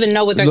 we don't even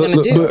know what they're going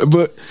to do.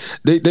 But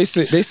they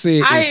said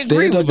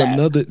instead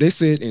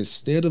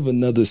of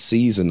another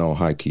season on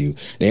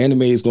Haikyuu, the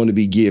anime is going to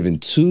be given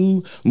 2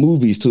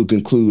 movies to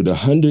conclude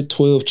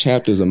 112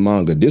 chapters of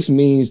manga. This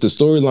means the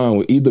storyline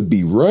will either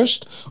be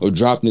rushed or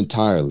dropped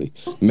entirely,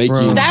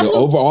 making the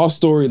overall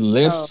story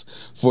less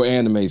for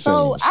anime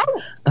fans.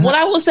 What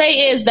I will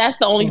say is that's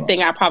the only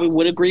thing I probably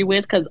would agree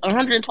with, because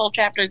 112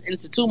 chapters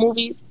into 2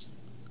 movies,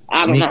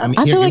 I don't know.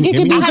 I feel like it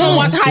could be done. I haven't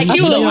watched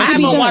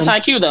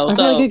Haikyuu though. I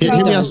feel like it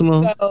could be done.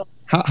 Simone.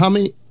 How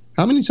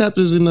many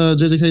chapters in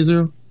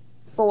JJK0?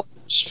 4.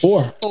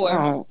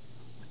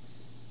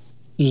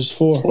 Just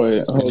 4.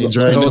 Wait, hold on.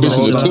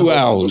 2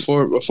 hours.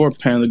 Before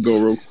Panda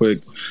go real quick.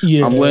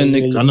 Yeah, I'm letting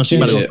niggas. I know she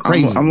about to go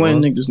crazy. I'm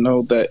letting niggas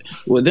know that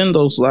within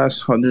those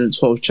last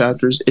 112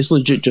 chapters, it's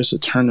legit just a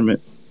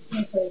tournament.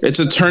 It's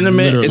a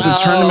tournament. Literally. It's a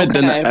tournament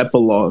than the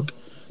epilogue.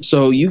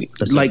 So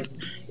that's like,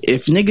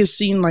 if niggas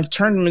seen like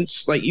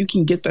tournaments, like you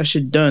can get that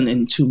shit done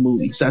in 2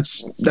 movies.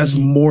 That's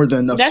more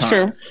than enough time.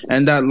 True.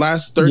 And that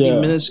last 30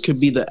 minutes could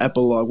be the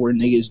epilogue where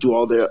niggas do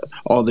all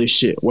their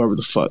shit, whatever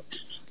the fuck.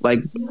 Like,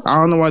 I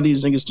don't know why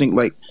these niggas think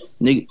like,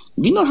 nigga,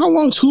 you know how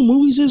long 2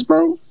 movies is,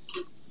 bro?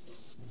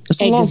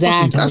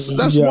 Exactly.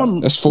 That's one.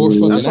 That's 4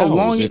 fucking hours.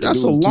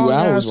 That's a long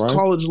ass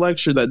college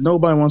lecture that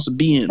nobody wants to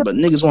be in, but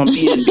niggas want to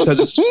be in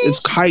because it's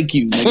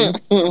Haikyuu, nigga.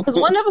 Because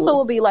one episode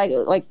will be like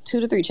 2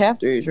 to 3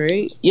 chapters,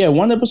 right? Yeah,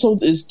 one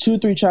episode is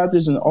 2-3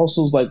 chapters, and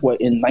also is like what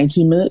in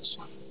 19 minutes.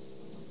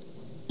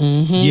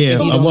 Yeah,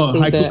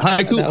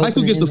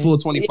 Haiku gets the full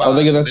 25. Oh,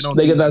 they get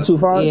that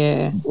 2.5.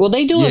 Yeah. Well,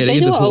 they do it. They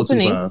do an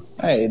opening. 2.5.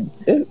 Hey,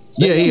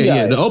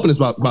 yeah. The opening is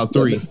about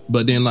 3,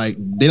 but then like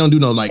they don't do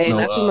no like no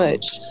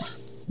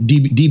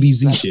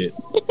DBZ shit.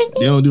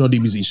 They don't do no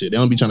DBZ shit. They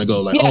don't be trying to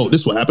go like, oh,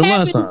 this is what happened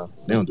last time.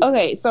 They don't do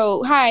okay,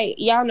 so hi,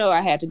 y'all know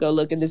I had to go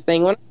look at this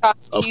thing. When I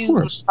of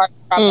course.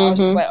 I was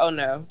just like, oh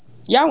no,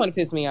 y'all want to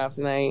piss me off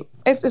tonight.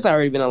 It's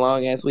already been a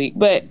long ass week,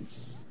 but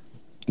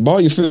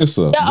ball your fists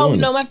up. Oh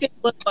no, my fist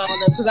was balled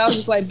up because I was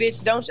just like,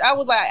 bitch, don't. I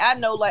was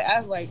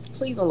like,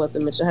 please don't let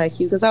them mention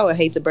Haikyuu because I would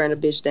hate to burn a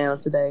bitch down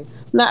today.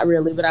 Not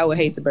really, but I would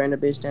hate to burn a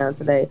bitch down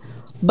today.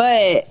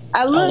 But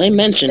I looked. They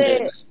mentioned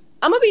it.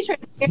 I'm gonna be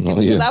transparent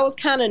because I was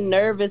kind of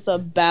nervous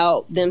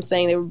about them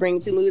saying they were bringing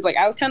 2 movies. Like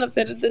I was kind of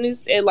upset at the new,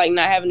 like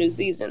not having a new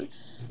season.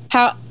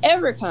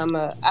 However,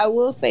 I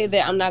will say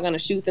that I'm not gonna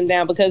shoot them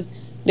down because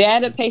the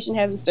adaptation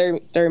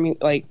hasn't stirred me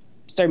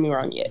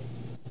wrong yet.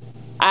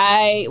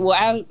 I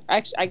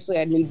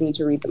need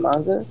to read the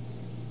manga,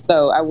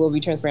 so I will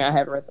be transparent. I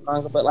haven't read the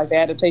manga, but like the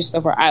adaptation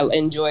so far, I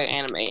enjoy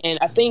anime, and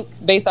I think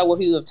based on what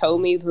people have told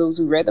me, those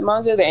who read the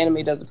manga, the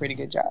anime does a pretty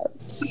good job.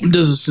 It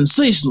does a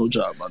sensational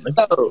job, I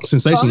think.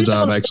 Sensational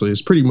job, actually.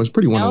 It's pretty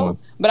one-on-one.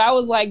 But I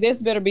was like, this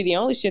better be the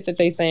only shit that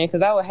they saying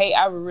because I would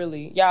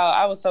really, y'all.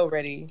 I was so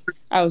ready.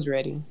 I was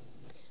ready,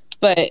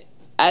 but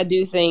I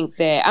do think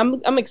that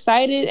I'm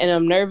excited and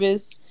I'm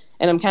nervous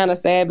and I'm kind of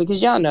sad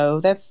because y'all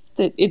know this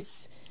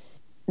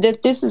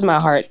is my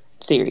heart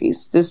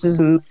series. This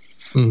is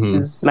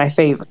my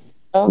favorite.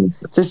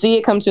 To see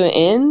it come to an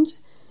end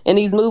in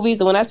these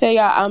movies, and when I tell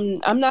y'all,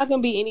 I'm not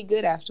gonna be any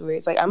good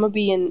afterwards. Like I'm gonna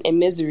be in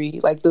misery,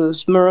 like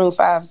the Maroon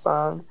 5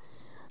 song.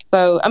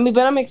 So I mean,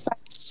 but I'm excited.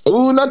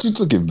 Oh, not you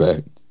took it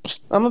back.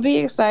 I'm gonna be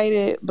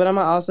excited, but I'm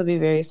gonna also be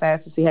very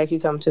sad to see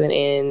Haikyuu come to an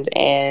end,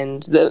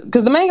 and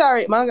because the manga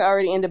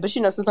already ended. But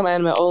since I'm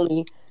anime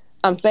only,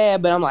 I'm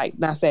sad, but I'm like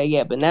not sad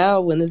yet. But now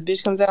when this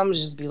bitch comes out, I'm gonna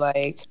just be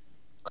like,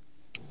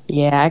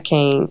 yeah, I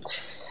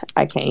can't,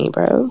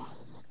 bro.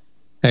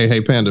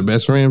 Hey, Panda,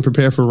 best friend,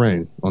 prepare for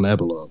rain on the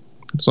epilogue.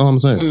 That's all I'm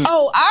saying.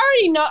 Oh, I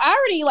already know. I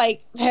already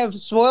like have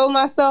spoiled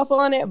myself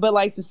on it, but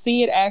like to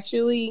see it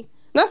actually.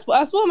 I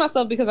spoil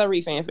myself because I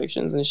read fan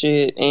fictions and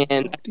shit,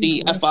 and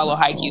I follow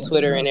Haikyuu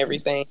Twitter and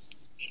everything.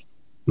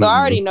 So I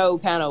already know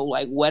kind of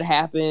like what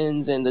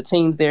happens and the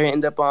teams they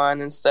end up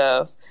on and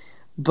stuff,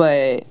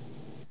 but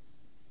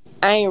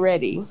I ain't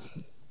ready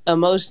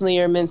emotionally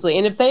or mentally.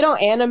 And if they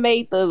don't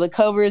animate the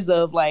covers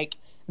of like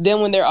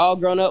them when they're all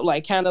grown up,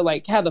 like kind of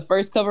like how the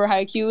first cover of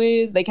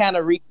Haikyuu is, they kind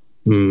of that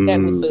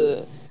with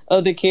the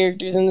other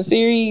characters in the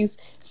series.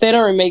 If they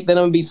don't remake that,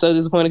 I'm gonna be so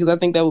disappointed because I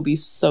think that would be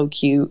so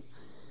cute.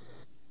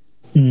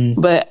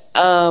 But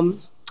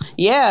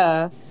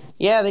yeah,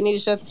 they need to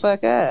shut the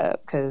fuck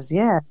up because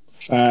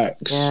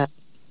facts. Yeah,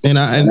 and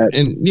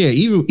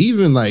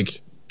even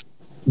like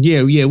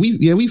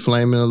we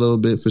flaming a little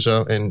bit for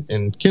sure, and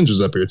Kendra's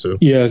up here too.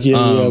 Yeah,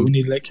 we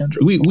need to let Kendra.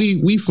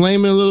 We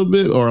flaming a little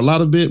bit or a lot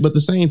of bit, but at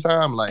the same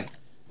time, like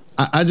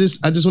I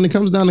just when it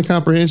comes down to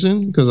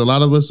comprehension, because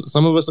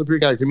some of us up here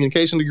got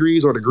communication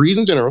degrees or degrees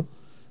in general.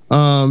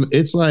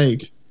 It's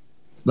like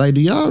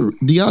do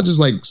y'all just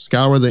like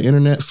scour the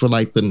internet for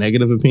like the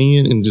negative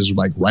opinion and just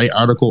like write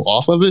article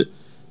off of it,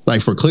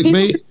 like for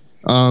clickbait?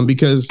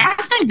 Because I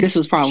think this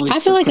was probably. I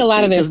feel like a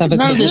lot of their stuff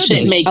is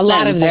clickbait. A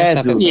lot of their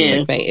stuff is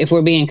clickbait. If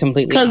we're being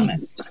completely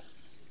honest.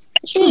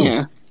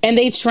 Yeah. And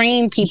they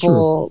train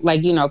people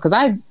like, because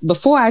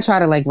before I try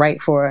to like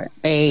write for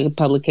a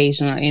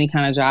publication or any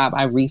kind of job,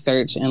 I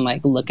research and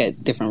like look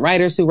at different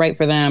writers who write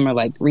for them or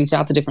like reach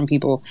out to different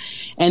people,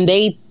 and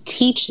they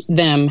teach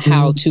them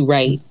how to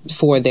write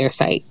for their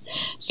site.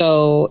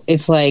 So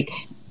it's like,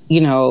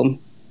 like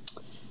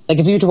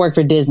if you were to work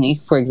for Disney,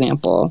 for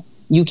example,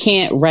 you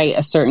can't write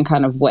a certain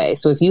kind of way.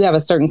 So if you have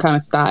a certain kind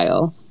of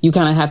style, you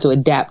kind of have to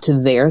adapt to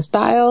their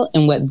style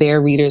and what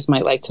their readers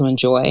might like to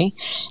enjoy.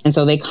 And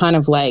so they kind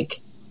of like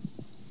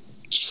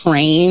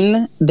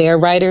train their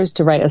writers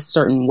to write a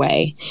certain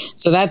way.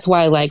 So that's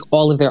why like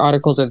all of their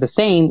articles are the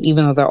same,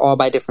 even though they're all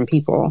by different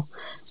people.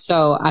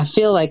 So I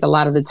feel like a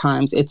lot of the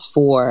times it's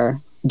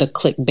for the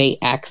clickbait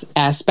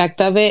aspect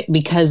of it,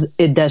 because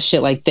it does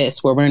shit like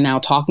this where we're now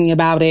talking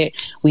about it.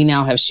 We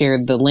now have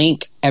shared the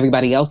link.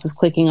 Everybody else is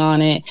clicking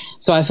on it.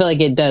 So I feel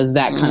like it does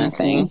that kind of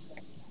thing.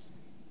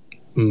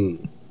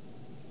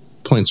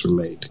 Points were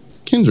made.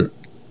 Kendra.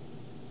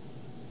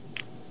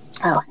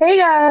 Oh, hey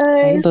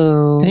guys.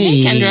 Hello.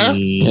 Hey Kendra.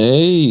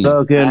 Hey.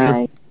 Hello,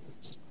 Kendra. Hi.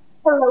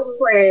 Hello,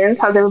 friends.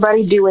 How's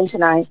everybody doing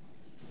tonight?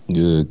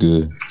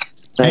 Good.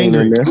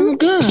 Angry. I'm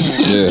good.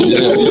 Yeah.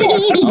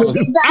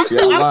 I'm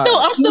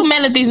still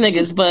mad at these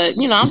niggas, but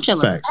I'm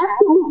chilling.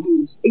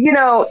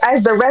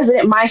 As the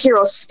resident My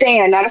Hero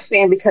stan, not a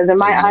fan, because in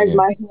my eyes,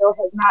 My Hero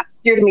has not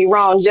steered me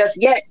wrong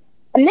just yet.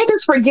 And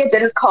niggas forget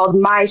that it's called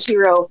My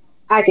Hero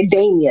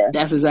Academia.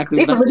 That's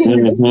exactly what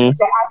Academia.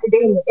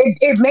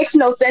 It makes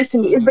no sense to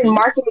me. It's been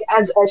marketed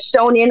as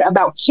shonen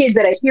about kids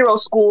at a hero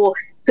school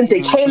since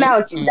it came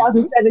out in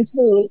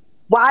 2017.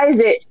 Why is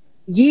it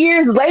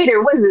years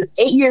later? What is it?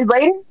 8 years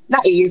later?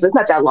 Not 8 years. It's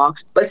not that long.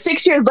 But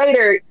 6 years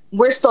later,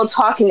 we're still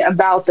talking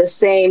about the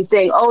same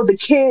thing. Oh, the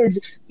kids.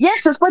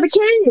 Yes, it's for the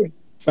kids.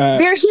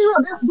 They're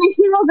heroes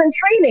in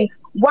training.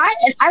 Why?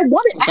 And I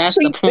want to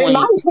actually, in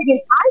my opinion,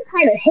 I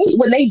kind of hate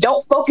when they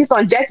don't focus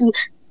on Deku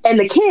and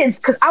the kids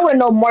because I want to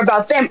know more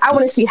about them. I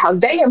want to see how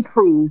they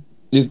improve.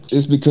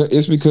 It's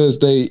because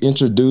they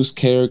introduce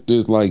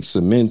characters like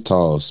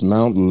Cementos,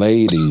 Mountain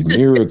Lady,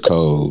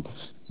 Miracle,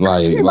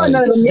 like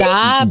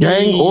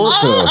Gang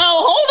Orca.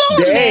 Hold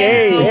on.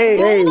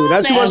 Hey,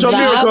 not too much on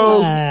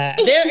Miracle.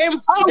 They're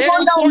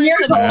important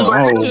to the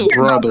story too.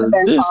 Brother,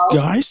 this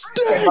guy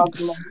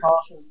stinks.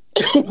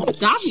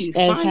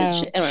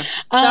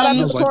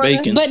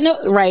 But no,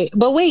 right.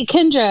 But wait,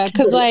 Kendra,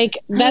 because like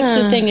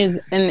that's the thing is,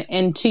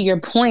 and to your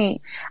point,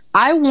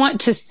 I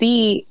want to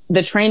see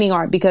the training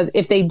arc because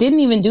if they didn't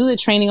even do the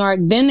training arc,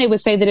 then they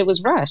would say that it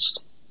was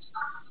rushed.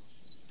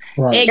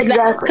 Right.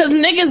 Exactly. Because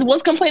niggas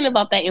was complaining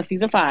about that in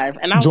season 5,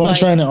 and I was like,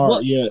 training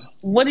arc,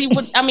 What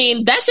I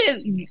mean, that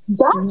shit.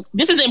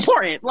 This is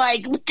important.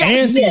 Like,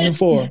 and season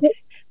 4.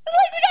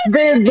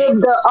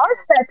 The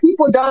arcs that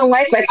people don't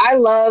like I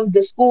love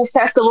the school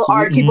festival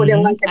arc. People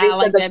didn't like that.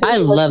 I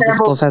love the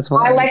school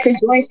festival. I love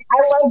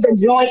the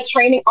joint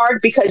training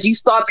arc because you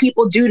saw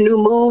people do new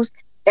moves,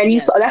 and we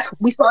saw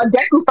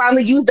Deku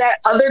finally use that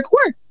other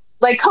quirk.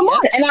 Like, come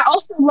on! And I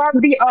also love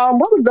the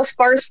what was the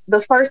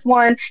first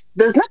one?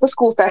 Not the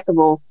school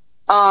festival,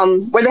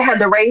 where they had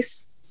the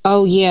race.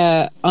 Oh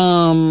yeah,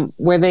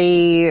 where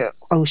they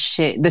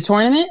the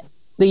tournament,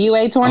 the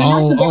UA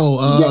tournament.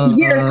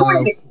 The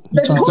tournament.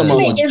 The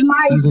tournament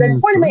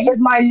is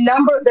my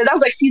number. That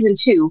was like season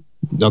 2.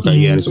 Okay,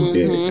 yeah, that's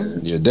okay.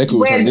 Yeah, Deku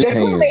was on his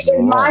hands.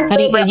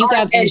 You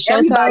got in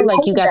Shoto,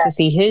 like you got to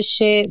see his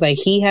shit. Like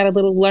he had a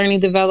little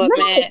learning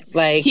development.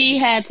 Like he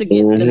had to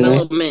get the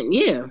development.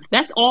 Yeah,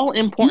 that's all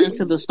important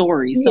to the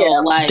story. So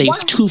like they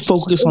too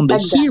focused on the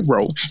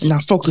hero and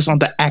not focus on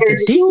the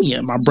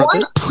academia, my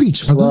brother.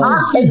 Preach, brother.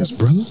 Yes,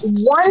 brother.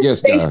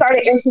 Once they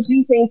started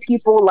introducing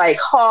people like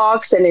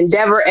Hawks and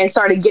Endeavor and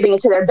started getting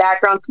into their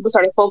background, people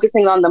started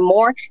focusing on them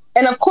more.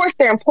 And of course,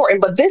 they're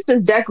important, but this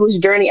is Deku's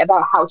journey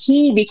about how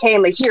he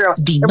became a hero.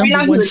 The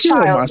number one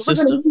hero, my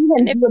sister.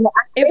 The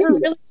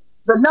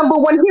number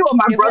one hero,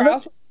 my brother.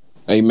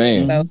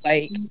 Amen. So,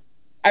 like,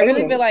 I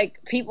really feel like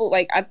people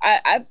like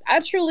I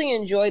truly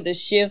enjoy the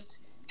shift.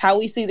 How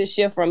we see the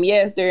shift from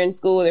they're in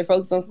school, they're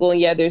focused on school,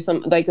 and there's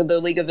some like the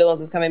League of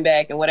Villains is coming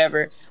back and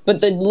whatever.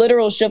 But the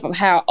literal shift of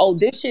how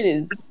this shit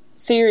is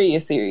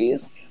serious,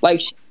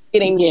 like.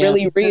 Getting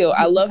really real.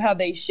 I love how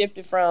they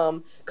shifted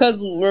from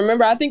because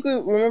I think we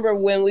remember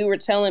when we were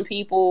telling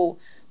people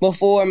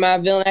before My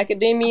Villain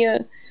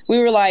Academia, we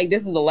were like,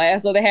 "This is the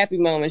last of the happy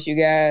moments, you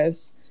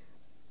guys."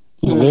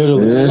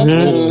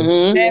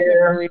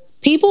 Literally.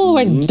 People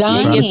were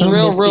dying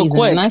real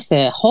quick, and I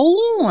said, "Hold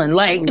on,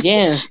 like,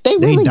 they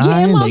really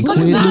getting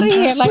motherfuckers out of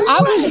here." Like, I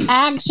was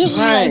actually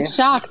like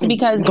shocked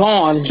because you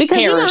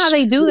know how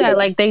they do that.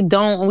 Like, they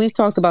don't. We've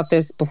talked about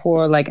this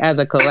before, like as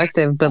a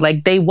collective, but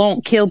like they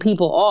won't kill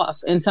people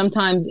off, and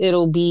sometimes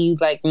it'll be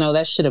like, "No,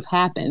 that should have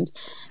happened."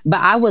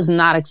 But I was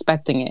not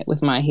expecting it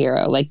with My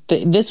Hero. Like,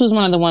 this was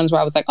one of the ones where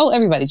I was like, "Oh,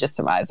 everybody just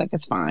survives. Like,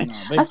 it's fine."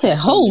 I said,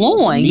 "Hold on,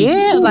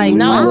 like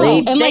no,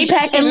 they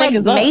packed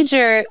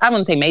major. I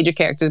wouldn't say major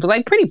characters, but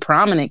like pretty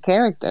prominent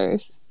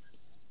characters."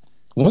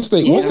 Once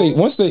they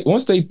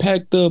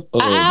packed up Midnight,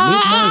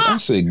 I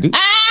said, "Good."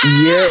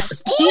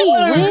 She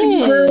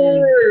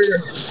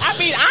wins. I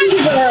mean,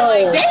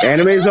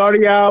 anime's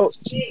already out.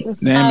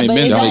 But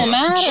it don't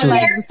matter.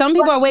 Like, some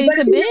people are waiting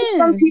to binge.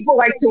 Some people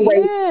like to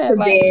wait to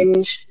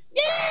binge.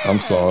 I'm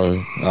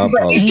sorry. I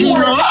apologize.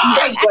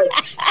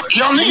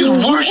 Y'all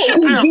niggas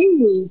worship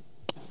him.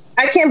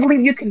 I can't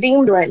believe you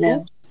condemned right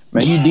now.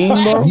 Man, you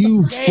deemed, bro?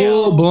 You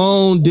full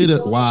blown did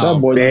it. Wow.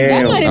 That might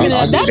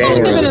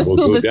have been a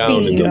scoop of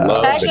steam.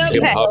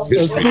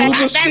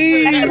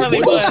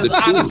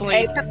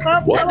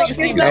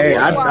 Hey,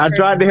 I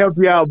tried to help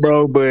you out,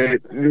 bro,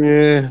 but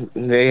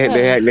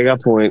they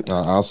got point.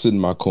 I'll sit in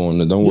my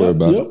corner. Don't worry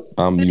about it.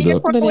 I'll mute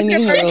up.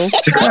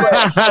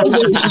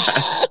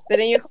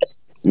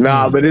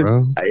 Nah, but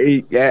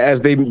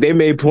as they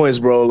made points,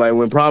 bro. Like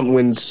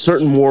when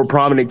certain more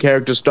prominent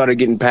characters started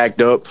getting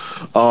packed up,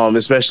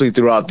 especially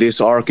throughout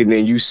this arc, and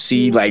then you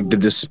see like the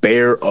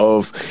despair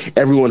of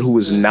everyone who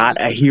is not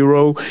a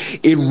hero.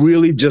 It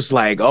really just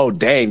like, oh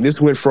dang, this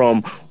went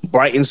from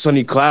bright and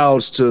sunny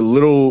clouds to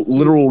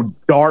literal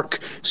dark,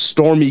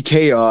 stormy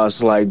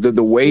chaos. Like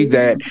the way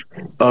that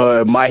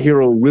My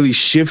Hero really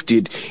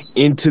shifted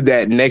into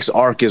that next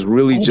arc is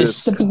really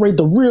just separate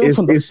the real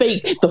from the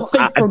fake. The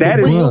fake from the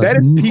real. That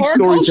is peak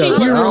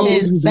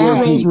storytelling.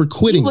 Heroes were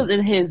quitting. He was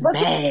in his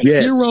bag.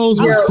 Yes.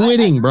 Heroes were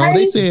quitting, bro.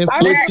 They said,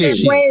 "Fuck this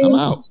shit. I'm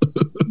out."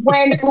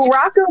 When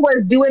Uraka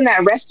was doing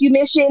that rescue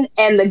mission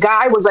and the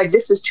guy was like,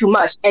 "This is too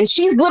much," and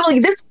she's literally,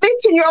 this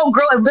 15-year-old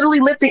girl is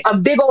literally lifting a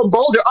big old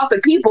boulder off of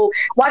people,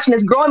 watching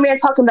this grown man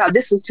talking about,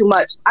 "This is too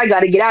much. I got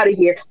to get out of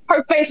here."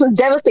 Her face was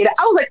devastated.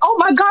 I was like, "Oh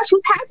my gosh,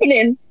 what's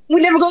happening? We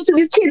never go to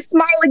these kids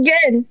smile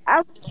again."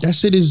 That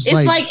shit is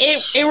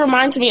it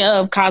reminds me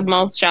of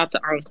Cosmos. Shout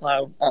out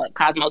to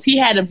Cosmos. He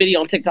had a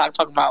video on TikTok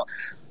talking about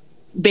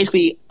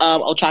basically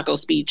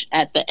Ochako's speech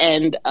at the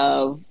end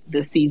of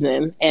the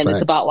season, and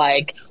it's about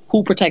like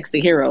who protects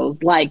the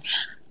heroes. Like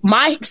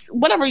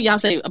whatever y'all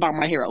say about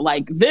My Hero,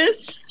 like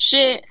this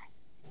shit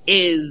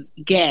is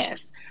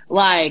gas.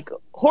 Like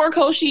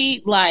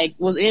Horikoshi, like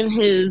was in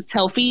his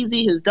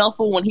Telfizi, his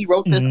duffel when he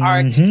wrote this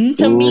arc.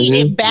 To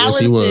me, it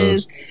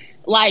balances. Yes,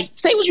 like,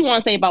 say what you want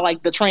to say about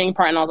like the training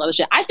part and all this other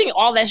shit. I think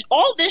all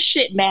this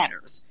shit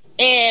matters,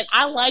 and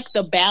I like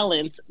the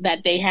balance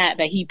that they had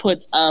that he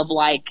puts of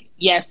like,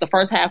 yes, the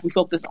first half we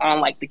focus on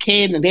like the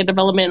kids and their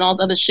development and all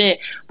this other shit,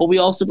 but we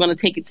also going to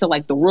take it to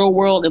like the real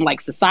world and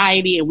like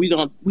society, and we're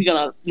gonna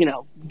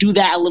do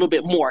that a little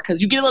bit more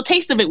because you get a little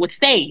taste of it with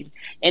Stain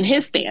and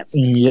his stance.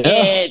 Yeah,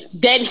 and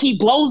then he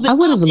blows it. I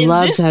would have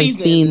loved to have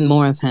seen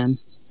more of him.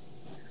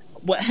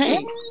 What? Hey.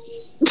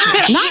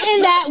 Not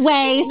in that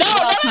way.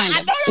 Kind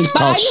of.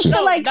 But I just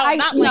feel like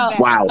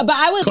wow. But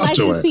I would like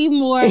to see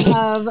more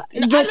of.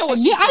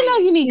 I know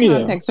you need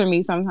context for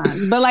me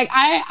sometimes, but like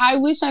I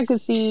wish I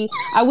could see.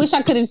 I wish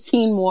I could have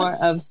seen more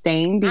of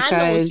Stain because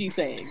I know what she's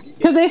saying.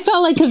 Because it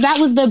felt like that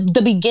was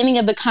the beginning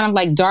of the kind of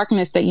like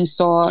darkness that you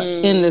saw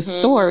in the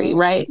story,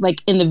 right?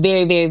 Like in the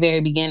very, very, very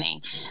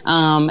beginning.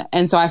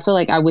 And so I feel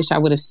like I wish I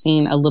would have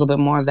seen a little bit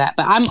more of that.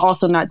 But I'm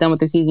also not done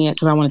with the season yet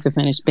because I wanted to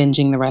finish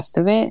binging the rest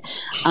of it.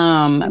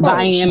 But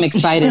I am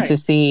excited to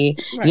see.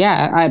 Right.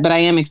 Yeah, but I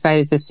am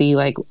excited to see.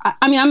 Like,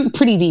 I mean, I'm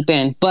pretty deep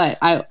in, but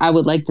I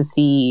would like to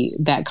see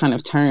that kind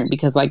of turn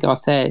because, like y'all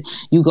said,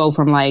 you go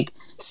from like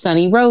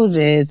Sunny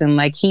Roses and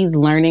like he's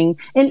learning,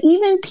 and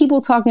even people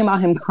talking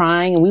about him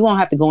crying, and we won't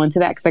have to go into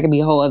that because that could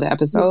be a whole other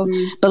episode,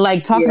 but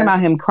like talking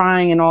about him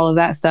crying and all of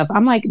that stuff,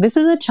 I'm like, this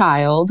is a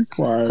child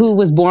who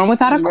was born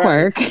without a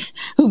quirk,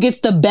 who gets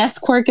the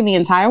best quirk in the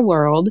entire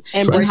world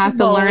and has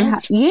to learn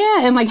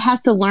and like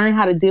has to learn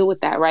how to deal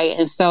with that, right?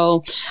 And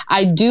so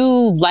I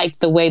do like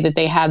the way that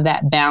they have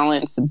that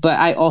balance, but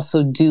I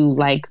also do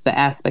like the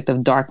aspect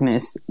of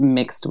darkness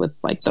mixed with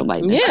like the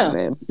lightness of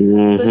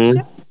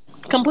it.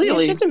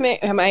 Completely. Yeah,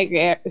 shit to My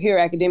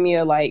Hero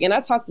Academia, like, and I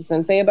talked to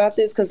Sensei about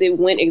this because it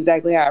went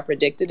exactly how I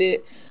predicted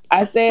it.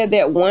 I said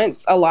that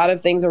once a lot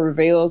of things are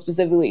revealed,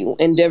 specifically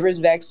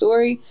Endeavor's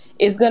backstory,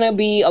 it's going to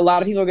be a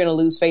lot of people are going to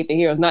lose faith in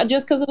heroes, not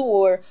just because of the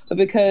war, but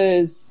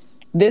because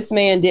this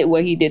man did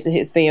what he did to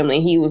his family.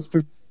 He was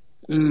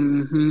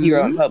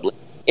hero in public.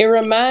 It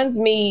reminds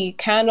me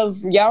kind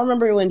of, y'all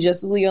remember when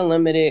Justice League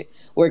Unlimited,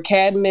 where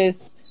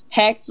Cadmus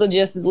hacked the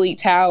Justice League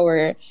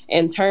Tower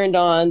and turned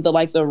on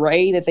the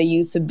ray that they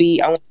used to be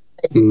on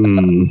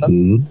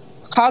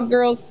Hawk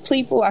Girls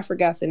people. I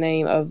forgot the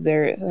name of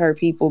her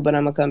people, but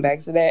I'm gonna come back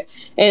to that.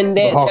 And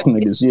that Hawk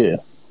niggas,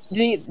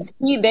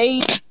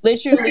 they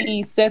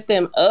literally set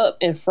them up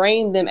and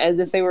framed them as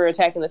if they were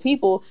attacking the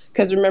people.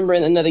 Because remember,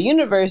 in another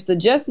universe, the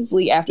Justice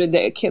League, after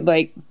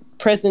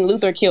President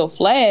Luthor killed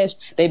Flash,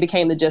 they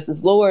became the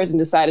Justice Lords and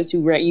decided to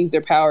use their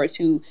power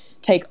to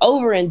take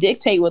over and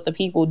dictate what the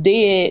people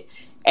did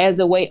as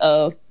a way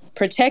of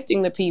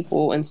protecting the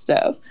people and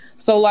stuff.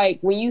 So like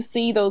when you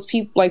see those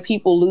people, like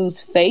people lose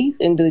faith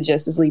in the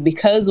Justice League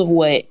because of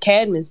what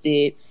Cadmus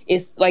did,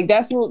 it's like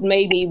that's what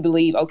made me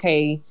believe,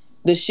 okay,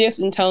 the shift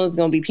in tone is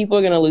going to be people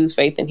are going to lose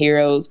faith in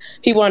heroes.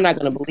 People are not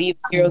going to believe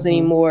in heroes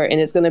anymore,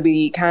 and it's going to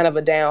be kind of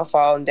a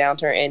downfall and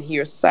downturn in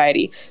hero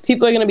society.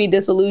 People are going to be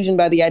disillusioned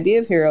by the idea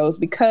of heroes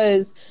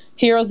because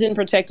heroes didn't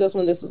protect us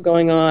when this was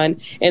going on,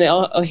 and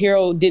a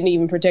hero didn't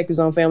even protect his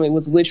own family. It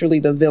was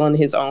literally the villain in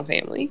his own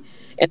family.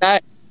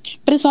 But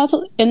it's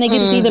also, and they get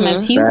to see them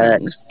as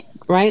humans,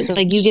 right?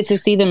 Like you get to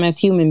see them as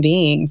human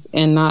beings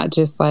and not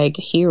just like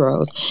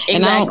heroes.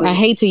 Exactly. And I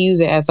hate to use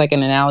it as like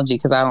an analogy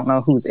because I don't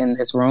know who's in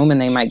this room and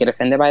they might get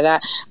offended by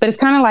that. But it's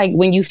kind of like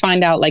when you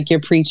find out like your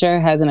preacher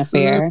has an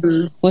affair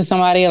with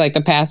somebody, or like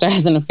the pastor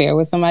has an affair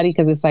with somebody,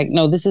 because it's like,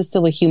 no, this is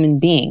still a human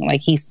being.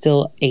 Like he's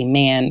still a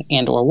man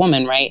and or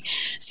woman, right?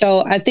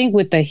 So I think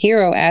with the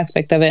hero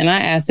aspect of it, and I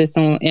asked this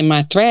in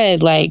my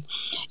thread, like,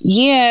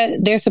 yeah,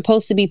 they're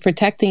supposed to be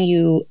protecting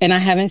you, and I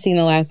haven't seen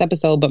the last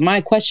episode, but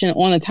my question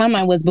on the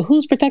timeline was, but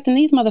who's protecting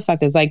these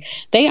motherfuckers? Like,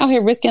 they out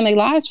here risking their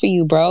lives for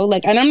you, bro.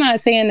 Like, and I'm not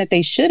saying that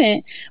they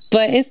shouldn't,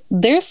 but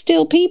they're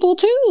still people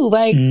too.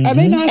 Like, are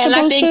they not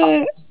supposed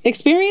to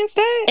experience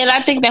that? And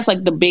I think that's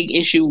like the big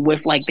issue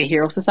with like the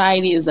hero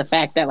society is the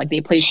fact that like they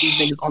place these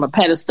niggas on a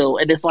pedestal,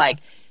 and it's like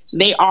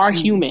they are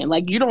human.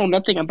 Like, you don't know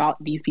nothing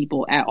about these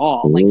people at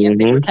all. Like, yes,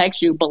 they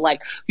protect you, but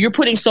like you're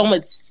putting so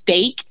much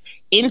stake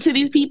into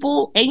these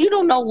people, and you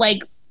don't know,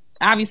 like,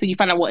 obviously you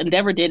find out what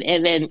Endeavor did,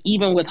 and then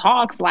even with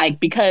Hawks, like,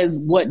 because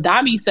what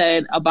Dobby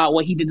said about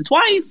what he did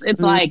twice,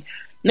 it's like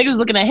niggas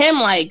looking at him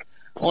like,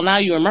 well, now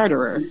you're a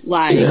murderer.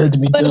 Like, it had to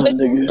be done,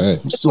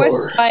 nigga.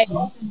 Sorry. Like,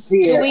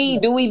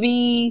 do we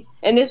be,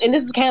 and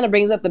this kind of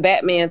brings up the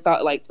Batman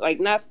thought, like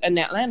not an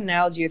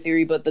analogy or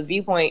theory, but the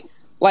viewpoint,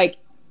 like,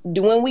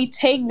 when we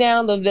take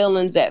down the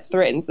villains that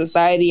threaten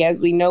society as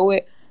we know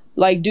it,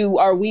 like,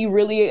 are we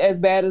really as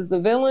bad as the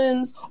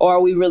villains, or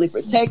are we really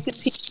protecting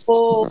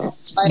people?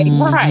 Like,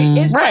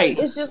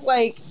 it's just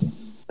like,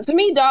 to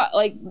me,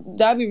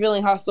 Dobby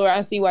villain Hawk's story, I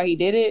see why he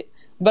did it,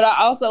 but I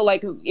also,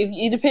 like, if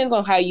it depends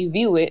on how you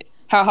view it,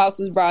 how Hawks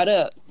was brought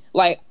up.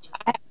 Like,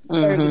 I have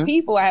to serve the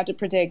people, I have to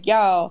protect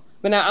y'all.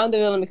 But now I'm the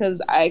villain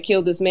because I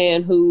killed this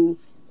man who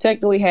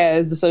technically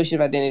has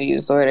dissociative identity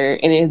disorder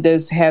and it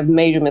does have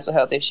major mental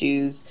health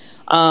issues.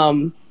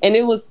 And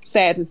it was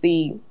sad to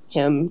see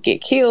him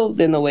get killed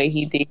in the way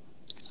he did.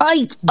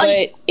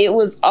 But it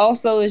was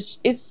also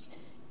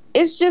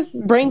it's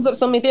just brings up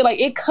so many things. Like,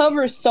 it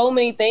covers so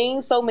many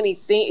things, so many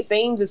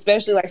themes,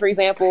 especially like, for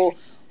example,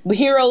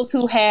 heroes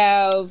who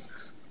have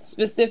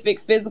specific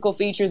physical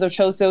features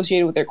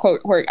associated with their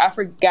quirk. I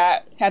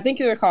think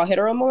they're called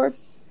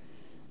heteromorphs.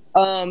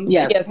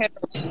 Yes,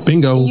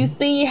 bingo. You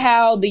see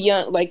how the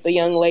young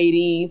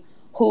lady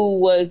who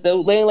was the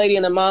young lady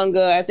in the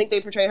manga, I think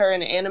they portray her in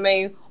the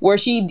anime, where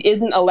she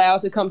isn't allowed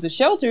to come to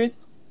shelters.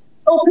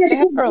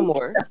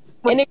 Heteromorph.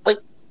 And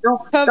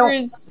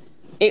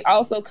it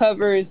also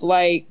covers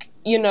like,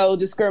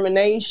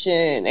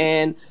 discrimination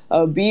and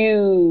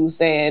abuse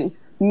and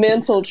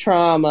mental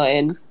trauma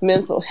and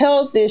mental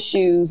health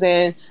issues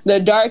and the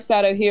dark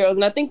side of heroes.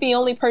 And I think the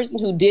only person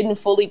who didn't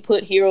fully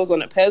put heroes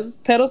on a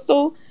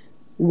pedestal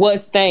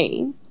was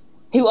Stain,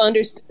 who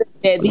understood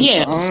that.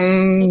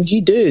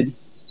 He did.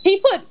 He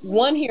put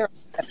one hero.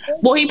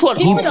 Well, he put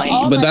All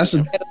Might. But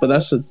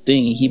that's the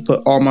thing. He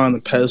put All Might on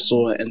the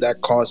pedestal, and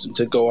that caused him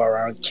to go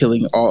around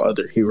killing all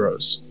other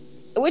heroes.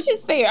 Which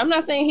is fair. I'm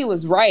not saying he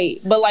was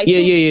right, but like,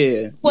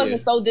 he wasn't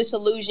so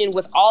disillusioned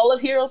with all of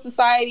Hero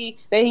Society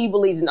that he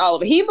believed in all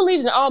of it. He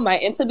believed in All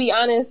Might, and to be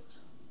honest,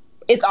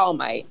 it's All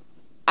Might.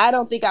 I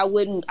don't think I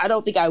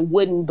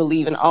wouldn't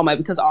believe in All Might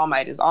because All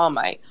Might is All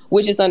Might,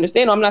 which is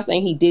understandable. I'm not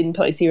saying he didn't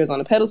place heroes on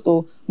a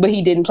pedestal, but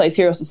he didn't place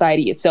Hero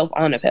Society itself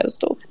on a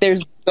pedestal.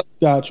 There's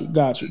got you.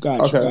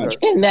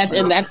 And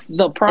that's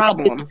the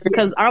problem,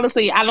 because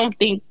honestly, I don't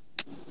think.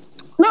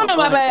 No,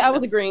 my bad. I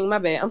was agreeing. My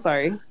bad. I'm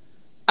sorry.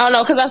 Oh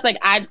no, because that's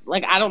I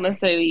don't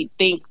necessarily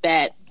think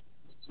that.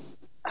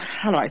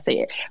 How do I say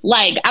it?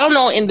 Like, I don't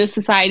know, in this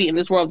society, in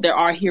this world, there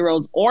are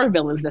heroes or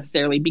villains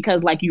necessarily,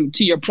 because like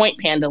to your point,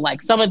 Panda,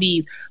 like some of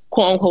these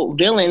quote unquote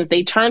villains,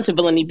 they turn to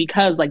villainy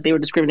because like they were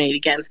discriminated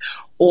against,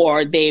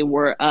 or they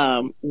were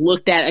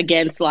looked at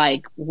against,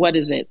 like, what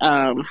is it?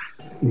 That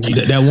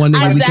one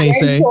nigga we can't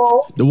say.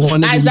 The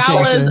one nigga we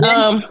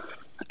can't say.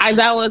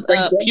 Aizawa's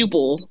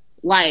pupil,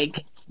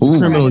 like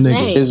criminal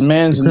nigga. His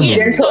man's name.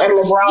 Gentle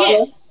and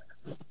LeBron.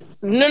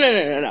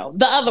 No.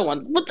 The other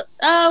one. What the,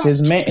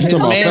 his man's name.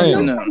 His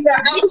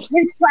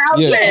cloud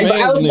man. I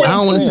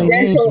don't want to say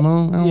names,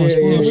 Mom. I don't want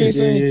to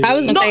spoil. I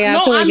was gonna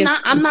say,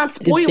 I'm not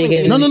spoiling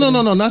it. No,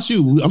 not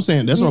you. I'm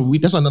saying that's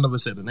why none of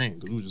us said the name,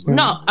 because we were just like,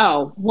 no.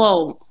 Oh,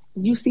 well,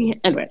 you see,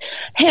 anyway,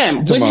 him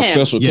with talking about him.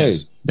 Special K.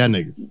 Yes, that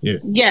nigga. Yeah.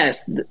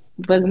 Yes,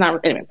 but it's not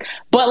anyway.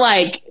 But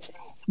like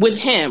with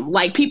him,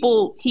 like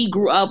people, he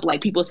grew up like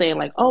people saying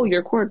like, oh,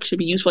 your quirk should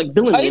be used for like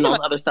villainy and all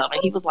the other stuff,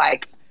 and he was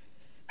like.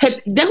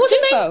 That was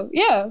his name?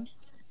 Yeah.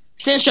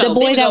 The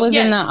boy that was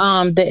in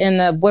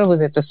the what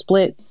was it? The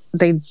split.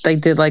 They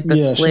did like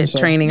the split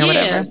training or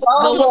whatever. The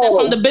one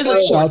from the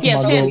business course.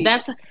 Yes, him.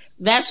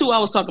 That's who I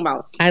was talking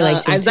about. I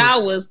like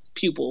Aizawa's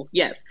pupil.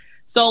 Yes.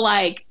 So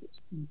like,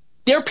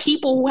 there are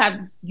people who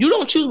you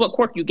don't choose what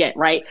quirk you get,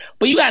 right?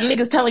 But you got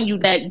niggas telling you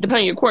that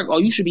depending on your quirk,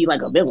 you should be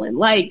like a villain.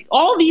 Like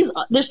all these,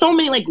 there's so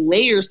many like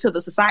layers to the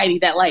society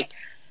that like.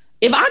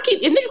 If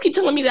niggas keep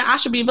telling me that I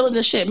should be a villain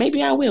and shit,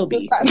 maybe I will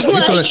be. They told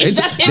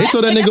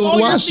that nigga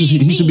watch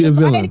he should be a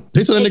villain.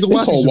 They told that nigga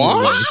watch he should be a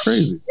villain. It's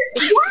crazy.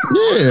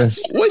 Yeah.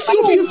 What's he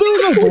gonna be a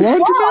villain of? The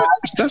laundromat?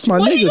 That's my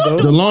nigga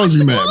though. The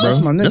laundromat, bro.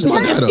 That's my nigga. That's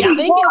my guy though. I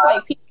think it's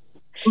like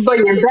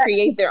people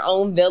create their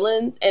own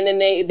villains, and then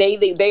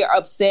they are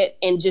upset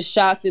and just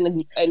shocked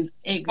and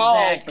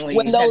exactly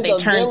when those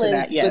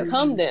villains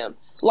become them.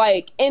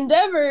 Like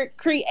Endeavor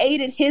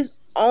created his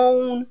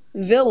own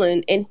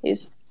villain in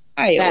his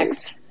child.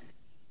 Facts.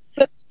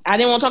 I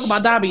didn't want to talk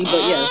about Dobby, but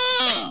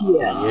yes.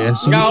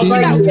 Yes. Y'all,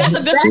 that's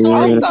a different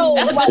also,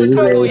 that's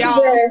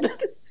y'all.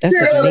 That's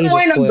the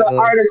point of the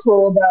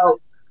article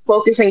about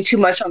focusing too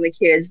much on the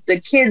kids.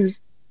 The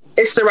kids,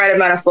 it's the right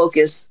amount of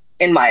focus,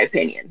 in my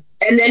opinion.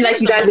 And then,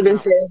 like you guys have been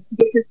saying,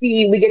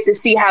 we get to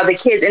see how the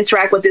kids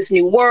interact with this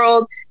new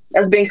world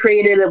that's been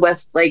created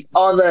with like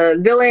all the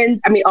villains.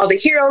 I mean, all the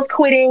heroes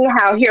quitting,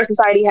 how Hero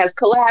Society has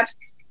collapsed.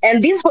 And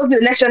these are supposed to be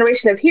the next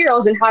generation of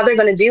heroes and how they're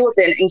going to deal with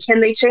it. And can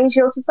they change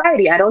Hero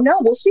Society? I don't know.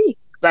 We'll see.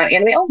 Not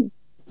anime only.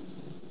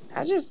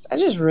 I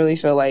just really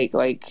feel like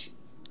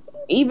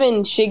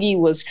even Shiggy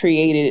was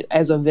created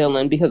as a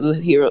villain because of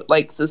hero,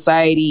 like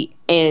society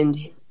and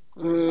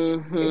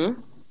and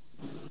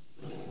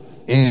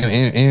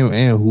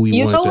who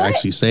he wanted to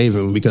actually save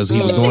him because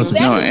he was going through.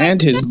 No,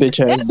 and his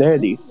bitch ass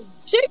daddy.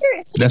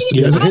 That's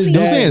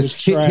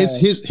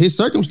his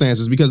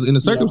circumstances, because in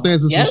the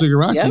circumstances for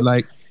Shigaraki,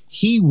 like.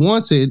 He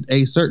wanted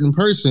a certain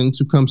person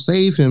to come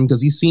save him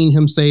because he's seen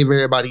him save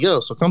everybody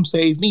else. So come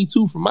save me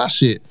too for my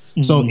shit.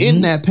 Mm-hmm. So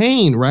in that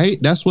pain, right?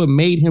 That's what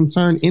made him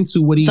turn into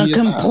what he is. The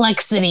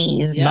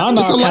complexities. Yeah.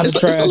 It's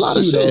a lot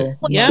of shit.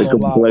 Yeah.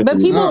 But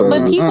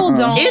people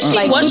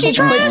don't. Was she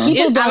trash? But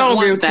people don't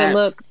want to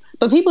look.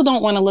 But people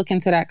don't want to look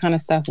into that kind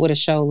of stuff with a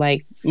show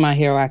like My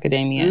Hero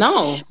Academia.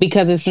 No.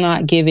 Because it's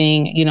not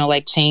giving, you know,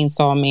 like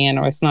Chainsaw Man,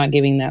 or it's not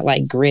giving that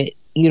like grit.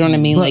 You know what I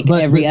mean?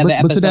 Every other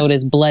episode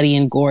is bloody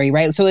and gory,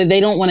 right? So they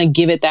don't want to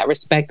give it that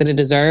respect that it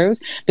deserves.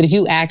 But if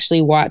you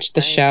actually watch the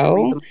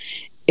show,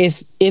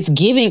 it's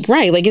giving,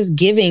 right? Like, it's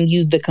giving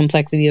you the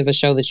complexity of a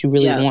show that you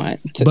really want.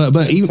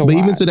 But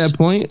even to that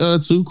point,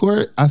 too,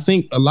 Court, I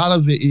think a lot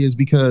of it is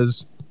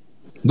because,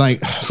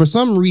 like, for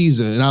some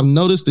reason, and I've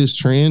noticed this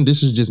trend.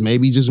 This is just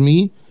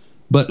me,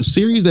 but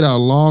series that are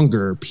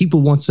longer,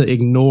 people want to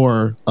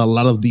ignore a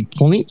lot of the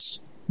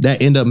points that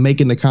end up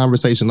making the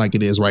conversation like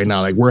it is right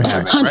now, like we're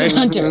having.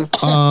 Hunter.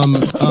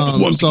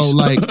 So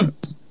like,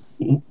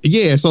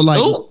 yeah. So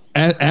like,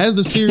 as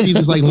the series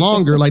is like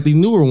longer, like the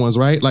newer ones,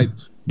 right? Like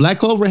Black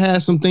Clover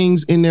has some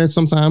things in there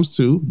sometimes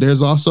too.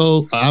 There's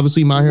also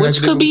obviously My Hero,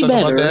 which could be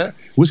better.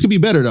 Which could be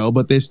better though,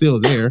 but they're still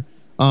there.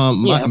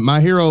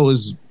 My Hero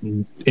is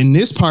in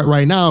this part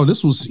right now.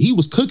 He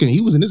was cooking.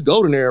 He was in this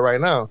golden era right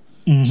now.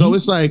 Mm-hmm. So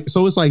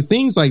it's like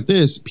things like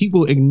this.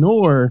 People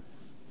ignore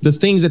the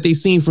things that they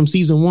seen from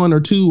season 1 or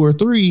 2 or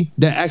 3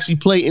 that actually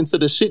play into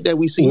the shit that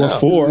we see now.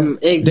 4.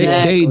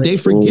 Exactly. They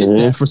forget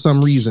that for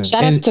some reason.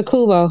 Shout out to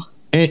Kubo.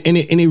 And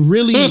it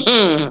really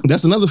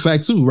that's another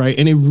fact too, right?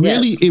 And it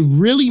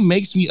really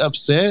makes me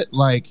upset.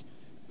 Like,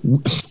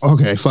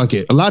 okay, fuck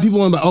it. A lot of people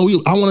want to,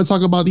 I want to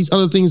talk about these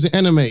other things in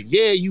anime.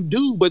 Yeah, you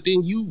do, but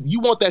then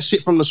you want that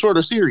shit from the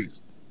shorter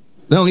series.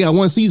 They only got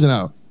one season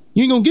out.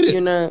 You ain't gonna get it.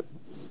 You're not.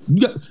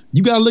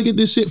 You gotta look at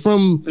this shit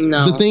from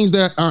the things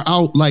that are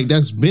out, like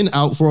that's been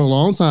out for a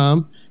long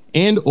time,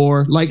 and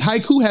or like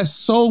Haikyuu has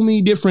so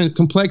many different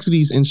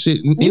complexities and shit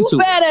into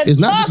it. It's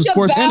not just a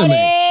sports anime.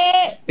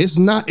 It's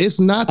not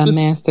a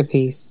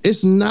masterpiece.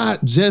 It's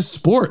not just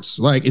sports.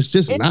 Like it's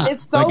just not.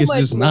 It's so like,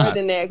 much more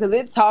than that, because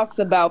it talks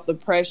about the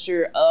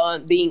pressure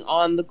on being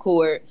on the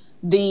court.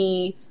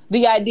 The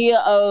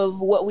idea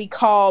of what we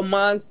call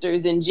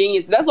monsters and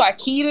geniuses. That's why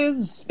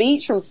Kita's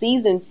speech from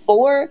season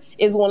 4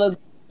 is one of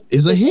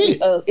is a hit.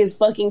 Is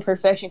fucking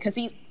perfection, because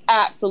he's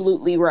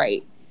absolutely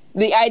right.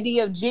 The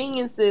idea of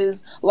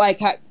geniuses like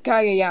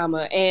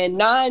Kageyama and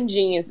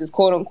non-geniuses,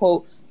 quote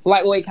unquote,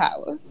 like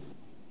Oikawa.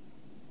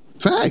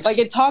 Facts. Like,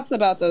 it talks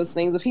about those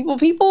things of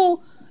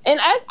people, and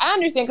I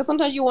understand, because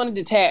sometimes you want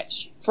to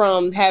detach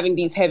from having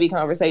these heavy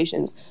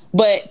conversations.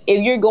 But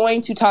if you're going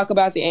to talk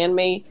about the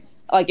anime,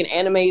 like an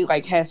anime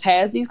like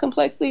has these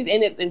complexities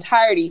in its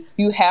entirety,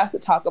 you have to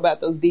talk about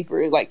those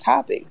deeper like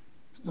topics.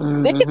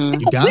 Mm-hmm. I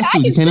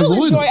can still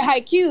enjoy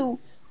Haikyuu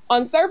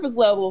on surface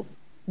level,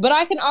 but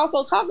I can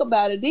also talk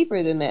about it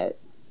deeper than that.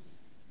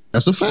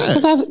 That's a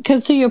fact.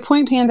 Because to your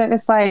point, Panda,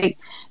 it's like,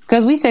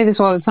 because we say this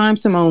all the time,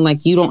 Simone,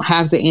 like you don't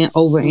have to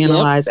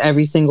overanalyze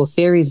every single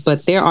series,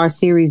 but there are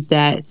series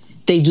that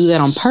they do that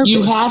on purpose.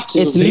 You have to.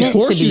 It's meant to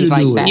be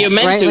like that. You're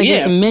meant to, like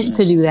it's meant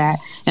to do that.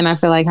 And I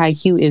feel like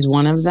Haikyuu is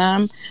one of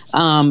them.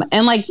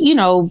 And like, you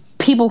know,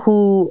 people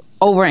who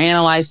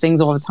overanalyze things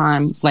all the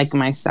time, like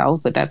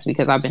myself, but that's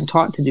because I've been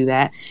taught to do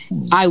that.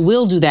 I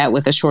will do that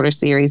with a shorter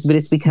series, but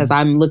it's because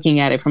I'm looking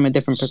at it from a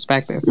different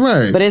perspective.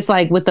 Right. But it's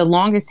like with the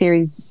longer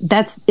series,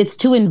 it's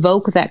to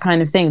invoke that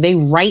kind of thing. They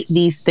write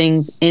these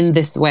things in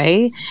this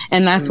way,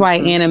 and that's why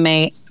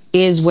anime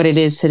is what it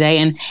is today.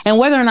 And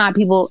whether or not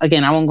people,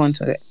 again, I won't go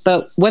into it,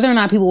 but whether or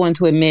not people want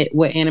to admit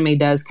what anime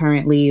does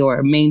currently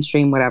or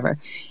mainstream, whatever,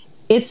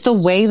 it's the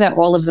way that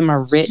all of them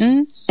are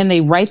written, and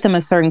they write them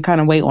a certain kind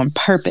of way on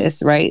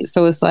purpose, right?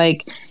 So it's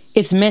like,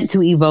 it's meant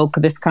to evoke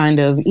this kind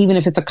of, even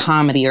if it's a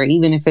comedy or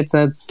even if it's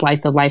a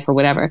slice of life or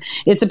whatever,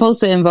 it's supposed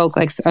to invoke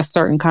like a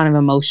certain kind of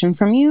emotion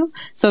from you.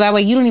 So that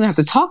way you don't even have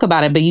to talk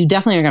about it, but you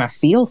definitely are going to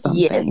feel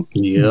something.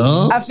 Yeah.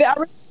 I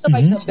really feel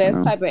like the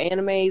best type of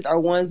animes are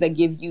ones that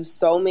give you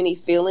so many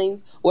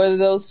feelings, whether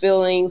those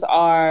feelings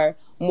are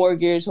more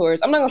geared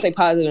towards, I'm not going to say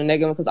positive or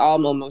negative because all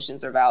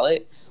emotions are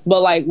valid,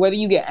 but like whether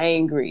you get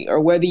angry or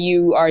whether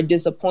you are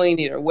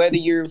disappointed or whether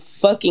you're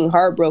fucking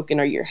heartbroken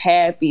or you're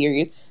happy or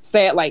you're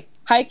sad, like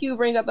Haikyuu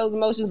brings out those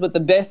emotions, but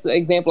the best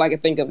example I can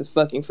think of is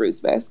fucking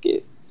Fruits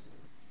Basket.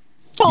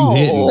 Oh,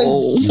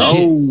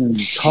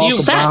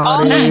 talk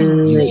about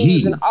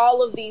it. And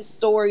all of these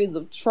stories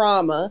of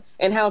trauma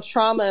and how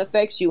trauma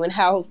affects you and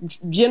how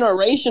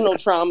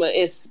generational trauma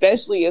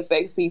especially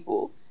affects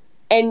people.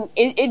 And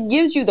it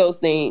gives you those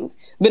things.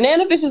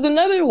 Banana Fish is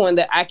another one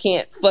that I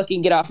can't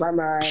fucking get off my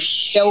mind.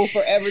 That will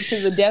forever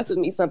to the death of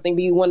me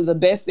be one of the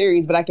best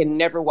series, but I can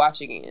never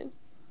watch again.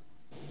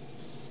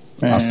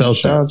 Man,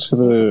 shout out to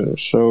the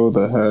show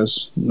that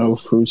has no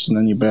fruits in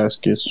any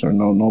baskets or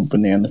no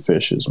banana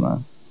fishes,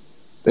 man.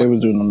 They were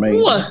doing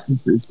amazing. What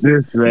is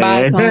this, man?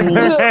 Bye, Tony.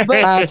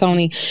 Bye,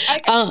 Tony.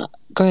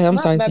 Go ahead. I'm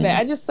sorry. My bad.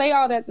 I just say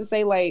all that to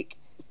say, like,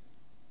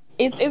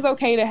 it's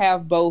okay to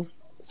have both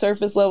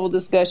surface level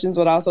discussions,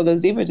 but also those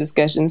deeper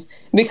discussions,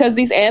 because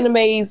these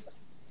animes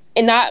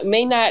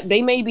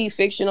they may be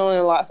fictional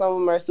and some of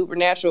them are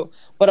supernatural,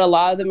 but a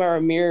lot of them are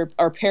a mirror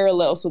or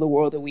parallels to the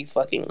world that we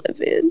fucking live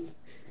in.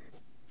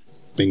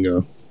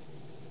 Bingo.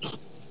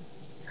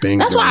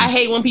 That's why I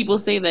hate when people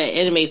say that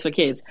anime's for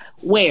kids.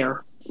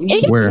 Where?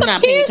 Where?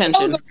 Not paying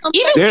attention.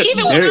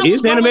 Even when I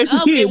was growing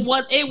up,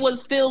 it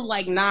was still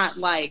like not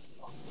like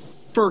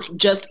for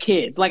just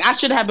kids. Like I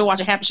should have been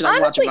watching half the shit I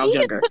was watching when I was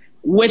younger.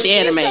 With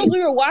anime, shows we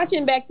were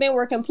watching back then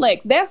were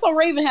complex. That's So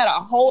Raven had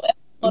a whole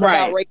episode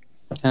about Raven.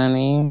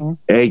 Honey.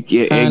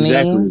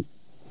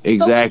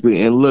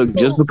 Exactly. And look,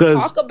 just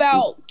because talk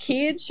about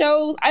kids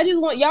shows, I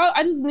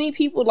just need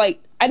people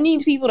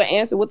to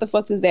answer what the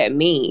fuck does that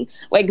mean?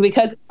 Like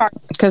because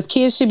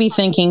kids should be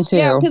thinking too.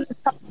 Yeah, because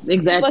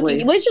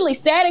exactly. Literally,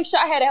 Static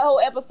Shock had a whole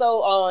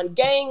episode on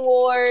gang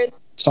wars.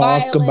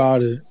 Talk violence,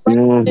 about it.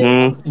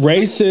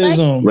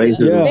 Racism.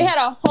 Yeah. They had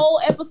a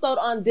whole episode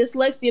on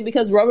dyslexia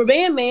because Rubber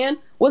Band Man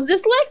was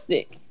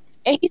dyslexic.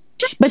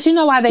 But you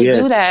know why they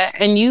do that?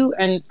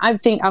 And I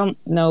think, I don't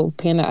know,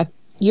 Panda,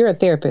 you're a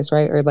therapist,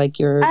 right? Or like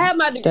you're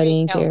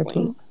studying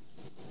therapy.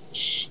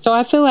 So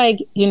I feel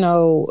like,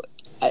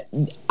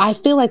 I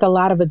feel like a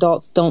lot of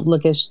adults don't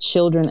look at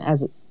children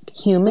as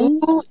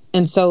humans,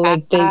 and so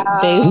like they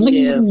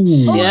you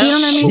know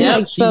what I mean?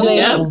 Like so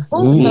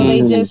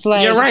they just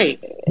like, you're right.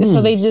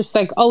 So they just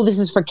like, oh, this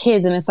is for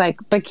kids, and it's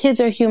like, but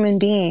kids are human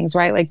beings,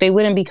 right? Like they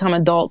wouldn't become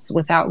adults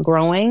without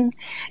growing.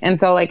 And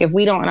so like if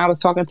we don't, and I was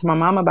talking to my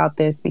mom about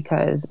this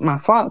because my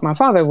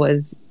father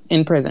was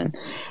in prison,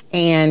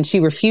 and she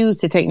refused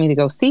to take me to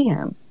go see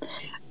him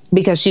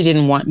because she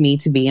didn't want me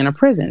to be in a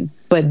prison.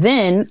 But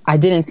then I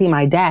didn't see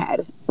my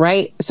dad,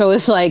 right? So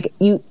it's like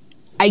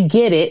I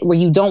get it where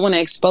you don't want to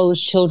expose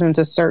children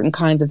to certain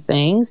kinds of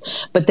things,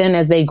 but then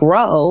as they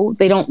grow,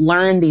 they don't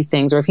learn these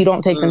things. Or if you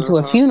don't take them to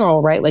a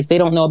funeral, right? Like they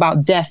don't know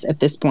about death at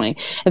this point.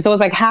 And so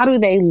it's like, how do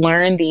they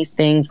learn these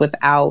things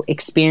without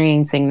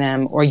experiencing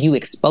them or you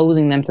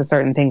exposing them to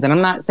certain things? And I'm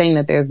not saying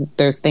that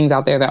there's things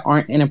out there that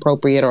aren't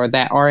inappropriate or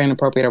that are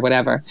inappropriate or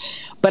whatever,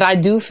 but I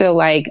do feel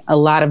like a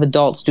lot of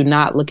adults do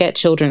not look at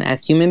children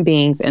as human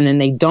beings, and then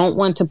they don't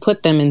want to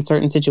put them in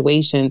certain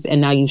situations. And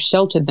now you've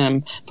sheltered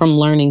them from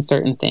learning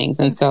certain things.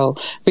 And so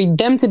for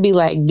them to be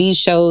like, these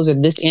shows or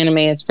this anime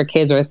is for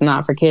kids or it's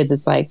not for kids,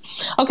 it's like,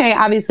 okay,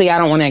 obviously I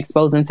don't want to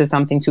expose them to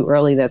something too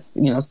early that's,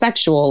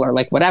 sexual or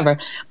like whatever.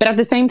 But at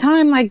the same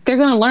time, like they're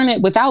going to learn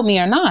it without me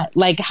or not.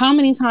 Like how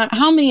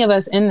many of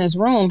us in this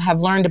room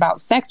have learned about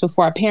sex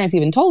before our parents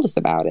even told us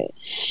about it?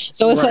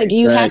 So it's like,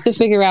 you have to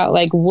figure out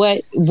like,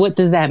 what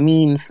does that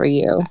mean for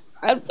you?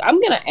 I'm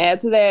going to add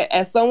to that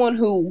as someone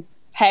who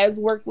has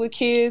worked with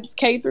kids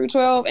K through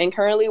 12 and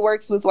currently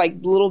works with like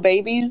little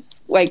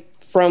babies, like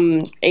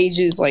from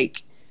ages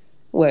like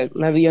my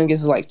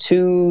youngest is like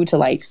 2 to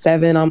like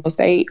 7,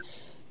 almost 8.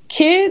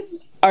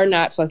 Kids are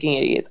not fucking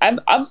idiots.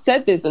 I've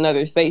said this in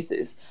other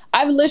spaces.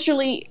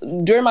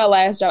 During my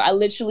last job, I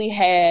literally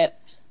had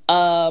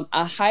a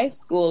high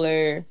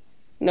schooler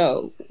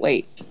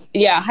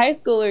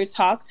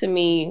talk to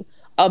me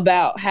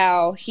about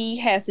how he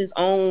has his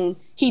own,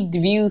 he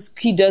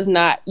does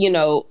not,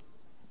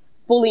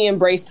 fully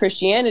embrace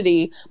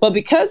Christianity, but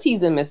because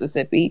he's in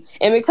Mississippi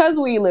and because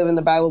we live in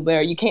the Bible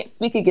Belt, you can't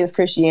speak against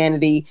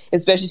Christianity,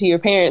 especially to your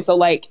parents. So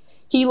like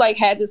he like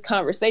had this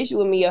conversation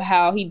with me of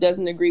how he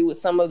doesn't agree with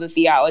some of the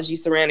theology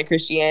surrounding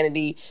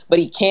Christianity, but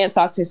he can't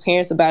talk to his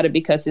parents about it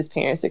because his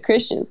parents are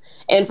Christians.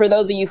 And for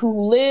those of you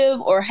who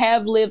live or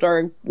have lived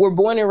or were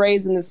born and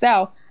raised in the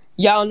South,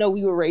 y'all know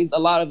a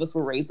lot of us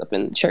were raised up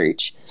in the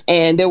church,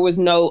 and there was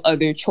no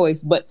other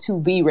choice but to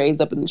be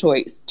raised up in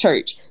the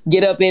church.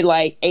 Get up at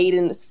like 8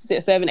 in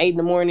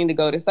the morning to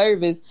go to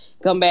service,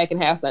 come back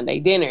and have Sunday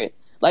dinner.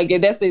 Like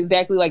that's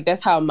exactly like,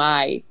 that's how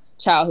my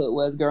childhood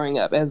was growing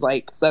up as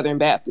like Southern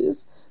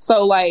Baptist.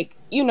 So like,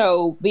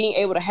 being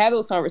able to have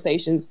those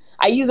conversations,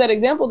 I use that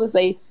example to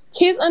say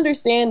kids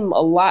understand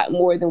a lot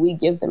more than we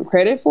give them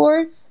credit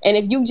for. And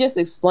if you just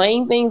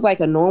explain things like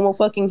a normal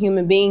fucking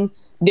human being,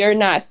 they're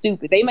not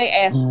stupid. They may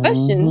ask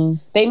questions.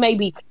 They may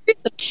be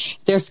curious.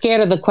 They're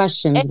scared of the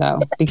questions though,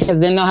 because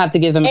then they'll have to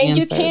give them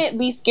answers. And you can't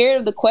be scared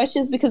of the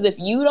questions because if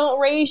you don't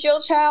raise your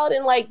child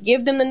and like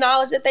give them the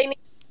knowledge that they need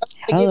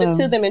to give it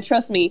to them, and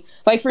trust me,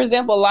 like for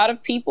example, a lot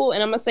of people,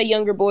 and I'm gonna say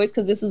younger boys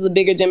because this is the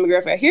bigger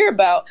demographic I hear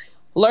about,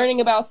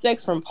 learning about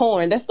sex from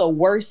porn. That's the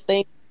worst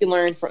thing you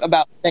learn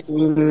about sex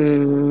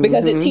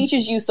because it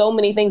teaches you so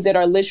many things that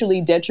are literally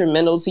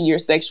detrimental to your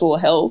sexual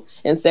health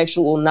and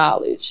sexual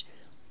knowledge.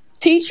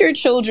 Teach your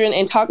children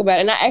and talk about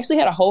it. And I actually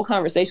had a whole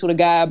conversation with a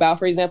guy about,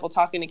 for example,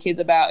 talking to kids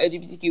about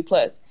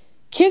LGBTQ+.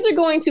 Kids are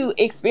going to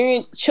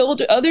experience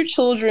other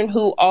children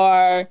who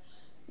are,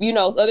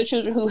 other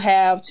children who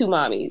have 2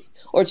 mommies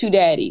or 2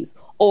 daddies,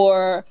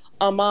 or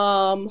a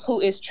mom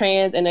who is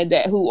trans and a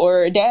dad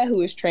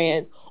who is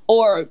trans,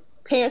 or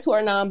parents who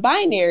are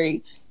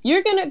non-binary.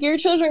 Your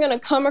children are going to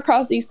come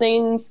across these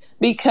things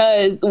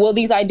because,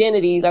 these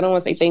identities, I don't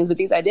want to say things, but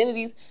these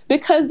identities,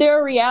 because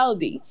they're a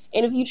reality.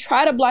 And if you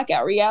try to block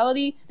out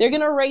reality, they're going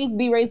to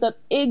be raised up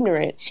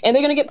ignorant, and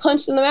they're going to get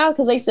punched in the mouth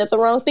because they said the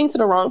wrong thing to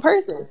the wrong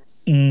person.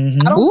 I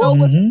don't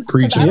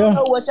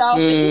know what y'all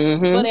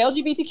think, but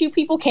LGBTQ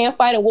people can't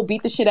fight and we'll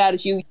beat the shit out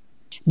of you.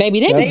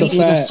 Baby, they be eating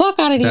the fuck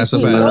out of these That's a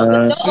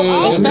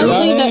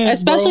shit.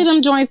 Especially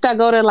them joints that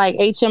go to like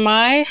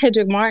HMI,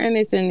 Hedrick Martin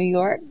is in New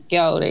York.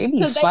 Yo, they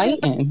be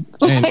fighting.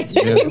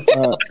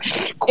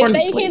 If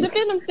they can't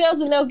defend themselves,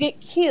 then they'll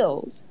get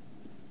killed.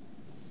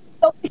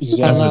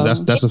 That's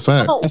a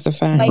fact. That's a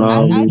fact. Like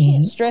I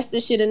can't stress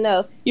this shit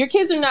enough. Your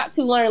kids are not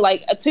to learn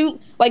like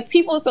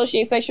people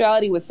associate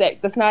sexuality with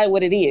sex. That's not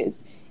what it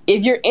is.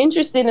 If you're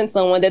interested in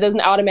someone, that doesn't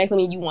automatically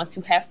mean you want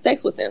to have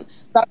sex with them.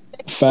 Stop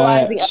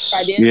sexualizing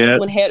other identities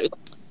when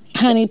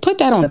honey, put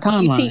that on the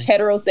timeline. You teach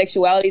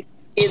heterosexuality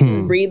kids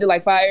and breathe it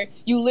like fire.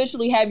 You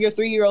literally have your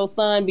 3-year-old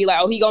son be like,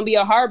 "Oh, he gonna be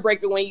a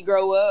heartbreaker when he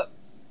grow up."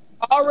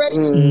 Already,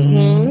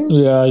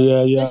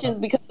 yeah.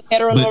 Because of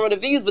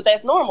heteronormative views, but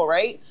that's normal,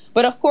 right?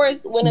 But of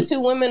course, when the two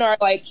women are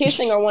like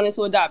kissing or wanting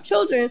to adopt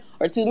children,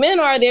 or two men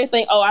are, they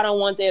think, "Oh, I don't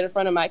want that in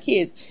front of my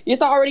kids."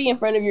 It's already in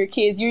front of your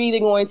kids. You're either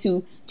going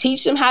to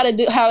teach them how to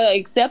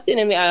accept it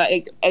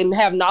and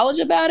have knowledge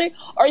about it,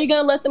 or you're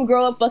gonna let them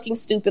grow up fucking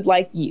stupid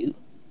like you.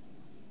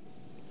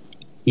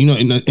 You know,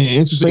 and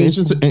interesting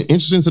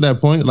to that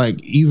point,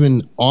 like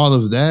even all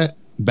of that,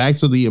 back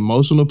to the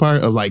emotional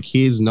part of like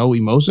kids know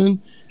emotion.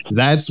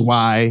 That's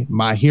why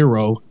My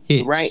Hero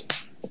hits.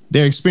 Right.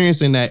 They're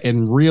experiencing that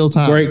in real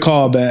time. Great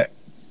callback.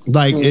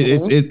 Like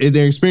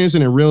they're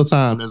experiencing it in real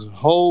time. There's a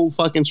whole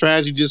fucking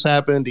tragedy just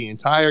happened. The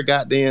entire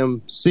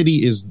goddamn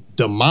city is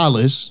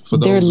demolished.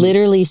 They're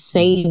literally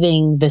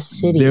saving the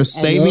city. They're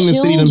saving the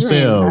city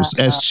themselves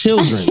as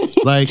children.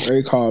 Like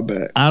great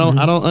callback. I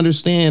don't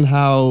understand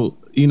how,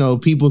 you know,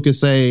 people could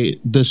say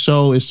the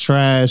show is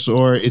trash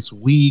or it's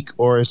weak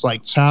or it's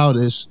like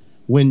childish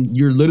when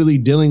you're literally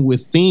dealing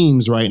with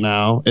themes right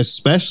now,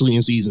 especially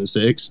in season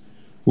 6,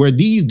 where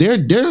they're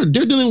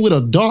dealing with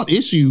adult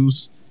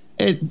issues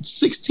at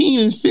 16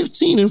 and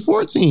 15 and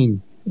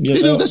 14. Yeah.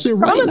 They do that shit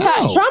right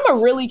now.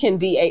 Trauma really can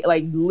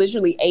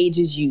literally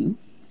ages you.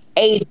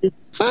 Ages the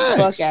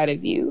fuck out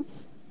of you.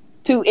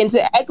 To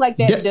act like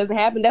that doesn't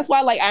happen. That's why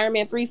I like Iron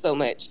Man 3 so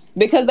much.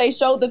 Because they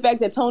showed the fact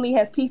that Tony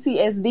has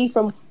PTSD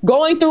from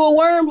going through a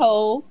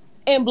wormhole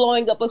and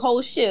blowing up a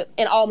whole ship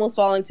and almost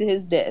falling to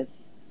his death.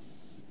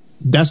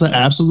 That's an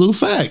absolute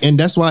fact. And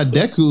that's why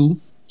Deku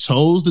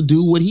chose to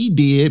do what he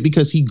did,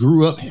 because he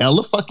grew up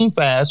hella fucking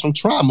fast from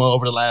trauma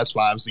over the last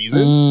 5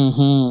 seasons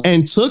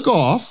and took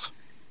off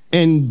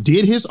and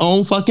did his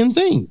own fucking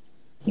thing.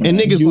 And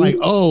niggas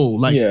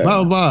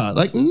blah, blah.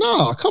 Like,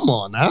 no, come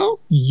on now.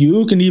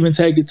 You can even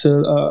take it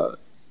to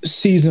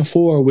season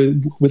 4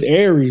 with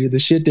Aerie, the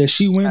shit that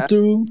she went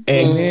through.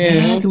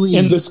 Exactly.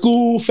 And the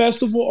school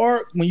festival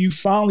arc, when you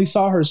finally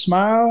saw her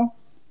smile,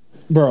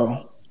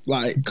 bro.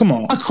 Like, come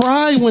on. I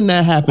cried when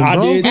that happened,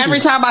 bro.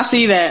 Every time I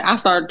see that, I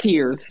start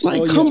tears.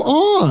 Like, come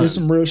on. There's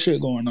some real shit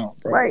going on,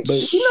 bro. Right.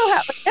 But you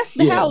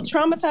know how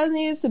traumatizing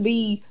it is to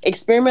be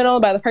experimented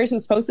on by the person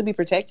who's supposed to be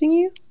protecting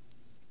you?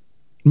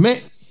 Man.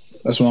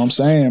 That's what I'm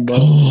saying, bro.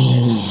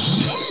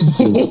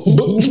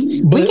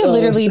 We could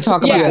literally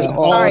talk about this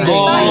all night.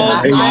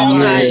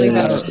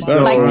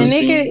 And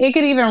it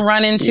could even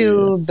run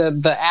into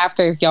the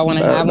after if y'all want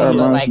to have one,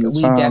 but like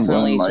we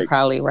definitely should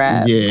probably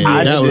wrap.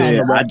 Yeah,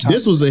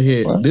 this was a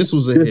hit. This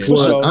was a hit.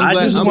 I'm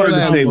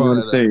glad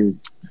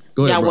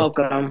Go ahead, y'all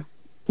welcome.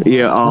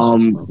 Yeah,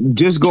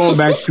 just going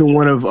back to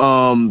one of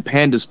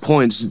Panda's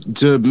points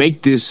to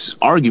make this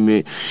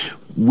argument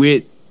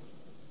with.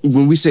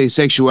 When we say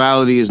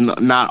sexuality is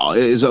not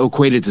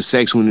equated to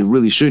sex when it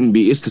really shouldn't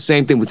be, it's the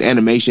same thing with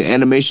animation.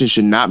 Animation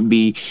should not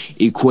be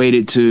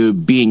equated to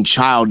being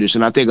childish,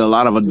 and I think a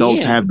lot of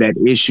adults have that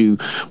issue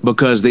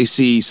because they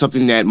see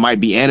something that might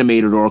be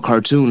animated or a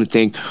cartoon and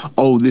think,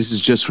 "Oh, this is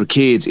just for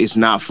kids. It's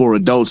not for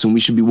adults," and we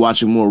should be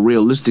watching more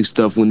realistic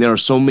stuff. When there are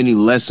so many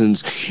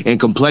lessons and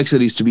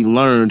complexities to be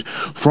learned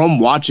from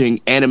watching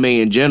anime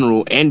in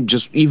general, and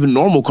just even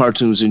normal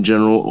cartoons in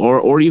general,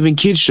 or even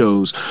kids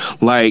shows,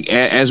 like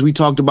as we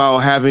talked about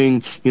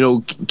having, you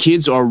know,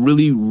 kids are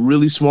really,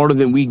 really smarter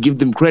than we give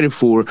them credit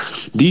for.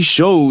 These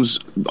shows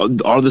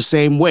are the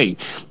same way.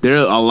 There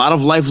are a lot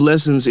of life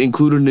lessons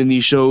included in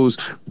these shows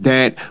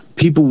that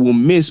people will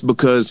miss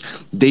because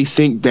they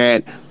think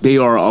that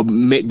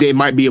they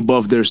might be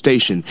above their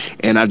station.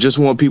 And I just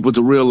want people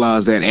to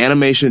realize that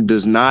animation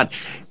does not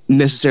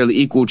necessarily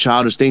equal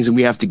childish things, and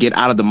we have to get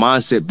out of the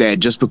mindset that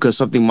just because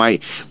something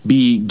might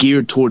be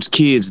geared towards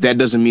kids, that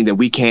doesn't mean that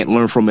we can't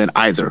learn from it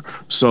either.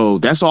 So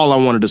that's all I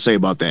wanted to say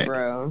about that.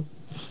 Bro.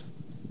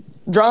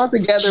 Drawn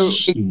Together,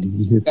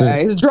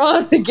 guys.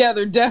 Drawn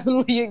Together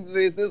definitely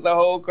exists. It's a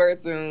whole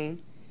cartoon.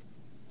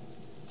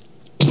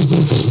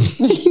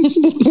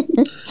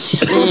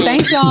 Well,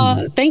 thank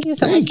y'all. Thank you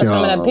so much for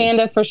coming up,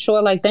 Panda, for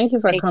sure. Like, thank you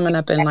for coming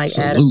up and like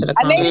adding to the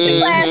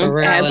conversation.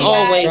 As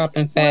always,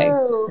 dropping facts.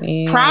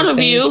 Yeah, proud of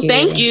you.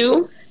 Thank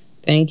you.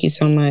 Thank you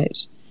so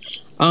much.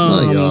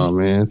 Love y'all,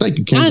 man. Thank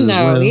you, Kendra. I know,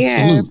 as well.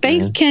 yeah. Salute,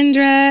 Thanks, man.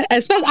 Kendra.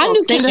 Especially, I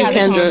knew Kendra had to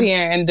come Kendra. up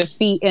here and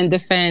defeat and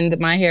defend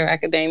My Hero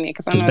Academia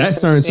because that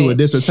turned into a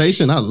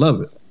dissertation. I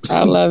love it.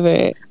 I love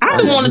it. I've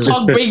been wanting to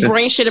talk big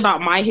brain shit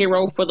about My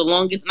Hero for the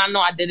longest, and I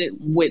know I did it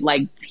with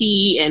like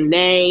T and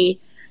Nay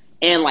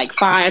and like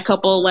Fi a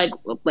couple like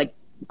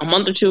a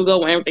month or two ago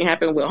when everything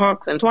happened with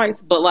Hawks and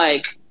Twice, but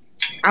like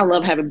I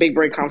love having big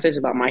break conversations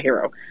about My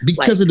Hero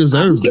because it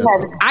deserves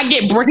that. I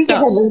get bricked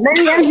up. As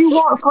many as you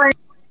want, friend.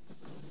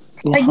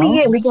 Like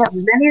we can have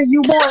as many as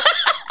you want.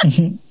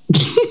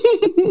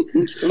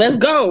 Let's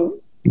go.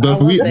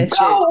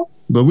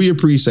 But we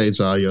appreciate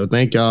y'all, yo.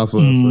 Thank y'all for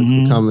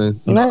coming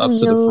up to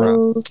the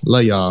front.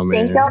 Love y'all,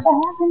 man. Thank y'all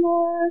for having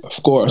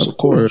us. Of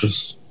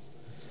course.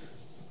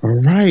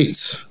 All right.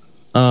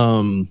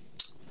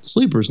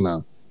 Sleepers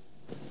now.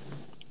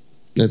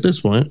 At this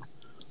point.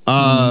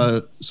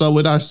 So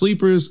with our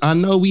sleepers, I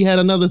know we had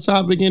another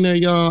topic in there,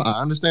 y'all.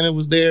 I understand it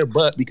was there,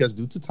 but because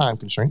due to time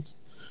constraints,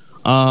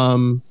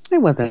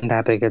 it wasn't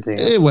that big a deal.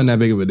 It wasn't that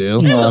big of a deal,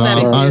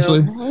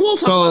 honestly. We'll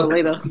talk about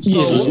it later.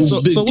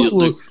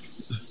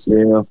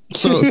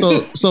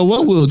 So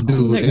what we'll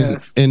do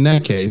in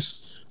that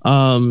case,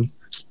 some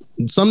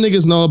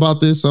niggas know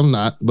about this, some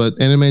not.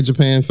 But Anime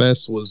Japan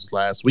Fest was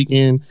last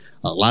weekend.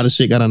 A lot of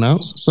shit got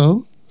announced.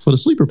 So for the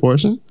sleeper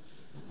portion,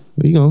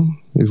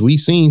 if we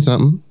seen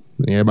something,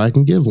 everybody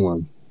can give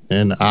one.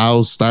 And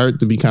I'll start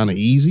to be kind of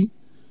easy.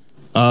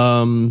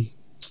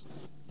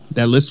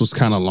 That list was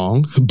kind of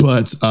long,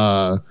 but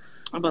I'm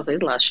about to say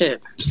it's a lot of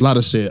shit. It's a lot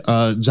of shit.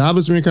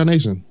 Jobless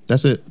Reincarnation.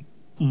 That's it.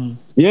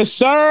 Yes,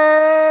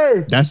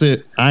 sir. That's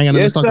it. I ain't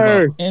gonna talk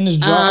about. And it's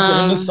dropped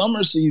in the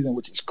summer season,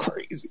 which is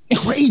crazy.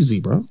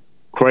 Crazy, bro.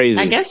 Crazy.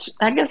 I guess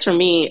for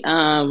me,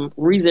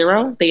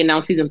 ReZero, they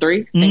announced season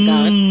 3. Thank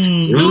God.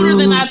 Sooner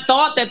than I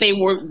thought that they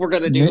were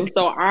gonna do.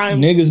 So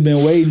niggas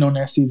been waiting on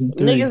that season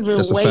 3. Niggas been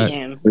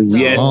waiting.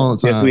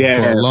 Yes, we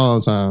have. For a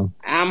long time.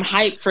 I'm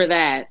hyped for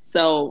that.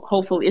 So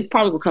hopefully it's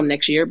probably will come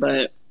next year,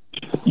 but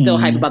still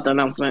hyped about the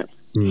announcement.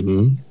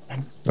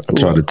 I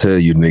try to tell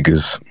you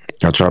niggas.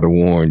 I try to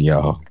warn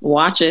y'all.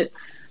 Watch it.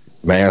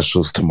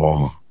 Marshall's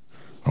tomorrow.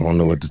 I don't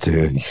know what to tell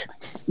you.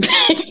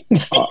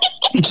 Is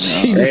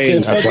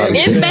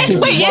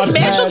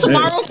Marshall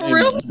tomorrow for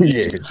real?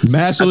 Yes.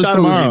 Marshall is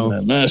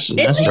tomorrow. Marshall,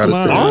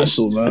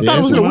 man. I thought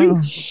it was a week.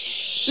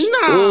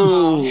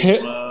 No.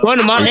 Going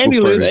to Miami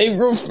list.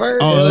 April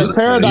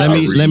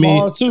 1st. Let me.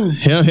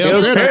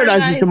 Hell's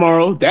Paradise is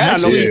tomorrow.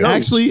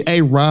 Actually,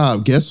 hey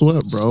Rob, guess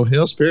what, bro?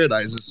 Hell's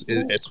Paradise is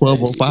at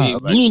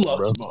 12:05. Blue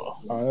Lock tomorrow.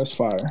 Oh, that's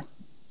fire.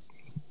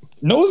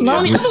 No, it's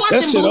not.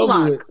 That shit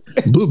over with.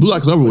 Blue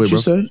Lock's over with, bro.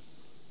 What you say?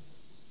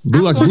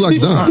 Blue Lock's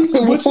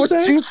done. What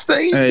you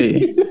say?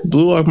 Hey,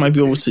 Blue Lock might be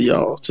over to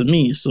y'all. To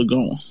me, it's still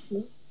going.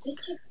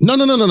 No.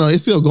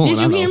 It's still going.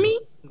 Did you hear me?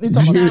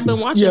 I've been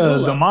watching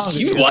the manga.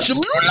 You been watching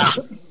Blue Lock?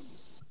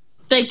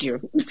 Thank you.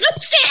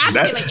 That's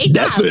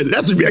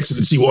the reaction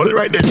that she wanted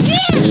right there.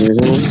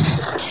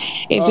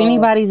 If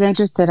anybody's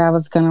interested, I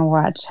was gonna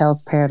watch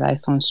Hell's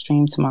Paradise on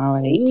stream tomorrow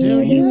at 8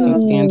 p.m.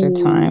 Eastern Standard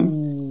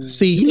Time.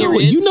 See,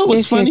 you know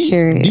what's funny?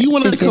 Do you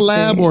want to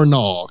collab or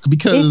no?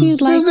 Because if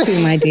you'd like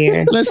to, my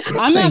dear,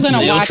 I'm not gonna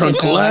watch it.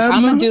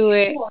 I'm gonna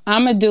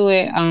do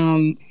it.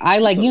 I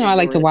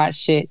like to watch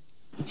shit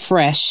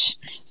fresh.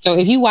 So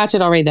if you watch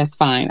it already, that's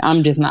fine.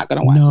 I'm just not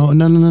gonna watch it.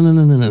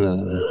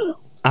 No.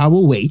 I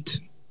will wait.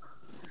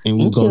 And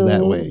we'll go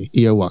that way.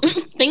 You're welcome.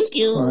 Thank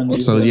you.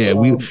 So yeah,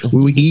 we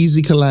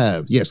easy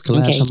collab. Yes,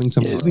 collab coming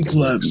tomorrow. We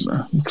collab.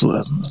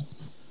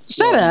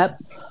 Shut up.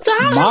 So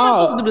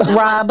how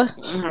Rob?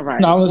 All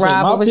right. No, I was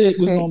Rob, my what was pick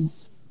was on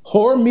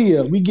Horror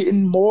Mia. We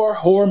getting more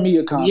Horror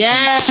Mia content.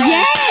 Yes,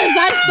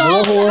 I saw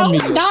it. Oh my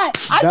God.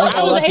 I thought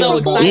I was April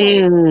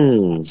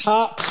Fool's.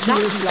 Top tier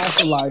slice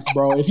of life,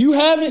 bro. If you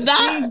haven't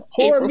seen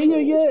Horror Mia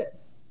yet,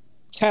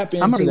 tap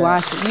into I'm gonna that.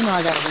 rewatch it. You know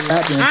I gotta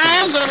rewatch it.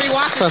 I am gonna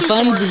rewatch for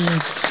funsies.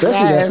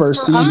 Especially that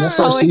first season. I'm that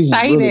so first season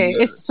excited. really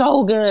good. It's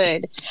so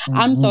good.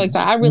 I'm so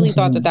excited. I really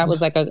thought that was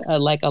like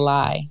a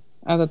lie.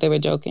 I thought they were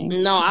joking.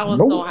 No, I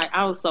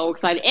was so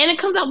excited, and it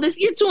comes out this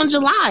year too in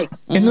July.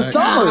 In the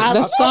summer.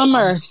 The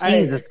summer.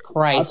 Jesus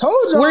Christ. I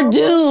told y'all. We're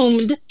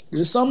doomed.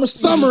 The summer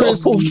is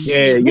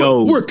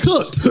we're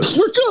cooked. We're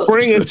cooked.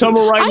 Spring and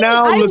summer right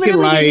now I looking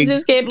like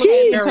just can't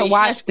believe to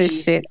watch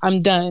this shit.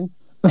 I'm done.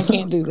 I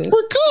can't do this.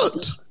 We're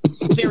cooked.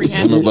 Very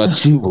I don't know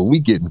about you, but we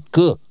getting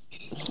cooked.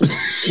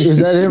 Is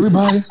that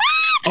everybody?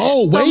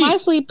 Oh, so wait. my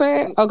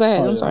sleeper. Oh, go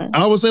ahead. I'm sorry.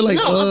 I would say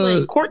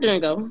Court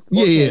didn't go.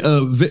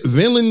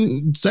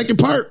 Vinland second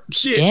part.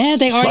 Shit. Yeah,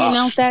 they already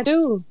announced that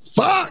too.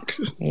 Fuck.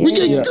 Yeah. We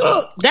get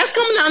cooked. That's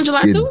coming out in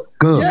July too?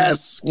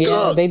 Yes.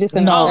 Yeah, they just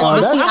announced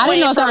that. I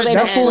didn't know if that was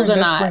April Fool's or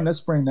not. That's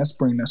spring. It was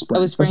spring. That's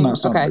not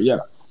summer. Okay. Yeah.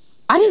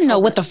 I didn't know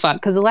what the fuck,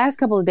 because the last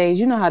couple of days,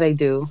 you know how they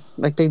do.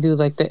 Like, they do,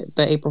 like, the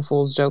April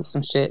Fool's jokes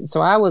and shit.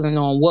 So I wasn't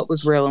knowing what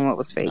was real and what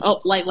was fake. Oh,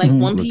 like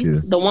One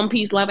Piece? The One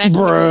Piece live action?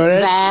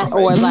 That,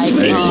 or like...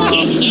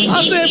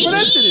 I said, but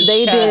that shit is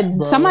they cat, did...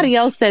 bro. Somebody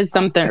else said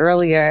something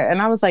earlier, and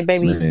I was like,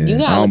 baby, you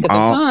gotta look at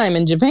the time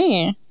in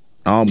Japan.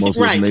 I almost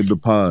wasn't able to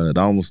pod.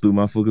 I almost threw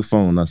my fucking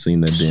phone. I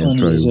seen that damn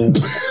trailer.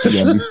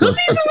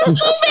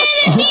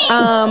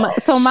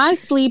 So my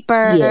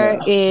sleeper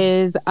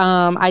is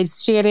I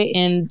shared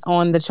it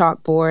on the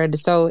chalkboard.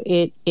 So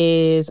it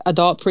is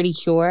Adult Pretty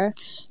Cure.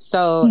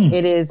 So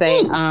it is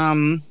a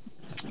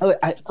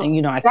I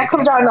that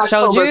comes out in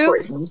October.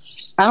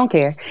 I don't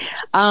care.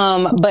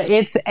 But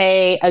it's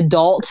a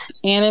adult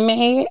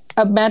anime,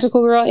 a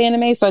magical girl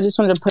anime. So I just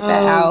wanted to put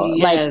that out.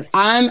 Yes.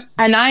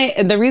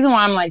 The reason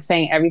why I'm like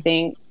saying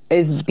everything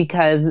is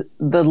because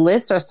the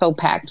lists are so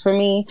packed for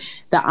me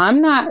that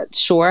I'm not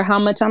sure how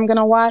much I'm going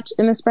to watch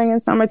in the spring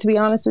and summer, to be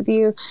honest with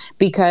you,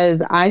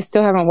 because I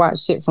still haven't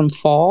watched shit from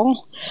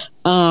fall.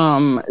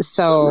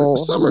 So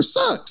summer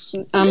sucks.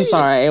 I'm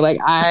sorry. Like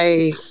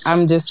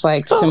I'm just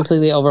like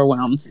completely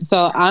overwhelmed.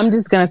 So I'm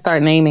just going to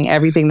start naming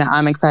everything that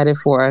I'm excited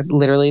for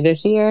literally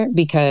this year,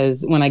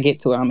 because when I get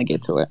to it, I'm going to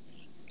get to it.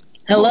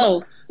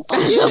 Hello.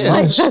 Like,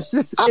 that's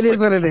just, it is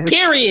what it is.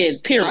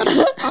 Period.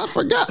 I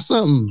forgot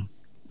something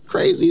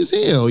crazy as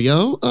hell,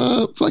 yo.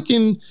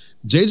 Fucking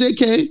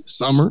JJK,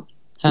 summer.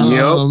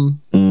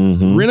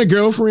 Rent a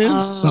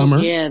Girlfriend, summer.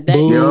 Yeah, that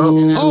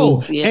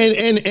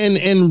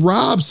and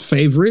Rob's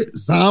favorite,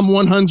 Zom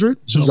 100.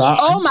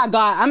 Oh my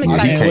god, I'm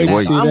excited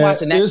for that. I'm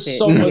watching that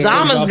shit.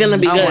 Zom is gonna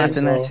be good. I'm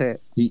watching that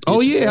shit.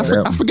 Oh yeah,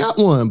 I forgot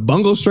one.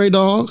 Bungo Stray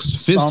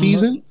Dogs, 5th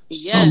season,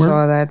 summer.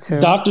 Saw that too.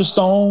 Dr.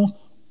 Stone,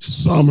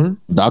 summer.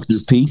 Dr.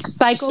 Peak,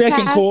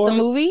 Psychopath, the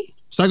movie.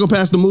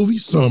 Psychopath, the movie,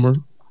 summer.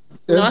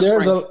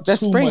 There's too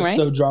spring, much right?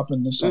 stuff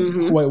dropping this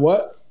summer. Wait,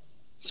 what?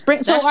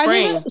 Spring. So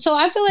so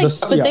I feel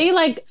like, they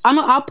like.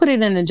 I'll put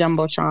it in the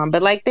jumbotron,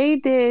 but like they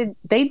did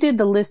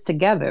the list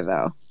together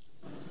though,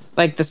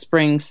 like the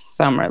spring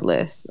summer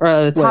list or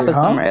the top of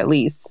summer at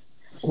least.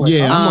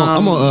 Yeah,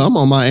 I'm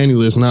on my Annie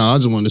list now. I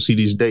just wanted to see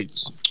these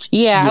dates.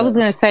 Yeah, I was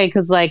gonna say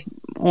because like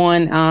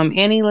on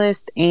Annie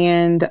list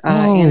and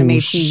Anime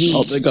TV,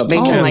 they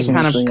can like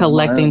kind of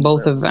collecting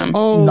both of them.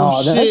 Oh no,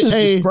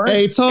 shit!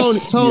 Hey,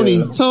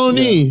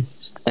 Tony.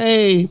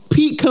 Hey,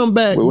 Pete, come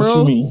back, bro. What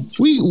you mean?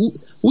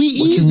 We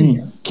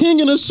eat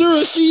King and Asura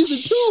season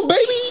 2,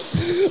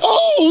 baby.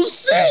 Oh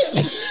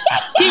shit!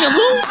 King of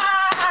who?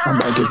 I'm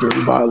about to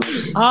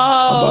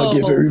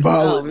get very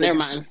violent. Never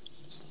mind.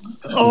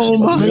 Oh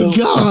my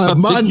god,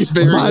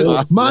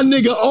 my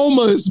nigga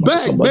Oma is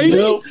back, baby.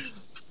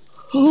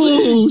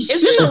 Oh shit!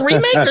 Is this a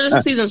remake or is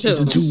this season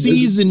 2?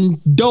 Season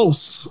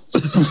dos.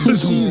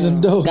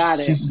 Season dos. Got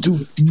it.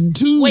 Season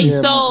 2. Wait,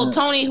 so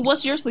Tony,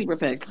 what's your sleeper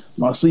pick?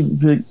 My sleeper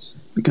pick,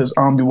 because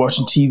I don't be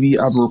watching TV,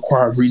 I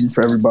require reading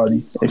for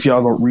everybody. If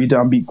y'all don't read,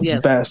 I'll be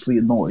vastly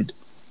annoyed.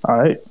 All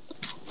right.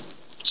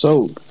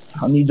 So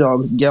I need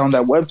y'all to get on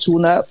that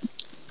Webtoon app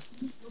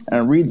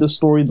and read the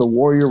story "The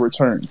Warrior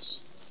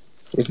Returns."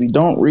 If you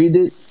don't read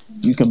it,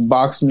 you can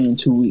box me in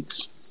 2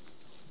 weeks.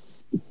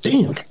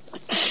 Damn.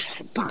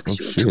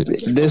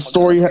 This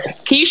story.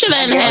 Can you share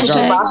that in the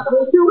hashtag?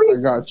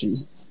 I got you.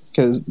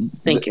 Because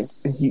thank you.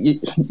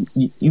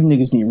 You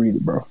niggas need to read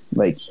it, bro.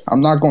 Like I'm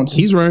not going to.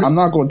 He's right. I'm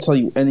not going to tell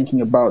you anything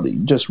about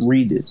it. Just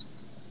read it.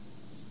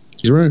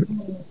 He's right.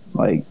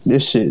 Like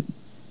this shit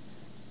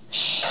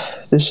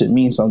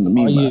means something to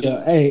me.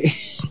 Yeah.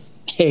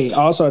 Hey.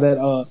 Also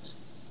that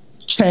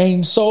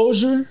Chain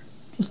Soldier.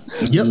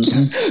 Yep.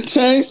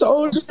 Chain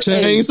Soldier.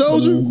 Chain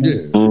Soldier.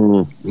 Yeah.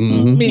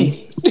 Mm-hmm.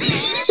 Me.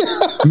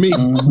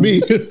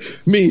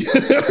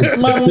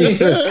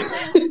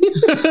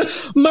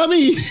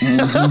 Mommy.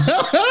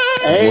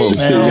 Hey,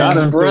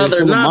 man.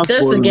 Brother, not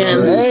this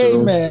again. Hey,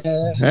 man.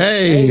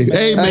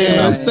 Hey,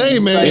 man. Say,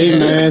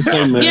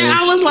 man. Yeah,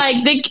 I was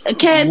like, the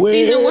cat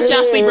season, what's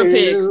y'all sleeper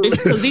picks?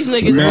 Because these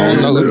niggas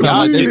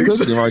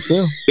right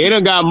there. They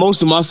done got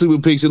most of my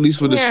sleeper picks, at least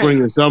for the spring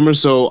and summer.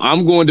 So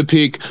I'm going to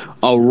pick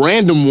a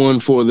random one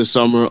for the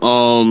summer.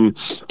 I'm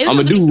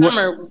gonna do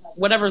summer.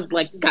 Whatever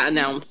like got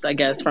announced, I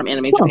guess, from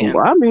Anime Japan.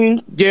 I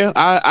mean, yeah,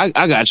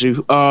 I got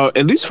you.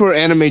 At least for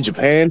Anime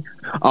Japan,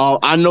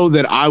 I know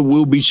that I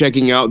will be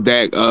checking out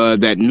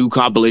that new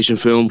compilation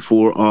film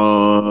for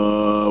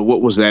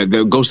what was that?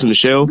 The Ghost in the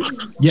Shell.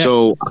 Yes.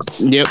 So,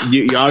 yep,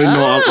 you already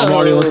know I'm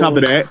already on top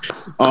of that.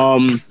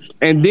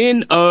 And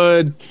then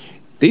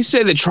they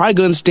said that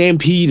Trigun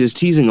Stampede is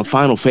teasing a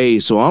final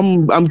phase, so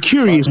I'm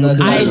curious.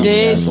 I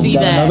did see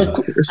that.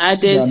 I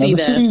did see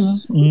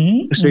that.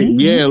 Mm-hmm.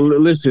 Yeah,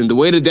 listen, the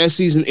way that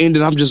season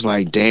ended, I'm just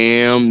like,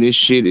 damn, this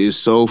shit is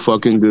so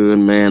fucking good,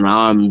 man.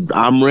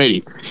 I'm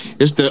ready.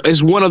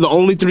 It's one of the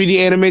only 3D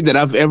anime that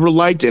I've ever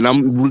liked, and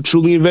I'm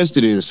truly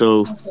invested in.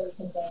 So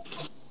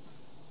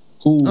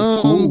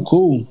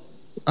cool.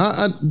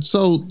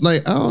 So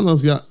like, I don't know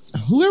if y'all,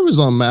 whoever's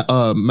on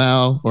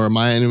Mal or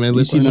My Anime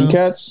list. You see them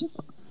cats?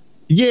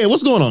 Yeah,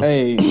 what's going on?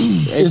 Hey,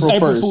 April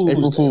 1st.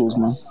 April Fools,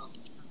 man.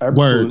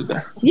 Word.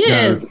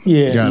 Yeah.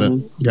 Got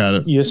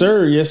it. Yes,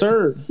 sir.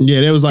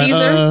 Yeah, they was like,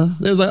 yeah,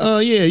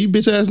 you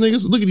bitch ass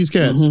niggas. Look at these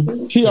cats.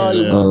 He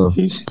already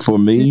for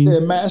me. He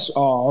said mash.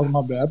 Oh,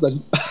 my bad. I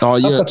thought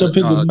your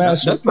pick was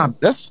mash. That's not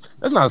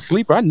a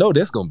sleeper. I know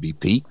that's gonna be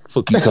Pete.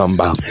 Fuck you talking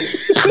about?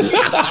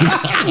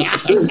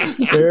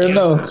 Fair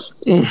enough.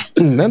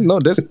 No,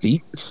 that's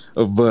Pete.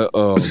 But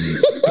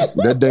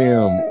that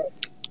damn.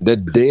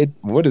 Dead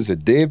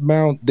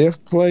Mount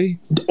Death Play?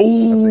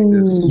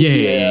 Oh,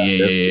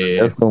 yeah.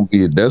 That's gonna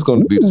be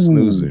the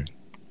snoozer.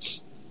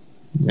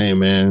 Hey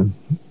man,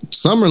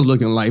 summer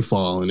looking like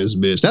fall in this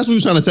bitch. That's what we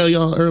were trying to tell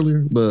y'all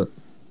earlier, but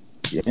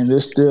and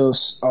there's still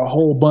a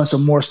whole bunch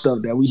of more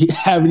stuff that we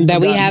haven't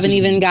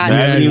even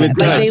gotten. Like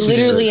they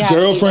literally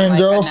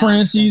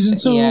girlfriend season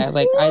 2. Yeah,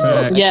 like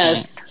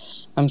yes.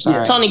 I'm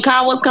sorry. Tony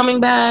Kawa's coming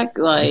back.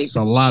 Like it's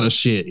a lot of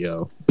shit,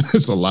 yo.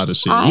 It's a lot of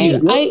shit.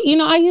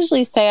 I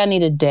usually say I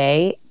need a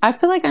day. I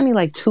feel like I need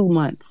like 2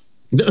 months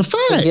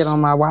to get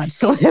on my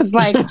watch list.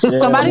 Like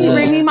somebody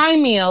bring me my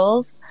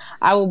meals.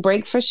 I will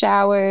break for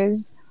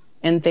showers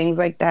and things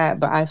like that.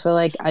 But I feel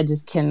like I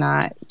just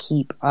cannot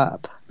keep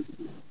up.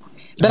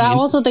 But I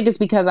also think it's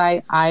because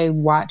I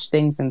watch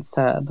things in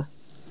sub.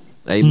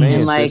 Amen.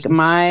 And like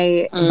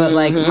my little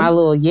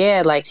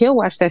like he'll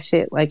watch that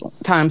shit like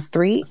times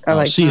 3 or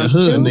like she a times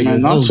hood 2. nigga.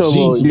 And like so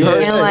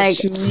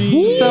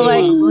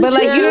like but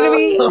like you know what I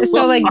mean?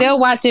 So like they'll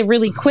watch it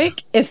really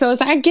quick, and so it's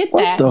like I get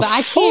that, but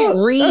I can't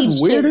read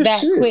shit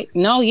that quick.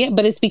 No,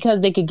 but it's because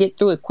they could get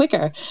through it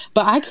quicker.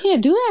 But I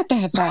can't do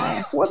that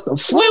fast. What the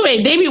fuck?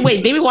 Wait, they be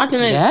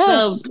watching it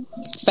Yes. fast.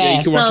 Yeah,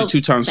 you can watch it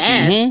 2 times speed.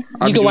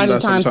 Mm-hmm. You can watch it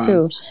times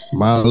 2.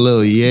 My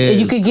little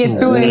You could get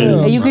through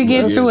it. You could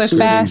get through it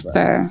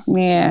faster.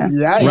 Yeah.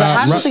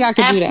 I don't think I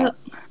could do that.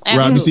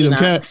 Rob, you see them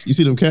cats? You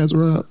see them cats,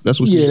 Rob? That's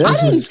what you I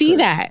didn't see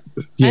that.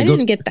 I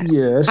didn't get that.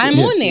 Yeah, I'm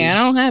on there. I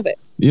don't have it.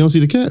 You don't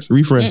see the cats?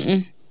 Refresh.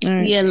 Right.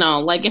 Yeah,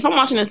 no. Like if I'm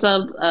watching a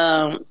sub,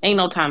 ain't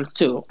no times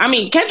 2. I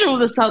mean, Kendra was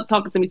just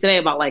talking to me today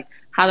about like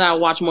how did I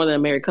watch More Than a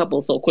Married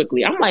Couple so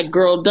quickly? I'm like,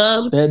 girl,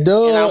 dub. That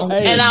dub.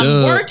 And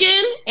I'm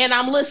working and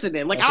I'm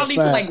listening. Like, I don't need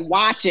to like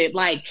watch it.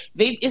 Like,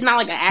 it's not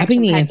like an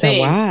action packed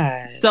thing.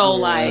 So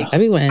like, I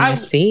be wanting to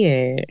see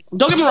it.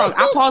 Don't get me wrong.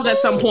 I paused at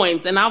some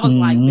points and I was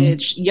like,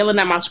 bitch, yelling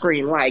at my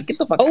screen. Like, get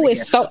the fuck out of here.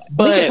 So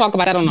we can talk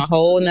about that on a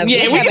whole nother.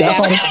 Yeah, we can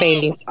have an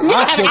space. I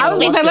was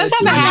gonna say let's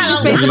have an after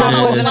space about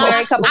More Than a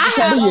Married Couple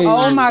because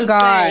oh my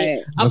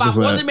god, about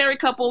More Than a Married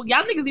Couple.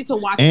 Y'all niggas need to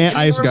watch and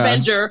Ice Guy.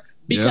 Revenger.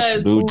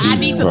 Because I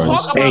need to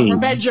talk about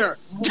Revenger.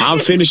 I'm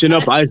finishing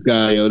up Ice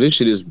Guy, yo. This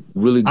shit is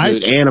really good.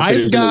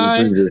 Ice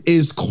Guy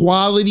is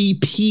quality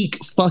peak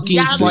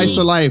fucking slice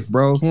of life,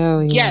 bro.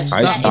 Yes,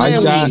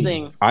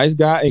 Ice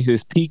Guy is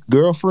his peak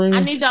girlfriend.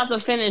 I need y'all to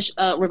finish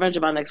Revenger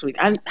by next week.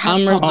 I'm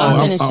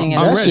finishing it.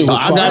 I'm ready.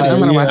 I'm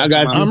gonna watch it.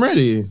 I'm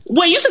ready.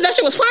 Wait, you said that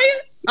shit was fire?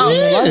 Oh,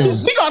 yeah.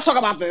 We gonna talk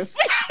about this.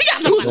 We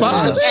gotta talk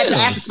about this at the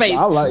after space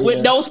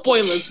with no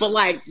spoilers. But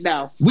like,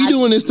 no, we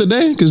doing this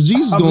today because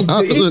Jesus going.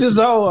 I'm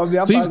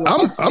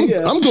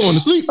going to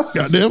sleep.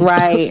 Goddamn.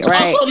 Right.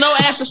 Also, no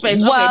after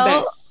space.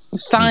 Well,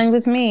 fine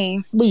with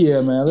me. But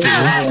yeah, man.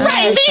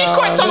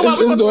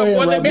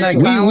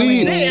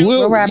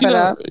 We'll wrap it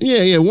up.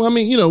 Yeah. Well, I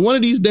mean, one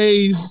of these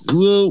days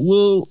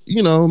we'll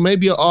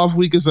maybe an off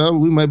week or something.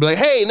 We might be like,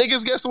 hey,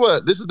 niggas, guess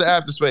what? This is the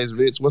after space,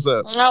 bitch. What's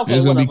up? Okay,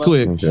 it's gonna be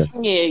quick. Okay.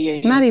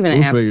 Yeah. Not even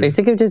an after space.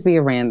 It could just be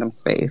a random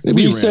space. It'd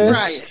be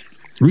recess. Right.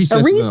 Recess.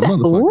 I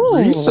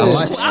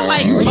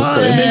like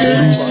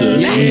recess.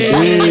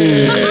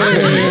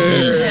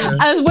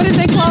 What did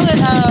they call it?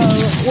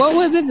 What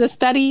was it? The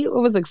study?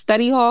 What was it?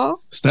 Study hall?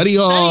 Study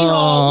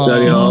hall.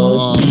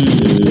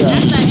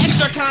 That's the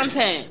extra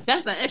content.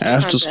 That's the extra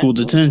after school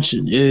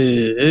detention.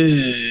 Yeah.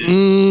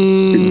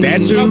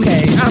 That too.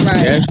 Okay. All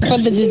right. Yeah. For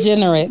the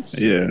degenerates.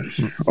 Yeah.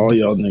 All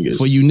y'all niggas.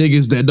 For you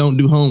niggas that don't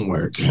do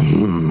homework.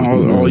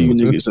 All you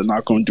niggas that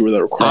not going to do what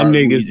that requires.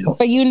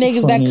 For you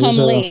niggas that come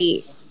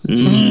late. For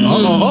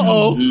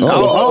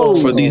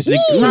these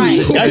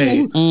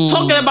niggas,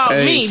 talking about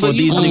me. For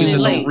these niggas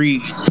that don't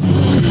read,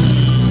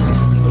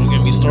 don't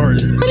get me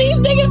started. For these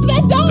niggas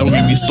that don't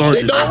get me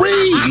started. They don't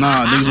read.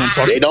 Nah, niggas don't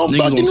talk. They don't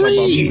fucking talk read.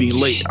 about me being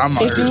late. I'm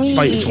out here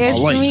fighting for my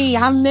life. It's me.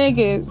 I'm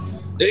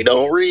niggas. They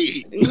don't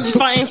read. You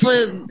fighting for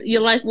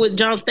your life with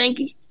John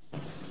Stanky?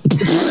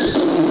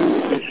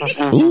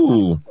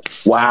 Ooh,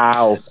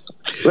 wow.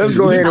 Let's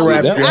go ahead and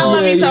wrap it up. I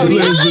love you, Tony.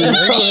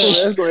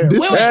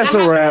 That's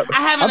a wrap.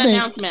 I have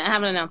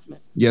an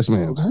announcement. Yes,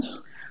 ma'am.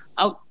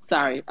 Oh,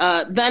 sorry.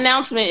 The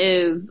announcement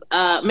is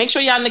make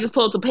sure y'all niggas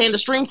pull up to Panda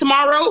stream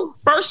tomorrow.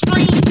 First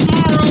stream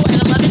tomorrow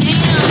at 11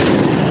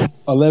 a.m.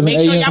 11 Make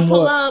sure a.m. y'all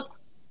pull up.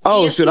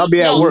 Oh, ESC. shit, I'll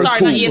be at work.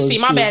 Sorry, not ESC.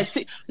 My bad.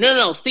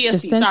 No,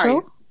 CSC. Sorry.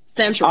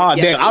 Central. Oh,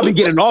 yes. damn. I'll be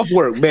getting off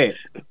work, man.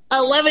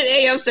 11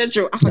 a.m.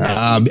 Central.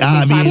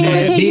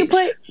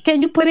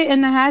 Can you put it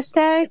in the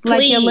hashtag? Please.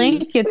 Like your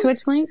link, your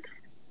Twitch link?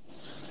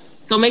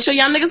 So make sure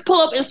y'all niggas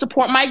pull up and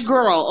support my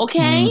girl,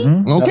 okay?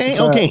 Mm-hmm.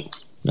 Okay.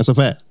 That's a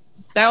fact.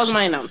 That was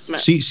my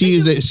announcement. She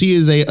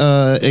is a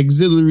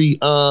auxiliary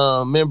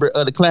member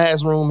of the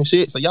classroom and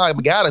shit. So y'all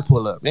gotta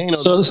pull up. Ain't no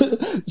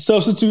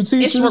substitute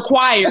teacher. It's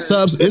required.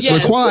 It's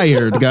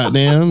required.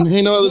 Goddamn,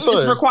 ain't no other choice.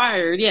 It's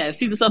required. Yeah,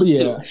 she's the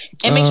substitute. Yeah.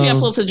 And make sure y'all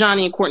pull up to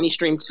Johnny and Courtney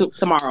stream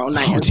tomorrow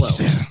night as well.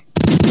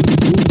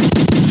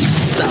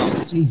 So,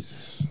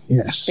 Jesus.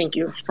 Yes. Thank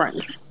you,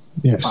 friends.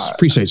 Yes, right.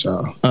 Appreciate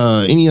y'all.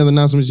 Any other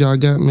announcements y'all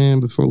got, man?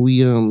 Before we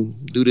do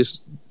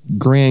this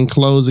grand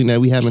closing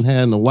that we haven't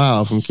had in a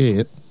while from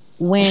Kid.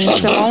 When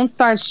Simone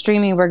starts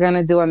streaming, we're going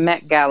to do a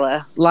Met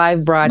Gala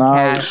live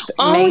broadcast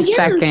May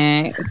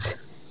 2nd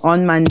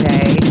on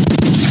Monday.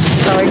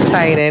 So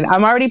excited.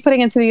 I'm already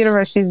putting it to the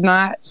universe.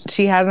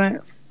 She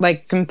hasn't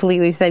like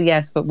completely said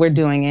yes, but we're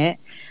doing it.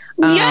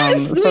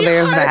 Yes, so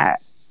there's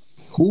that.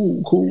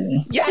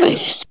 Cool.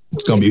 Yes.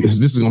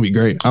 This is gonna be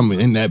great. I'm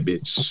in that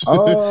bitch.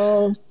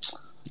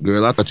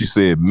 Girl, I thought you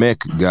said Mech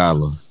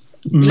Gala.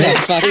 Yeah,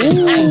 fucking.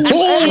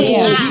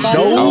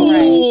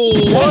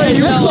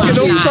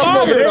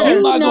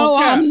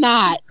 I'm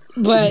not.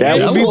 But that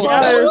would be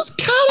fire.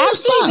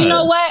 Actually, you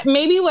know what?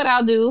 Maybe what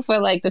I'll do for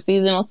like the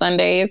seasonal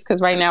Sundays,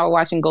 because right now we're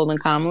watching Golden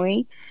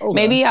Kamuy. Okay.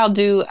 Maybe I'll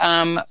do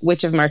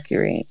Witch from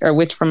Mercury.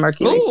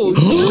 Season.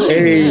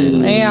 Hey.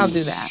 Maybe I'll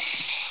do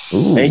that.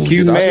 Ooh, thank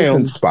you,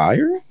 ma'am.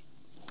 Inspire?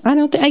 I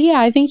don't think.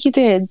 Yeah, I think you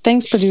did.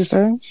 Thanks,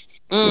 producer.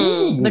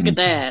 Look at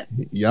that.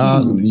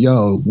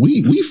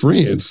 We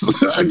friends.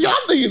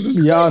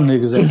 Y'all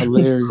niggas are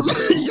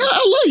hilarious.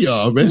 I love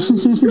y'all, man.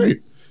 It's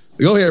great.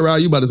 Go ahead, Rod.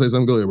 You about to say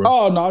something? Go ahead, bro.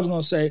 Oh no, I was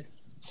gonna say,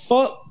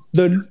 fuck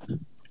the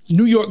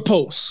New York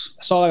Post.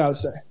 That's all I gotta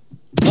say.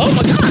 Oh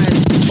my god.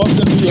 Fuck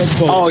the New York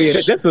Post. Oh yeah,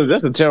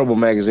 that's a terrible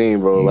magazine,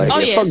 bro. Like,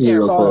 fuck it's New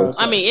York terrible.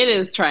 Post. I mean, it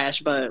is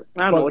trash, but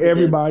I don't know what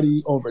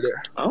everybody over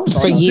there. Oh,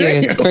 for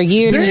years.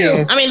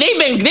 I mean,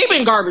 they've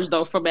been garbage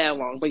though for bad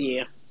long, but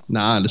yeah.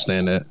 Nah, I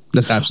understand that.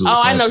 That's absolutely.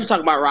 I know you're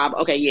talking about Rob.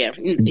 Okay, yeah.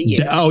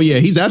 Oh yeah,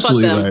 he's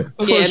absolutely right.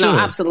 Yeah, no,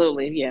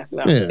 absolutely. Yeah,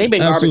 no. They've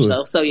been garbage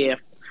though. So yeah.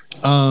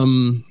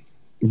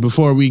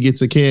 Before we get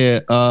to Care,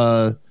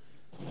 I'm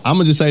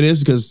gonna just say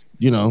this because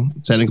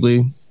technically,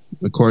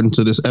 according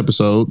to this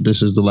episode,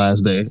 this is the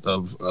last day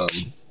of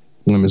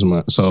Women's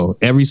Month. So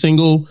every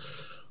single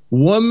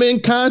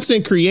woman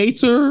content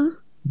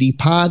creator, the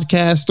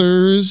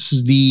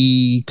podcasters,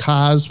 the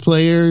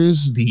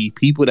cosplayers, the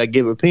people that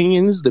give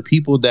opinions, the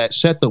people that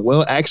shut the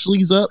well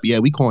actuallys up. Yeah,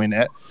 we coined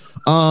that.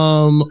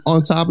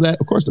 On top of that,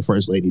 of course, the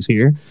first lady's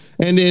here,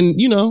 and then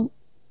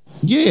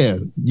yeah,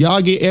 y'all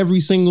get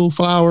every single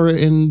flower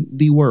in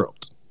the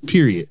world.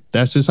 Period.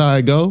 That's just how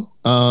it go.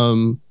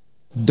 Don't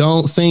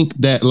think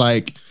that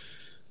like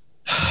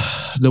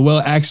the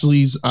well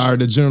actuallys are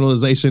the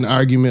generalization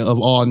argument of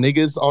all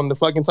niggas on the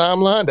fucking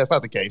timeline. That's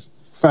not the case.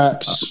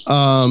 Facts.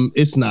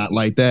 It's not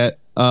like that.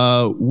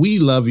 We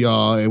love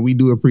y'all and we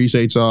do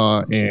appreciate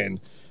y'all, and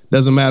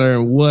doesn't matter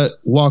in what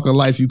walk of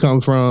life you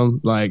come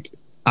from. Like,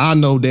 I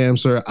know damn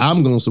sure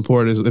I'm gonna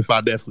support it if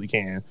I definitely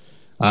can.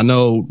 I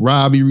know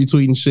Rob be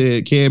retweeting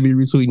shit, Cam be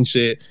retweeting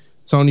shit,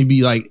 Tony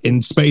be like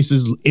in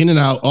spaces in and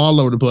out all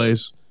over the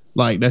place.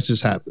 Like, that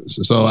just happens.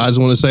 So I just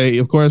want to say,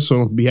 of course,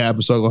 on behalf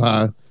of Struggle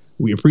High,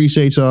 we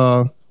appreciate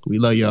y'all. We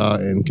love y'all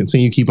and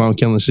continue to keep on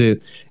killing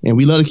shit. And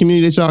we love the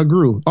community that y'all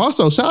grew.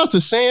 Also, shout out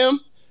to Sam,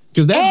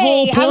 because that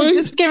whole point. I was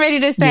just getting ready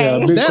to say.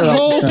 Yeah, that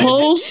whole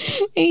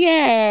post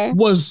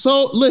was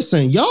so,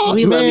 listen, y'all,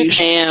 we man. Love you,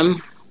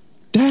 Sam.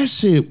 That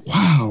shit,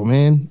 wow,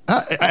 man.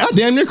 I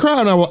damn near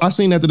cried when I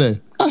seen that today.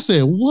 I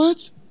said,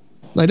 what?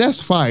 Like, that's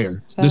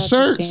fire. Shout the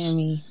shirts,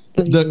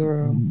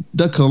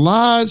 the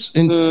collage,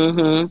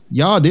 and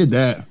y'all did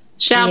that.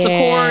 Shout out to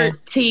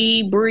Court,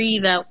 T, Bree,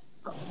 the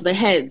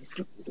heads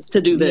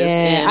to do this.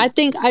 Yeah, I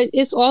think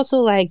it's also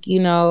like,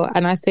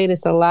 and I say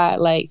this a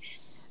lot, like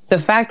the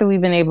fact that we've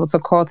been able to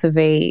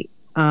cultivate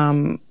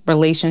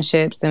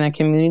relationships in a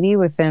community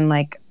within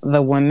like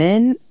the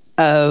women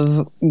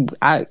of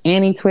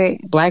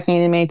Annie-Twit, Black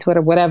Anime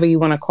Twitter, whatever you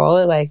want to call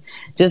it, like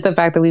just the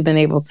fact that we've been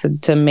able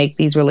to make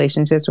these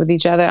relationships with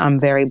each other, I'm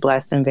very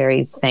blessed and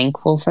very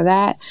thankful for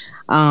that.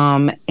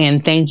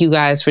 And thank you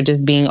guys for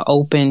just being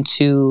open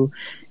to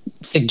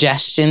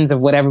suggestions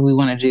of whatever we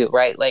want to do,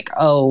 right? Like,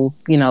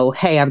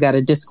 hey, I've got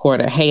a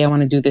Discord, or hey, I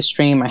want to do this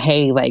stream, or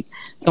hey, like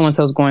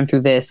so-and-so's going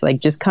through this. Like,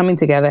 just coming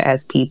together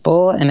as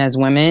people and as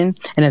women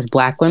and as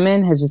Black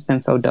women has just been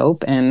so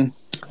dope, and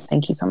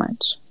thank you so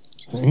much.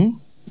 Mm-hmm.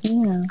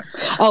 Yeah.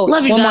 Oh,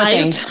 love you one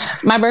guys. more thing.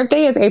 My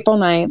birthday is April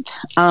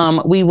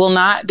 9th. We will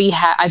not be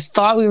I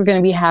thought we were going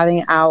to be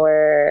having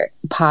our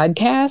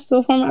podcast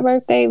before my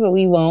birthday, but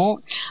we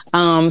won't. So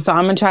I'm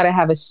going to try to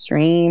have a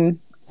stream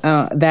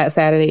that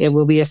Saturday. It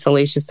will be a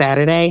Salacious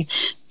Saturday.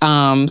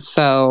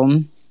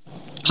 So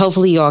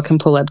hopefully y'all can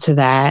pull up to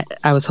that.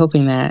 I was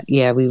hoping that,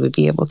 we would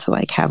be able to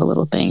like have a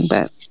little thing,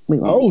 but we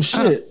won't. Oh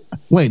shit.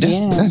 Wait,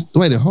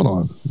 wait, hold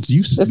on.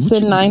 It's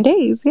in 9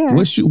 days, yeah.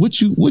 What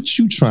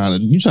you trying to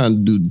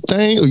do the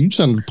thing, or you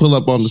trying to pull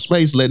up on the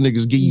space, let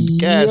niggas give you the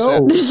cash?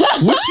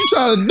 What you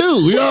trying to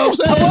do? You know what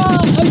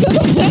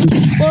I'm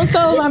saying? Well,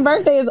 so my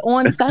birthday is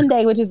on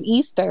Sunday, which is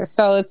Easter.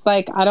 So it's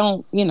like, I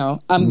don't,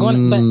 I'm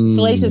going, but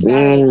Salacious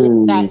Saturday,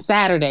 that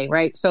Saturday,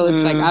 right? So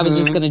it's like, I was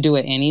just going to do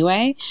it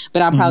anyway,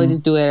 but I'll probably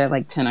just do it at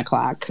like 10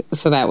 o'clock.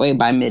 So that way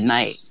by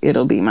midnight,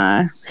 it'll be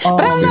my,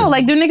 but I don't know,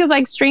 like, do niggas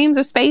like streams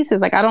or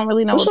spaces? Like, I don't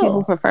really know what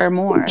people prefer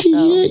more. So,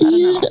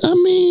 I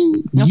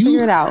mean, you'll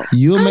figure it out.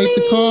 You'll make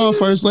the call,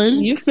 First Lady.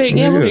 You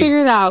figure it out. We'll figure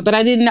it out. But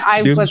I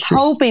was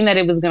hoping that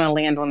it was going to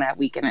land on that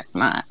week, and it's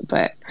not.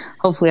 But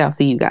hopefully I'll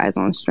see you guys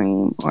on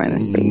stream or in the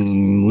space.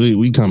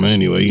 We coming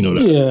anyway, you know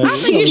that. Yeah.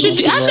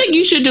 I think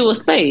you should do a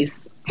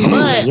space. But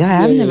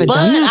I've never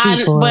done that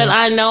before. But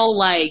I know,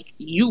 like,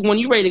 when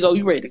you ready to go,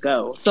 you ready to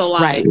go. So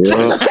like,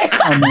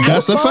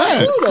 that's a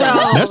fact. So,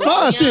 that's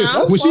fine. Shit,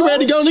 when she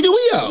ready to go, nigga,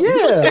 we out.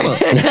 Yeah,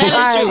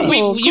 that is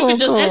true. You can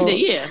just end it.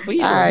 Yeah.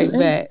 All right,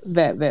 bet.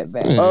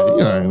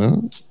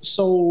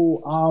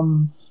 So,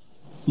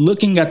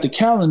 looking at the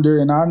calendar,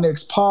 and our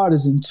next pod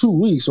is in 2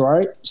 weeks,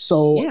 right?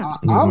 So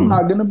I'm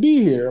not gonna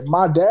be here.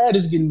 My dad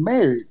is getting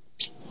married.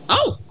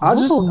 Oh, I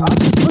just looked at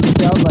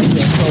that. I was like,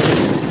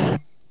 so,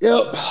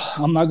 yep,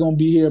 I'm not gonna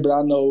be here, but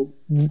I know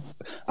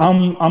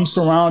I'm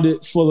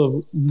surrounded full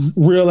of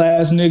real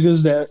ass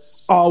niggas that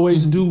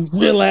always do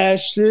real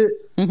ass shit.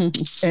 And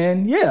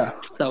I'm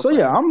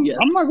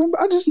not gonna.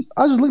 I just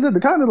looked at the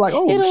calendar like,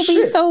 oh, it'll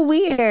be so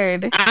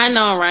weird. I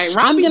know, right?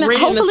 I'm gonna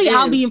hopefully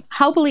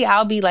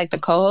I'll be like the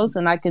co-host,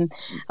 and I can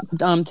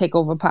take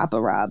over Papa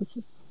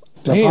Rob's.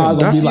 The pod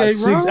gonna be like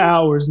 6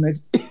 hours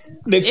next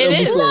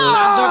episode.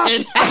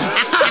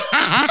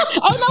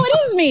 Oh no, it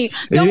is me.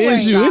 Don't worry,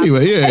 is you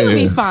anyway. Yeah, it'll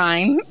be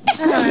fine.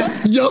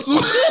 I'm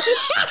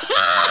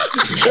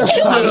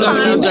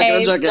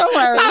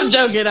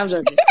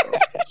joking.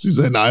 She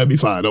said, "Nah, it'll be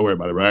fine. Don't worry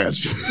about it, bro. I got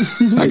you.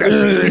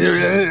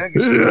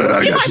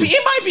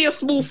 It might be a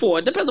smooth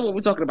 4. Depends on what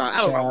we're talking about. I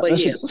don't know, but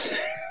yeah,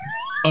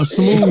 a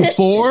smooth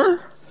 4.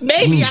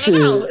 Maybe I don't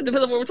know. It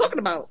depends on what we're talking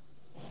about.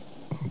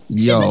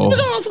 Yo, it's been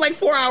on for like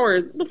 4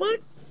 hours. The fuck?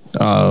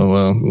 Oh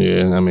well,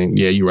 yeah. I mean,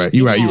 yeah, you're right.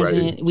 You're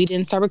right. We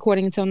didn't start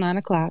recording until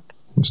 9:00.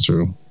 That's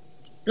true.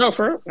 No,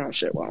 for real? Oh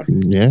shit! Why?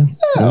 Yeah.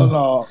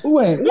 No.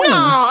 Wait. No,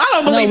 I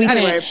don't believe we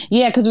anyway. didn't.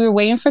 Yeah, because we were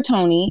waiting for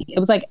Tony. It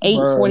was like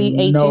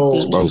 8:40,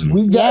 8:50.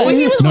 We got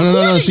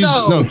No.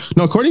 She's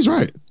no. Courtney's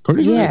right.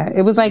 Yeah,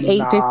 it was like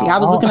 8:50. I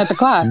was looking at the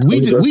clock.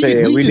 We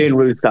didn't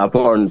really stop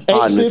on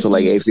until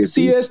like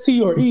 8:50.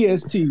 CST or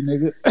EST,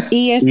 nigga?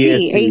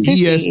 EST,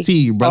 8:50.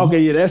 EST, bro. Okay,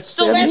 yeah, that's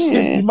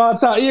 7:50 my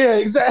time. Yeah,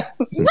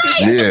 exactly.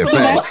 Right. Yeah, so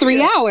that's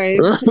 3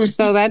 hours.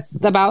 So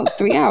that's about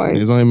 3 hours.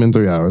 It's only been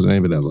 3 hours. It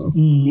ain't been that long.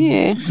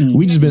 Yeah.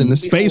 We just been in the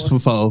space for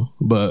 4,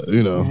 but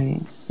you know.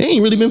 It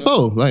ain't really been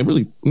 4. Like,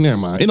 really, never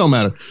mind. It don't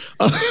matter.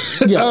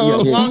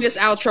 Longest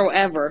outro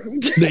ever.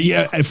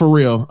 Yeah, for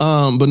real.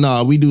 But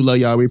nah, we do love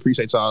y'all. We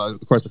appreciate y'all.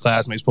 Of course, the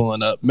classmates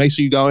pulling up. Make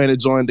sure you go in and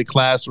join the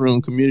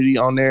classroom community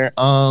on there.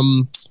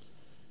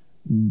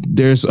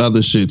 There's other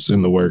shits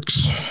in the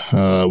works.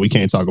 We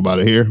can't talk about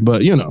it here,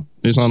 but you know,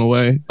 it's on the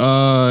way.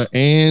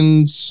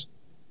 And this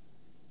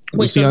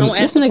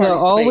nigga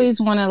always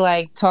want to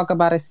like talk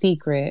about a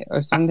secret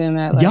or something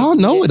that like, y'all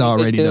know it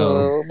already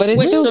though. But it's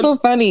still so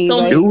funny.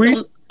 Do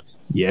we?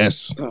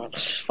 Yes. Okay.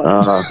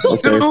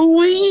 Do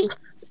we?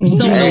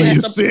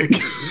 You're sick.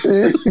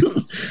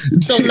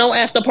 So no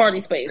after party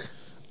space.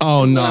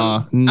 Oh nah.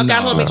 I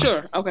gotta make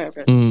sure. Okay.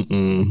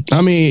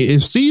 I mean,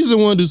 if Caesar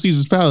want to do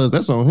Caesar's Palace,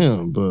 that's on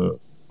him. But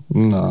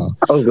nah.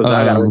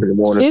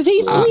 Is he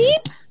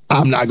asleep?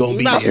 I'm not gonna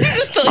be there.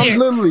 Caesar's still here. I'm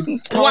literally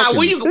talking. Wow,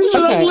 where you?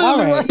 Okay, all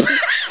right.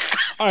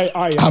 All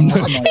right. I'm not.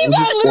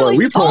 Boy,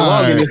 we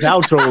prolonging this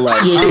outro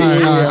like.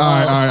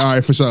 All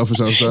right, for sure.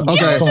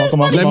 Okay,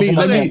 come on. Let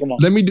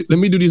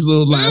me do these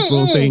last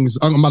little things.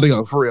 I'm about to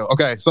go for real.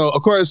 Okay, so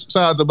of course,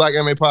 shout out to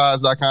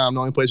BlackAnimePods.com, the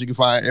only place you can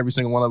find every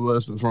single one of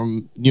us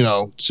from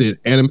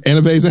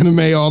anime-based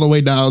anime all the way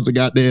down to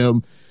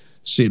goddamn.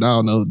 Shit, I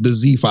don't know, the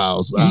Z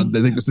Files. I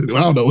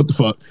don't know what the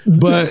fuck,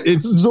 but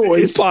it's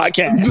Zoid's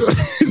podcast.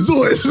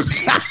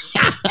 Zoid's.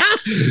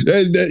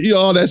 You know,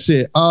 all that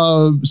shit.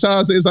 Shout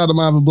out to Inside the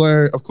Mind of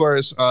Blur, of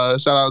course.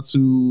 Shout out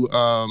to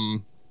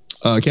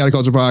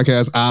Cataculture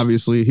Podcast,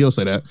 obviously. He'll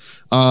say that.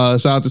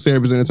 Shout out to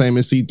Cerebus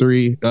Entertainment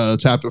C3.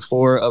 Chapter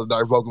 4 of the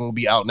Dark Vulcan will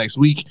be out next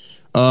week.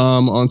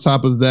 On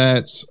top of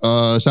that,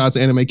 shout out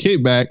to Anime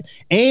Kickback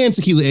and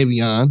Tequila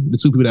Avion, the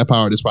two people that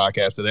power this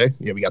podcast today.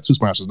 Yeah, we got 2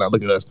 sponsors now.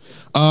 Look at us.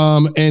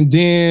 And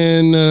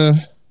then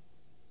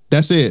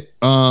that's it.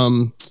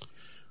 On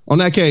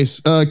that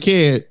case,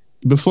 Kid,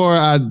 before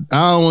I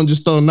don't want to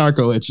just throw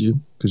narco at you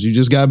because you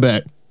just got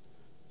back.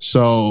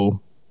 So,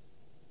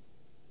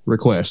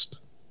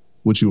 request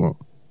what you want.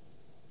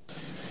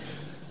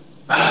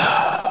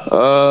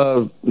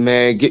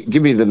 Man,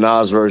 give me the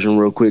Nas version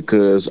real quick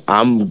because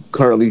I'm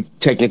currently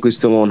technically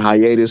still on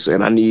hiatus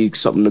and I need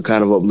something to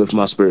kind of uplift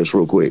my spirits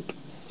real quick.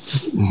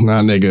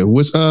 Nah, nigga.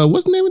 What's the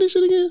name of this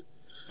shit again?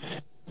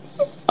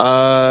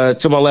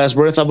 To My Last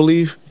Breath, I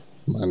believe.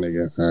 My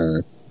nigga. All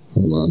right,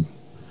 hold on.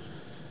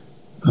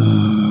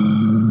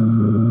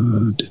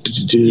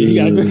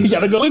 You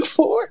gotta go look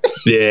for it.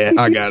 Yeah,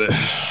 I got it.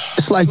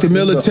 It's like the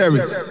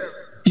military.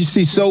 You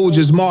see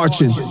soldiers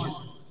marching with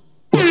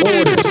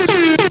orders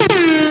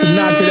to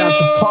knock it out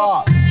the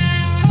park.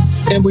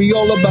 And we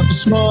all about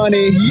this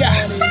money,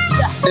 yeah.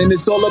 And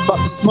it's all about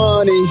this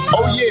money.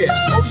 Oh yeah,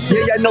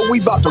 y'all know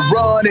we about to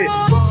run it.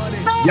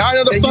 Y'all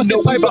know the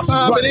fucking type of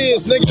time it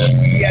is, nigga.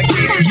 Yeah,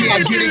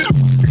 get it.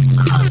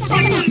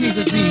 Keys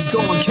and Z's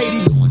going,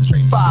 Katie going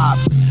trade 5.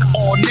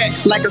 All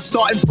net like I'm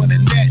starting for the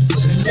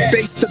Nets.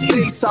 Base to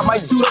base, I might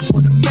suit up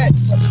for the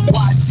Mets.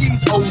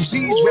 YGs, OGs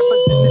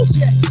represent the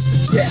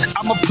Jets.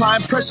 I'm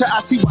applying pressure, I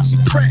see why she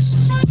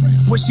pressed.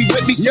 When she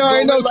with me, she you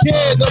ain't no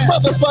kid, the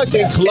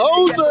motherfucking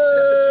closer.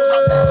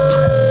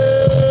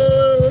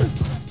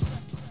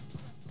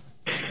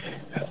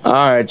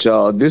 All right,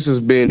 y'all. This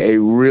has been a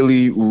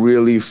really,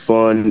 really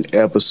fun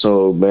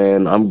episode,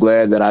 man. I'm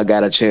glad that I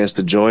got a chance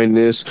to join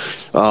this.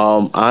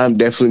 I'm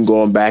definitely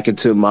going back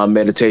into my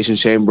meditation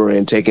chamber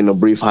and taking a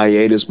brief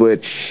hiatus.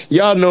 But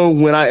y'all know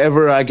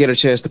whenever I get a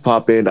chance to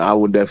pop in, I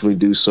will definitely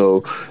do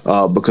so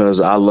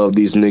because I love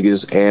these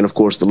niggas and, of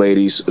course, the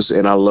ladies,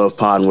 and I love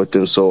podding with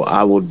them. So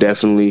I will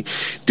definitely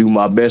do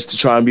my best to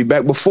try and be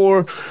back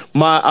before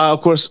my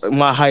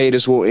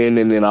hiatus will end,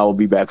 and then I will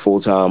be back full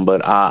time.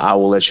 But I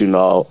will let you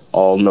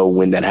all know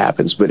when that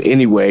happens. But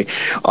anyway,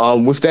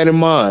 with that in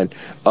mind,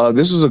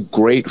 this is a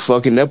great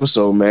fucking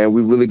episode, man.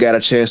 We really got a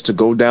chance to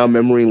go down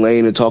memory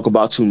lane and talk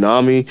about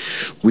Toonami.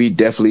 We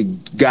definitely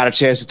got a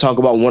chance to talk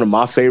about one of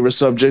my favorite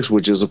subjects,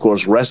 which is, of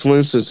course,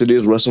 wrestling, since it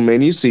is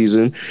WrestleMania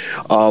season.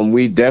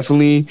 We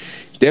definitely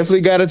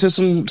got into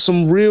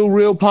some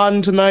real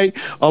podding tonight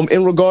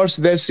in regards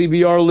to that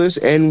CBR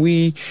list, and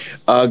we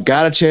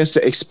got a chance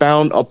to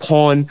expound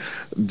upon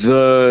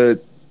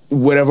the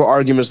whatever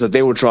arguments that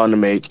they were trying to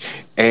make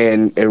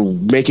and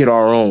make it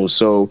our own.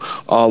 So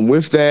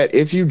with that,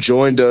 if you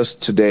joined us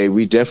today,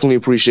 we definitely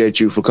appreciate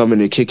you for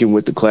coming and kicking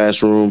with the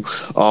classroom.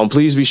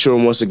 Please be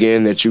sure once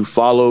again that you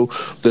follow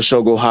the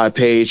Show Go High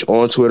page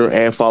on Twitter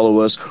and follow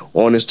us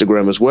on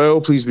Instagram as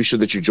well. Please be sure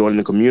that you join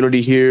the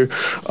community here.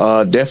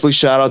 Definitely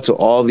shout out to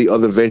all the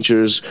other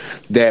ventures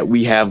that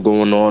we have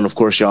going on. Of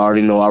course, you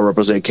already know I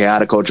represent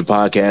Chaotic Culture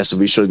Podcast, so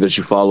be sure that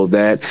you follow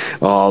that.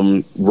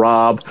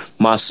 Rob,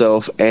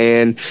 myself,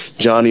 and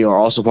Johnny are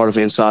also part of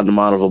Inside the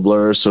Mind of a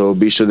Blur, so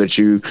be sure that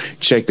you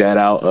check that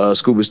out.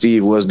 Scuba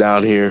Steve was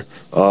down here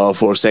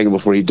for a second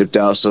before he dipped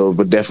out,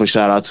 but definitely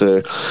shout out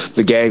to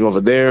the gang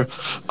over there.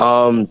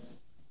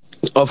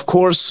 Of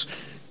course,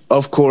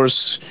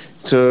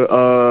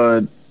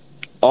 to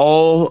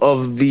all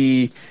of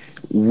the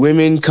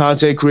women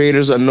content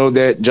creators. I know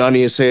that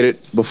Johnny has said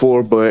it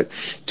before, but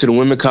to the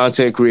women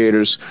content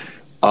creators,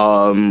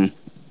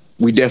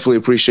 we definitely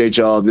appreciate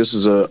y'all. This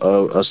is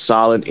a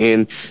solid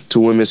end to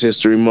Women's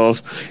History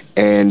Month.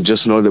 And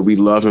just know that we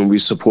love and we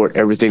support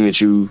everything that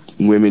you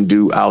women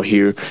do out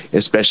here,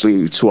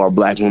 especially to our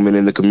Black women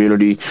in the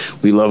community.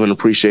 We love and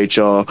appreciate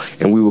y'all,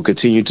 and we will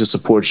continue to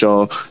support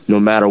y'all no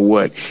matter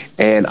what.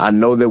 And I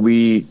know that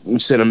we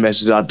sent a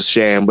message out to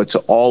Sham, but to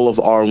all of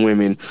our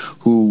women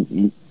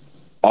who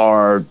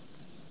are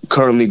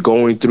currently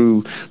going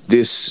through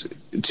this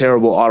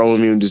terrible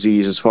autoimmune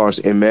disease as far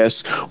as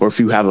MS, or if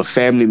you have a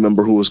family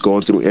member who is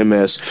going through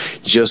MS,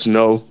 just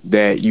know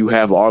that you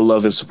have our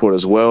love and support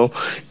as well.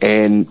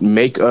 And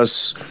make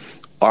us,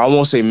 or I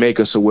won't say make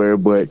us aware,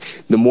 but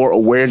the more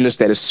awareness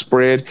that is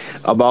spread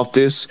about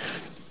this,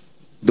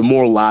 the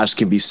more lives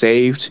can be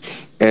saved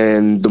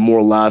and the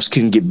more lives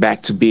can get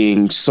back to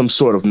being some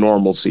sort of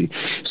normalcy.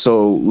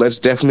 So let's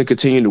definitely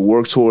continue to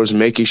work towards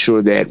making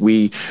sure that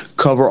we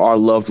cover our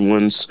loved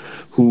ones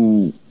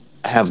who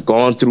have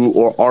gone through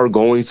or are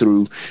going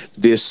through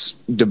this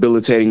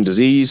debilitating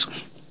disease,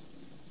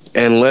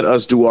 and let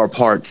us do our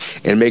part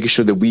in making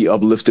sure that we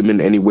uplift them in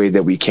any way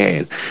that we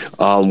can.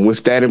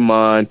 With that in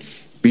mind,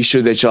 be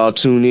sure that y'all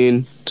tune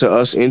in to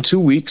us in 2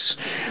 weeks.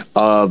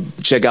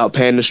 Check out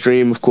Panda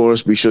Stream, of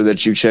course. Be sure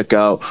that you check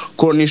out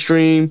Courtney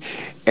Stream.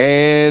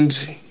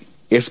 And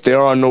if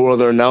there are no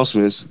other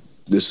announcements,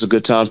 this is a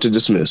good time to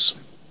dismiss.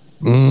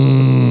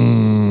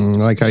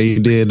 I like how you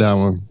did that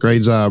one.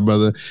 Great job,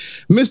 brother.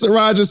 Mr.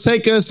 Rogers,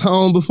 take us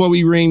home before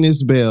we ring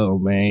this bell,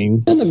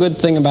 man. And the good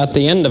thing about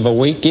the end of a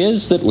week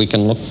is that we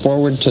can look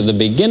forward to the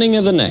beginning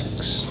of the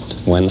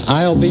next, when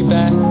I'll be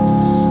back,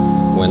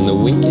 when the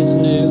week is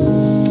new,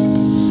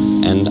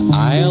 and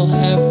I'll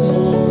have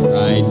more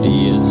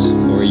ideas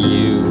for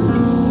you,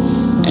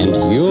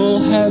 and you'll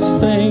have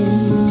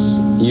things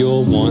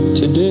you'll want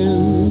to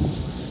do,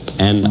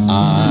 and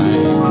I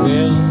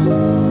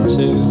will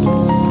too.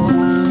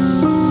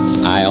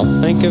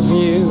 I'll think of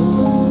you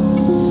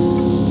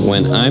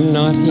when I'm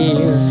not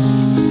here,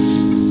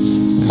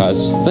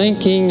 'cause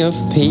thinking of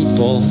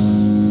people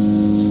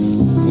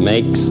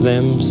makes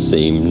them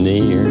seem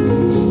near.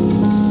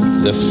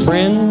 The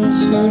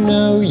friends who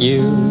know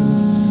you,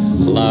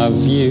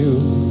 love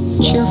you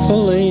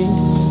cheerfully,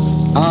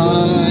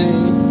 I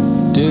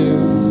do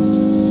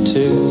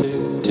too.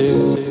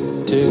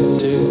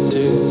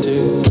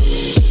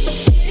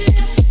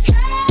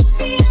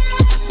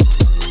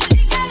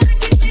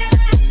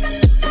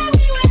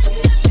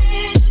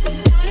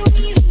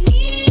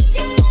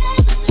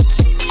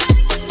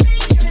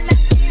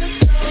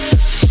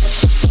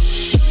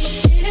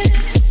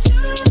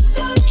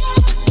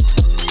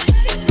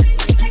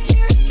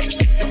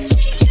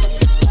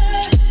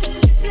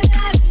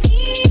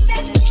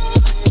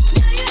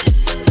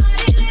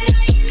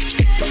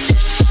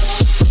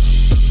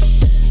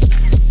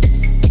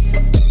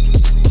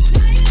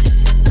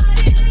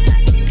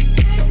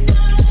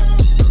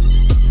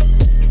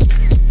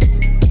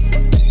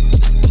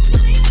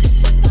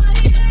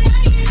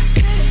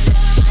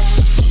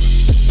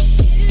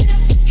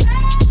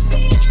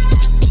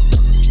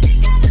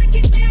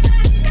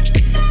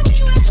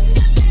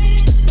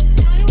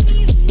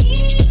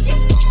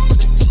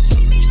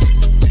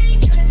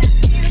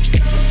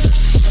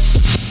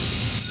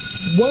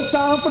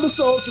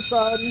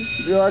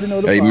 You already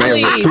know the Amen.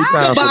 vibe. 2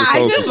 times for the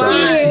coastal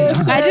side.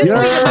 I just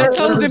put my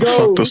toes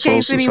in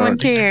case anyone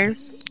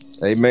cares.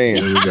 Amen.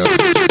 Here we go.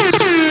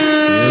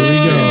 Here we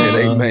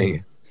go.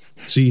 Amen.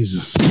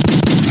 Jesus.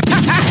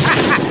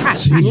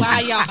 Wow,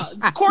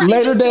 y'all.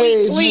 Later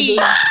days. Please.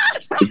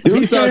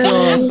 Peace out,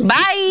 y'all.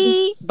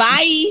 Bye.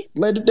 Bye.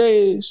 Later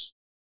days.